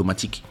là,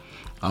 automatique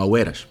à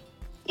Oeiras.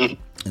 Et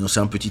donc c'est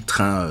un petit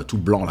train tout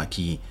blanc là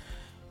qui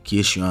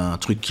est sur un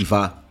truc qui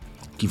va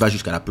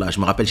jusqu'à la plage. Je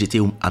me rappelle, j'étais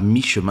à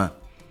mi-chemin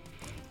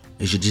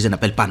et je disais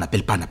n'appelle pas.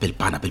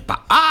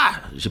 Ah,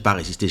 j'ai pas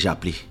résisté, j'ai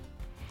appelé.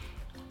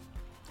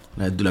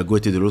 La go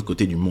était de l'autre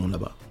côté du monde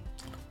là-bas.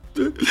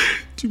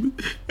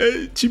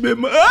 Tu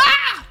m'aimes.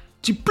 Ah,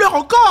 tu pleures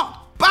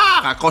encore.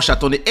 Pas, raccroche à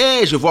ton nez.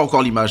 Je vois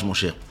encore l'image, mon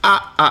cher.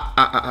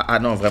 Ah,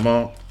 non,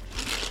 vraiment,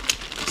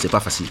 c'est pas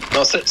facile.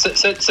 Non,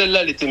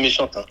 celle-là, elle était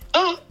méchante.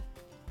 Hein.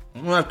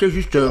 Ouais, c'est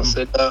juste.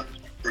 Celle-là,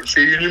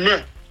 c'est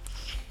inhumain.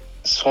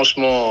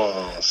 Franchement,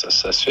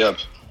 ça se fait un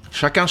peu.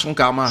 Chacun son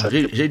karma.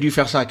 J'ai dû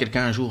faire ça à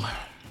quelqu'un un jour.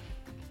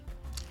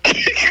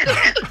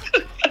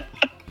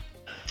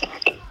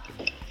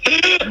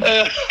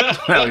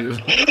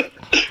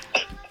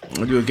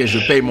 On dit ok,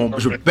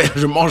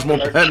 je mange mon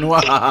pain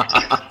noir.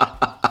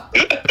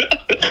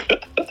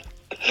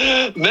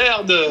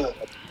 Merde.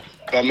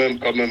 Quand même,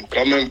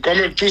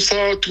 tout ça,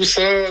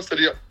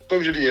 c'est-à-dire,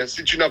 comme je dis, hein,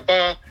 si tu n'as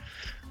pas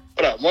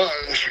Voilà, moi,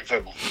 enfin,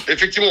 bon.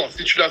 Effectivement,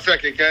 si tu l'as fait à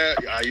quelqu'un,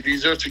 you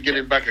deserve to get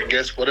it back, I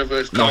guess,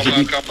 whatever. Non,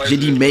 j'ai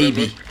dit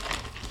maybe.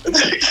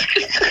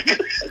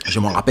 Je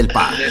m'en rappelle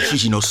pas. Je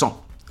suis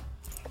innocent.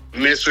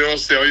 Mais soyons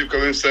sérieux quand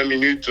même 5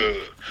 minutes.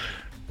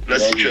 La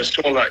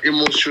situation, là,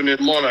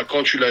 émotionnellement, là,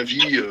 quand tu la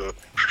vis...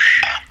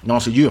 Non,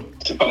 c'est dur.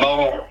 C'est pas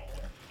marrant.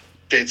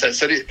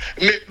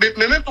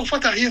 Mais même parfois,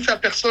 tu n'as rien fait à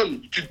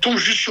personne. Tu tombes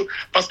juste sur...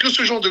 Parce que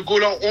ce genre de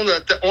go-là,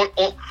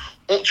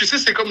 tu sais,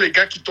 c'est comme les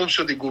gars qui tombent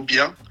sur des go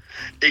bien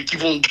et qui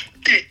vont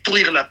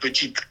détruire la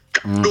petite.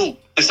 L'eau.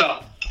 C'est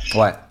ça.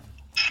 Ouais.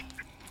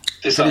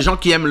 C'est des gens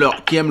qui aiment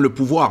le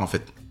pouvoir, en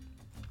fait.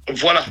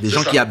 Voilà. Des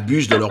gens qui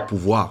abusent de leur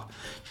pouvoir,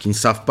 qui ne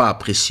savent pas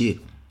apprécier.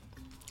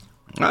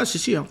 Ah,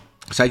 si, hein.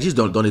 Ça existe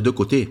dans les deux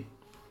côtés.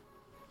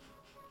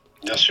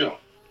 Bien sûr.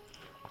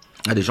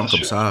 Il y a des gens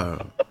comme ça,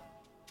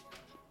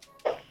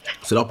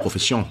 c'est leur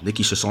profession. Dès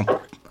qu'ils se sentent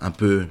un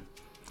peu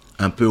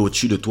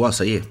au-dessus de toi,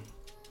 ça y est.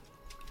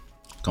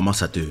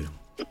 Commence à te...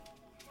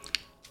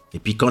 Et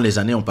puis quand les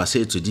années ont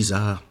passé, ils te disent,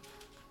 ah,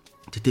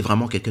 t'étais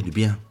vraiment quelqu'un de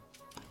bien.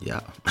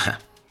 Yeah. Ouais,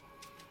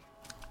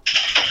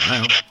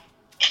 hein.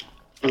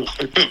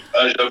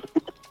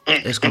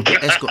 Est-ce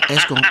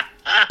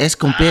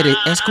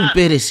qu'on peut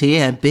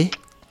essayer un peu?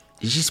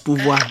 Juste pour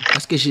voir.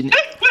 Parce que je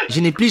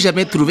n'ai plus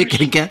jamais trouvé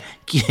quelqu'un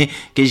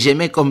que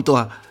j'aimais comme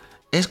toi.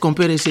 Est-ce qu'on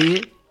peut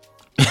essayer?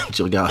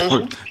 Tu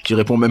regardes, tu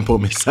réponds même pas au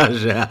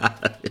message.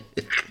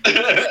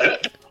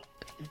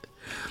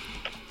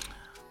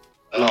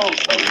 Non,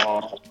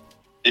 vraiment.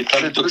 Des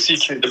femmes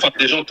toxiques,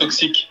 des gens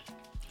toxiques.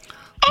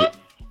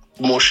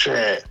 Mon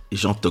cher. Les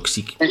gens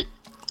toxiques.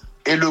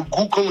 Et le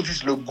goût, comme on dit,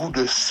 le goût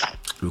de ça.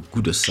 Le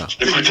goût de ça.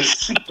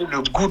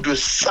 Le goût de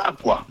ça,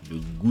 quoi. Le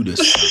goût de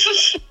ça.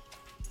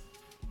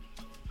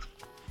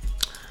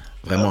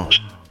 Vraiment,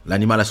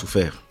 l'animal a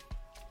souffert.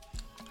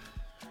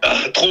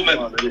 Trop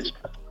même.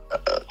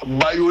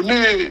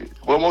 Bâillonné,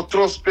 vraiment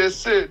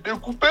transpercé,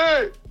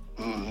 découpé.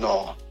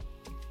 Non.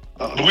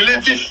 Brûlé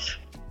vif.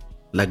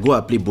 La go a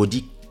appelé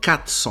Body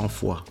 400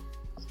 fois.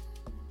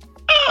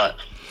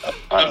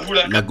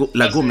 La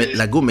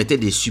go mettait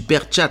des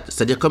super chats.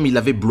 C'est-à-dire, comme il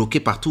l'avait bloqué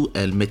partout,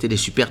 elle mettait des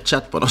super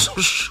chats pendant son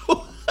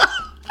show.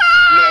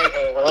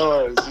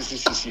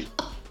 Si.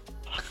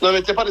 Non,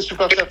 mais t'es pas des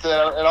super chats.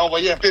 Elle a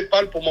envoyé un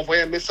PayPal pour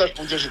m'envoyer un message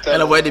pour dire que j'étais...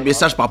 Elle envoyait des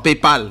messages par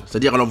PayPal.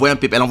 C'est-à-dire, elle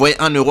envoyait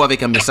 1 euro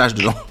avec un message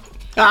dedans.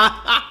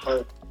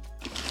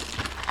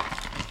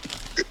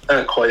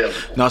 Incroyable.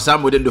 Non, c'est un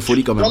modèle de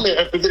folie quand même. Non, mais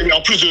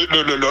en plus,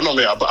 non,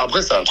 mais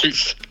après, c'est un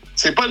truc.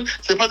 C'est pas de...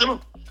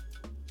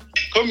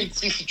 Comme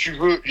ici, si tu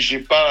veux, j'ai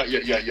pas...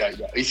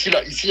 Ici,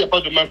 il n'y a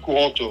pas de main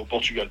courante au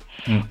Portugal.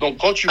 Donc,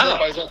 quand tu veux,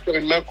 par exemple, faire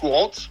une main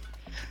courante,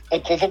 on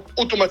convoque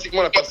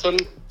automatiquement la personne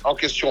en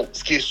question,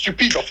 ce qui est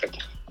stupide, en fait.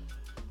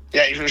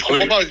 Je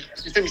comprends pas, le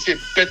système ici est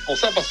bête pour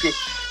ça, parce que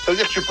ça veut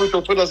dire que tu peux te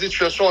retrouver dans une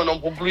situation, un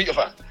embrouille,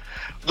 enfin...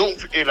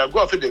 Donc, et la go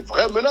a fait des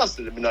vraies menaces.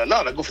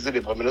 La go faisait des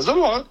vraies menaces de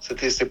mort. Hein.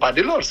 C'est pas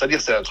des lol, c'est-à-dire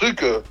c'est un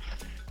truc...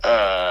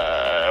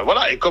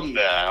 voilà, et comme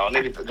on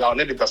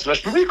est des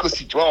personnages publics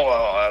aussi, tu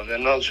vois,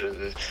 maintenant,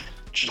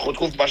 tu te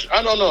retrouves...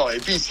 Ah non, et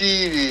puis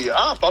ici...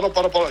 Ah, pardon,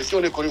 ici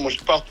on est connu, moi je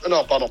parle...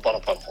 Non, pardon,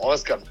 on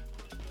reste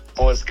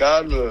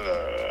calme.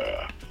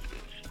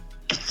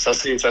 Ça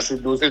s'est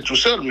dosé tout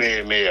seul,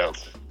 mais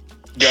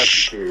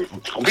c'est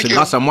compliqué. C'est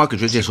grâce à moi que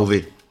je t'ai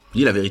sauvé.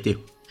 Dis la vérité.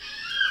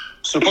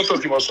 C'est pas toi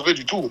qui m'as sauvé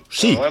du tout.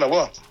 Si. Ça n'a rien à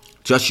voir.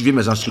 Tu as suivi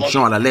mes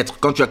instructions à la lettre.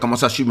 Quand tu as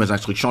commencé à suivre mes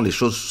instructions, les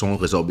choses sont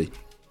résorbées.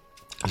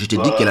 Je t'ai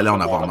dit qu'elle allait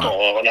en avoir marre.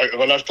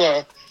 Relâche-toi,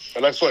 hein.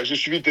 Relâche-toi. J'ai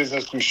suivi tes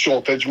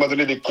instructions. Tu m'as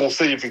donné des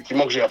conseils,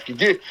 effectivement, que j'ai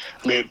appliqués.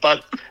 Mais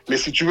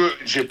si tu veux,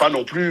 j'ai pas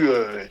non plus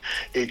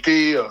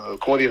été,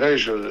 comment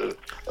dirais-je,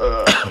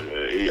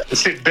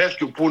 c'est bête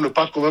que pour ne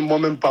pas quand même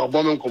moi-même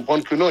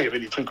comprendre que non, il y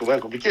avait des trucs quand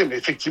même compliqués. Mais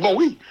effectivement,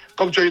 oui.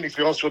 Comme tu as eu une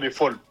expérience sur des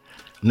folles.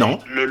 Non.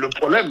 Le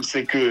problème,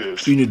 c'est que...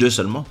 1 ou 2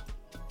 seulement.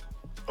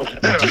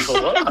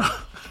 Voilà.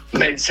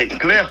 Mais c'est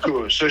clair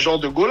que ce genre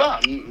de go-là,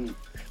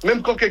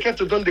 même quand quelqu'un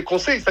te donne des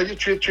conseils, c'est-à-dire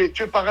que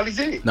tu es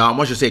paralysé. Non,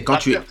 moi je sais, quand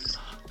tu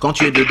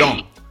es dedans,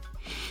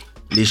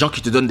 les gens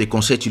qui te donnent des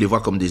conseils, tu les vois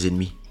comme des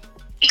ennemis.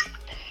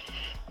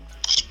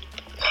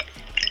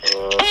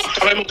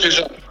 Vraiment,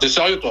 t'es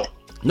sérieux, toi?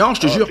 Non,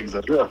 je te jure.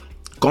 T'exagères.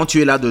 Quand tu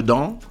es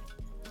là-dedans,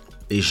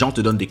 les gens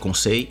te donnent des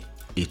conseils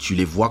et tu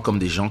les vois comme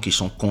des gens qui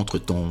sont contre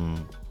ton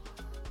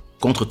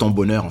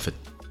bonheur, en fait.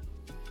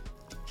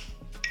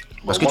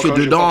 Parce que tu es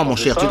dedans, mon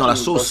cher, tu es dans la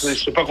sauce. Je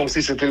sais pas comme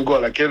si c'était une go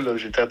à laquelle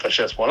j'étais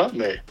attaché à ce point-là,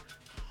 mais...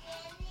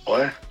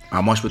 Ouais.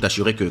 Ah, moi, je peux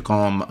t'assurer que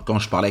quand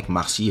je parlais avec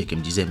Marcy et qu'elle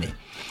me disait, mais...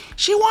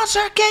 She wants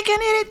her cake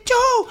and eat it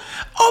too!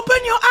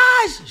 Open your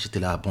eyes!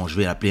 J'étais là, bon, je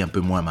vais l'appeler un peu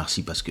moins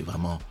Marcy parce que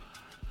vraiment...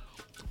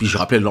 Puis je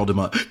rappelais le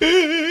lendemain...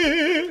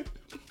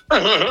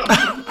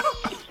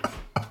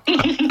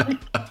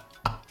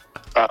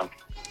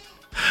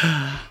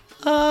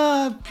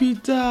 Ah,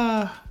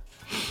 putain!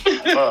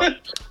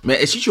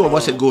 Mais et si tu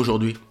revois cette go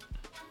aujourd'hui?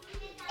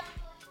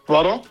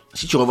 Pardon?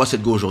 Si tu revois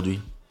cette go aujourd'hui?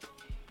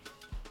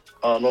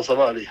 Ah non, ça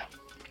va aller.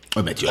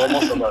 Ouais, mais tu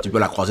Vraiment, ça va peux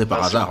la croiser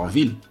par hasard en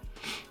ville.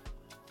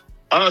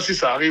 Ah, si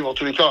ça arrive, en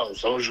tous les cas,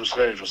 je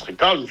serai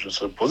calme, je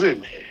serai posé,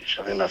 mais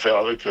j'ai rien à faire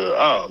avec.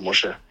 Mon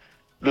cher.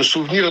 Le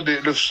souvenir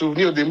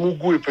des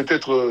Mougou était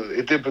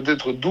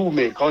peut-être doux,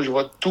 mais quand je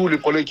vois tous les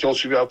problèmes qui ont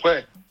suivi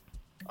après,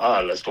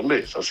 laisse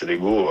tomber, ça c'est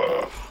l'ego.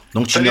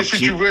 Donc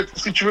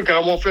Si tu veux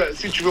carrément faire,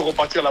 si tu veux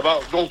repartir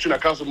là-bas, donc tu n'as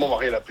qu'à seulement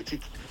marier la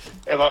petite.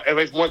 Elle va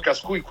être moins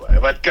casse-couille, quoi. Elle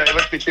va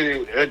te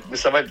péter, mais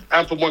ça va être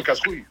un peu moins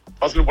casse-couille.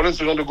 Parce que le problème,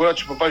 ce genre de go-là,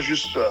 tu peux pas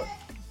juste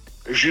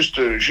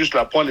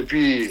la prendre et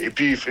puis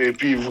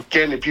vous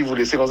ken et puis vous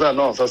laisser comme ça.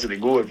 Non, ça c'est des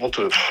go, elles vont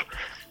te.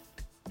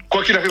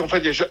 Quoi qu'il arrive, en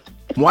fait, il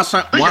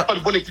n'y a pas de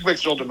bonne équipe avec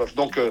ce genre de meuf.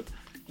 Donc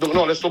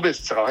non, laisse tomber,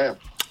 ça sert à rien.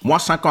 Moi,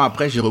 5 ans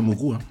après, j'ai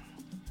remougou. Hein.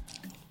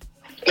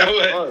 Ah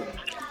ouais.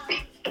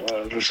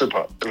 Je sais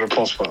pas, je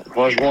pense pas.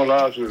 Franchement,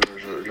 là,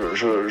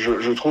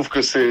 je trouve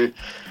que c'est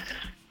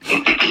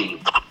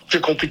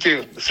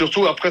compliqué.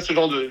 Surtout après ce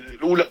genre de.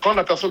 Quand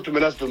la personne te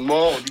menace de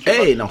mort, on dit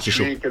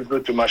qu'elle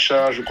veut te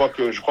machin. Je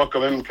crois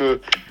quand même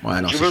que. Ouais,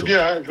 non, je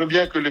veux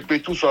bien que les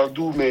pétous soient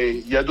doux, mais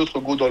il y a d'autres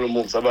goûts dans le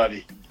monde, ça va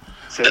aller.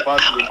 Tu n'es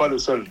pas le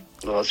seul.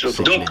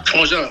 Donc,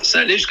 Frangin, ça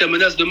allait jusqu'à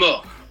menace de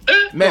mort.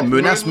 Même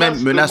menace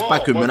pas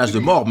que menace de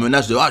mort,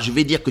 menace de je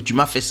vais dire que tu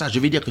m'as fait ça, je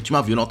vais dire que tu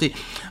m'as violenté.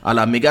 À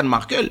la Meghan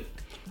Markle,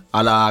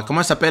 à la comment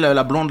elle s'appelle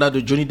la blonde là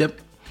de Johnny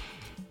Depp.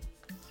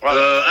 Oui.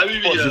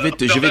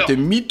 Je vais te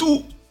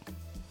MeToo.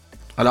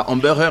 À la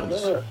Amber Heard.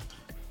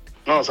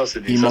 Non, ça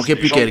c'est. Il manquait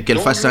plus qu'elle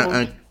fasse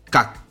un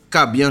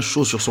caca bien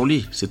chaud sur son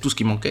lit, c'est tout ce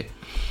qui manquait.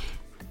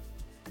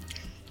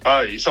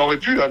 Ça aurait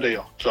pu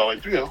d'ailleurs, ça aurait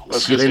pu.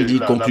 Sirène dit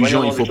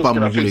conclusion, il faut pas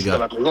Mougou les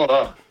gars.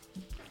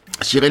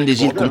 Sirène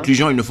des îles,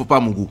 conclusion, il ne faut pas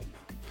Mougou.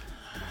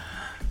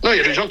 Non, il y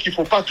a des gens qu'il ne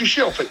faut pas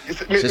toucher, en fait.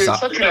 Mais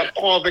ça, tu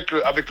l'apprends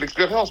avec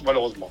l'expérience,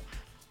 malheureusement.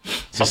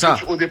 C'est ça.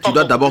 Tu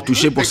dois d'abord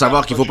toucher pour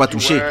savoir qu'il ne faut pas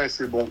toucher. Ouais,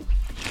 c'est bon.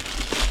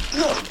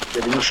 Non, il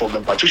y a des meufs, il ne faut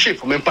même pas toucher, il ne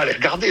faut même pas les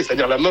regarder.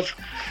 C'est-à-dire, la meuf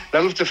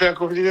te fait un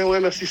compliment, ouais,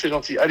 merci, c'est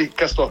gentil. Allez,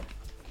 casse-toi.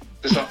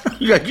 C'est ça.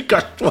 Il a dit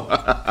casse-toi.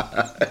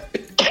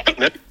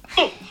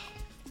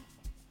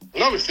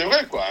 Non, mais c'est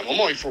vrai, quoi. À un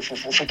moment, il faut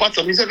pas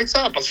t'amuser avec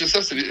ça. Parce que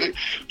ça,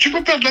 tu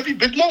peux perdre la vie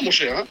bêtement, mon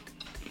cher. Hein.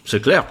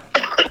 C'est clair.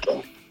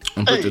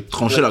 On peut te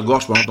trancher la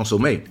gorge pendant ton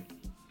sommeil.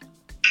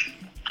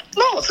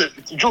 Non,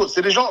 Joe,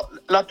 c'est des gens.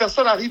 La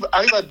personne arrive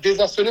à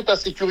désarçonner ta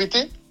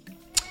sécurité.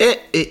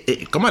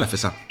 Et comment elle a fait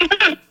ça?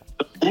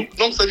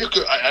 Donc, c'est-à-dire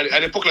qu'à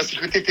l'époque, la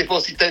sécurité n'était pas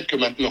aussi telle que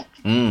maintenant.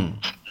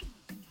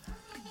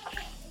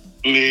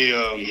 Mais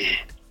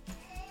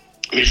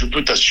je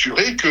peux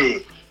t'assurer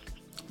que.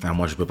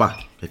 Moi, je peux pas.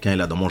 Quelqu'un est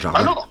là dans mon jardin.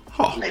 Ah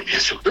non, mais bien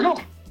sûr que non.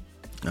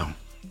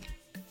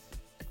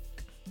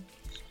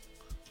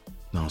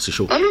 Non, c'est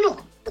chaud. Ah non.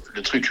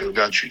 Le truc,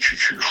 gars, tu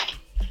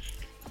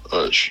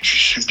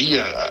subis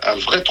un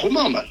vrai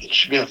trauma, man. Tu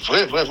subis un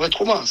vrai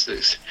trauma.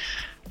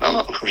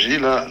 Non, comme je dis,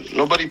 là,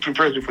 nobody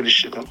prepares you for this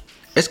shit. Hein.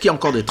 Est-ce qu'il y a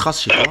encore des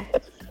traces chez toi?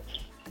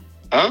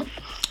 Hein?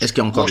 Est-ce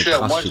qu'il y a encore des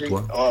traces chez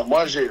toi?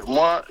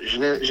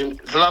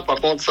 Là, par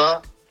contre,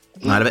 ça...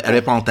 Non, elle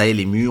avait pas entaillé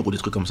les murs ou des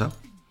trucs comme ça?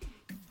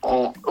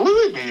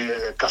 Oui, mais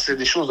casser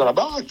des choses dans la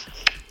baraque.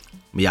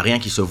 Mais il n'y a rien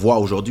qui se voit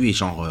aujourd'hui,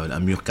 genre un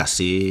mur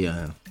cassé.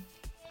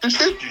 Tu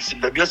sais,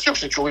 bien sûr,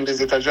 j'ai toujours une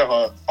des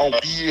étagères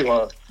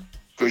Empire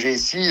que j'ai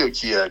ici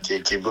qui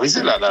est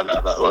brisée. Là.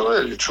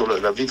 Ouais,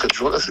 la vitre est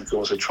toujours là, c'est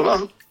toujours là.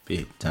 Hein.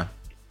 Putain.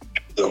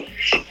 Non.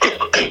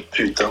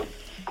 Putain.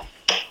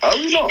 Ah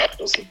oui, non.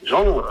 C'est des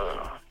gens...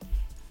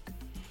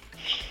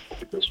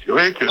 je peux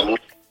t'assurer que...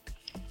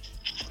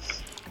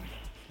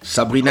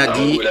 Sabrina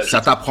dit,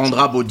 ça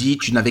t'apprendra, Body,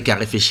 tu n'avais qu'à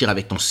réfléchir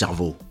avec ton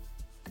cerveau.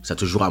 Ça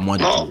te jouera moins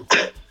de tout.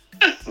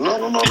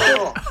 Non.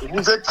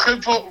 Vous êtes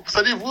très forts. Vous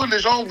savez, vous, les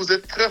gens, vous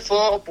êtes très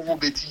forts pour vos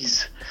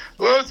bêtises.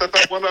 Ouais, ça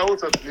t'apprendra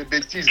les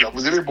bêtises, là.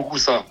 Vous aimez beaucoup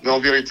ça. Mais en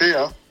vérité,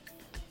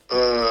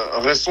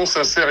 restons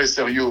sincères et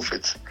sérieux, au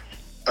fait.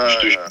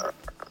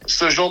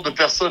 Ce genre de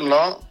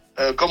personnes-là,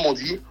 comme on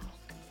dit,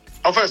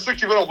 enfin, ceux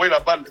qui veulent envoyer la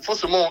balle,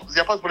 forcément, il n'y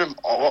a pas de problème.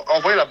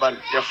 Envoyez la balle,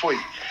 il y a fouille.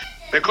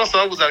 Mais quand ça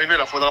va vous arriver, là,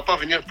 il ne faudra pas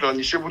venir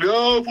pleurnicher, vous dire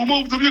 « pour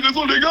moi, vous aviez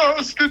raison, les gars,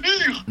 c'était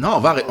dire !» Non, on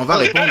va répondre.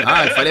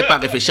 Il ne fallait pas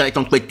réfléchir avec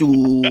ton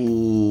tout.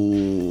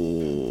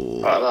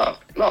 Voilà.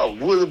 Non,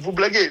 vous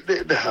blaguez.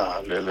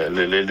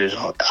 Les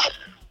gens...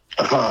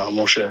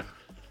 mon cher.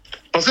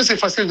 Parce que c'est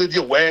facile de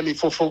dire « ouais, mais il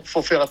faut faire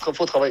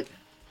faut travailler ».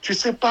 Tu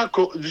sais pas...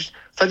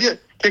 C'est-à-dire,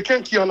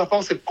 quelqu'un qui en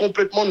apparence est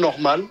complètement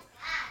normal,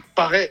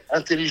 paraît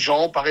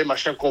intelligent, paraît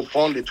machin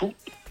comprendre et tout.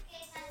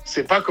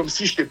 C'est pas comme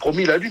si je t'ai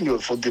promis la lune.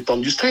 Il faut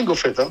détendre du string, au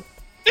fait. Hein.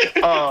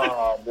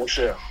 Ah, mon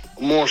cher.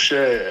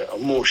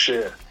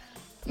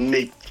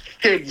 Mais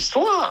quelle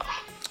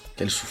histoire!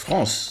 Quelle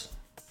souffrance!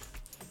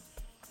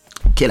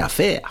 Quelle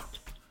affaire!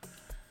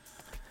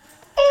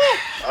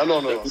 Ah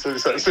non,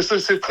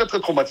 c'est très très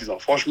traumatisant.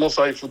 Franchement,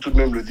 ça, il faut tout de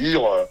même le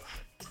dire.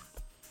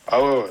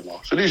 Ah ouais, non.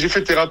 Je te dis, j'ai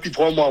fait thérapie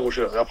 3 mois, mon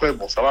cher. Et après,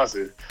 bon, ça va,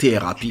 c'est...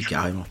 Thérapie,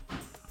 carrément.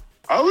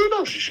 Ah oui,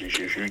 non, j'ai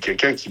eu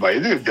quelqu'un qui m'a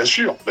aidé, bien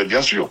sûr. Mais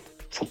bien sûr.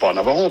 Faut pas en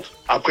avoir honte.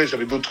 Après,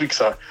 j'avais d'autres trucs,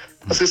 ça...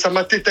 Parce que ça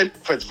m'a tétanisé.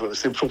 En fait,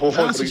 c'est trop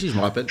profond. Ah, si, je me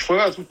rappelle. Je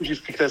ferais un truc où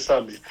j'expliquerais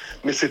ça,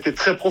 mais c'était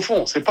très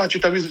profond. C'est pas, tu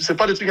t'amuses, c'est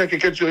pas des trucs avec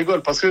lesquels tu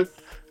rigoles, parce que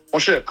Mon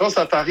cher, quand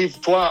ça t'arrive,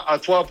 à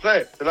toi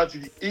après, c'est là que tu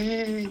dis,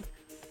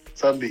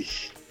 ça me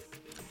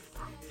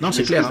Non,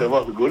 c'est clair. Hein.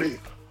 D'avoir rigolé.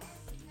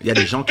 Il y a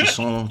des gens qui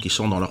sont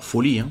dans leur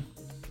folie. Hein.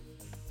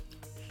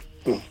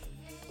 Moi,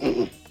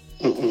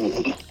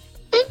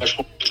 je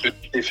pense que tu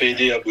t'es fait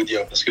aider à Body,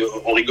 hein, parce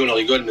qu'on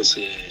rigole, mais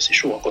c'est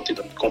chaud hein, quand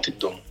t'es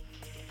dedans.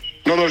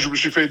 Non, je me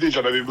suis fait aider,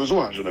 j'en avais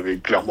besoin, j'en avais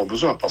clairement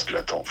besoin, parce que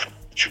attends,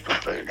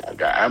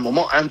 à un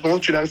moment,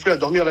 tu n'arrives plus à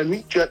dormir la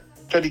nuit, tu as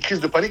des crises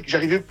de panique.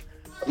 J'arrivais,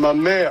 ma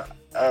mère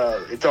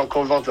était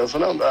encore vivante à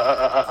son âme,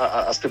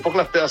 à cette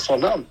époque-là, paix à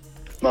son âme.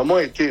 Ma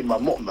mère,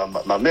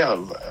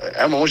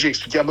 à un moment, j'ai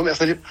expliqué à ma mère,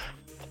 c'est-à-dire,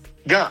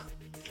 gars,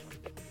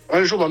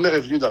 un jour, ma mère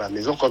est venue dans la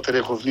maison, quand elle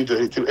est revenue,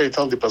 elle était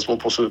en déplacement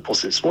pour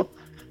ses soins.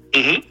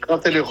 Mm-hmm.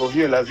 Quand elle est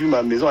revenue, elle a vu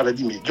ma maison, elle a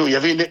dit, mais Joe, il y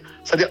avait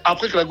c'est-à-dire,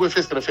 après que la go ait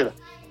fait ce qu'elle a fait là,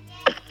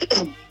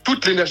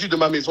 toute l'énergie de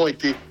ma maison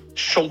était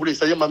chamboulée,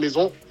 c'est-à-dire ma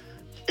maison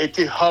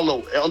était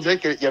hollow, et on dirait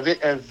qu'il y avait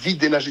un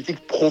vide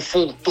énergétique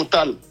profond,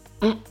 total.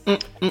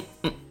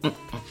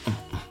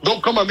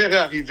 Donc, quand ma mère est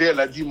arrivée, elle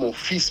a dit, mon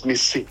fils, mais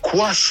c'est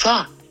quoi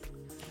ça?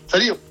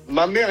 C'est-à-dire,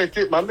 ma mère a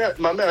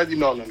dit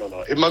non.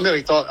 Et ma mère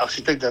étant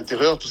architecte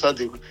d'intérieur, tout ça,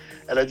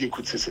 elle a dit,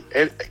 écoute,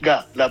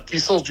 gars, la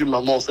puissance d'une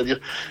maman, c'est-à-dire,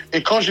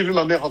 et quand j'ai vu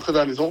ma mère rentrer dans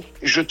la maison,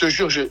 je te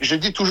jure, j'ai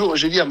dit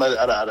à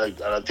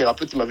la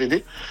thérapeute qui m'avait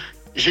aidé,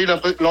 j'ai eu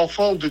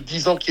l'enfant de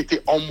 10 ans qui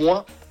était en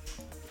moi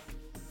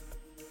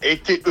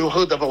était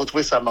heureux d'avoir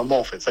retrouvé sa maman,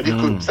 en fait. C'est-à-dire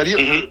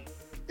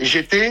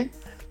j'ai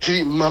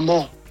dit,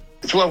 maman,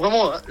 tu vois,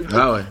 vraiment,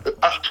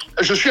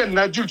 je suis un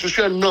adulte, je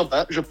suis un homme,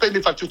 hein, je paye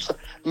mes factures, tout ça.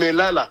 Mais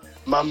là,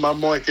 ma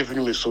maman était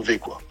venue me sauver,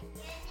 quoi.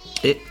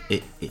 Ouais,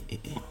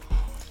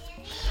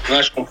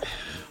 je comprends.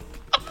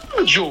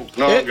 Joe,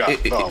 non, gars,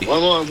 non,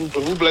 vraiment,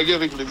 vous blaguez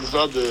avec les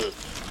histoires de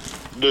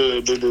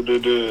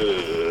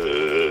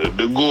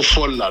go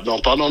folle, là.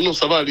 Non, pardon, non,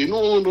 ça va aller.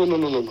 Non.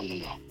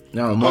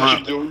 Non, moi...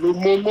 Le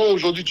moment où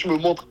aujourd'hui tu me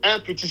montres un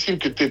petit signe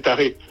que t'es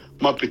taré,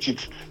 ma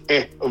petite,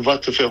 va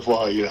te faire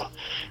voir ailleurs.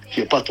 Qui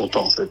n'est pas ton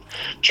temps, en fait.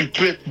 Tu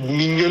peux être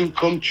mignonne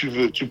comme tu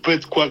veux. Tu peux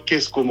être quoi,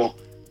 qu'est-ce, comment.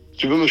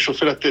 Tu veux me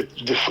chauffer la tête.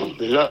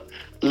 Déjà,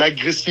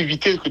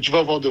 l'agressivité que tu vas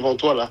avoir devant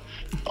toi, là.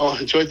 Oh,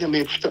 tu vas dire,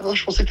 mais putain,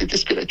 je pensais que tu étais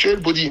spirituel,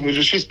 Body. Mais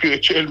je suis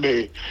spirituel,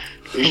 mais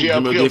j'ai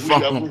appris à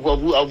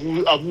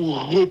vous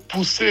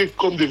repousser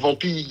comme des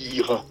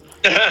vampires.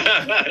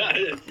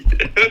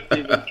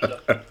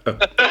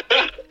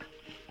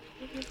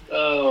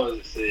 Oh,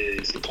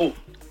 c'est trop.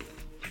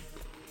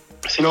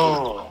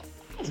 Non,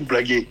 vous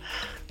blaguez.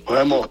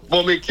 Vraiment.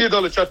 Bon, mais qui est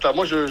dans le chat là?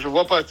 Moi, je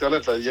vois pas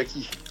Internet là. Il y a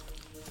qui?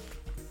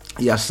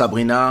 Il y a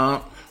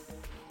Sabrina.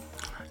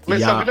 Mais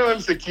Sabrina même,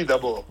 c'est qui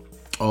d'abord?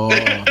 Oh.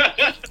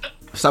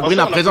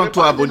 Sabrina,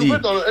 présente-toi à Body.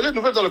 Elle est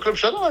nouvelle dans le club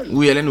Shada.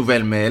 Oui, elle est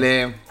nouvelle,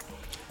 mais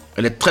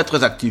elle est très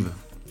très active.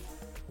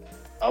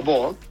 Ah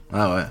bon, hein?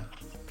 Ah ouais.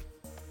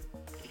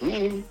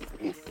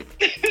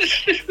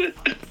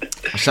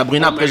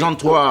 Sabrina,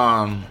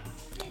 présente-toi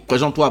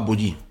à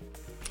Body.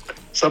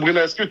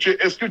 Sabrina, est-ce que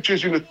tu es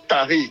une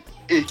tarée?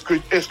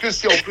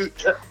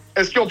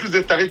 Est-ce qu'en plus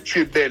d'être tarée, tu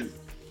es belle?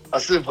 Ah,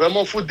 c'est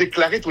vraiment, faut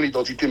déclarer ton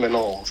identité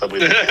maintenant,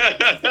 Sabrina.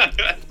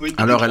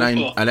 Alors,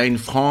 elle a une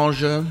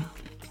frange.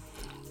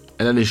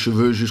 Elle a les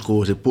cheveux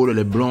jusqu'aux épaules, elle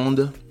est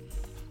blonde.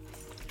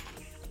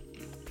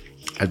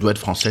 Elle doit être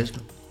française.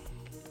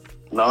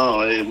 Non,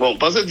 bon,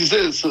 parce que tu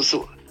sais,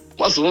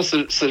 moi, souvent,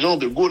 ce genre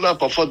de go-là,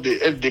 parfois,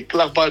 elles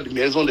déclarent pas, mais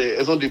elles ont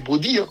des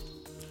bodies. Hein.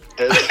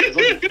 Elles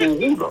ont des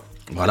corous, là.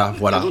 Voilà.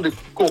 Elles ont des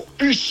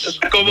corpus.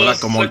 Voilà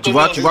comment, tu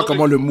vois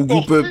comment le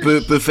Mougou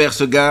peut faire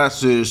ce gars,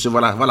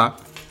 voilà.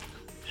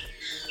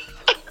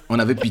 On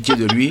avait pitié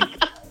de lui.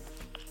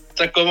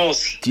 Ça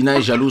commence. Tina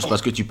est jalouse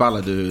parce que tu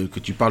parles du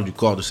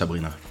corps de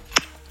Sabrina.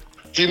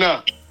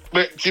 Tina,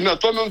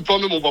 toi-même,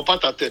 on voit pas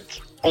ta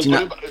tête.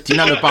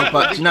 Tina ne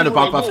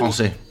parle pas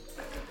français.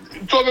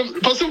 Toi-même,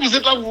 parce que vous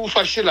êtes là, vous vous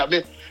fâchez là,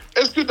 mais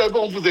est-ce que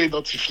d'abord on vous a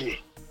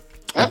identifié?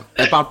 Hein?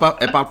 Elle parle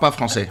pas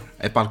français,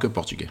 elle parle que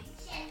portugais.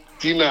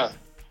 Tina,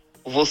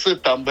 você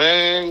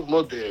também,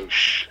 meu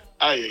Deus.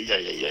 Aïe.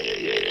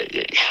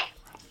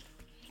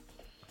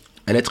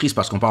 Elle est triste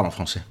parce qu'on parle en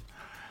français.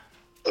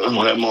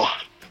 Vraiment.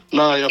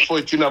 Não,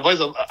 Tina,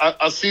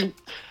 assim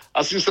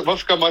vai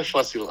ficar mais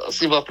fácil.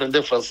 Assim vai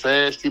aprender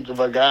francês, tipo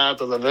devagar,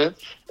 tá vendo?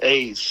 É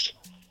isso.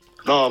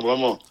 Non,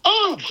 vraiment.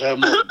 Ah,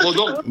 vraiment. Bon,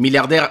 donc,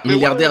 milliardaire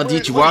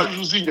dit, tu vois,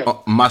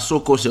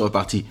 Masoko c'est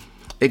reparti.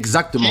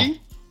 Exactement. Qui?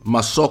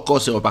 Masoko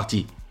c'est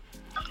reparti.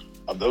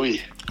 Ah ben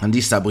oui. On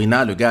dit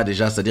Sabrina, le gars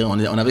déjà, c'est-à-dire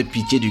on avait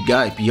pitié du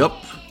gars et puis hop,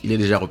 il est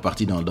déjà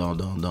reparti dans...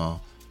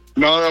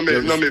 Non,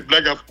 mais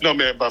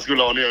parce que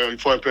là, il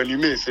faut un peu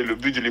animer. C'est le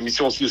but de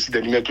l'émission aussi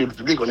d'animer un peu le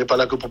public. On n'est pas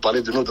là que pour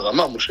parler de nos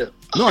dramas, mon cher.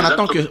 Non,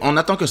 on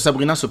attend que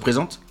Sabrina se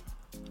présente.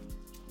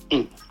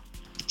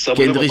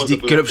 Kendrick dit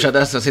Club Shada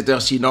à cette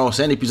heure-ci. Non,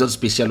 c'est un épisode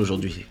spécial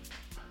aujourd'hui.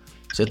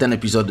 C'est un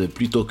épisode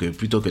plutôt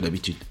que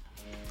d'habitude.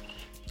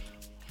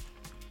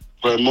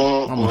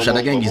 Vraiment. Non, mon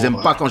Shada Gang, ils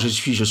aiment pas quand je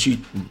suis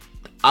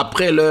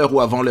après l'heure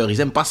ou avant l'heure.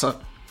 Ils aiment pas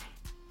ça.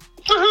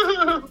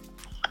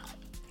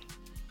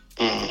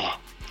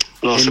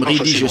 Non, Emery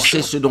dit, je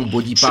sais ce dont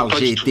Body parle,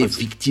 j'ai été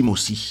victime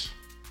aussi.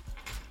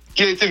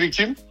 Qui a été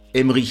victime?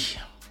 Emery.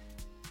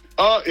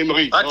 Ah,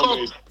 Emery.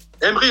 Raconte.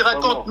 Emery,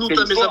 raconte-nous quelle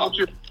ta histoire.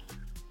 mésaventure.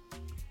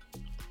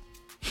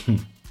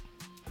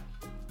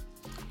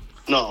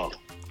 Non.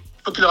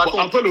 Faut qu'il raconte. Bon,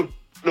 après,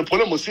 le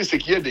problème aussi, c'est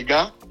qu'il y a des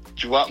gars,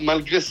 tu vois,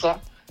 malgré ça,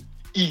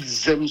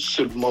 ils aiment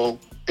seulement.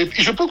 Et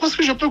puis, parce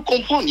que je peux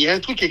comprendre, il y a un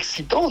truc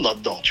excitant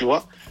là-dedans, tu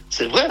vois.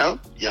 C'est vrai, hein.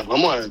 Il y a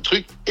vraiment un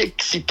truc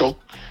excitant.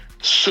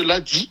 Cela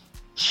dit,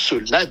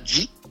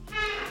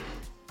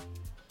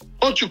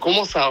 quand tu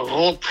commences à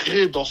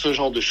rentrer dans ce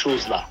genre de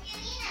choses-là,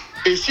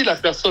 et si la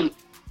personne.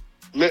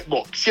 Mais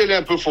bon, si elle est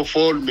un peu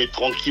folle, mais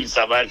tranquille,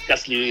 ça va,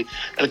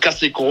 elle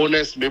casse les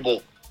coronesses, mais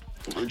bon.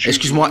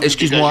 Excuse-moi.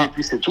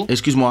 Puis c'est tout.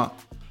 Excuse-moi.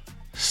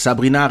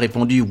 Sabrina a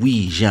répondu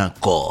oui, j'ai un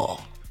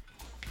corps.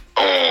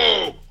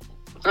 Oh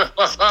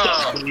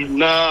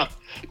Sabrina.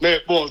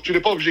 Mais bon, tu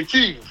n'es pas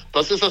objective.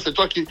 Parce que ça, c'est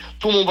toi qui.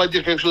 Tout le monde va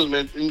dire quelque chose.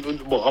 Mais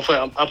bon,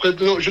 enfin, après,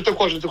 non, je te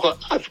crois.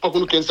 Ah, il faut pas qu'on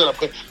nous cancel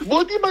après.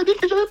 Body m'a dit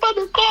que je n'avais pas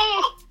de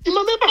corps. Il m'a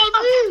même pas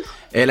dit.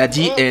 Elle a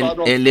dit,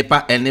 pardon.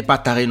 elle n'est pas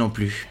tarée non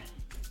plus.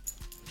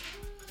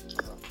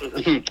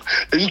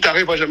 Une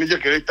tarée va jamais dire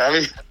qu'elle est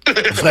tarée.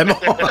 Vraiment.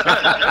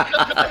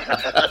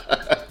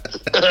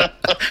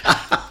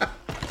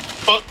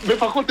 Mais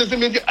par contre, elle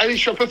aime dire, allez,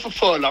 je suis un peu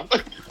folle. Hein.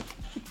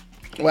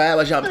 Ouais,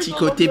 j'ai un petit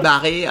côté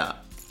barré.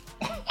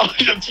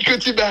 J'ai un petit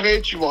côté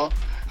barré, tu vois.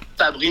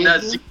 Sabrina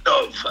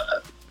Zikov.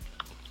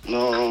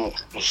 Non,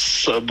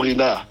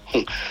 Sabrina.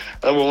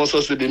 À un moment,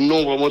 ça, c'est des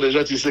noms vraiment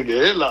déjà, tu sais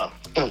qu'elle est là.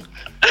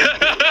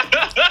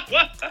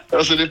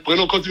 Ça, c'est des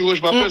prénoms. Quand tu vois,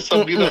 je m'appelle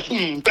Sabrina.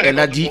 Elle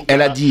a dit,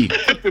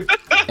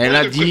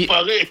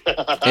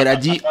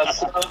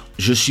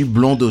 je suis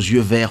blonde aux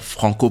yeux verts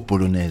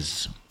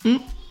franco-polonaise. Oh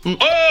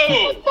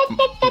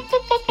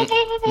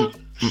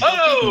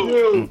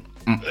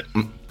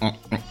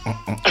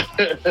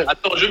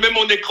Attends, je mets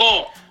mon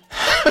écran.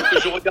 Que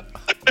je regarde.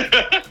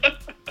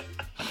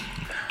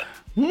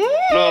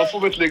 Non, faut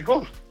mettre les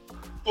gants.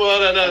 Oh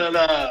là là là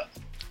là.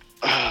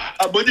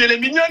 Ah, Body, elle est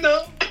mignonne,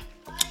 hein.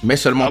 Mets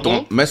seulement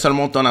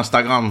ton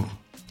Instagram.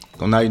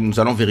 Nous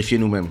allons vérifier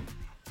nous-mêmes.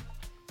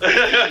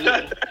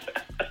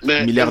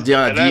 Mais Milliardaire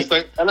a dit.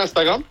 Elle a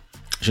Instagram?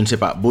 Je ne sais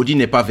pas. Body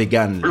n'est pas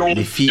vegan. Blonde,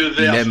 Les filles, yeux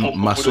il verts, aime franco-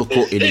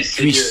 Masoko et les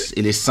c'est cuisses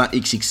et les seins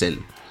XXL.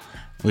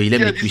 Oui, il aime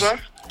Qui a les dit cuisses. ça?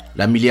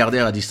 La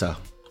milliardaire a dit ça.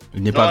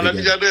 Il n'est pas Non, la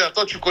vegan. milliardaire,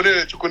 toi, tu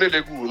connais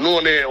les goûts. Nous,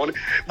 on est.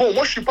 Bon,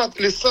 moi, je suis pas.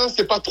 Les seins,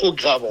 c'est pas trop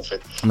grave, en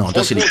fait. Non,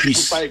 toi, c'est les Franchement,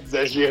 cuisses. faut pas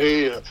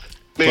exagérer.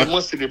 Mais Toi?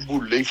 moi, c'est les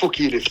boules. Il faut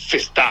qu'il y ait les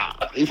festards.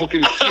 Il faut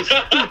qu'il y ait les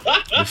festards.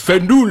 Le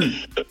fendoul.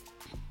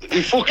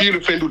 Il faut qu'il y ait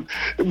le fendoul.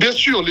 Bien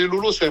sûr, les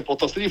lolos, c'est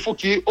important. C'est-à-dire, il faut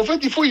qu'il y ait. En fait,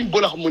 il faut une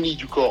bonne harmonie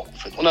du corps. En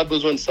fait, on a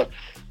besoin de ça.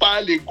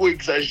 Pas l'ego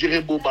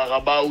exagéré, beau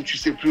baraba, où tu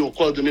sais plus en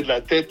quoi donner de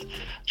la tête.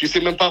 Tu sais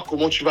même pas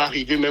comment tu vas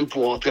arriver même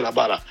pour rentrer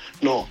là-bas, là.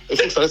 Non, il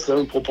faut que ça reste quand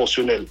même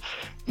proportionnel.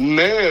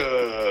 Mais,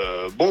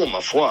 bon,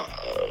 ma foi,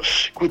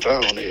 écoute, hein,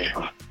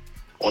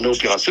 on est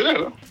opérationnel.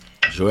 Hein.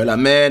 Joël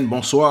Amen,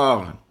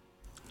 bonsoir.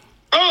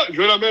 Ah,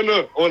 je l'amène.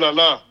 Oh là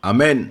là.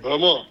 Amen.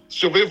 Vraiment.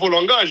 Surveillez vos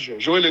langages.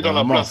 Joël est dans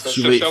Vraiment, la place.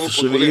 Cherchez à vous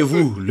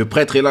surveillez-vous, le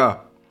prêtre est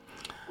là.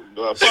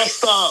 contrôler.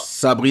 Pasta.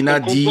 Sabrina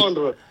Faut dit,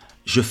 comprendre.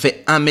 je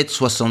fais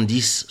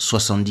 1m70,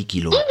 70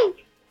 kilos.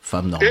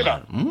 Femme Et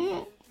là. normale.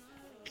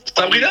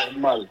 Sabrina.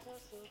 Mal.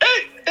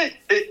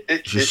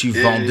 Je suis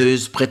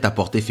vendeuse, prête à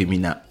porter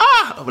féminin.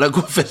 Ah, la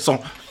go fait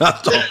son.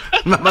 Attends,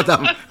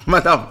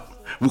 madame,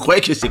 vous croyez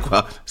que c'est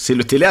quoi? C'est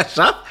le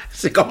téléachat?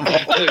 C'est comment?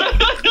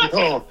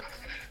 Non.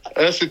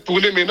 C'est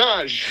tourner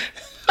ménage.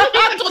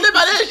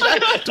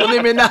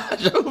 Tournez ménage,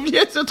 j'ai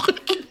oublié ce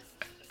truc.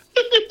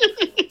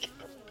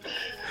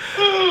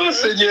 Oh,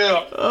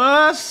 Seigneur.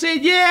 Oh,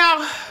 Seigneur.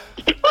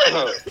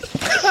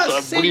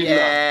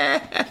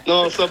 Sabrina.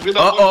 Non,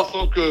 Sabrina, Oh, moi, je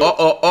sens que...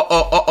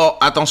 oh,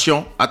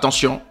 attention.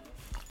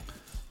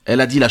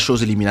 Elle a dit la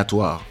chose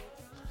éliminatoire.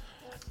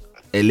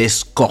 Elle est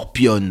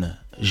scorpionne,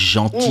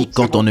 gentille Oh,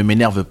 quand c'est bon. on ne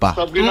m'énerve pas.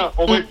 Sabrina,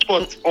 on va être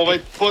potes. On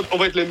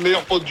va être les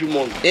meilleurs potes du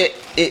monde.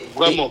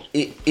 Vraiment.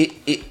 Les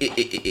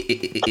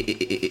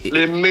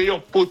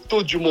meilleurs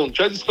potos du monde.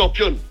 Tu as dit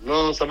scorpion?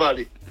 Non, ça va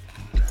aller.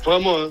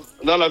 Vraiment, hein,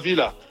 dans la vie,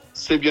 là,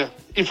 c'est bien.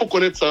 Il faut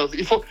connaître ça.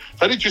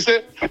 Ça dit, tu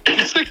sais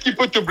qui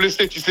peut te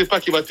blesser, tu sais pas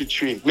qui va te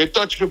tuer. Mais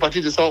toi, tu fais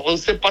partie de ça. On ne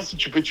sait pas si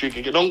tu peux tuer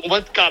quelqu'un. Donc, on va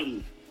être calme.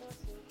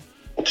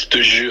 Je te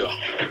jure.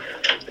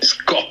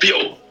 Scorpio.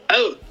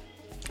 Oh.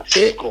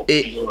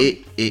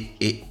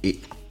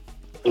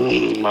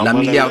 La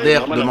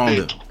milliardaire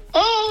demande.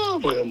 Ah,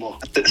 vraiment.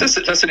 Ça,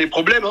 c'est les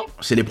problèmes, hein.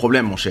 C'est les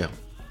problèmes, mon cher.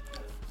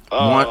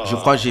 Moi, je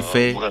crois que j'ai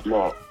fait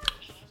Vraiment.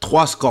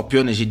 3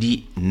 scorpions et j'ai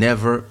dit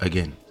never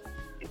again.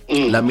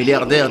 La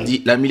milliardaire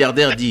dit,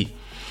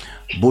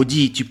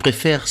 Body, tu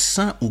préfères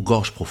sein ou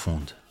gorge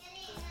profonde?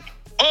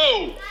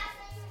 Oh!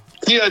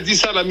 Qui a dit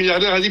ça? La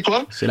milliardaire a dit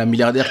quoi? C'est la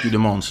milliardaire qui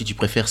demande si tu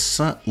préfères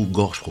sein ou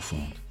gorge profonde.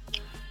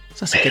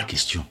 Ça, c'est quelle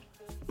question?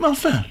 Mais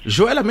enfin,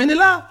 Joël Amen est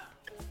là.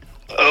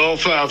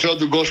 Enfin, affaire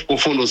de gorge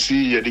profonde aussi,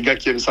 il y a des gars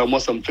qui aiment ça. Moi,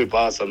 ça me fait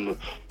pas.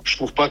 Je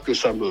trouve pas que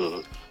ça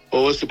me...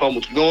 Oh, ouais, c'est pas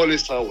mon truc. Non, les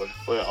seins, ouais.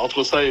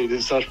 Entre ça et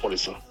les seins, je prends les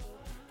seins.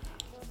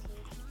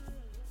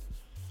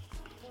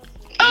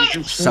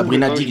 suis fou.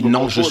 Sabrina maintenant, dit me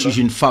non, je contrôle,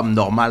 suis une femme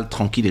normale,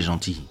 tranquille et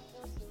gentille.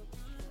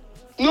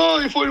 Non,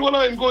 il faut,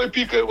 voilà, une go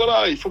épique,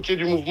 voilà, il faut qu'il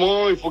y ait du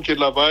mouvement, il faut qu'il y ait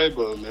de la vibe,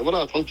 mais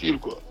voilà, tranquille,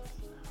 quoi.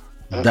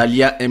 Hein?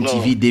 Dalia MTV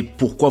Non. dit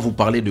pourquoi vous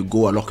parlez de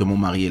go alors que mon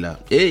mari est là.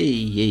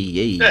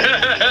 Hey.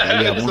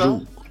 Dalia,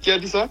 bonjour. Qui a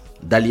dit ça?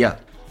 Dalia.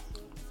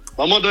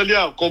 Maman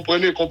Dalia,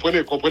 comprenez,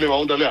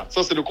 Maman Dalia.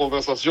 Ça, c'est une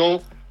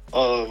conversation,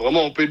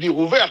 vraiment, on peut dire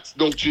ouverte.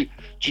 Donc, tu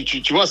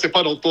vois, c'est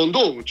pas dans ton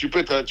dos. Tu peux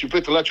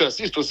être là, tu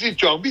assistes aussi,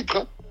 tu arbitres.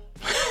 Hein.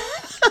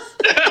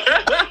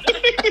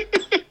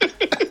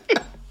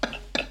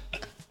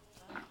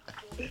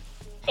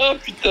 Oh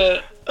putain.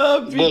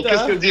 Bon,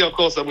 qu'est-ce qu'elle dit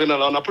encore, Sabrina?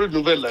 Là, on n'a plus de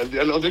nouvelles. Là.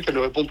 On dirait qu'elle ne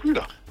répond plus,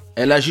 là.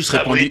 Elle a juste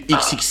répondu Sabrina.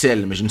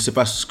 XXL, mais je ne sais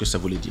pas ce que ça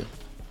voulait dire.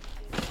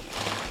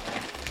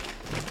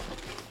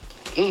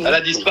 Elle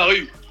a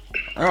disparu.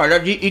 Alors, elle a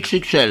dit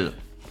XXL.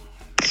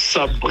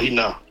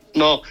 Sabrina.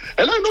 Non,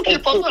 elle a un nom qui est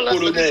pas mal, là,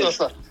 Polonaise.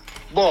 ça.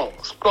 Bon,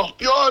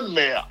 Scorpion,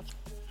 mais...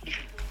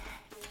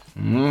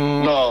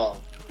 Non,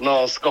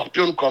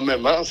 Scorpion quand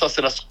même, hein. Ça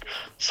c'est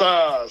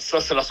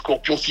la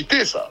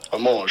scorpioncité, ça.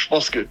 Vraiment, je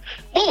pense que...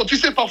 Bon, tu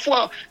sais,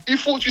 parfois, il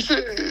faut, tu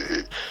sais...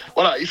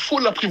 voilà, il faut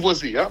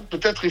l'apprivoiser, hein.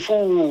 Peut-être il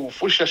faut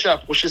chercher à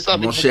approcher ça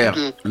avec Mon cher,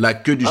 beaucoup de... la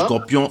queue du Hein?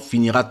 scorpion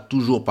finira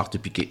toujours par te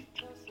piquer.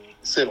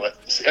 C'est vrai.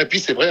 Et puis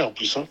c'est vrai en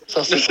plus, hein.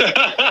 Ça, c'est...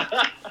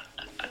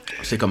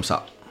 C'est comme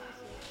ça.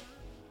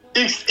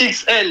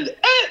 XXL.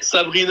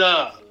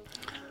 Sabrina.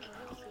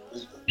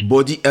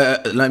 Body,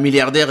 la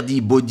milliardaire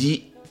dit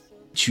Body,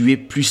 tu es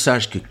plus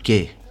sage que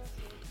Kay.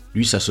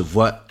 Lui, ça se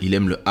voit, il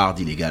aime le hard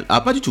illégal.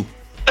 Ah, pas du tout.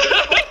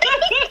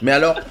 Mais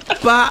alors,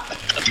 pas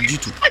du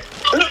tout.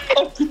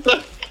 Oh putain.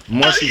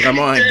 Moi, je suis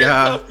vraiment un Oh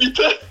gars.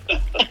 putain.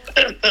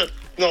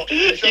 Non,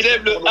 Il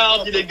aime le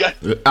hard illégal.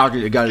 Le hard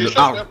illégal, Il le cherche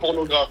un hard,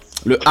 pornographe.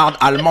 le hard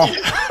allemand.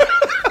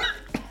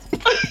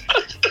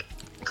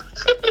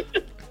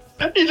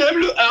 Il aime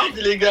le hard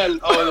illégal.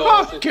 Oh non,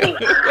 c'est trop.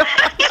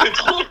 C'est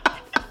trop.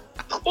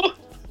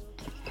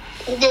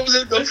 Pourquoi vous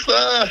êtes comme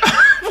ça?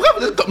 Pourquoi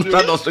vous êtes comme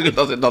ça dans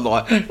cet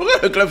endroit? Pourquoi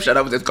le club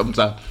Shada, vous êtes comme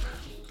ça?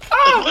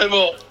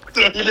 Vraiment.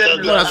 Il aime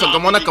le Voilà, hard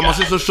comme on a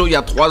commencé ce show il y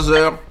a 3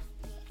 heures,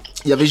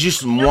 il y avait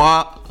juste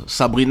moi,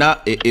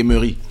 Sabrina et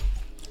Emery.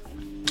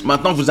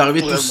 Maintenant, vous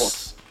arrivez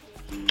tous.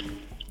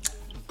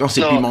 Quand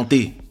c'est Non.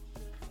 pimenté.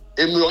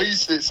 Et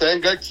Maurice, c'est un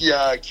gars qui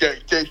a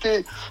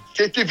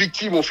été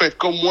victime, en fait,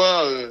 comme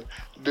moi,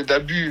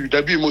 d'abus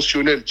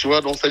émotionnels, tu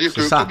vois. Donc, c'est-à-dire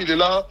que C'est ça. comme il est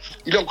là,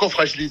 il est encore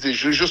fragilisé.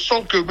 Je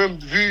sens que même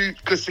vu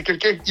que c'est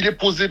quelqu'un, il est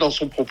posé dans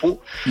son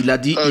propos. Il a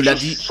dit,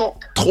 sens...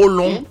 trop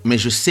long, mais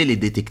je sais les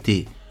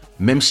détecter.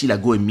 Même si la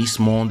go est Miss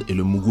Monde et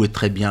le Mougou est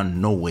très bien,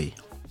 no way.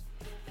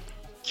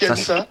 Qui a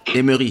dit ça?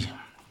 Emery.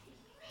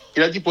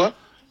 Il a dit quoi?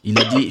 Il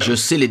a dit, je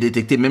sais les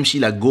détecter, même si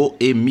la go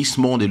est Miss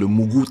Monde et le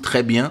Mougou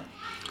très bien,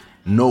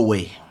 no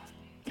way.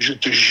 Je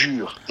te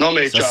jure. Non,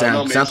 mais Ça, c'est un-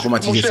 non, mais c'est un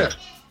traumatisé, mon cher.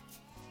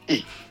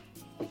 Hé.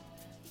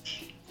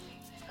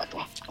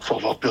 Attends, faut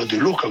avoir peur de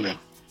l'eau quand même.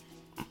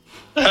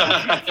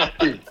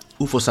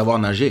 Ou faut savoir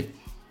nager.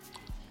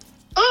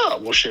 Ah,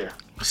 mon cher.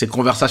 C'est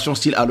conversation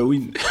style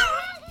Halloween.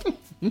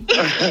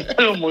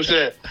 Non, mon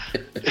cher.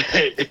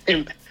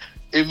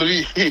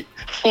 Emery,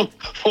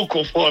 faut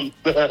comprendre.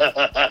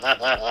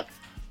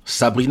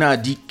 Sabrina a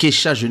dit,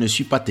 Kesha, je ne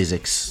suis pas tes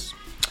ex.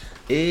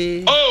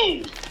 Et... Oh.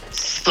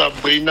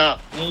 Sabrina,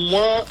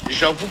 moi,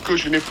 j'avoue que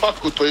je n'ai pas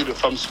côtoyé de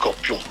femmes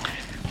scorpions.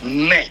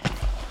 Mais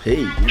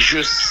Hey.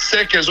 je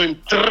sais qu'elles ont une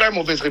très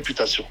mauvaise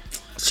réputation.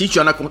 Si tu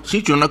en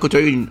as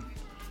côtoyé une.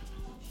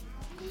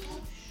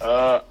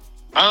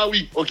 Ah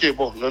oui, ok,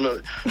 bon, non,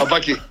 ah,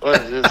 ok, ouais,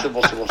 c'est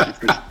bon, c'est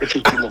plus,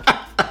 effectivement.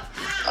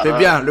 C'est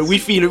bien, le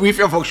wifi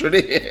a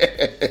fonctionné.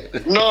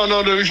 Non,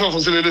 le Richard,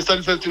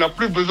 tu n'as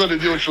plus besoin de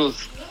dire autre chose.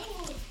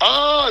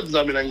 Ah,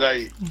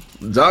 Zamelangai,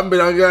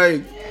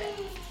 Zambelangai.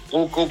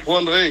 on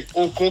comprendrait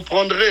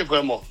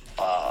vraiment.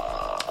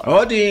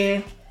 Odi.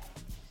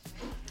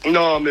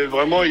 Non, mais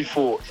vraiment, il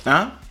faut...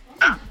 Hein?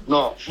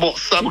 Non, bon,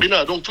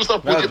 Sabrina, donc tout ça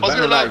pour Ouais, dire, parce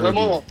que ben là, là,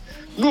 vraiment,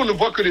 nous, on ne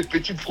voit que des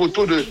petites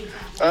photos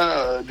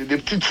des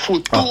petites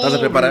photos, Ah, ça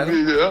fait pas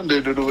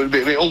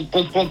mais on ne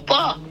comprend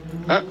pas.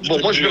 Hein? Bon,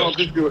 moi, je vais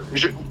rentrer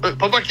sur...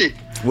 Papa Ké,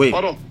 Oui.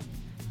 pardon,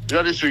 je vais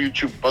aller sur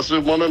YouTube, parce que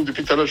moi-même,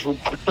 depuis tout à l'heure, je vous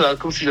parle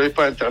comme si j'avais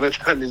pas Internet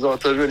à la maison.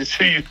 Attends, je vais aller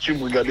sur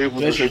YouTube, regardez.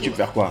 Tu vas sur YouTube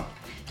faire quoi?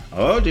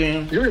 Odi.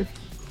 Oui.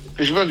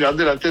 Et je vais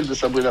regarder la tête de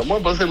Sabrina. Moi,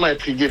 parce qu'elle m'a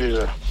intrigué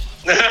déjà.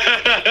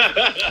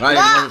 Allez,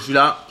 moi, je suis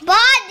là.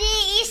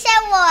 Body is a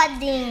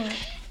wedding.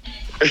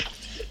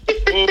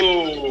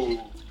 Oh.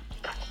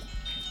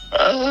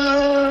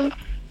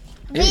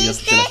 Eh, il a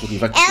touché la souris, il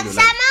va quitter É le o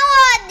live.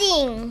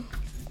 Wedding.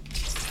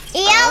 E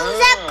eu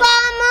usa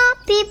como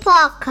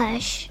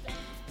pipocas.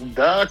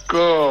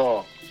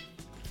 D'accord.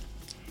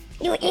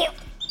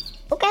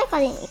 O que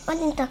pode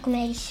tentar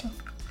comer isso?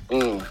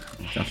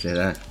 Tiens, c'est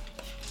là.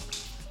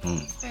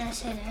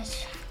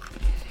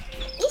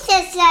 Isso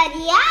é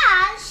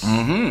cereais?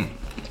 Mhm.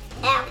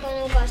 É, eu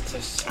não gosto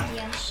de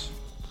cereais.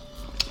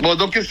 Bon,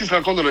 donc qu'est-ce qui se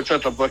raconte dans le chat,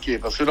 Papa Ké?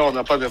 Parce que là, on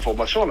n'a pas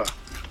d'informations, là.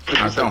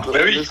 Attends,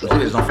 Ben oui. j'ai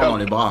les enfants dans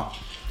les bras.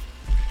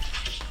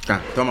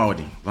 Tiens, Thomas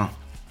Odi, va.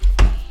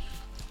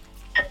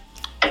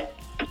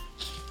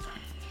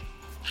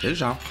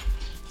 Déjà.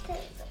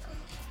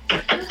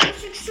 Eu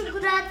consigo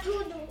segurar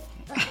tudo.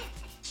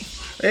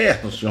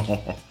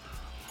 Attention.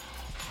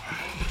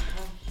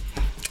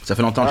 Ça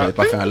fait longtemps que j'avais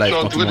pas fait un live Tu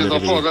as quand tout le entouré monde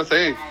des est enfants, réveillé. là, ça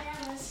y est.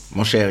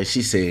 Mon cher,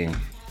 ici c'est...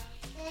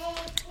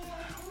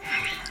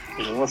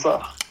 Je vois ça.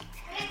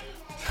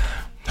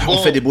 On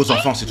fait des beaux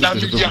enfants, c'est tout ce La que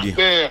je peux vous dire.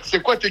 milliardaire,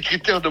 c'est quoi tes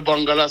critères de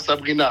Bangala,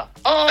 Sabrina?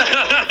 Oh,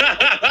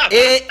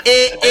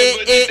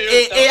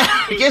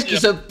 Qu'est-ce qui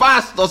se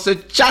passe dans ce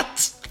chat?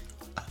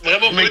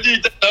 Vraiment,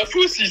 Body, t'es un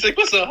fou si, c'est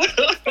quoi ça?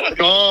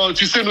 non,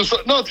 tu sais,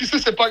 non, tu sais,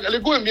 c'est pas. Les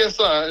go aiment bien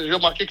ça. Hein. J'ai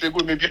remarqué que les go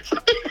aimaient bien ça.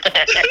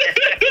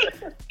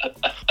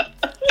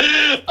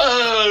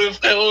 Ah, le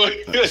frérot.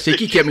 C'est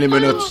qui aime les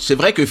menottes? C'est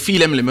vrai que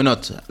Phil aime les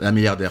menottes, la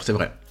milliardaire, c'est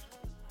vrai.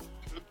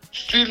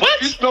 Phil,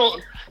 non.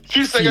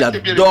 Phil, c'est un Il gars qui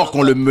aime bien les adore go.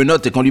 qu'on le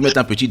menotte et qu'on lui mette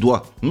un petit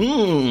doigt.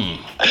 Gamin,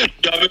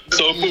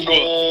 c'est un fou, quoi.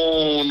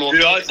 Non,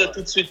 Tu arrêtes ça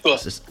tout de suite, toi.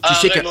 Tu sais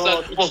Arrête que- ça non,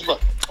 tout je de pense suite. pas.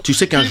 Tu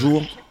sais qu'un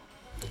jour...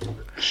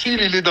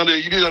 Phil, il est dans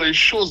les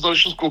choses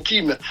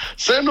coquines.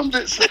 C'est un homme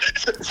de.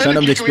 C'est un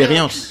homme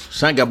d'expérience,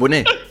 c'est un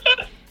Gabonais.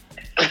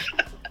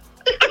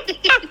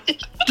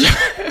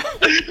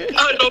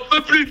 Ah, j'en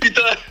peux plus,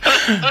 putain.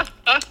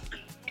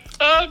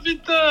 Ah,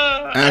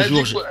 putain. Un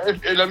jour,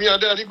 Et la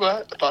milliardaire a dit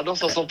quoi? Pardon,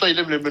 ça sent pas, il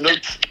aime les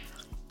menottes.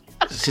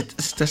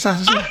 c'était ça.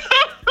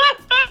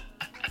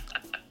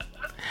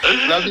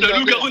 La Le milliardaire-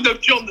 loup-garou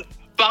nocturne.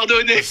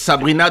 Pardonnez.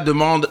 Sabrina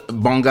demande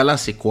Bangala,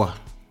 c'est quoi?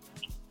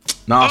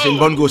 Non, c'est une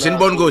bonne go, c'est une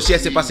bonne go. Si elle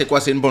sait pas c'est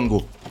quoi, c'est une bonne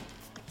go.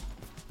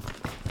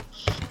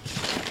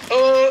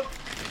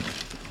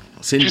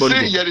 C'est une Tu bonne sais,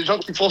 go. il y a des gens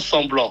qui font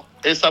semblant.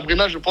 Et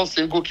Sabrina, je pense,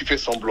 c'est une go qui fait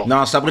semblant.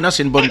 Non, Sabrina,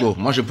 c'est une bonne go.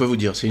 Moi, je peux vous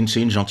dire, c'est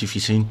une gentille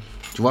fille.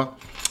 Tu vois?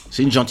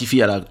 C'est une gentille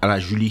fille à la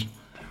Julie.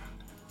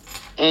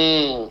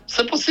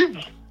 C'est possible.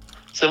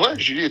 C'est vrai,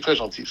 Julie est très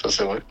gentille, ça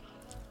c'est vrai.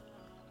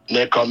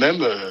 Mais quand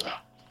même,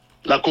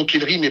 la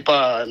coquinerie n'est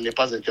pas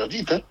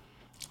interdite. Hein.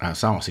 Ah,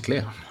 ça, c'est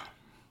clair.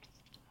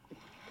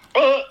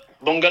 Oh,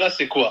 Bangala,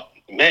 c'est quoi?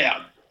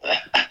 Merde.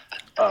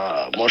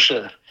 Ah, mon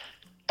cher.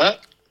 Hein?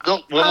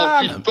 Donc, vraiment,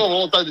 Phil, toi,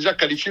 on t'a déjà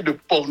qualifié de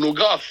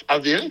pornographe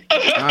avéré.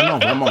 Ah non,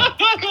 vraiment.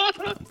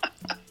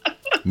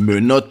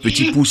 Menottes,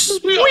 petit pouce.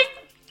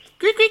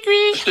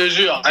 Je te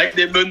jure, avec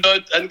des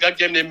menottes, un gars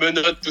qui aime les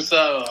menottes, tout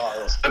ça.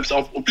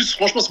 En plus,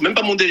 franchement, c'est même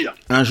pas mon délire.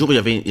 Un jour, il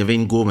y avait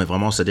une go, mais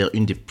vraiment, c'est-à-dire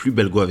une des plus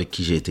belles go avec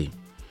qui j'ai été.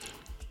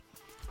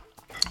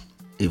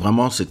 Et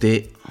vraiment,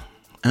 c'était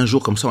un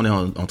jour comme ça, on est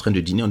en train de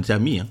dîner, on était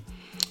amis. Hein.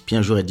 Puis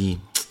un jour, elle dit,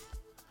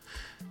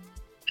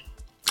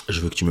 je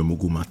veux que tu me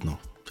mougoues maintenant.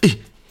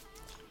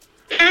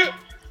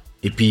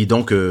 Et puis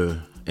donc,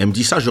 elle me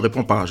dit ça, je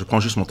réponds pas. Je prends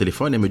juste mon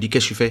téléphone, elle me dit,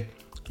 qu'est-ce que tu fais?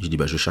 Je dis,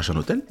 je cherche un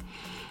hôtel.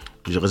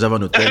 Je réserve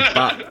un hôtel,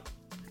 pas.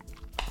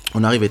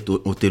 On arrive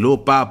au télo,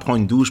 pas, prend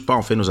une douche, pas,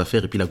 on fait nos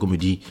affaires. Et puis la go me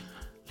dit,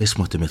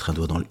 laisse-moi te mettre un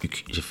doigt dans le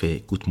huc. J'ai fait,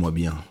 écoute-moi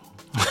bien.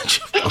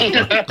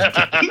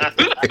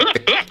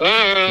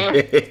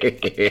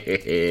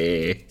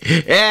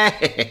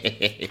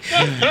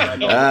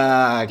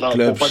 Ah, Non,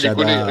 club faut pas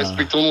déconner, Shada.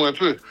 respectons-nous un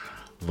peu.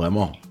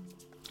 Vraiment.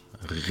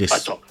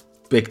 Attends.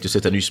 Respecte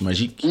cet anus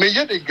magique. Mais il y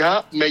a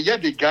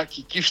des gars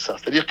qui kiffent ça.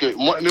 C'est-à-dire que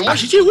moi, Ah,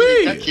 je j'ai dit trouve oui.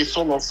 les gars qui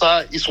sont dans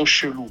ça, ils sont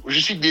chelous. Je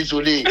suis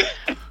désolé.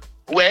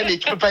 Ouais, mais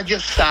tu peux pas dire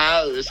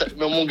ça.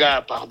 Mais mon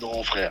gars,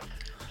 pardon, frère.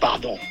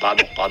 Pardon.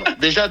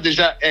 Déjà,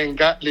 un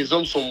gars, les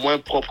hommes sont moins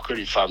propres que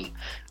les femmes.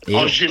 Et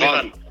en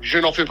général, je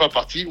n'en fais pas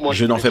partie. Moi,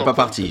 je n'en fais pas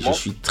partie. complètement. Je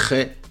suis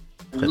très...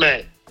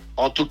 Mais,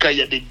 en tout cas, il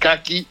y a des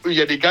gars,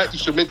 ils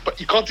se mettent pas,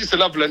 quand ils se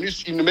lavent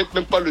l'anus, ils ne mettent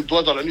même pas le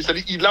doigt dans l'anus.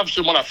 C'est-à-dire, ils lavent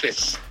seulement la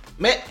fesse.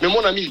 Mais Mais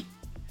mon ami,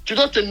 tu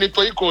dois te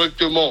nettoyer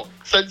correctement.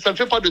 Ça ne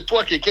fait pas de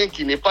toi quelqu'un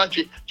qui n'est pas...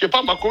 Tu n'es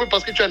pas macomé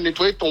parce que tu as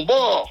nettoyé ton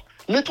bord.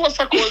 Nettoie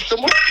ça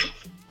correctement.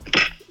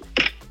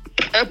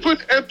 Un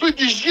peu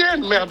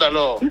d'hygiène, merde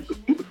alors.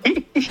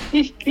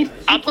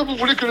 Après, vous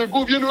voulez que le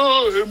gars vienne...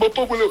 Oh, elle n'a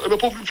pas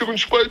voulu faire une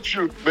sprite.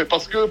 Mais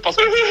parce que tu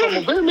sens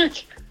mauvais,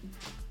 mec.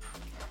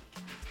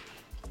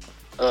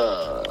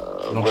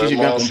 donc si j'ai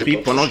bien Vraiment, c'est compris,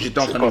 pas pendant que possible, j'étais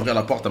en train c'est pas- d'ouvrir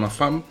la porte à ma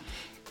femme,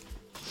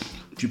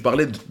 tu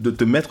parlais de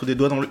te mettre des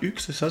doigts dans le huc,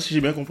 c'est ça, si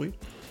j'ai bien compris?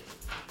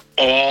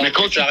 Oh, Mais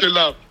quand tu te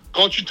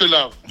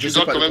laves, tu Je sais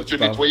dois pas quand de même quoi te tu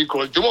parles. nettoyer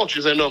correctement. Tu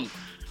es un homme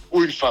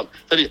ou une femme.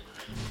 C'est-à-dire,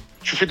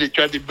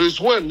 tu as des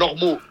besoins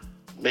normaux,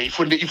 mais il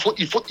faut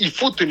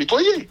te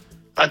nettoyer.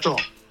 Attends,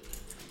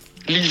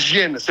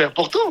 l'hygiène, c'est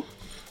important.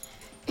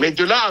 Mais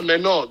de là à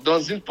maintenant,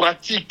 dans une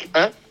pratique,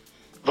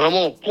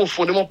 vraiment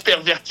profondément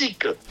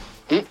pervertique,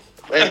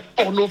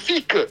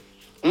 pornophique,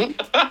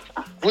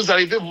 vous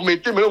arrivez, vous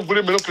mettez, maintenant vous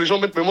voulez maintenant que les gens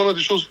mettent maintenant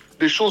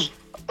des choses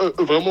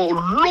vraiment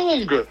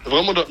longues,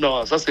 vraiment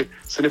non, ça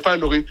ce n'est pas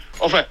un horrible.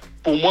 Enfin,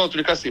 pour moi en tous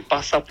les cas, c'est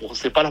pas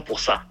là pour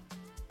ça.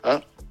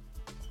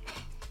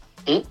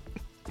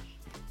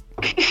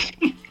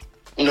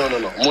 Non,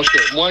 mon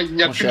cher, moi il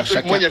n'y a Mon cher,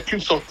 chacun.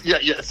 qu'une sortie,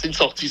 c'est une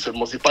sortie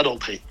seulement, c'est pas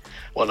d'entrée.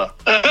 Voilà.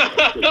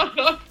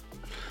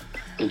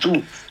 C'est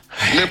tout.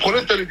 Mais le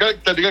problème,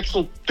 t'as des gars qui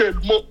sont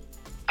tellement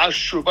à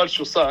cheval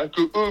sur ça,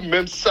 que eux,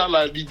 même ça,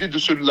 là, l'idée de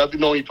se laver,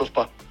 non, ils peuvent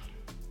pas.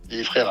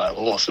 Et frère,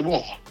 vraiment, c'est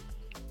bon.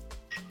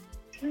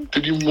 te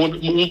dit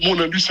mon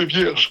anus est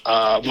vierge.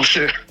 Ah, mon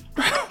cher.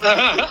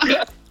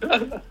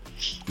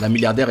 La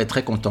milliardaire est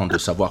très contente de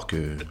savoir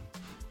que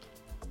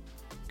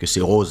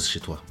c'est rose chez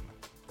toi.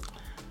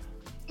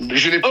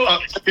 Je n'ai pas.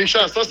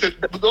 Déjà, ça,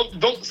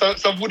 donc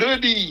ça voudrait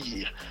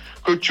dire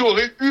que tu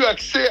aurais eu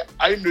accès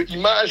à une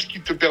image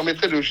qui te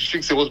permettrait de justifier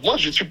que c'est rose. Moi,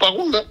 je ne suis pas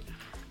rose. Hein.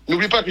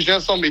 N'oublie pas que j'ai un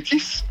sang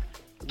métis.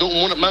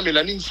 Donc ma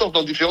mélanine sort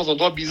dans différents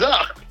endroits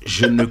bizarres.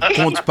 Je ne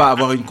compte pas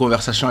avoir une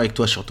conversation avec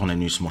toi sur ton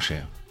anus, mon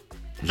cher.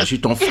 Je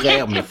suis ton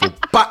frère, mais il ne faut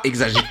pas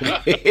exagérer.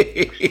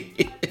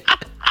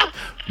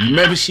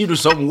 Même si nous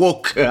sommes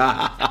woke.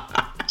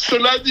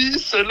 Cela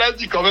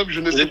dit quand même, je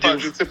ne sais pas.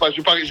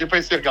 J'ai pas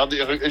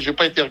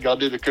été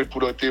regarder de quelle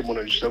couleur était mon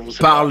anus.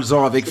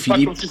 Parle-en avec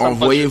Philippe, si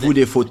envoyez-vous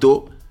des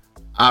photos.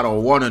 I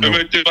don't wanna know.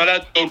 Mais t'es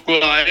malade, ton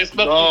courage.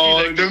 Non,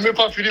 ne mets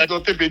pas Philippe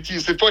dans tes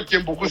bêtises. C'est toi qui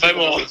aimes beaucoup cette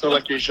conversation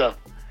là, Keisha.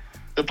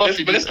 C'est pas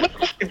Philippe.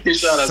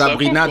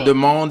 Sabrina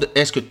demande,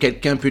 est-ce que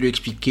quelqu'un peut lui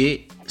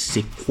expliquer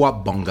c'est quoi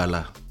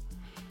Bangala?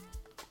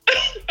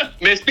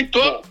 Mais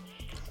explique-toi.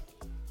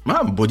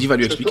 Ah, Body va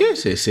lui expliquer,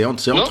 c'est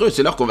entre eux,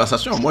 c'est leur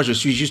conversation. Moi, je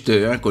suis juste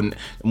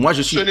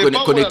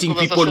connecting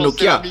people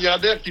Nokia. C'est un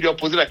milliardaire qui lui a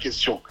posé la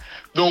question.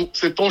 Donc,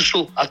 c'est ton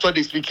show. À toi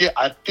d'expliquer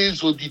à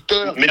tes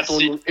auditeurs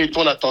et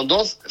ton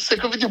attendance. C'est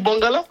que veut dire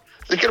Bangala?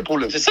 C'est quel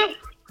problème? C'est ça.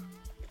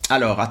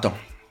 Alors, attends.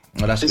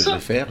 Voilà ce que je vais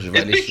faire. Je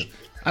vais aller sur...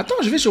 Attends,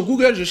 je vais sur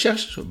Google, je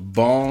cherche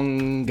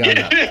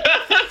Bangala.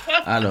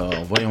 Alors,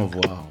 voyons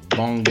voir.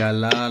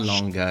 Bangala,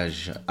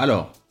 langage.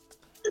 Alors...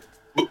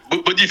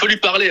 Body, il faut lui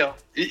parler. Hein.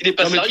 Il est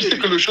pas sérieux. Tu sais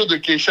que le show de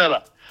Keisha,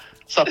 là,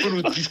 ça peut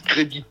nous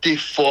discréditer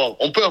fort.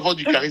 On peut avoir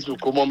du charisme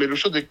comment, mais le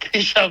show de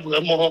Keisha,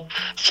 vraiment,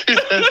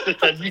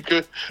 c'est-à-dire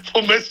que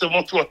faut mettre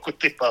seulement tout à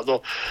côté,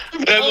 pardon.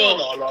 Vraiment.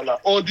 Oh là là.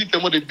 On dit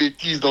tellement des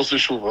bêtises dans ce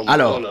show, vraiment.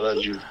 Alors, oh là là,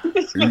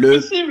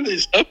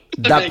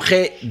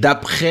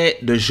 d'après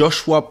The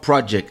Joshua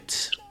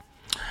Project,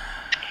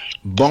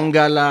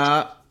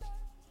 Bangala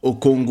au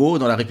Congo,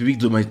 dans la République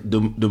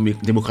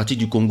démocratique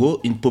du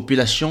Congo, une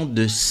population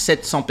de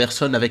 700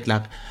 personnes avec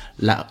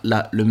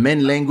le main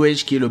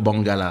language qui est le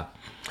Bangala.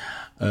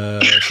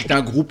 C'est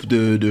un groupe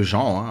de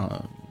gens, hein.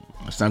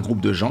 C'est un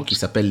groupe de gens qui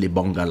s'appellent les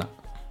Bangala.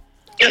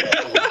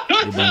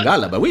 Les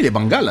Bangala, bah oui, les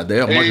Bangala.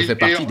 D'ailleurs, moi, je fais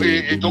partie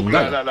des donc,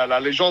 Bangala. la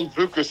légende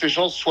veut que ces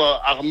gens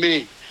soient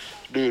armés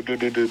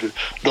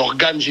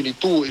d'organes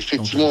génitaux,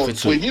 effectivement,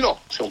 proéminents,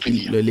 si on peut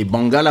dire. Les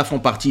Bangala font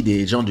partie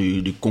des gens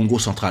du Congo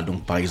central.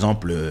 Donc, par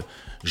exemple...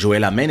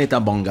 Joël Amen est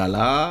un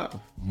Bangala.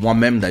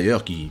 Moi-même,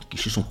 d'ailleurs, qui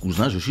suis son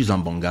cousin, je suis un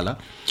Bangala.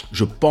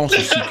 Je pense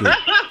aussi que...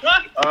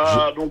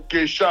 donc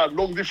Keisha,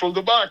 long way from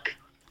the back.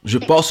 Je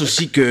pense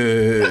aussi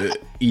que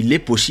il est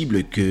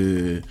possible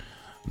que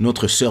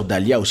notre sœur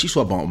Dalia aussi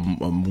soit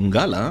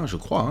Mungala, hein, je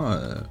crois.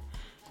 Hein.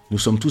 Nous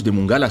sommes tous des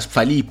Mungala.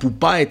 Fali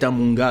Ipupa est un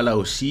Mungala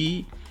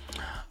aussi.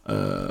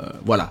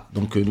 Voilà,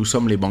 donc nous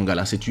sommes les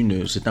Bangala,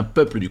 c'est un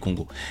peuple du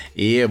Congo.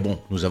 Et bon,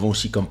 nous avons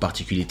aussi comme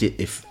particularité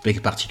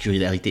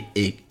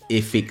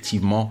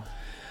effectivement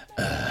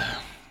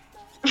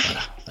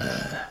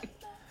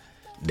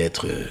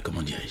d'être,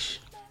 comment dirais-je,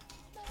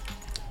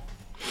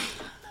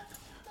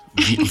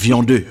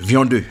 viandeux.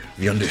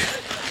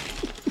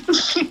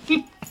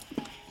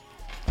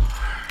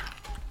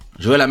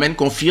 Joël Amen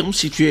confirme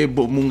si tu es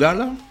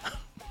Mungala.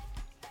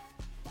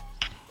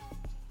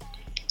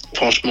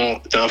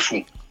 Franchement, t'es un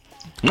fou.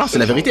 Non, c'est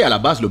la vérité. À la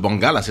base, le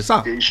Bangala, c'est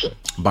ça.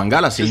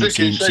 Bangala, c'est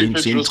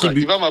une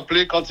tribu. Il va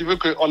m'appeler quand il veut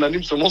qu'on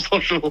anime ce monstre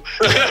en show.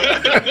 C'est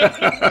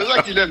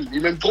ça qu'il aime.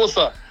 Il aime trop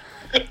ça.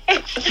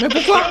 Mais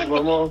pourquoi?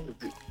 Vraiment,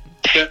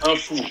 t'es un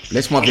fou.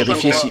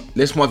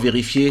 Laisse-moi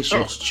vérifier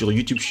sur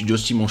YouTube Studio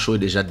si mon show est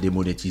déjà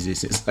démonétisé.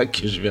 C'est ça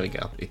que je vais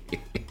regarder.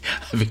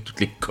 Avec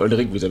toutes les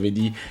conneries que vous avez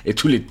dit et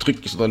tous les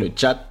trucs qui sont dans le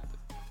chat.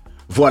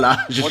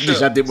 Voilà, je suis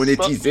déjà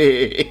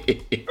démonétisé.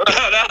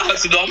 Là,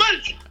 c'est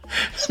normal.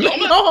 C'est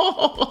normal.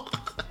 Non.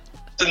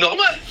 C'est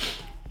normal.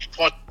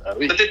 Franchement,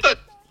 oui. Ça t'étonne.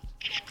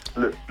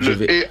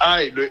 Le AI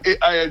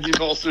a dit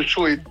non, ce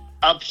show est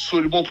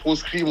absolument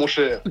proscrit, mon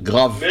cher.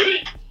 Grave. Mais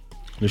oui.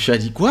 Le chat a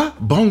dit quoi?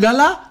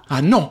 Bangala?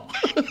 Ah non.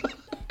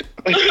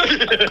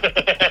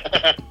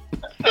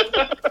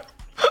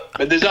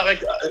 Mais déjà,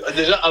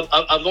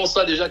 avant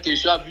ça,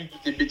 Keisha a vu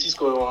toutes les bêtises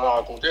qu'on a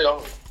racontées là.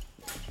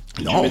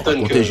 Non, on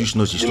racontait juste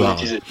nos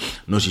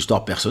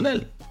histoires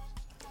personnelles.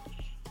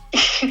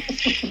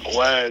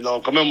 Ouais,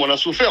 non, quand même, on a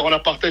souffert, on a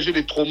partagé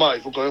des traumas.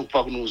 Il faut quand même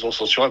pas que nous en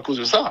censurer à cause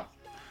de ça.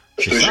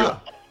 C'est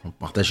ça. On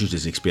partage juste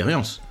des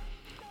expériences.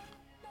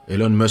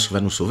 Elon Musk va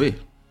nous sauver.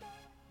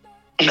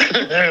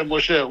 Mon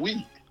cher, oui.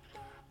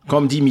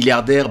 Comme dit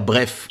milliardaire,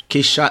 bref,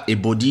 Keisha et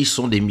Body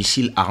sont des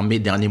missiles armés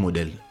dernier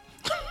modèle.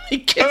 Mais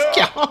qu'est-ce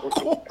qu'il y a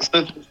encore?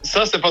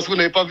 Ça, c'est parce que vous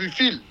n'avez pas vu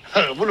Phil.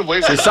 Vous le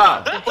voyez. C'est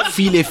ça.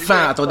 Phil est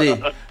fin. Attendez,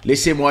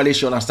 laissez-moi aller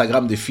sur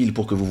l'Instagram de Phil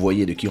pour que vous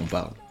voyez de qui on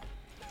parle.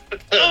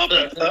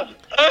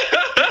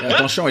 Et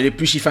attention, il est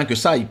plus si fin que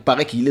ça. Il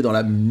paraît qu'il est dans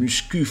la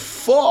muscu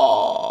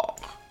fort.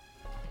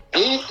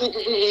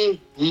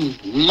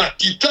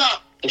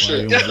 Makita.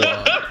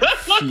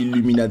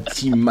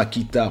 Illuminati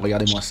Makita.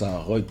 Regardez-moi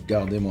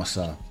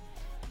ça.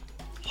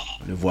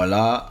 Le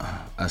voilà,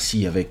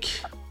 assis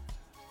avec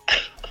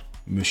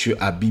Monsieur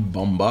Habib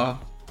Bamba.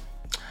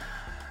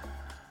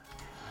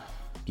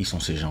 Qui sont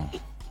ces gens?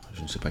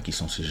 Je ne sais pas qui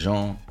sont ces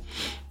gens.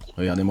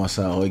 Regardez-moi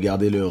ça,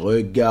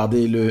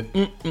 regardez-le.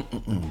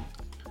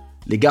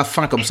 Les gars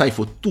fins comme ça, il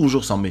faut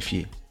toujours s'en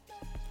méfier.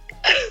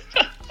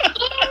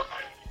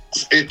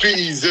 Et puis,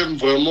 ils aiment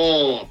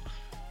vraiment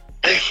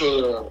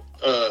être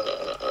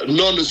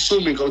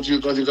non-assuming quand tu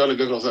regardes le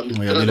gars comme ça.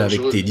 Regardez-le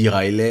avec Teddy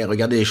Riley.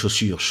 Regardez les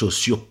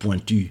chaussures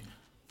pointues.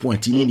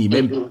 Pointinini,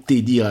 même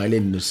Teddy Riley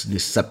ne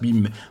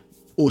s'abîme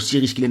aussi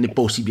riche qu'il n'est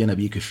pas aussi bien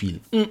habillé que Phil.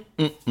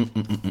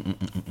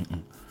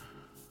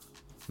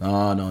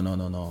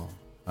 Non.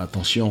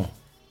 Attention.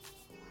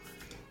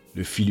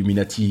 Le Phil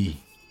Illuminati.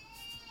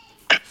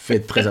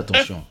 Faites très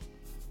attention.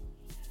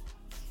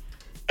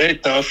 Eh,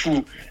 t'es un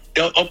fou.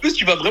 Et en plus,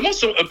 tu vas vraiment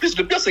sur. En plus,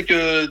 le pire, c'est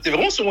que t'es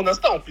vraiment sur mon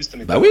Insta en plus.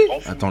 Bah oui.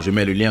 Attends, je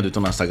mets le lien de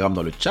ton Instagram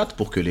dans le chat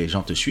pour que les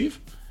gens te suivent.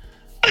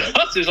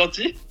 Ah, c'est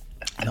gentil.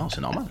 Non,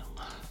 c'est normal.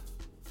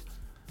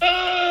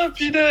 Ah,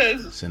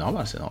 punaise. C'est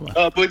normal.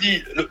 Ah,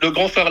 Body, le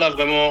grand frère là,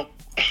 vraiment.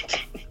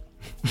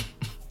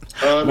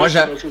 Moi,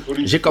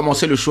 j'ai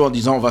commencé le show en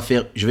disant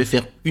je vais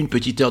faire une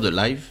petite heure de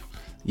live.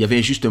 Il y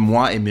avait juste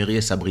moi, Emery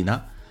et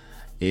Sabrina.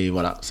 Et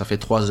voilà, ça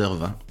fait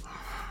 3h20.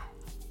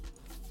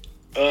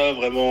 Ah,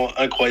 vraiment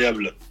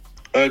incroyable.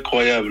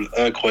 Incroyable.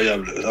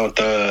 Non,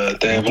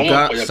 t'es En tout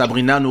cas, incroyable.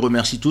 Sabrina nous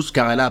remercie tous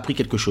car elle a appris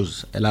quelque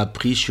chose. Elle a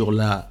appris sur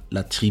la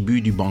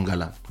tribu du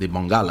Bangala, des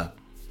Bangalas.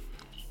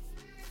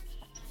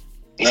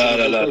 Ah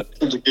là là.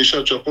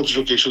 Tu apprends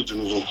toujours quelque chose de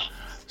nouveau.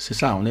 C'est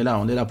ça, on est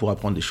là pour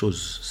apprendre des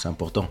choses, c'est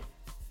important.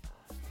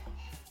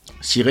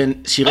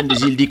 Sirène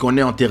des îles dit qu'on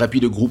est en thérapie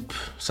de groupe,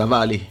 ça va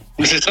aller.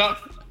 Mais c'est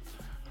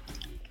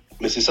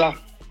ça.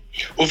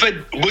 Au fait,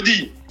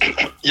 Body,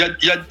 il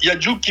y a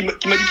Juke qui m'a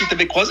dit qu'il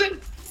t'avait croisé.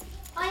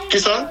 Qui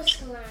ça?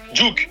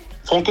 Juke,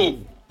 Franco.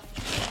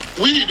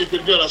 Oui, il était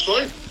venu à la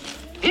soirée.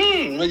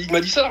 Il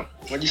m'a dit ça.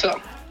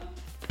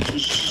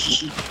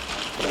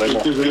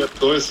 Vraiment.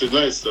 Ouais, c'est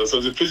nice, ça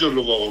faisait plaisir de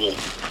le voir vraiment.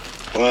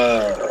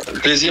 Ouais, le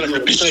plaisir était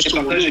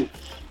partagé.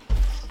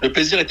 Le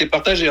plaisir était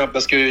partagé hein,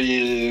 parce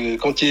que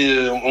quand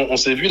on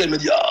s'est vu là, il m'a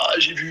dit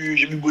j'ai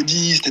vu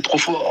Body, c'était trop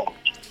fort.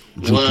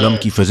 L'homme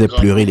qui faisait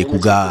pleurer les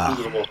cougars.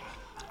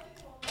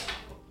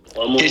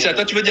 Et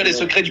toi, tu veux dire les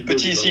secrets du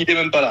petit ici, il est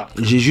même pas là.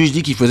 J'ai juste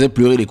dit qu'il faisait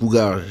pleurer les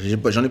cougars.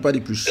 J'en ai pas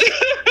dit plus.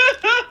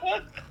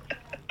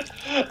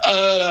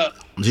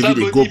 J'ai vu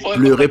des go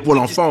pleurer pour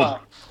l'enfant.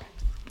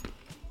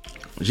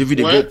 J'ai vu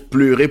des go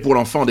pleurer pour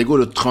l'enfant. Des go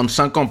de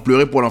 35 ans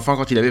pleurer pour l'enfant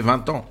quand il avait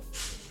 20 ans.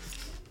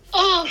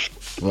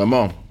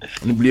 Vraiment.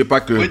 N'oubliez pas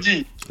que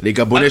les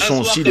Gabonais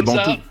sont aussi des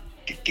Bantous.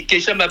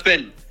 Keisha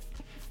m'appelle.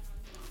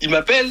 Il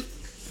m'appelle.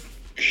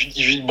 Je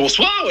lui dis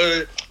bonsoir.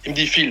 Il me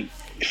dit Phil,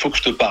 il faut que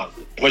je te parle.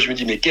 Moi, je me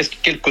dis, mais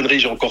quelle connerie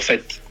j'ai encore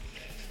faite?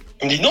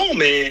 Il me dit, non,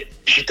 mais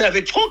j'étais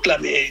avec Franck, là,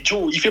 mais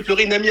Joe, il fait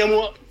pleurer une amie à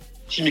moi.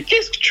 Je dis, mais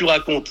qu'est-ce que tu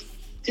racontes?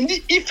 Il me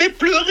dit, il fait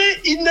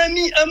pleurer une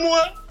amie à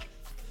moi.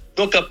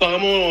 Donc,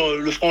 apparemment,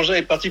 le frangin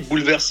est parti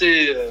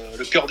bouleverser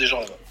le cœur des gens.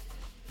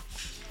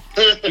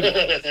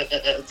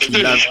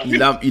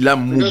 Il a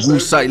mougou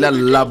ça, il a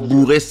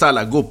labouré ça,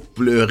 la go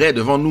pleurait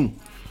devant nous.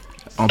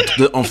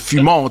 En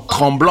fumant, en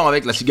tremblant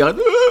avec la cigarette.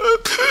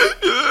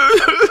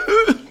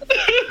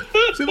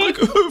 C'est vrai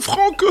que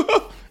Franco.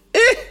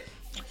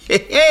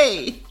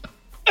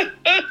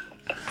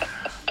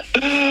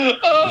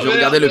 Je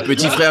regardais le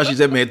petit frère, je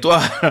disais, mais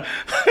toi.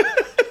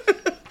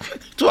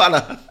 Toi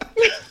là.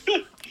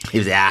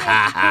 Il faisait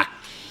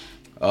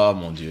oh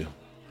mon Dieu.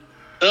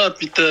 Ah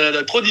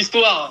putain, trop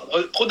d'histoires,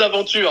 trop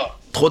d'aventures.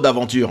 Trop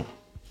d'aventures.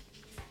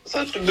 C'est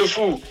un truc de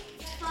fou.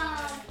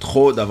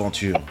 Trop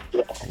d'aventures.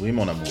 Oui,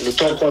 mon amour. Le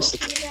temps passe.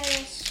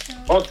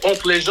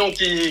 Entre les gens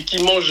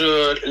qui mangent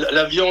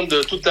la viande,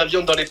 toute la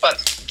viande dans les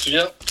pâtes, tu te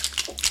souviens?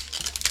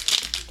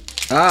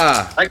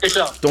 Ah,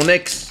 Keisha. ton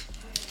ex.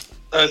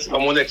 C'est pas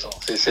mon ex, hein.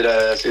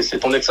 C'est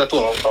ton ex à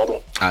toi, hein,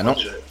 pardon. Ah non.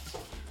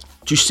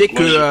 Tu sais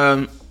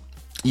que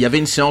il y avait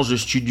une séance de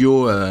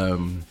studio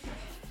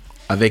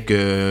avec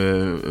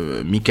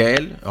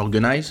Michael,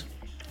 Organize,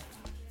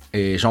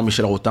 et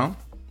Jean-Michel Rotin.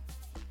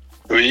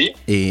 Oui.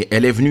 Et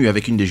elle est venue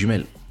avec une des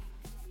jumelles.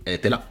 Elle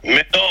était là.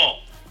 Mais non.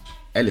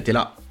 Elle était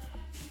là.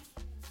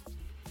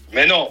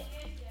 Mais non.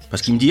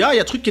 Parce qu'il me dit, il y a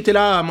un truc qui était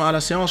là à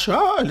la séance.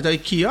 Elle était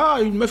avec qui?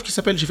 Une meuf qui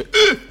s'appelle. J'ai fait,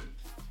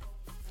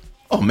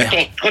 oh merde.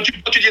 Quand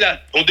tu dis là,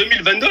 en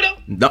 2022 là?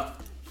 Non,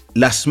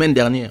 la semaine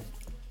dernière.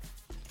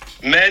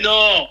 Mais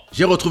non.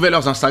 J'ai retrouvé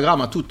leurs Instagram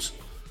à toutes.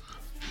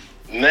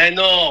 Mais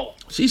non.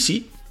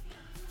 Si.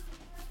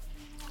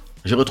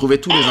 J'ai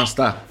retrouvé tous les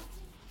Insta.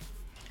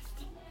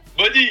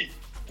 Body,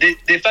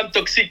 des femmes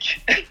toxiques.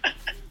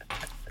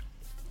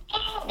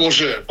 Mon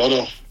cher,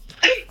 pardon.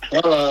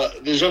 Voilà,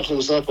 les gens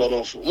comme ça,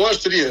 pardon. Moi, je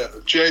te dis,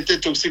 tu as été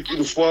toxique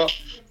une fois,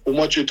 pour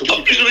moi, tu es toxique.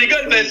 Non, je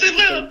rigole, mais c'est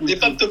vrai, hein, des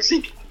femmes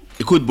toxiques.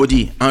 Écoute,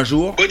 Body, un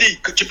jour... Body,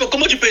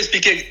 comment tu peux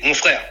expliquer, mon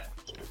frère?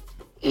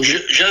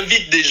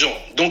 J'invite des gens,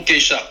 donc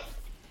Keisha.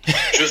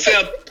 Je fais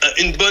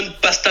une bonne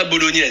pasta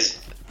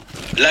bolognaise.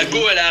 La go,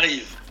 elle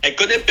arrive. Elle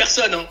connaît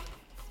personne, hein.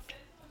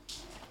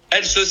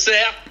 elle se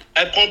sert,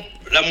 elle prend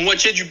la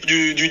moitié du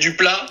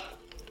plat,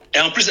 et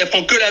en plus, elle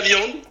prend que la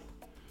viande,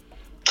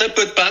 très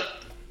peu de pâtes,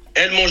 et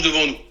elle mange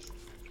devant nous.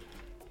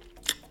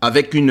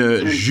 Avec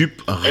une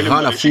jupe Elle est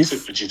ras la magnifique, fouf.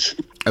 cette petite.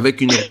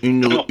 Avec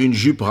une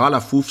jupe ras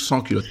la fouf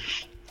sans culotte.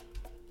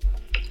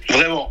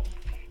 Vraiment.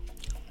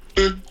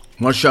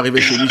 Moi, je suis arrivé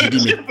chez lui, j'ai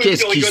dit, mais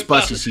qu'est-ce qui se rigole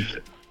passe pas. ici?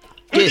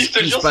 Oui, Qu'est-ce je te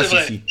qui se jure, passe c'est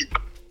vrai. ici?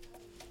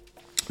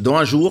 Donc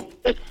un jour,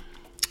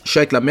 je suis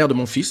avec la mère de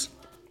mon fils.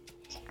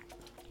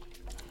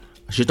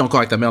 J'étais encore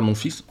avec la mère de mon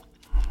fils,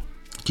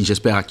 qui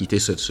j'espère a quitté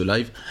ce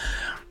live.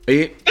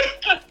 Et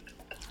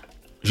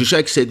je suis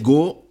avec cette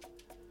go.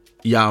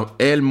 Il y a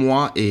elle,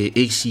 moi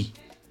et Essie.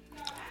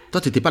 Toi,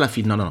 t'étais pas la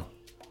fille, non.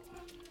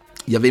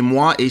 Il y avait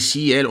moi,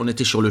 Essie, elle, on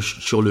était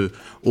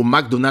au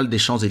McDonald's des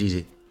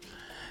Champs-Élysées.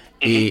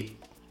 Et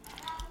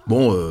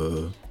bon,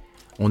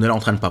 on est là en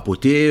train de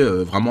papoter,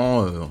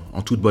 vraiment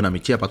en toute bonne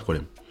amitié, y a pas de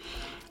problème.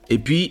 Et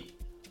puis,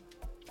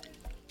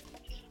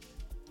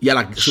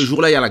 ce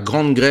jour-là, il y a la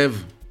grande grève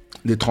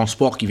des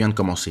transports qui vient de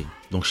commencer.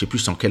 Donc, je sais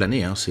plus en quelle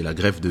année, hein, c'est la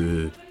grève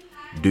de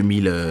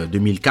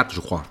 2004,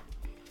 je crois.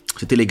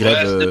 C'était les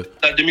grèves.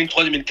 Ouais,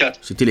 2003-2004.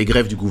 C'était les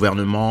grèves du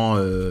gouvernement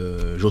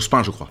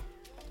Jospin, je crois.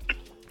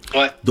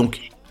 Ouais. Donc,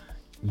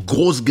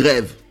 grosse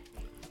grève.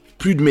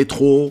 Plus de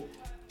métro,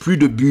 plus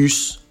de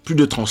bus, plus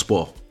de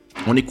transport.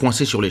 On est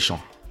coincé sur les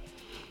champs.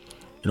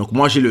 Et donc,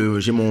 moi, j'ai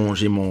mon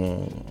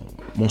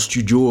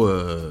studio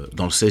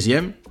dans le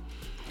 16e.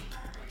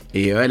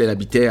 Et elle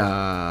habitait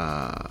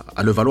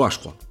à Levallois, je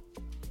crois.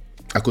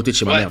 À côté de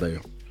chez ma mère,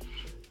 d'ailleurs.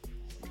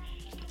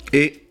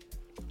 Et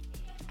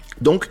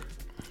donc,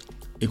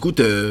 écoute,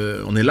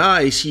 on est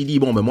là, et s'il dit,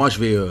 bon, ben moi, je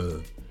vais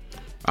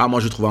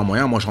trouver un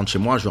moyen, moi, je rentre chez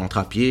moi, je vais rentrer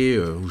à pied,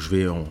 ou je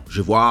vais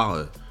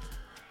voir.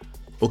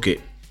 Ok,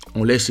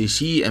 on laisse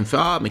ici, elle me fait,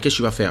 mais qu'est-ce que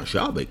tu vas faire? Je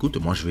dis, bah écoute,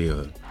 moi, je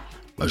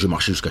vais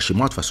marcher jusqu'à chez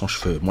moi, de toute façon,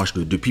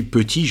 depuis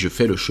petit, je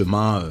fais le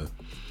chemin,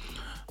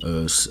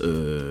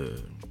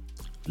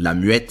 La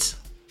Muette,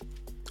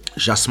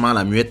 Jasmin,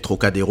 La Muette,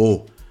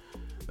 Trocadéro,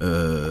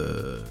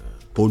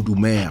 Paul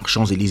Doumer,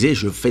 Champs-Élysées,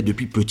 je fais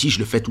depuis petit, je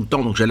le fais tout le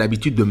temps, donc j'ai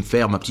l'habitude de me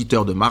faire ma petite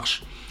heure de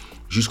marche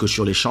jusque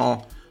sur les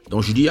champs.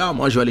 Donc je lui dis,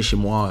 moi je vais aller chez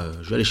moi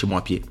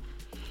à pied.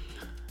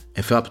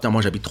 Elle fait, putain,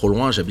 moi j'habite trop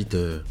loin, j'habite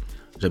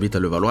à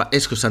Levallois,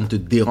 est-ce que ça ne te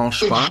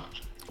dérange pas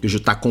que je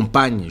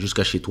t'accompagne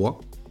jusqu'à chez toi?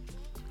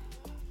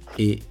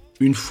 Et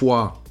une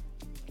fois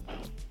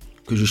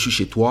que je suis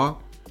chez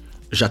toi,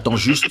 j'attends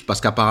juste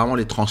parce qu'apparemment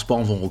les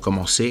transports vont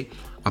recommencer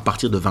à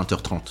partir de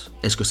 20h30.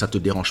 Est-ce que ça te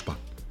dérange pas?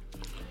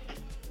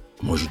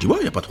 Moi, je dis, ouais,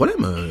 il n'y a pas de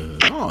problème.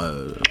 Non,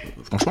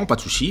 franchement, pas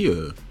de souci.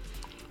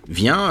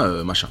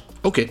 Viens, machin.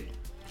 Ok.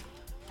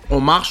 On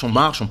marche,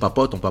 on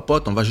papote,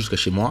 on va jusqu'à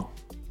chez moi.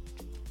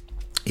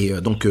 Et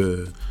donc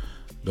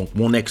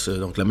mon ex,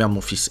 donc la mère de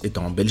mon fils, est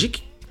en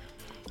Belgique.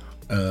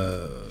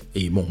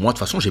 Et bon, moi, de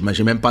toute façon,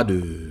 j'ai même pas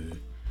de...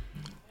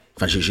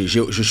 Enfin,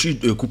 je suis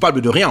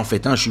coupable de rien, en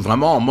fait. Hein. Je suis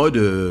vraiment en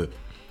mode...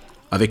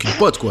 avec une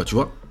pote, quoi, tu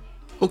vois.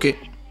 Ok.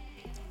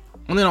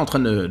 On est là en train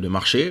de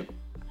marcher.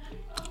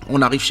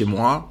 On arrive chez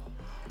moi.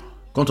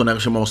 Quand on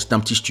arrive chez moi, c'est un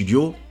petit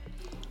studio.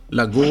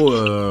 La go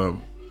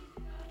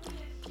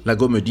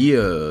me dit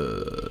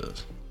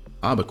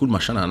bah cool,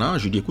 machin, nana.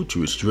 Je lui dis, écoute,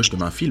 si tu veux, je te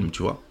mets un film,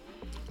 tu vois.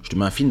 Je te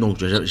mets un film, donc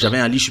j'avais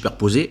un lit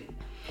superposé.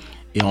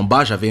 Et en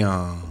bas, j'avais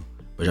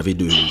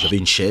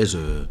une chaise,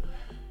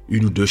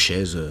 une ou deux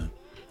chaises.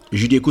 Et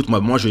je lui dis, écoute,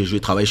 moi je vais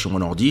travailler sur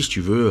mon ordi, si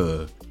tu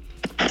veux,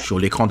 sur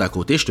l'écran d'à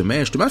côté, je te mets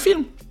un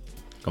film.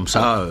 Comme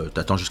ça,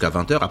 t'attends jusqu'à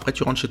 20h, après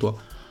tu rentres chez toi.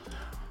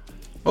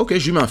 Ok,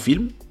 je lui mets un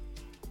film.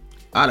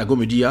 La go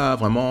me dit,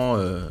 vraiment,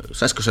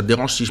 ça, est-ce que ça te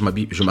dérange si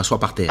je m'assois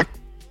par terre?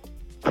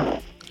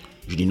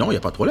 Je dis, non, il n'y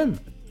a pas de problème.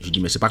 Je dis,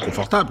 mais c'est pas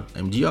confortable.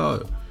 Elle me dit,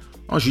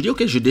 je lui dis,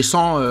 ok, je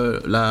descends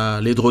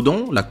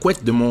l'édredon, la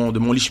couette de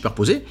mon lit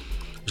superposé,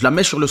 je la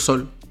mets sur le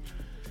sol.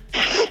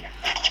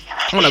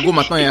 La go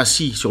maintenant est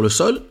assise sur le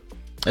sol.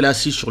 Elle est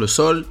assise sur le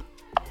sol.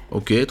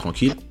 Ok,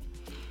 tranquille.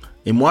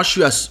 Et moi, je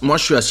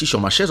suis assis sur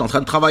ma chaise en train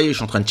de travailler. Je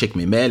suis en train de check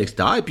mes mails,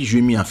 etc. Et puis, je lui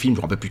ai mis un film. Je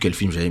ne me rappelle plus quel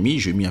film j'avais mis.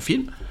 Je lui ai mis un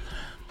film.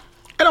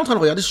 Elle est en train de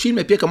regarder ce film.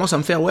 Et puis, elle commence à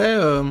me faire,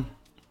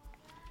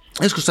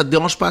 est-ce que ça te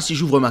dérange pas si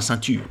j'ouvre ma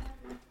ceinture?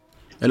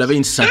 Elle avait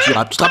une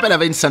ceinture. Tu te rappelles, elle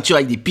avait une ceinture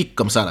avec des pics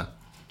comme ça, là.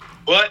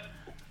 Ouais.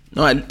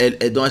 Non,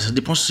 ça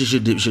dépend si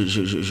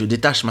je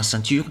détache ma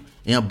ceinture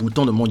et un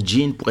bouton de mon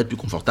jean pour être plus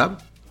confortable.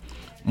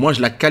 Moi,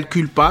 je la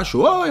calcule pas. Je suis,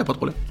 y a pas de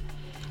problème.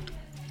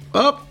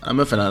 Hop, la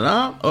meuf, elle est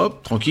là.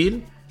 Hop, tranquille.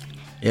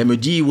 Et elle me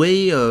dit,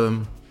 oui,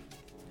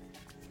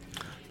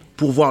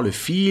 pour voir le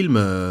film,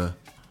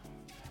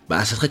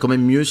 ça serait quand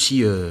même mieux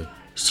si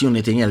on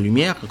éteignait la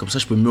lumière. Comme ça,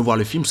 je peux mieux voir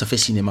le film, ça fait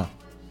cinéma.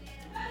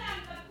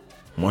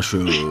 Moi, je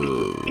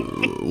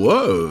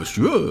ouais, si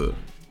tu veux.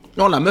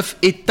 Non, la meuf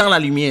éteint la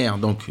lumière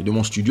donc, de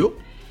mon studio.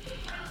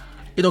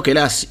 Et donc, elle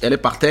est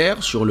par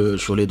terre sur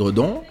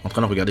l'édredon, en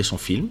train de regarder son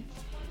film.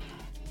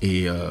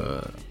 Et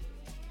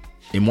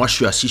moi, je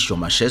suis assis sur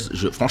ma chaise.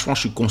 Franchement,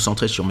 je suis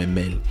concentré sur mes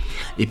mails.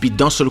 Et puis,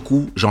 d'un seul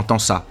coup, j'entends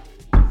ça.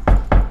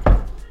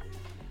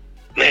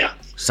 Merde.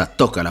 Ça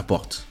toque à la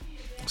porte.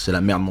 C'est la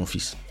mère de mon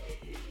fils.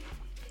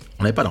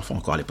 On n'avait pas d'enfant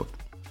encore à l'époque.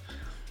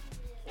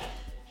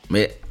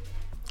 Mais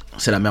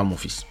c'est la mère de mon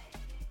fils.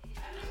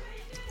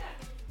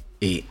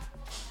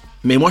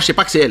 Mais moi, je sais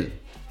pas que c'est elle.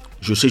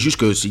 Je sais juste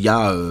que s'il y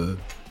a...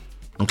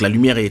 donc la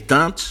lumière est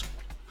éteinte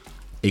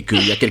et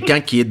qu'il y a quelqu'un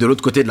qui est de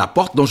l'autre côté de la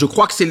porte. Donc je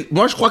crois que c'est...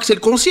 Moi, je crois que c'est le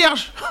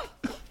concierge.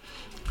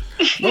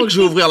 Donc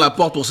je vais ouvrir la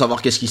porte pour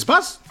savoir qu'est-ce qui se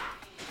passe.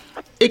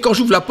 Et quand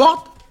j'ouvre la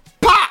porte,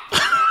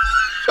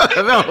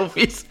 vers mon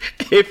fils.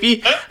 Et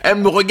puis, elle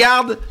me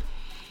regarde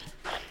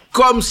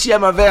comme si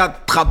elle m'avait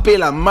attrapé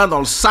la main dans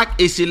le sac.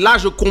 Et c'est là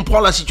que je comprends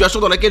la situation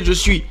dans laquelle je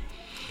suis.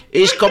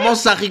 Et je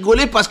commence à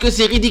rigoler parce que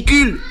c'est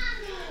ridicule.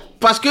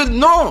 Parce que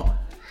non,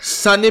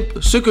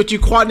 ce que tu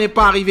crois n'est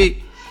pas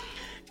arrivé.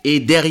 Et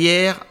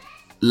derrière,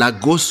 la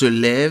go se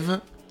lève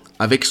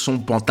avec son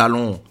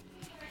pantalon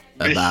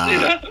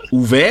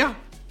ouvert.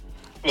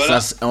 Voilà.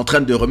 En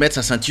train de remettre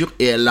sa ceinture.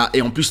 Et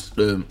en plus...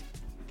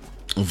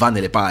 Van,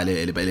 elle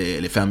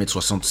fait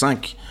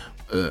 1m65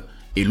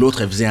 et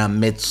l'autre, elle faisait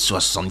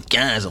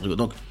 1m75.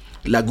 Donc,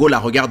 la go la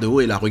regarde de haut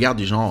et la regarde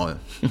du genre...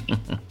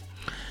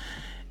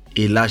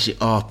 Et là,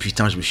 oh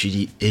putain, je me suis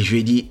dit... Et je lui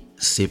ai dit,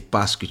 c'est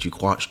pas ce que tu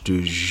crois. Je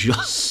te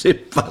jure, c'est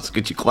pas ce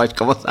que tu crois. Je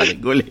commence à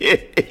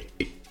rigoler. Et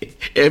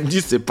elle me dit,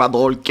 c'est pas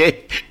drôle,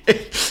 qu'est.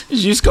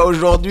 Jusqu'à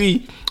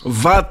aujourd'hui,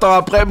 20 ans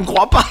après, elle me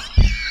croit pas.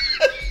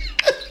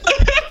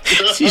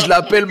 Si je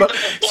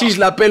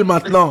l'appelle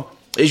maintenant...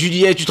 Et je lui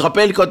dis, hey, tu te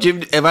rappelles quand tu es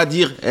venu? Elle va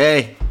dire,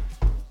 hey,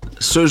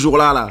 ce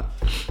jour-là,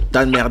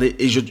 t'as merdé.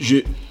 Et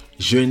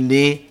je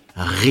n'ai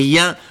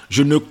rien,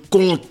 je ne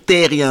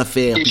comptais rien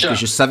faire, puisque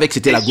je savais que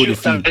c'était la go de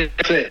fil.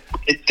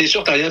 T'es sûr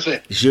que t'as rien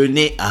fait? Je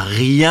n'ai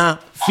rien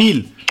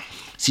fait.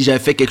 Si j'avais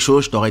fait quelque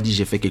chose, je t'aurais dit,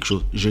 j'ai fait quelque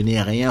chose. Je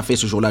n'ai rien fait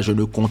ce jour-là, je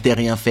ne comptais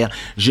rien faire.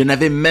 Je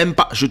n'avais même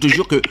pas, je te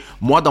jure que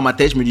moi, dans ma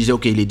tête, je me disais,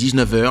 ok, il est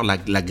 19h,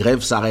 la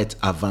grève s'arrête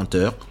à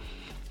 20h.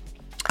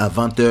 À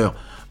 20h,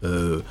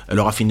 elle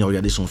aura fini de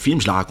regarder son film,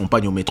 je la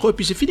raccompagne au métro et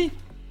puis c'est fini.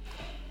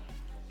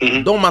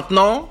 Donc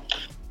maintenant,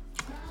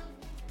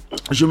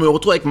 je me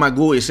retrouve avec ma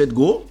go et cette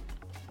go.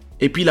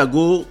 Et puis la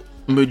go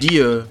me dit,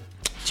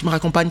 tu me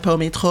raccompagnes pas au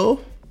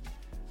métro?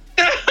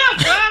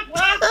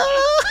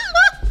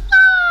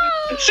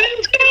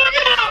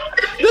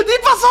 Ne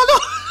dis pas son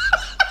nom.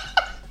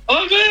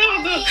 Oh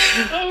merde!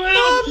 Oh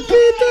merde!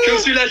 Je me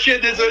suis lâché,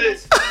 désolé.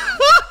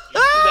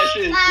 Je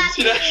me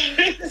suis lâché.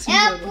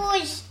 É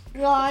pus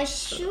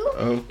roxo,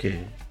 Ok.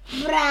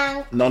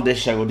 branco. Non,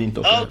 deixa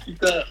Godinto. Oh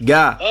putain!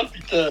 Gars, Oh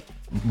putain!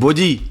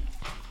 Body,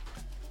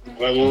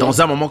 Vraiment.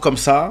 dans un moment comme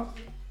ça,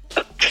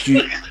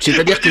 c'est-à-dire Je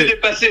l'ai que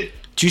dépassé.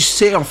 tu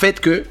sais en fait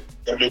que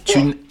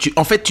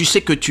tu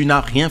sais que tu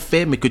n'as rien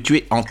fait, mais que tu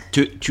es en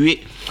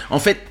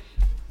fait,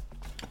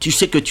 tu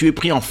sais que tu es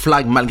pris en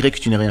flag malgré que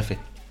tu n'aies rien fait.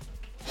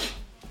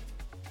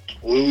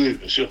 Oui,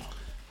 bien sûr.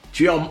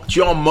 Tu es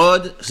en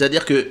mode,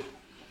 c'est-à-dire que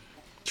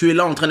tu es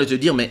là en train de te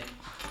dire, mais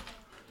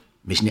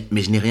je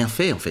n'ai rien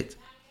fait en fait.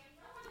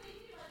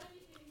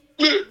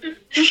 Mais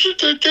je suis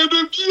quelqu'un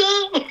de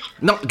bien.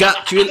 Non, gars,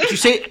 tu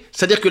sais,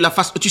 c'est-à-dire que la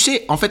face, tu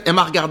sais, en fait, elle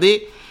m'a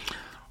regardé,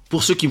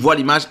 pour ceux qui voient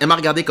l'image, elle m'a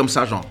regardé comme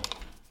ça, genre.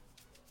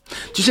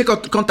 Tu sais,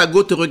 quand ta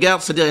go te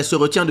regarde, c'est-à-dire elle se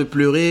retient de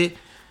pleurer,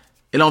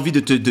 elle a envie de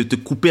te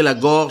couper la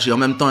gorge, et en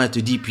même temps, elle te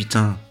dit,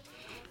 putain.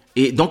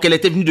 Et donc, elle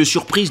était venue de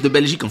surprise de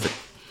Belgique, en fait.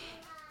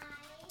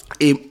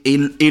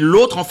 Et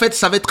l'autre, en fait,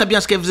 savait très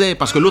bien ce qu'elle faisait,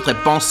 parce que l'autre,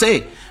 elle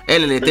pensait,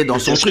 elle était dans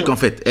son truc, en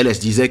fait. Elle se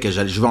disait que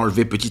je vais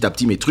enlever petit à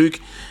petit mes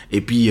trucs,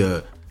 et puis...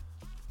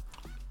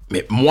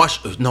 Mais moi,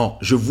 non,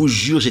 je vous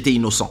jure, j'étais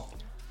innocent.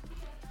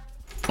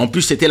 En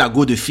plus, c'était la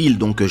go de fil,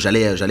 donc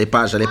j'allais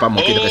pas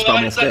manquer de respect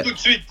à mon frère. Arrête ça tout de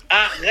suite.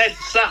 Arrête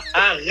ça.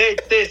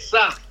 Arrêtez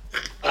ça.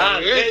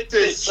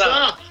 Arrêtez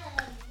ça.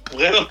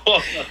 Vraiment.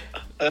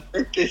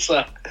 Arrêtez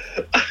ça.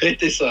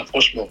 Arrêtez ça,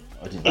 franchement.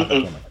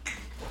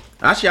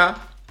 Asia,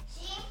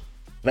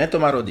 viens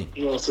tomar Rodi.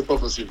 Non, c'est pas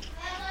possible.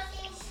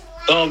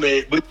 Non,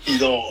 mais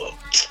non.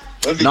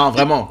 Non,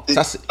 vraiment,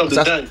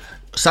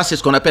 ça c'est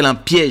ce qu'on appelle un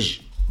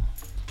piège.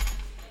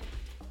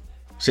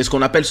 C'est ce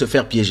qu'on appelle se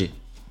faire piéger.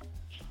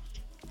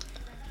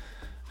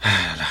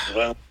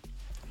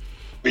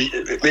 Oui,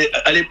 mais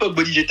à l'époque,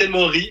 Body, j'ai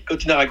tellement ri quand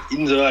il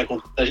nous avait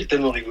raconté ça, j'ai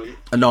tellement rigolé.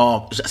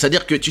 Non,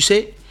 c'est-à-dire que tu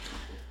sais,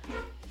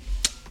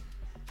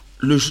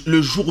 le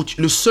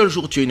seul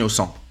jour où tu es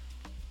innocent.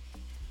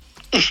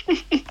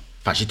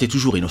 Enfin, j'étais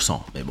toujours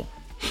innocent, mais bon,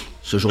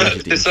 ce jour-là,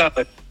 j'étais innocent. C'est ça,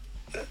 ouais.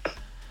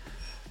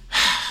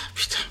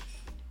 Putain,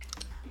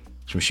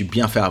 je me suis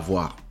bien fait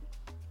avoir.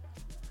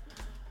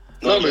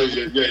 Non, mais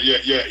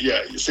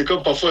c'est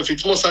comme parfois,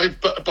 effectivement, ça arrive.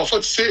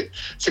 Parfois, tu sais,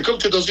 c'est comme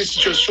tu es dans une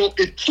situation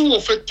et tout, en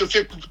fait,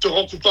 te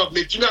rend coupable,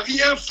 mais tu n'as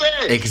rien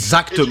fait.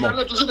 Exactement. Et tu n'as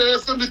l'impression de rien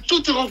faire, mais tout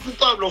te rend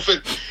coupable, en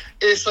fait.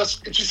 Et ça,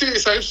 tu sais,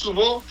 ça arrive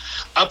souvent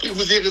après que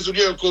vous ayez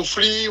résolu un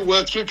conflit ou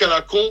un truc à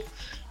la con,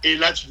 et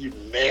là, tu dis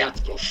merde,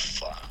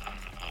 enfin.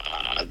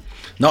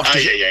 Non,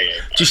 Aïe, aïe, aïe.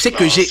 tu sais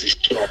que Non, j'ai. c'est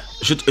chiant.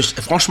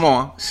 Franchement,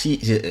 hein, si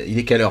il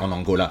est quelle heure en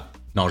Angola?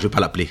 Non, je vais pas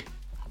l'appeler.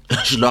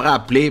 Je l'aurais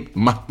appelé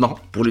maintenant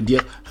pour lui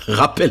dire,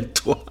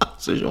 rappelle-toi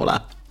ce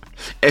jour-là.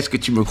 Est-ce que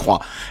tu me crois?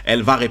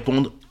 Elle va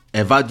répondre,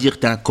 elle va dire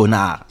t'es un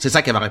connard. C'est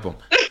ça qu'elle va répondre.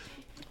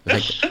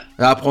 Elle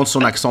va prendre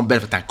son accent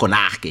belge, t'es un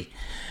connard.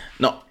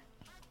 Non.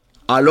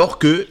 Alors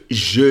que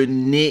je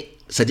n'ai...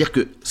 C'est-à-dire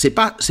que c'est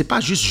pas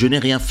juste je n'ai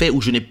rien fait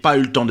ou je n'ai pas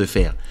eu le temps de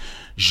faire.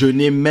 Je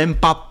n'ai même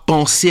pas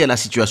pensé à la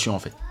situation, en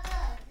fait.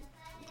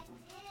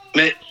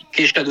 Mais,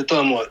 Keisha, de toi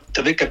à moi,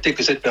 t'avais capté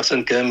que cette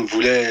personne, quand même,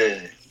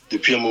 voulait,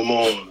 depuis un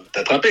moment,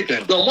 t'attraper, quand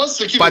même. Non, moi,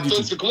 ce qui Pas du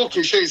m'étonne, tout. c'est comment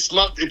Keisha est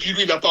smart et puis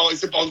lui, il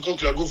s'est pas rendu compte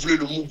qu'il a voulu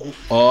le mougou.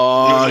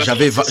 Oh, Mais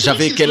j'avais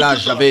c'est quel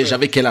âge? ce que tu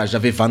J'avais quel âge?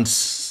 J'avais 20...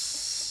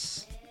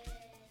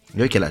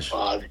 J'avais quel âge?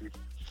 Ah,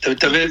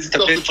 T'avais...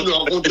 tu me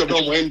racontes, il y avait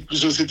en moyenne,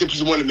 c'était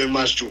plus ou moins le même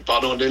âge, tu vois.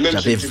 Pardon, les mêmes.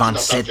 J'avais c'était tout à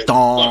fait 27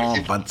 ans,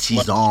 Ouais,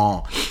 26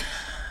 ans.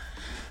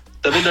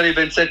 T'avais dans les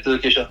 27,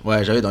 Keisha.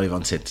 Ouais, j'avais dans les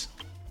 27.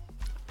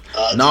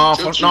 Ah, Non,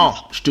 tu- franchement,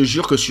 je te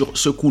jure que sur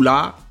ce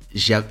coup-là,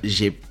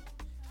 j'ai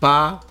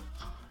pas...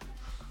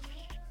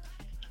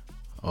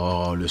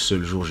 Oh, le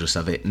seul jour, je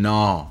savais.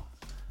 Non,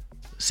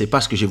 c'est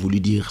pas ce que j'ai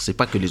voulu dire. C'est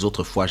pas que les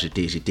autres fois,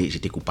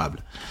 j'étais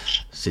coupable.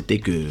 C'était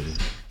que...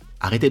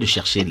 Arrêtez de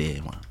chercher les...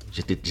 Moi,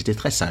 j'étais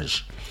très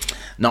sage.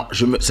 Non,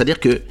 c'est-à-dire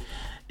que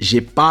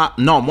j'ai pas...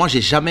 Non, moi,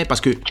 j'ai jamais... Parce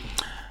que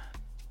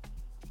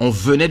on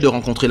venait de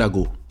rencontrer la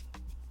go.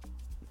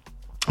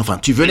 Enfin,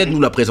 tu venais de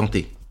nous la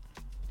présenter.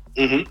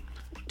 Mhm.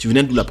 Tu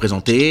venais de nous la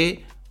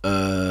présenter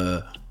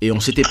et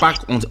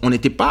on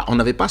n'était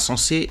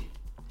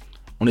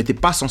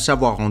pas censé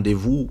avoir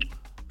rendez-vous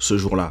ce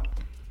jour-là.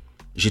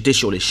 J'étais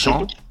sur les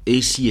champs et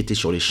ici était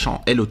sur les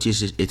champs, elle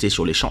aussi était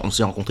sur les champs. On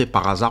s'est rencontrés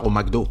par hasard au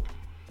McDo.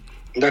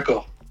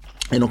 D'accord.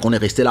 Et donc on est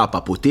resté là à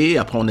papoter.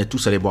 Après on est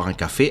tous allés boire un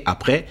café.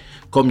 Après,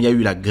 comme il y a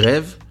eu la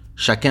grève,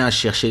 chacun a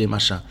cherché les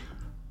machins.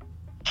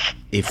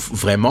 Et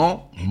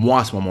vraiment,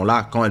 moi à ce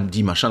moment-là, quand elle me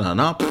dit machin,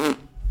 nanana,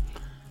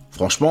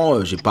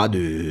 franchement, j'ai pas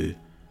de...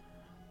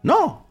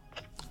 Non,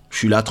 je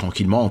suis là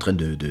tranquillement en train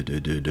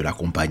de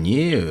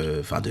l'accompagner.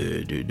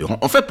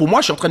 En fait, pour moi,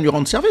 je suis en train de lui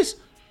rendre service.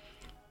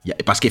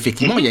 Parce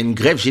qu'effectivement, il y a une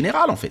grève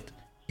générale, en fait.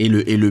 Et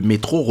le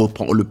métro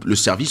reprend, le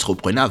service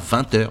reprenait à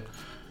 20h.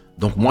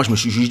 Donc moi, je me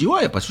suis juste dit, ouais,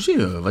 il n'y a pas de souci,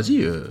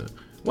 vas-y.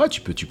 Ouais,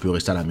 tu peux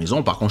rester à la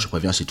maison. Par contre, je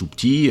préviens, c'est tout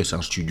petit, c'est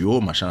un studio,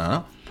 machin,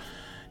 là.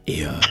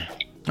 Et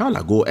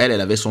la go,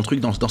 elle avait son truc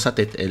dans sa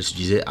tête. Elle se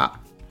disait, ah,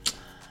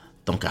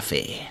 tant qu'à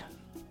faire,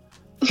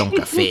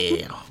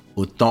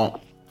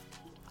 autant...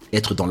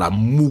 être dans la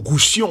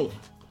mougoussion.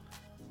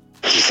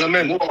 C'est ça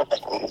même.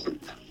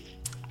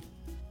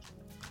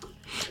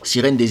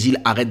 Sirène des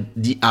îles,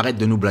 arrête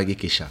de nous blaguer,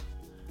 Keisha.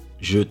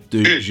 Je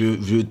te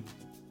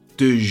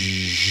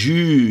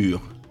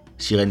jure,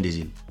 Sirène des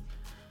îles.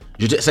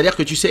 C'est-à-dire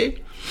que tu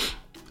sais,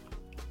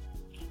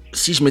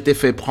 si je m'étais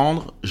fait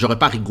prendre, j'aurais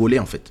pas rigolé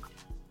en fait.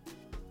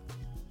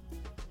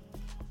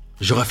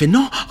 J'aurais fait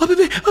non, oh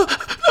bébé, oh, oh,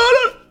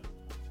 oh.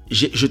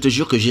 Je te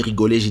jure que j'ai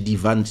rigolé, j'ai dit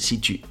Van, si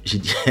tu... J'ai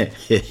dit...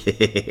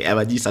 Elle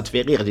m'a dit, ça te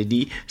fait rire. J'ai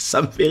dit,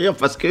 ça me fait rire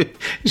parce que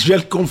je viens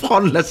de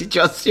comprendre la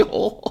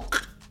situation.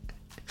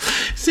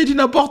 C'est du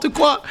n'importe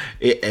quoi.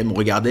 Et elle me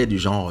regardait du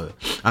genre,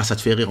 ah, ça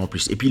te fait rire en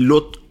plus. Et puis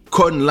l'autre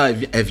conne là,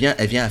 elle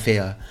vient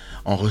faire,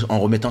 en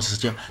remettant sa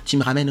ceinture, tu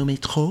me ramènes au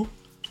métro?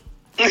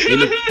 Et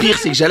le pire,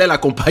 c'est que j'allais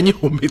l'accompagner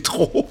au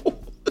métro.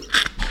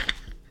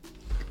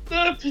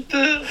 Ah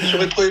putain,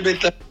 j'aurais trop aimé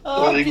ça.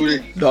 On va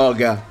rigoler. Non,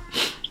 gars.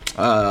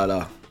 Ah là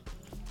là.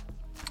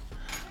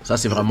 Ça,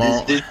 c'est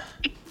vraiment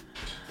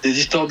des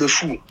histoires de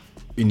fous.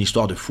 une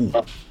histoire de fou.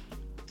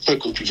 C'est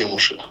compliqué, mon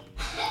cher.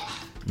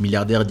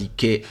 Milliardaire dit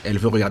qu'elle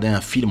veut regarder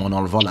un film en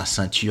enlevant la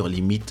ceinture,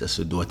 limite,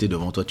 se doiter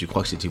devant toi. Tu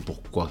crois que c'était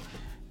pourquoi?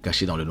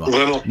 Caché dans le noir.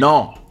 Vraiment?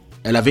 Non.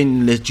 Elle avait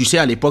tu sais,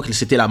 à l'époque,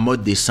 c'était la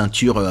mode des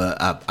ceintures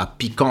à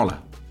piquant,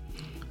 là.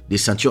 Des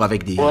ceintures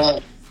avec des...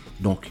 Ouais.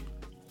 Donc,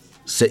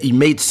 it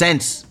made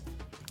sense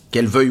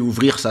qu'elle veuille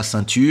ouvrir sa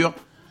ceinture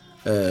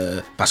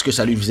parce que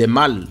ça lui faisait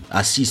mal,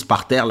 assise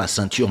par terre, la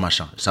ceinture,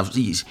 machin.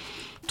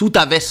 Tout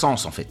avait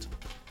sens, en fait.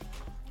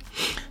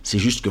 C'est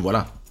juste que,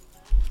 voilà.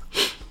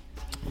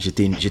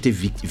 J'étais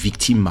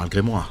victime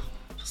malgré moi.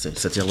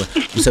 C'est-à-dire, ouais.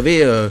 Vous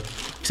savez,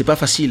 c'est pas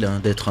facile hein,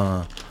 d'être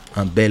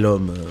un bel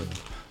homme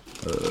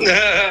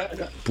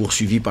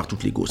poursuivi par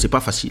toutes les go. C'est pas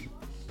facile.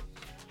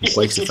 Vous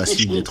croyez que c'est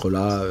facile d'être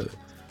là,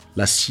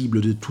 la cible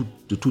de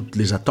toutes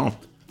les attentes.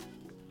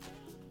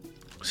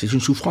 C'est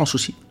une souffrance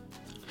aussi.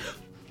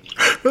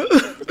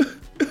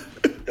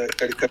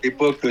 À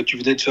l'époque, tu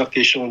venais de faire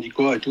Keisha, on dit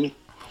quoi et tout?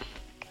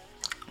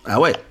 Ah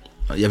ouais.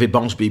 Il y avait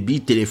Bounce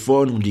Baby,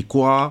 téléphone, on dit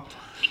quoi?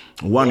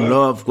 One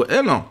Love, quoi.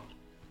 Eh non.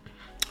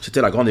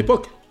 C'était la grande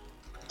époque.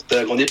 C'était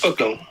la grande époque,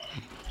 là.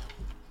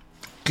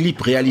 Clip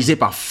réalisé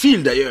par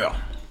Phil, d'ailleurs.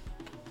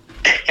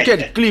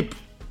 Quel clip!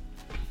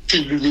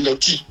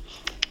 Illuminati.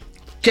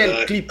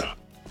 Quel clip!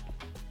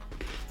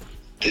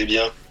 C'était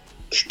bien.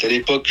 C'était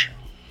l'époque.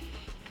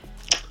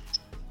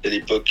 C'était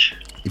l'époque.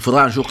 Il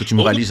faudra un jour que tu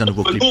me réalises un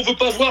nouveau clip. Nous, on veut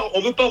pas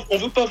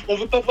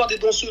voir des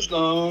danseuses, là.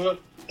 Hein.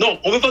 Non,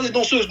 on veut voir des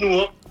danseuses, nous.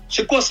 Hein.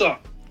 C'est quoi, ça?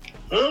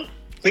 Hein?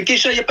 Mais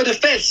Keisha, il n'y a pas de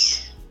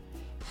fesses.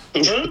 Hein?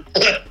 Il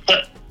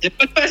n'y a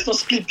pas de fesses dans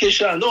ce clip,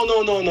 Keisha. Non.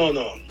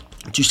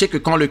 Tu sais que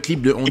quand le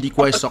clip de On dit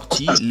quoi est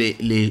sorti,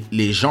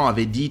 les gens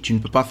avaient dit tu ne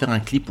peux pas faire un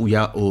clip où il y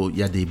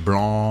a des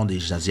blancs,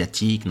 des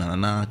asiatiques,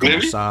 nanana, comme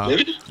Mais ça.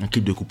 oui. Un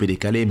clip de coupé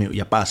décalé, mais il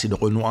n'y a pas assez de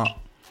renois.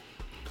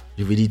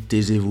 Je vais dire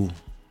taisez-vous.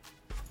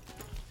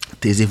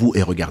 Taisez-vous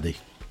et regardez.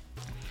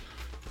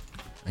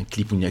 Un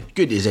clip où il n'y a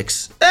que des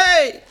ex.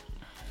 Hey!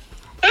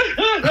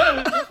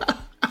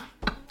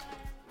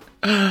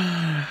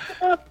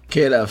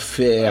 Quelle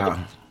affaire!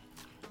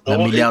 La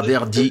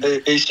milliardaire dit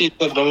Et ici,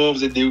 toi, vraiment,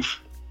 vous êtes des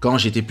oufs. quand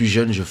j'étais plus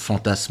jeune, je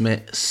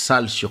fantasmais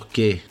sale sur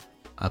quai.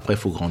 Après,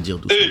 faut grandir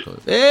doucement.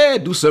 Eh,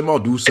 doucement,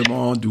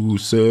 doucement,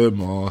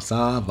 doucement,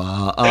 ça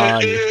va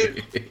aller.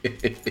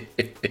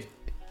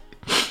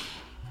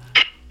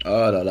 Oh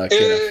là là,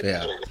 quelle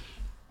affaire.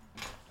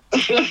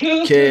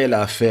 Quelle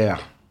affaire.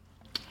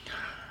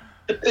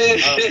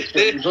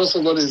 Les gens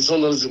sont dans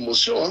les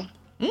émotions. Hein.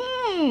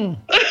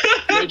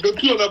 Mais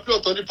depuis, on n'a plus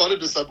entendu parler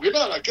de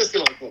Sabrina. Là. Qu'est-ce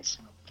qu'elle raconte?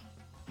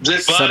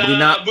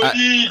 Sabrina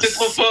Body, t'es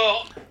trop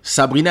fort.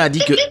 Sabrina a dit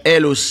que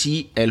elle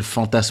aussi, elle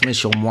fantasmait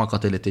sur moi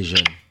quand elle était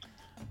jeune.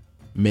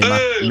 Mais,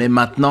 mais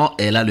maintenant,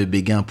 elle a le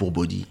béguin pour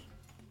Body.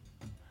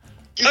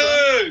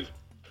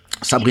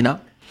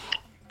 Sabrina?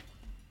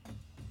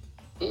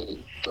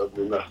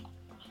 Sabrina.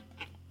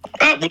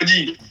 Ah,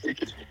 Body.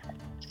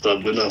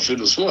 Sabrina, fais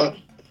doucement. Hein.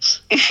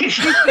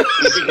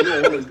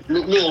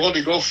 nous, on rend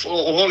les go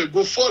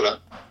folles. Hein.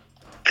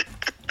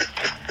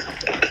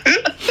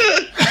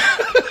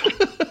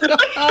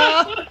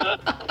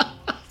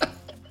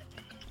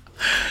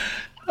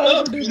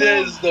 Oh,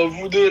 punaise, dans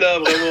vous deux là,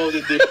 vraiment, vous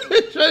êtes des fous.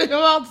 J'en ai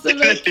marre de ce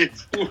mec. Des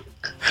fous.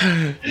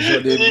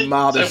 J'en ai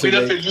marre de ce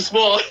Sabrina, fais mec.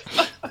 doucement. Hein.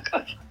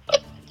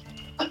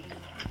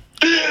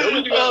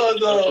 Oh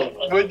non,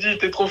 Body,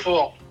 t'es trop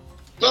fort.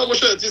 Non, mon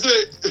cher, tu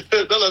sais,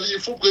 dans la vie,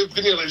 il faut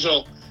prévenir les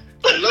gens.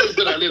 Là, ils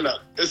veulent aller là.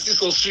 Est-ce qu'ils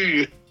sont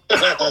sûrs?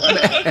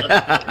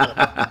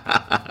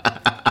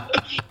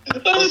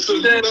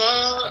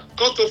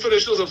 Quand on fait les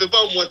choses, on ne fait pas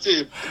à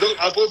moitié. Donc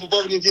après, il ne faut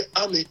pas venir dire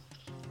ah, mais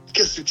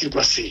qu'est-ce qui s'est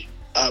passé?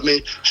 Ah,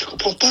 mais je ne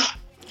comprends pas.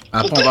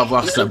 Après, on va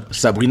voir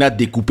Sabrina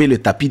découper le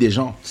tapis des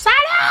gens.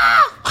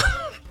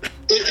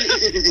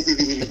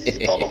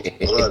 Pardon,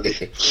 on va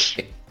aller.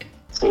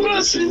 Faut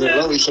laisser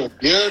là où ils sont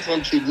bien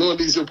tranquilles. Nous, on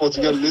est ici au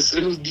Portugal,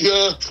 laissez-nous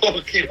bien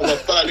tranquilles. On ne va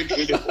pas aller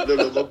créer des problèmes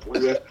là-bas pour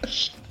rien.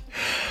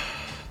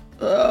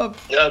 Ah,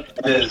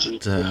 punaise.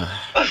 Putain.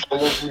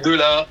 Vraiment, vous deux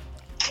là.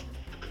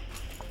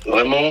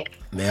 Vraiment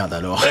Merde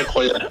alors.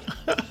 incroyable.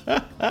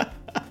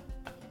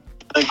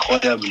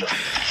 Incroyable.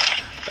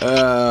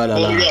 Ah là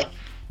Bon, là. regarde,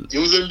 il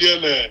vous aime bien,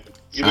 mais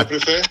il me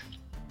préfère.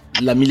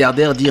 La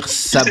milliardaire dire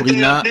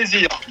Sabrina, C'était un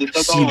plaisir de si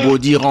t'avoir,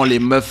 Body rend les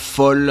meufs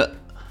folles,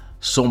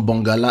 son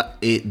bangala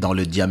est dans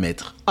le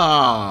diamètre.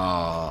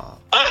 Ah.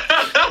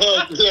 Oh,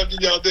 c'est la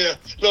milliardaire.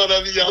 Non,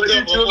 la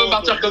milliardaire. Tu veux pas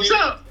partir comme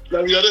ça?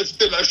 La milliardaire, tu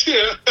t'es lâché,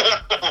 hein.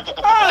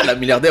 Ah, la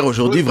milliardaire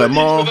aujourd'hui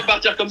vraiment. Tu veux pas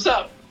partir comme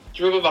ça?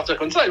 Tu veux pas partir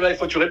comme ça? Eh ben, il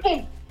faut que tu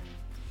répondes.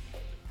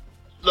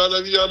 Non,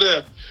 la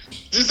milliardaire.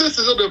 Tu sais,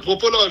 ce genre de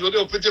propos-là, aujourd'hui,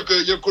 on peut dire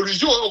qu'il y a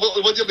collusion. Hein.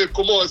 On va dire, mais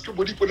comment? Est-ce que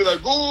Body prenait la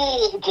go?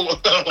 Comment?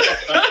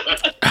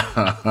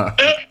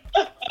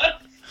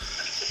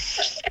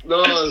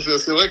 Non,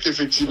 c'est vrai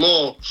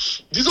qu'effectivement.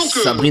 Disons que.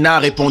 Sabrina a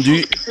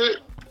répondu.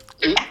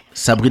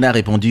 Sabrina a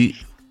répondu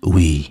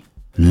oui,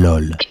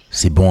 lol,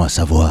 c'est bon à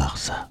savoir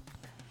ça.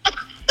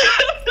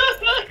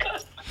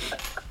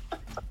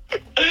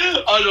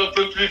 Oh, j'en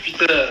peux plus,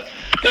 putain.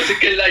 Là, c'est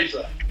quel live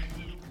ça?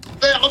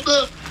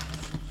 Merde!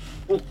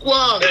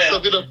 Pourquoi, Merde.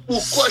 Sabrina?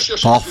 Pourquoi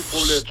chercher des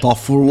problèmes?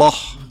 Astaghfirullah.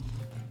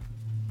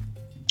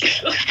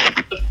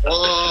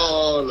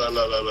 Oh là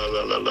là là là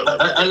là là là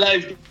là. Un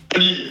live.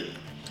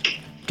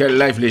 Quel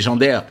live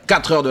légendaire.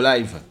 4 heures de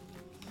live.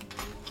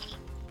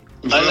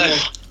 Un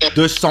live.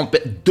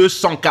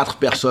 204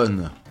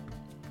 personnes.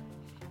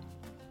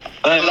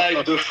 Un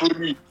live de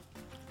folie.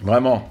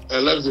 Vraiment.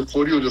 Un live de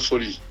folie ou de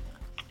folie?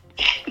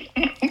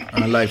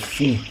 Un live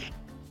fou.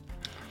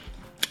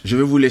 Je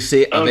vais vous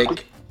laisser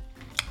avec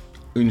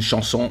une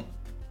chanson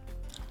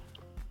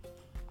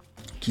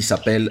qui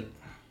s'appelle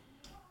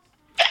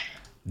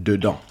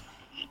Dedans.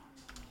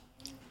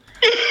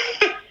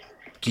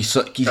 Qui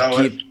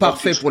est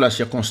parfait pour la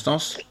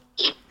circonstance.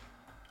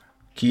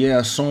 Qui est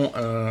un son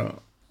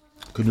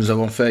que nous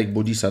avons fait avec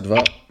Body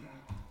Sadva.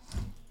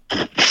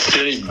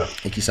 Terrible.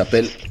 Et qui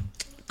s'appelle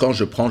Quand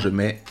je prends, je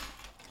mets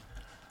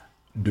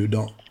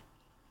dedans.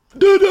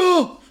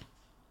 Dedans!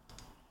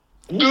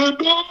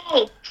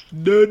 Dedans!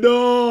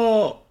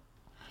 Dedans!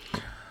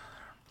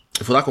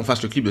 Il faudra qu'on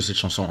fasse le clip de cette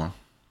chanson. Hein.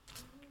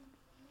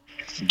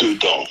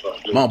 Dedans.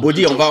 Bon,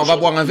 Body, on va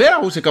boire un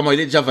verre ou c'est comment? Il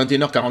est déjà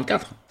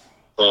 21h44.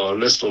 Oh,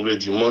 laisse tomber,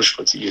 dimanche, je suis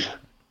fatigué.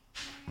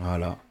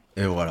 Voilà.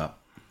 Et voilà.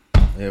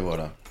 Et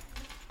voilà.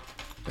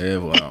 Et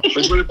voilà.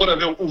 Mais je voulais prendre un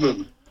verre où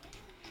même?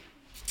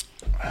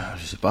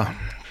 Je sais pas.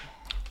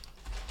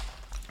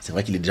 C'est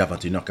vrai qu'il est déjà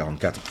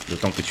 21h44. Le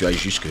temps que tu ailles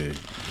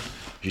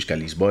jusqu'à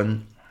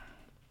Lisbonne.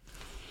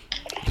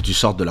 Que tu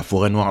sortes de la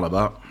forêt noire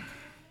là-bas.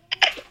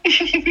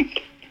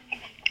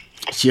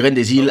 Sirène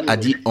des îles a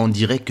dit on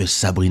dirait que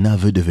Sabrina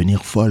veut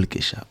devenir folle,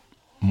 Kesha.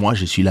 Moi,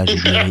 je suis là, je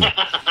dis rien.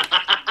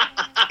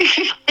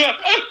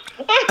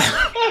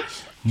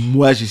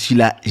 Moi, je suis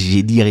là,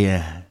 j'ai dit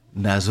rien.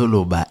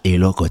 Nazoloba et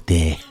le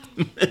côté.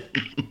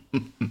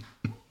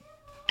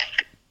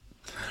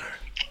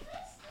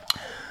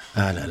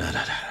 Ah là là là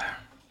là.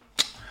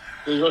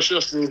 Les gens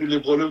cherchent les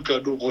problèmes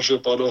cadeaux, mon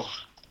cher, pardon.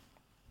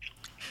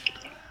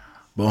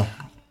 Bon.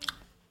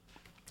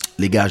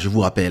 Les gars, je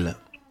vous rappelle,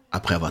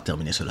 après avoir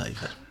terminé ce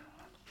live.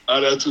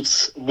 Allez, à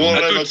toutes. Bon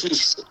À live à toutes.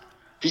 tous.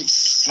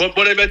 Peace.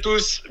 Bon les à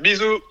tous.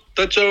 Bisous.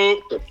 Ciao, ciao.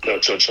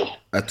 Ciao, ciao.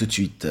 À tout de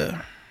suite.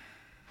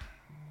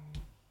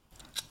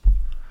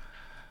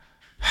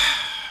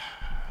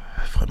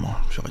 Vraiment,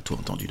 j'aurais tout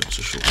entendu dans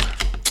ce show.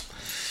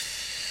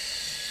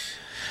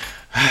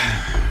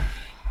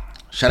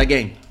 Shada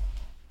Gang.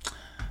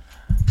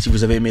 Si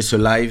vous avez aimé ce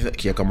live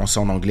qui a commencé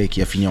en anglais et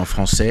qui a fini en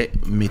français,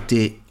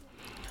 mettez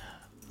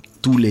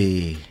tous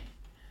les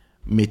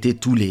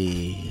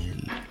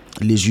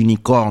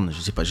unicorns. Je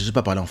sais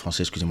pas parler en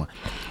français, excusez-moi.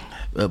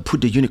 Put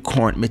the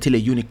unicorn, mettez les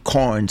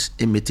unicorns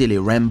et mettez les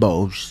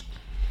rainbows.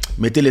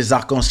 Mettez les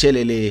arcs-en-ciel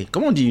et les...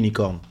 Comment on dit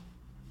unicorn?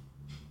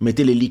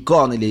 Mettez les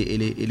licornes et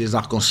les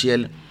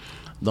arcs-en-ciel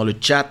dans le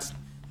chat.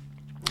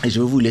 Et je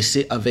vais vous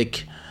laisser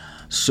avec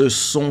ce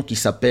son qui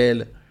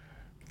s'appelle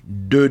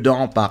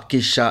Dedans par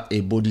Kesha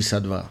et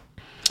Bodhisattva.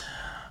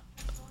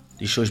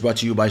 This show is brought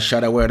to you by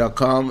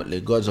shadaware.com,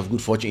 les Gods of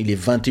Good Fortune. Il est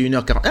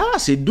 21h40. Ah,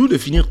 c'est doux de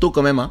finir tôt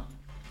quand même, hein.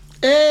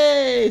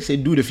 Hey, c'est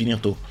doux de finir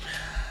tôt.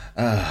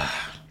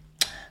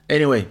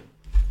 Anyway,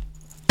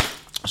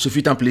 ce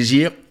fut un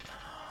plaisir.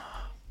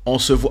 On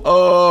se voit.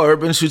 Oh,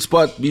 Urban Sweet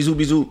Spot. Bisous,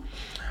 bisous.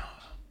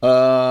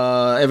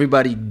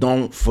 Everybody,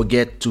 don't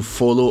forget to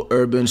follow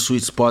Urban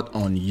Sweet Spot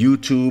on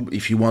YouTube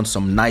if you want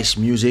some nice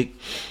music.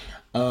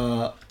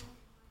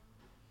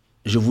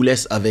 Je vous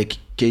laisse avec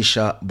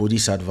Kesha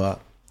Bodhisattva.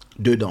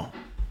 Dedans.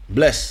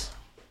 Bless.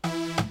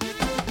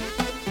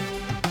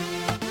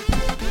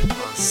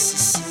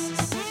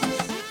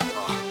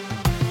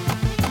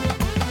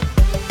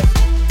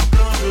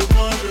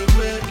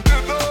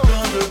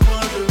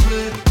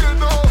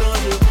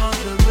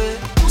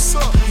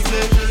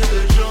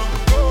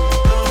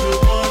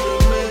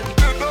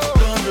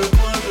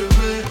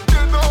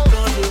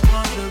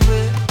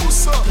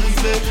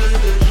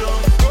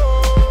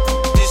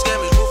 This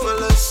game is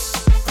ruthless.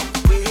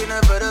 We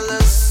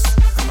nevertheless.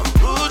 I'm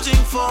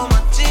rooting for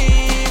my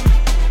team.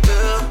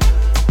 Yeah.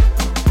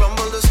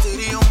 Rumble the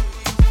stadium.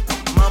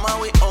 Mama,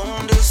 we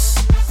own this.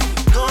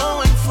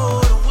 Going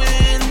for the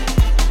win.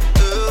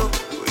 Yeah.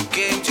 We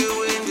came to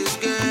win this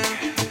game.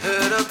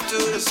 Head up to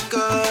the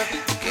sky.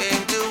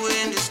 Came to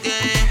win this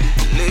game.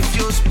 Lift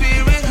your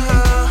spirit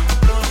high.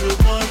 Quand je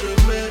prends, je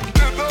mets.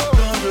 Quand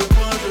je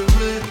prends, je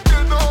mets.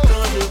 Quand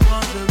je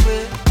prends, je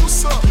mets. Où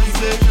ça?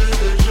 Privilège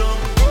des gens.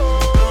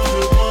 Quand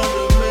je prends,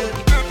 je mets.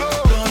 Quand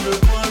je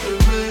prends, je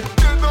mets.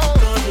 Quand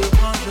je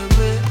prends, je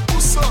mets. Où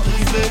ça?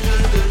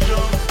 Privilège des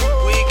gens.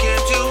 We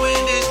came to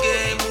win this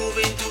game.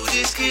 Moving to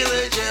this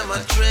killer jam. I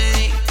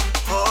train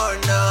hard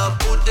now.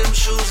 Put them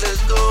shoes,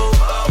 let's go.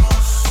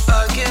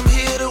 I came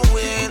here to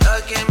win.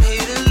 I came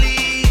here to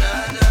lead.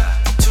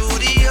 To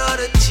the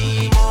other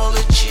team, all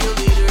the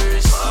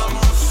cheerleaders.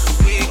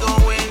 We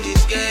gon' win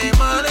this game.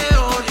 Allez,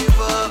 on y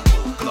va.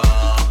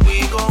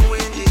 We gon'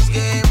 win this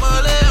game.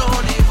 Allez,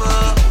 on y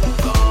va.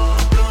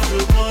 Quand je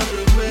prends, je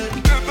mets.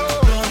 Quand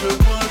je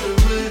prends, je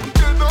mets.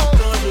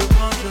 Quand je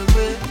prends, je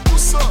mets. Où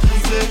ça?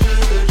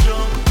 Privilège des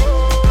gens.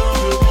 Quand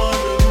je prends,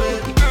 je mets.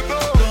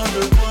 Quand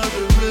je prends, je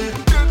mets.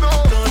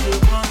 Quand je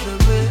prends, je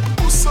mets.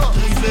 Où ça?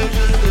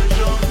 Privilège des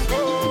gens.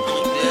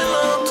 Et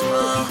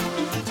lentement,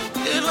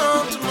 et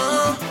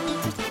lentement,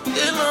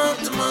 et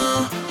lentement,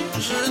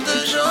 je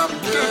déjambe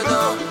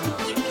dedans.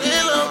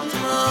 Et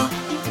lentement,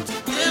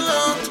 et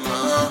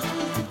lentement,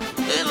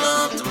 et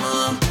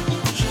lentement,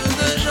 je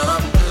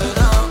déjambe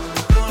dedans.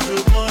 Quand je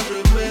prends, je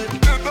mets.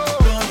 Quand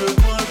je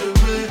prends, je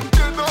mets.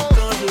 Quand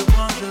je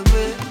prends, je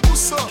mets. Où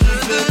ça? Je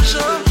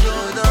déjambe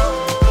dedans.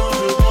 Quand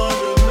je prends,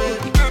 je mets.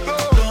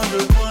 Quand je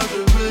prends, je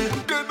mets.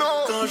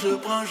 Quand je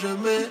prends, je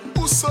mets.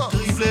 Où ça?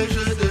 Privilège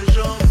des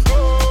gens.